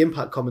going to be the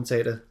Impact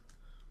commentator.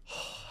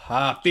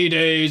 Happy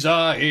days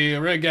are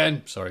here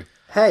again. Sorry.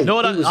 Hey, You know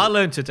what I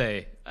learned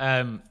today?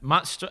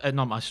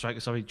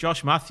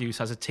 Josh Matthews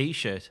has a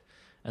T-shirt,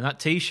 and that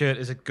T-shirt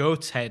is a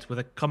goat's head with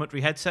a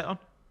commentary headset on.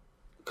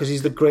 Because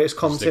he's the greatest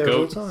commentator of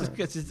all time.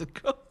 Because he's the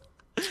goat.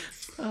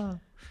 I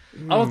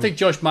don't think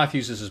Josh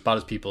Matthews is as bad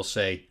as people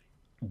say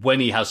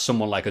when he has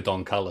someone like a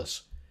Don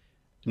Callis.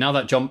 Now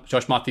that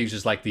Josh Matthews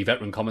is like the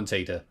veteran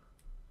commentator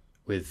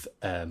with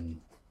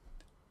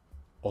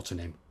what's her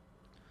name?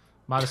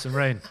 Madison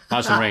Rain.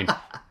 Madison Rain.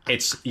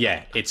 It's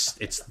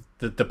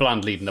the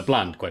bland leading the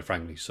bland, quite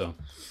frankly. So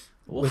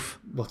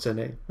What's her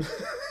name?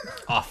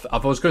 I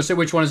was going to say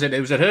which one is it?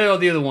 Was it her or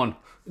the other one?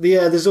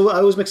 Yeah, I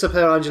always mix up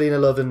her, Angelina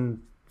Love,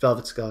 and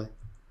Velvet Sky.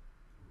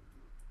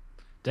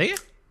 Do you?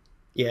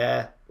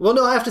 Yeah. Well,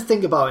 no, I have to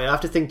think about it. I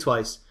have to think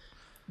twice.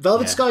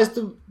 Velvet Sky's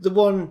the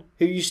one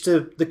who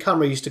the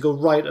camera used to go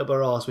right up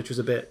her arse, which was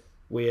a bit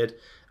weird.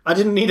 I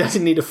didn't need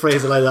a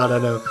phrase like that, I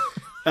know.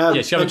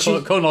 Yeah, she had a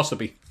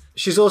colonoscopy.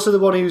 She's also the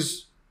one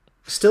who's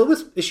still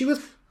with... Is she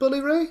with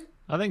Bully Ray?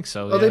 I think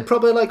so, Are they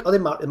probably like... Are they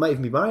married? They might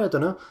even be married, I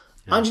don't know.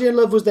 Yeah. Angelina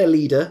Love was their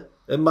leader,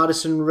 and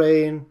Madison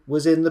Rain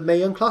was in the Mae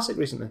Young Classic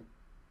recently.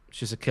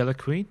 She's a killer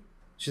queen.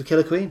 She's a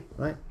killer queen,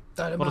 right?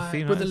 What a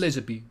female. With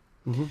Elizabeth.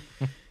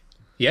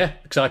 Yeah,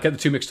 because I get the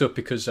two mixed up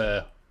because,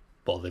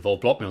 they've all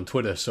blocked me on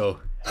Twitter, so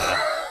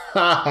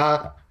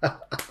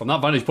from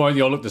that vantage point,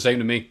 they all look the same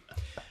to me.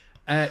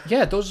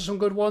 Those are some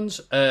good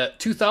ones.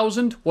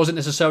 2000 wasn't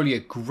necessarily a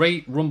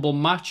great Rumble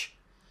match,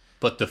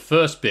 but the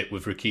first bit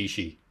with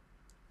Rikishi,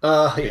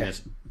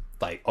 it's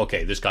like,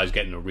 okay, this guy's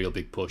getting a real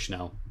big push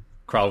now.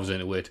 Crowd was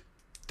into it,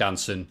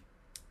 dancing,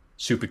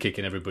 super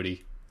kicking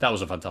everybody. That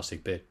was a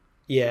fantastic bit.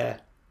 Yeah.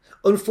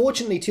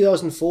 Unfortunately,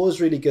 2004 is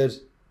really good,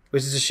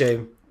 which is a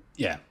shame.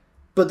 Yeah.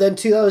 But then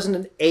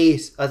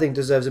 2008, I think,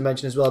 deserves a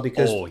mention as well,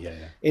 because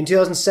in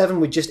 2007,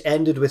 we just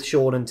ended with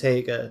Shawn and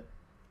Taker.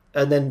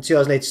 And then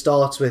 2008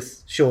 starts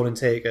with Shawn and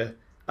Taker.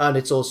 And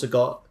it's also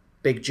got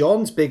Big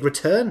John's big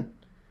return,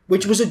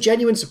 which was a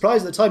genuine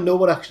surprise at the time. No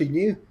one actually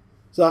knew.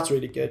 So that's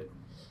really good.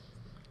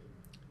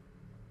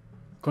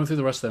 Going through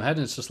the rest of them head,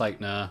 and it's just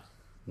like, nah.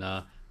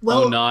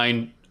 Well,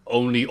 09,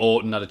 only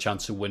Orton had a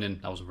chance of winning.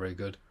 That wasn't very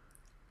good.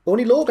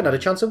 Only Logan had a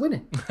chance of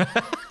winning.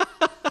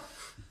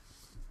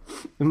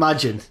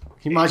 Imagine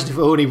if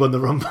Oni won the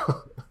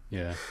Rumble.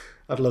 Yeah.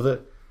 I'd love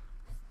it.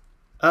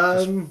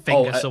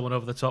 Finger someone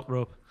over the top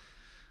rope.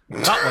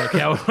 That way,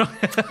 Cow.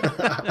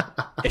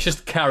 It's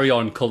just carry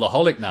on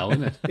Cultaholic now,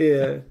 isn't it?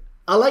 Yeah.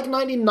 I like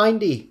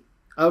 1990.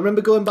 I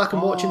remember going back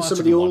and watching some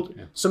of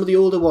the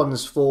older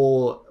ones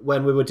for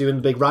when we were doing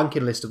the big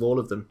ranking list of all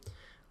of them.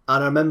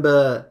 And I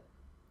remember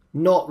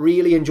not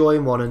really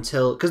enjoying one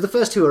until... Because the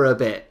first two are a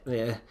bit...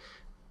 Yeah.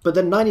 But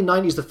then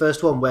 1990 is the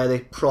first one where they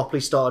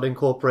properly started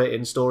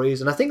incorporating stories.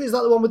 And I think is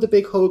that the one with the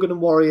big Hogan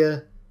and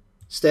Warrior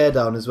stare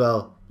down as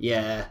well?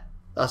 Yeah,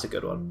 that's a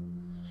good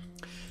one.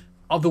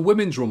 Of the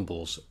women's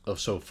Rumbles of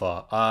so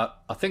far,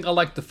 I think I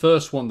like the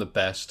first one the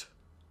best.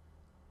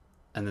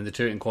 And then the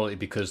two in quality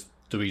because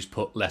Dewey's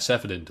put less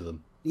effort into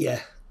them. Yeah.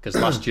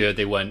 Because last year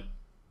they went,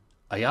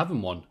 are you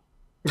having one?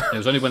 And it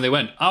was only when they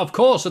went, of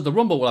course, at the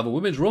Rumble we'll have a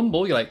women's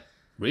Rumble. You're like,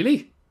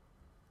 really?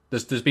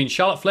 There's been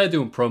Charlotte Flair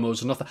doing promos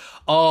and nothing.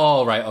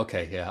 Oh, right,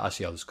 okay, yeah, I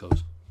see how this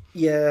goes.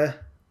 Yeah.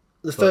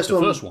 The first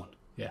one,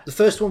 yeah. The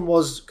first one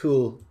was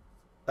cool.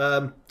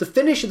 The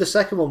finish of the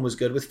second one was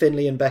good with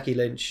Finlay and Becky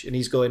Lynch, and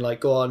he's going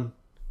like, go on,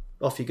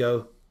 off you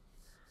go.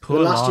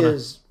 Last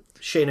year's,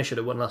 Shayna should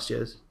have won last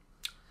year's.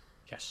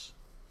 Yes.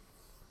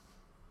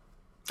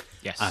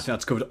 Yes. I think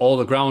that's covered all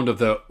the ground of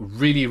the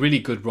really, really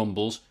good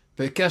Rumbles.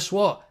 But guess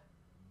what?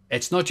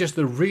 It's not just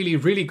the really,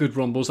 really good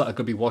Rumbles that I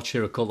could be watched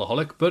here at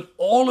Cultaholic, but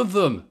all of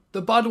them.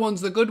 The bad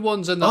ones, the good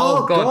ones, and I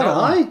forgot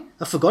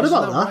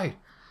about that. Right?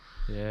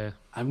 Yeah.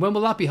 And when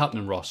will that be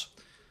happening, Ross?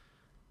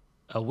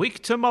 A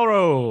week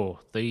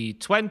tomorrow, the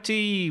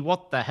 20...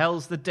 What the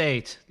hell's the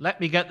date? Let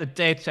me get the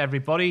date,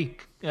 everybody.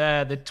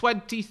 The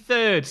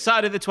 23rd,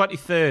 Saturday the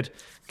 23rd.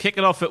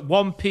 Kicking off at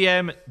 1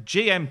 p.m.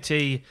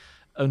 GMT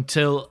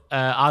until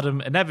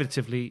Adam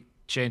inevitably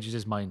changes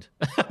his mind.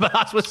 But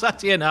that's what's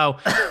sat here now.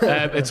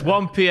 It's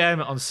 1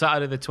 p.m. on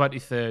Saturday the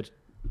 23rd.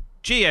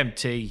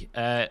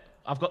 GMT.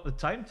 I've got the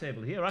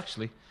timetable here,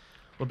 actually.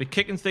 We'll be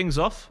kicking things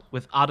off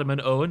with Adam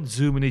and Owen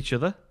zooming each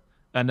other.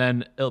 And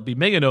then it'll be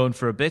me and Owen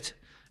for a bit.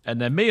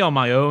 And then me on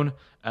my own.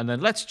 And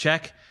then let's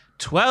check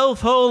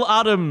 12 whole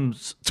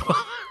Adams.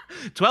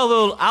 12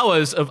 whole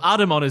hours of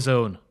Adam on his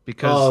own.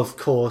 Because of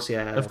course,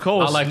 yeah. Of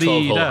course, I like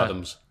 12 whole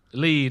Adams.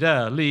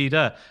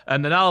 Leader.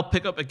 And then I'll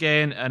pick up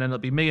again, and then it'll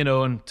be me and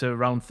Owen to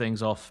round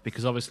things off,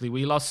 because obviously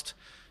we lost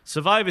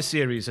Survivor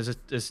Series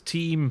as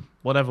team,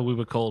 whatever we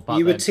were called back then.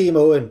 You were Team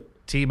Owen.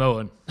 Team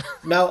Owen.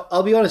 Now,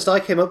 I'll be honest, I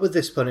came up with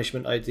this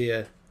punishment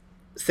idea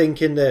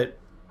thinking that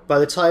by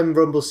the time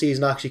Rumble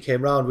season actually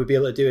came round, we'd be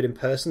able to do it in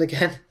person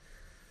again.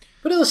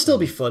 But it'll still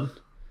be fun.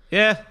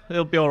 Yeah,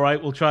 it'll be all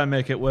right. We'll try and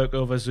make it work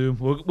over Zoom.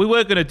 We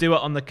were going to do it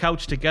on the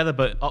couch together,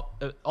 but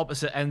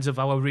opposite ends of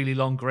our really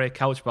long grey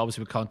couch. But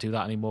obviously we can't do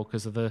that anymore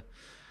because of the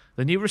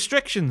new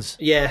restrictions.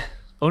 Yeah.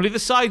 Only the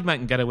sidemen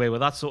can get away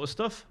with that sort of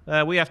stuff.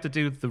 We have to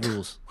do the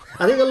rules.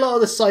 I think a lot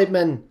of the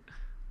sidemen,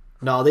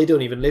 no, they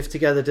don't even live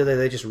together, do they?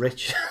 They're just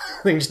rich.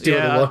 They can just do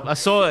what they want. I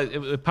saw it.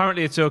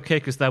 Apparently it's okay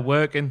because they're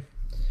working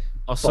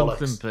or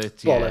something. But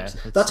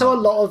bollocks. That's how a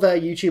lot of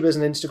YouTubers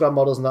and Instagram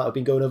models and that have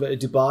been going over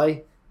to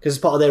Dubai. Because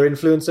it's part of their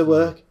influencer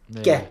work.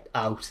 Yeah. Get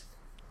out.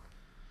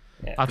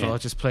 Yeah. I'd rather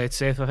just play it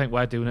safe. I think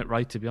we're doing it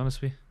right, to be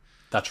honest with you.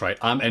 That's right.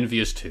 I'm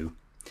envious too.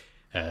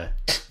 But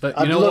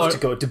I'd love to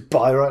go to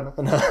Dubai right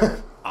now.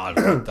 I'd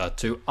love that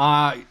too.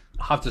 I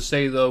have to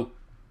say, though,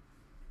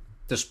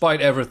 despite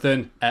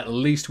everything, at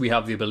least we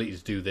have the ability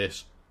to do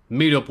this.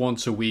 Meet up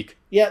once a week.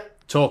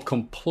 Yep. Talk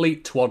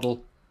complete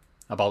twaddle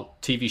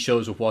about TV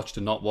shows we've watched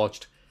and not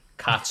watched.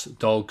 Cats,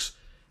 dogs,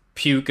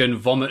 puking,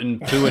 vomiting,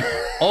 pooing.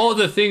 All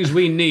the things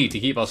we need to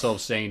keep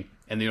ourselves sane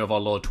in the year of our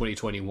Lord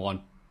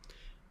 2021.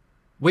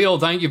 We all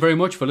thank you very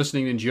much for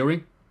listening and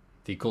enduring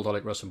the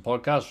Cultaholic Wrestling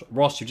Podcast.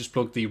 Ross, you just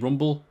plugged the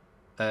Rumble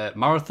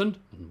marathon.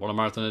 What a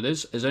marathon it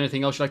is. Is there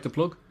anything else you'd like to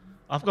plug?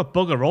 I've got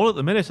bugger all at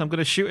the minute. I'm going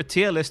to shoot a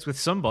tier list with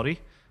somebody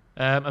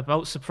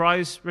about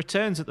surprise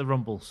returns at the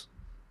Rumbles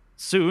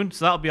soon.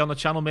 So that'll be on the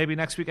channel maybe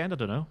next weekend. I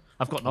don't know.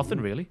 I've got nothing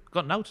really.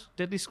 Got an out.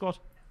 Diddley squat.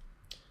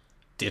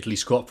 Diddley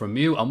squat from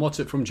you. And what's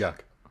it from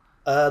Jack?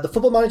 The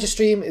Football Manager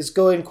stream is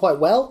going quite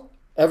well.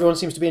 Everyone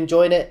seems to be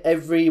enjoying it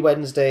every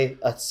Wednesday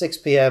at 6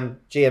 p.m.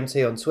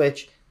 GMT on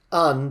Twitch.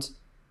 And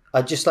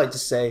I'd just like to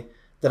say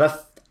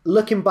that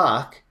looking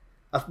back,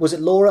 was it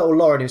Laura or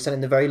Lauren who sent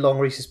in the very long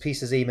Reese's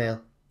Pieces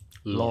email?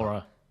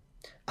 Laura.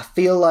 I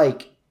feel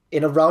like,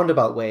 in a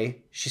roundabout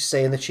way, she's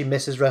saying that she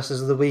misses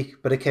Wrestlers of the Week,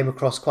 but it came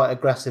across quite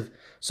aggressive.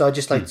 So I'd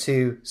just like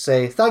to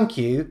say thank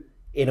you,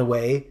 in a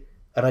way,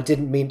 and I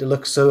didn't mean to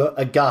look so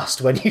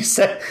aghast when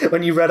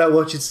you read out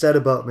what you'd said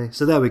about me.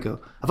 So there we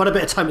go. I've had a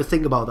bit of time to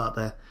think about that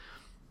there.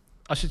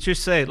 I should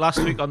just say, last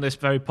week on this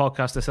very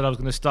podcast, I said I was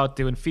going to start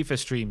doing FIFA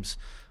streams.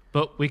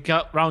 But we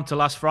got round to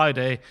last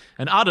Friday,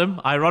 and Adam,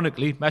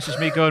 ironically, messaged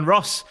me going,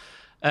 Ross,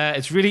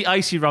 it's really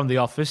icy around the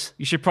office.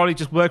 You should probably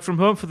just work from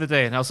home for the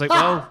day. And I was like,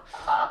 well,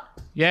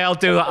 yeah, I'll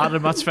do that,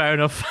 Adam. That's fair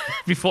enough.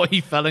 Before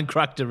he fell and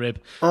cracked a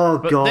rib. Oh,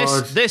 but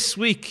God. This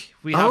week,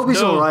 we I have hope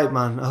he's all right,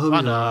 man. I hope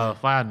he's all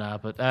right. I know,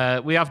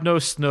 but we have no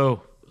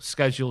snow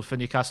scheduled for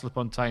Newcastle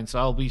upon Tyne, so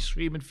I'll be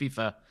streaming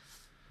FIFA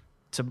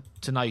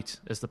tonight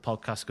as the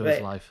podcast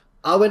goes live.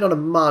 I went on a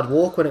mad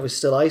walk when it was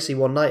still icy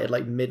one night at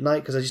like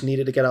midnight because I just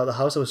needed to get out of the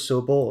house. I was so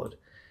bored.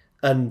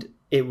 And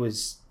it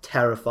was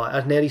terrifying.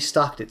 I'd nearly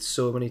stacked it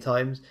so many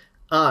times.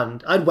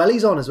 And I had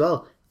wellies on as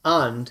well.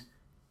 And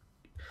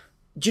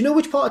do you know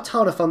which part of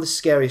town I found the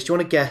scariest? Do you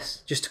want to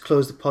guess just to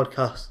close the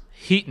podcast?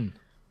 Heaton.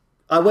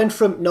 I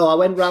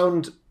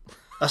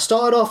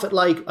started off at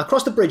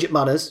across the bridge at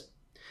Manners,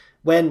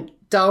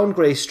 went down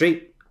Grey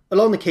Street,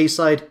 along the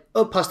quayside,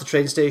 up past the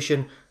train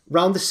station,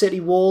 round the city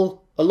wall,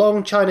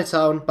 along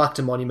Chinatown, back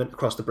to Monument,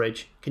 across the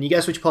bridge. Can you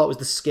guess which part was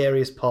the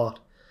scariest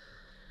part?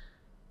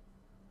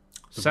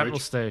 Central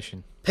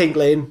Station. Pink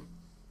Lane.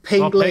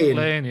 Pink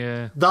Lane,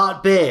 yeah.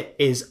 That bit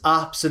is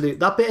absolute.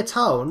 That bit of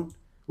town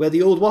where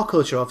the old What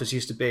Culture office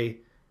used to be,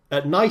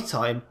 at night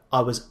time,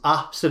 I was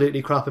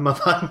absolutely crapping my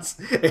pants.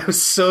 It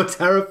was so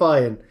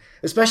terrifying.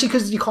 Especially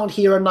because you can't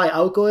hear a night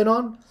out going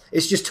on.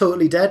 It's just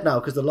totally dead now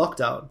because of the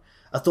lockdown.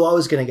 I thought I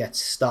was going to get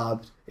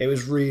stabbed. It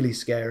was really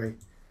scary.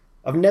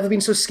 I've never been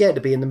so scared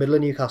to be in the middle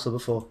of Newcastle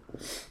before.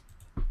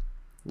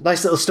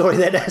 Nice little story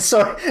there.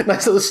 Sorry,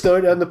 nice little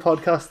story on the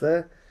podcast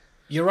there.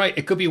 You're right,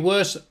 it could be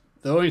worse.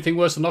 The only thing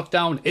worse than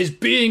lockdown is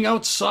being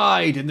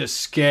outside in the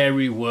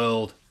scary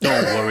world.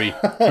 Don't worry.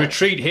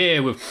 Retreat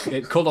here with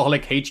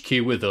Cultaholic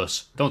HQ with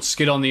us. Don't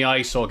skid on the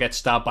ice or get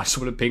stabbed by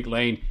someone in Pink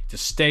Lane.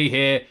 Just stay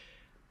here.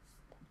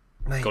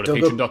 Mate, go to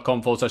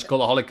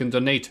patreon.com/Cultaholic and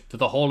donate to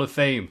the Hall of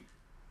Fame.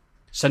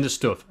 Send us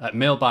stuff at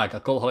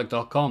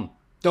mailbag@cultaholic.com.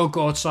 Don't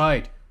go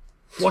outside.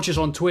 Watch us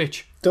on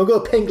Twitch. Don't go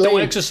Pink Lane.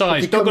 Don't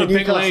exercise. Don't go to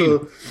Pink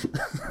Lane.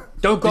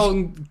 Don't go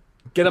and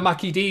get a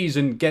Mackie D's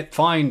and get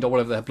fined or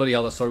whatever the bloody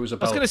hell that story was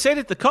about. I was going to say,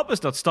 did the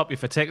coppers not stop you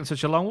for taking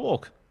such a long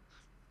walk?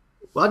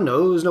 Well, I don't know.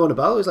 There was no one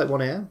about. It was like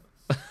 1 a.m.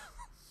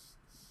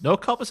 No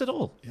coppers at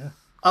all? Yeah.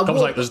 Coppers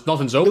like,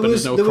 nothing's open.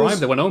 There's no crime.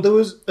 They went home. There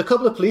was a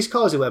couple of police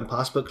cars who went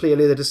past, but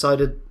clearly they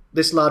decided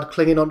this lad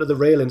clinging onto the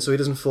railing so he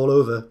doesn't fall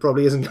over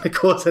probably isn't going to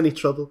cause any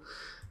trouble.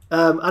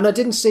 And I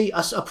didn't see...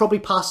 I probably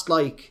passed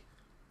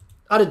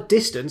at a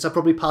distance, I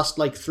probably passed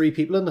 3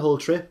 people in the whole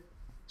trip.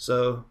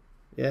 So,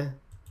 yeah.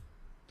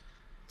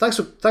 Thanks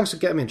for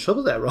getting me in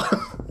trouble there,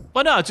 Ron.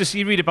 Well, no, just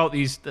you read about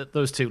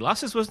those 2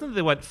 lasses, wasn't it?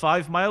 They went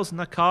 5 miles in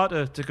their car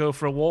to go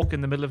for a walk in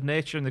the middle of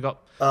nature, and they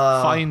got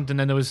fined. And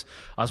then I was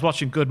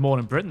watching Good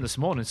Morning Britain this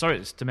morning. Sorry,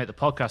 it's to make the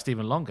podcast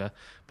even longer,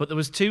 but there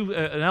was 2.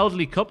 An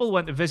elderly couple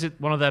went to visit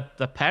one of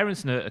their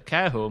parents in a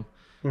care home.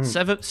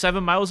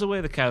 7 miles away,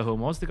 the care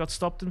home was. They got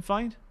stopped and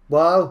fined.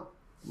 Wow.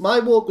 My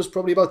walk was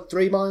probably about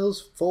 3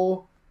 miles,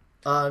 4,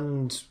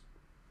 and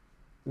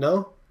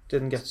no,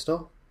 didn't get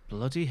stopped.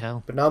 Bloody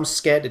hell. But now I'm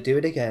scared to do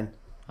it again.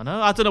 I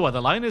know. I don't know what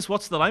the line is.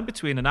 What's the line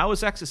between an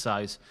hour's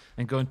exercise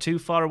and going too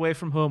far away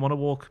from home on a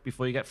walk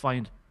before you get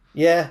fined?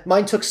 Yeah,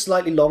 mine took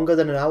slightly longer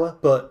than an hour,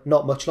 but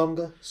not much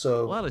longer.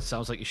 So, well, it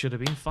sounds like you should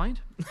have been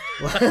fined.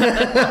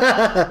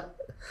 I've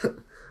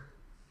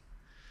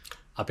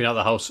been out of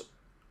the house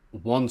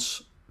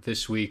once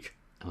this week,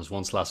 and I was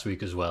once last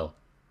week as well.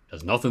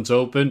 There's nothing's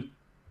open,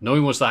 no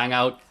one wants to hang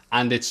out,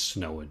 and it's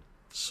snowing.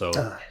 So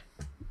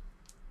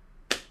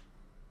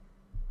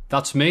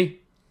that's me,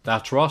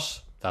 that's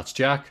Ross, that's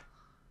Jack.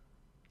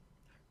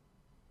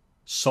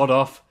 Sod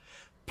off.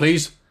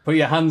 Please put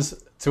your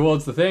hands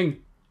towards the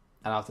thing.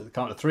 And after the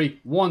count of 3,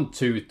 1,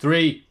 2,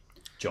 3,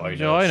 join us.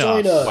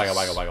 Join us. Waggle,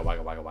 waggle, waggle,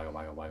 waggle, waggle, waggle,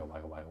 waggle, waggle,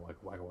 waggle, waggle,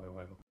 waggle, waggle,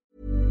 waggle.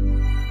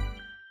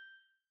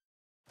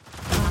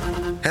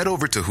 Head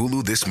over to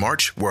Hulu this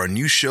March, where our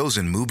new shows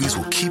and movies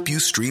will keep you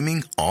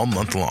streaming all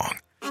month long.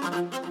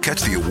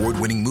 Catch the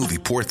award-winning movie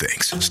Poor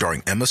Things,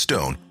 starring Emma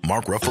Stone,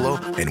 Mark Ruffalo,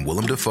 and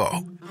Willem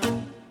Dafoe.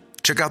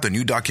 Check out the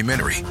new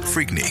documentary,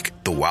 Freaknik,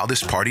 The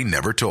Wildest Party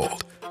Never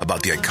Told,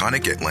 about the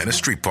iconic Atlanta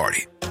Street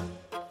Party.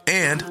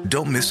 And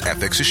don't miss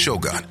FX's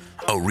Shogun,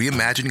 a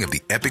reimagining of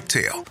the epic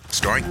tale,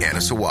 starring Anna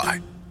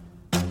Sawai.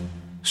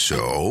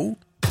 So,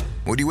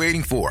 what are you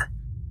waiting for?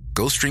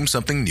 Go stream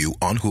something new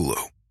on Hulu.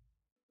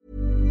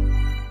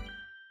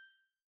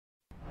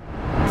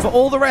 For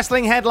all the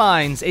wrestling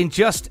headlines in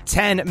just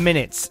 10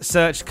 minutes,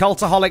 search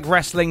Cultaholic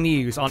Wrestling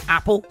News on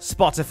Apple,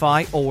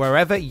 Spotify, or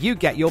wherever you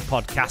get your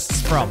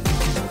podcasts from.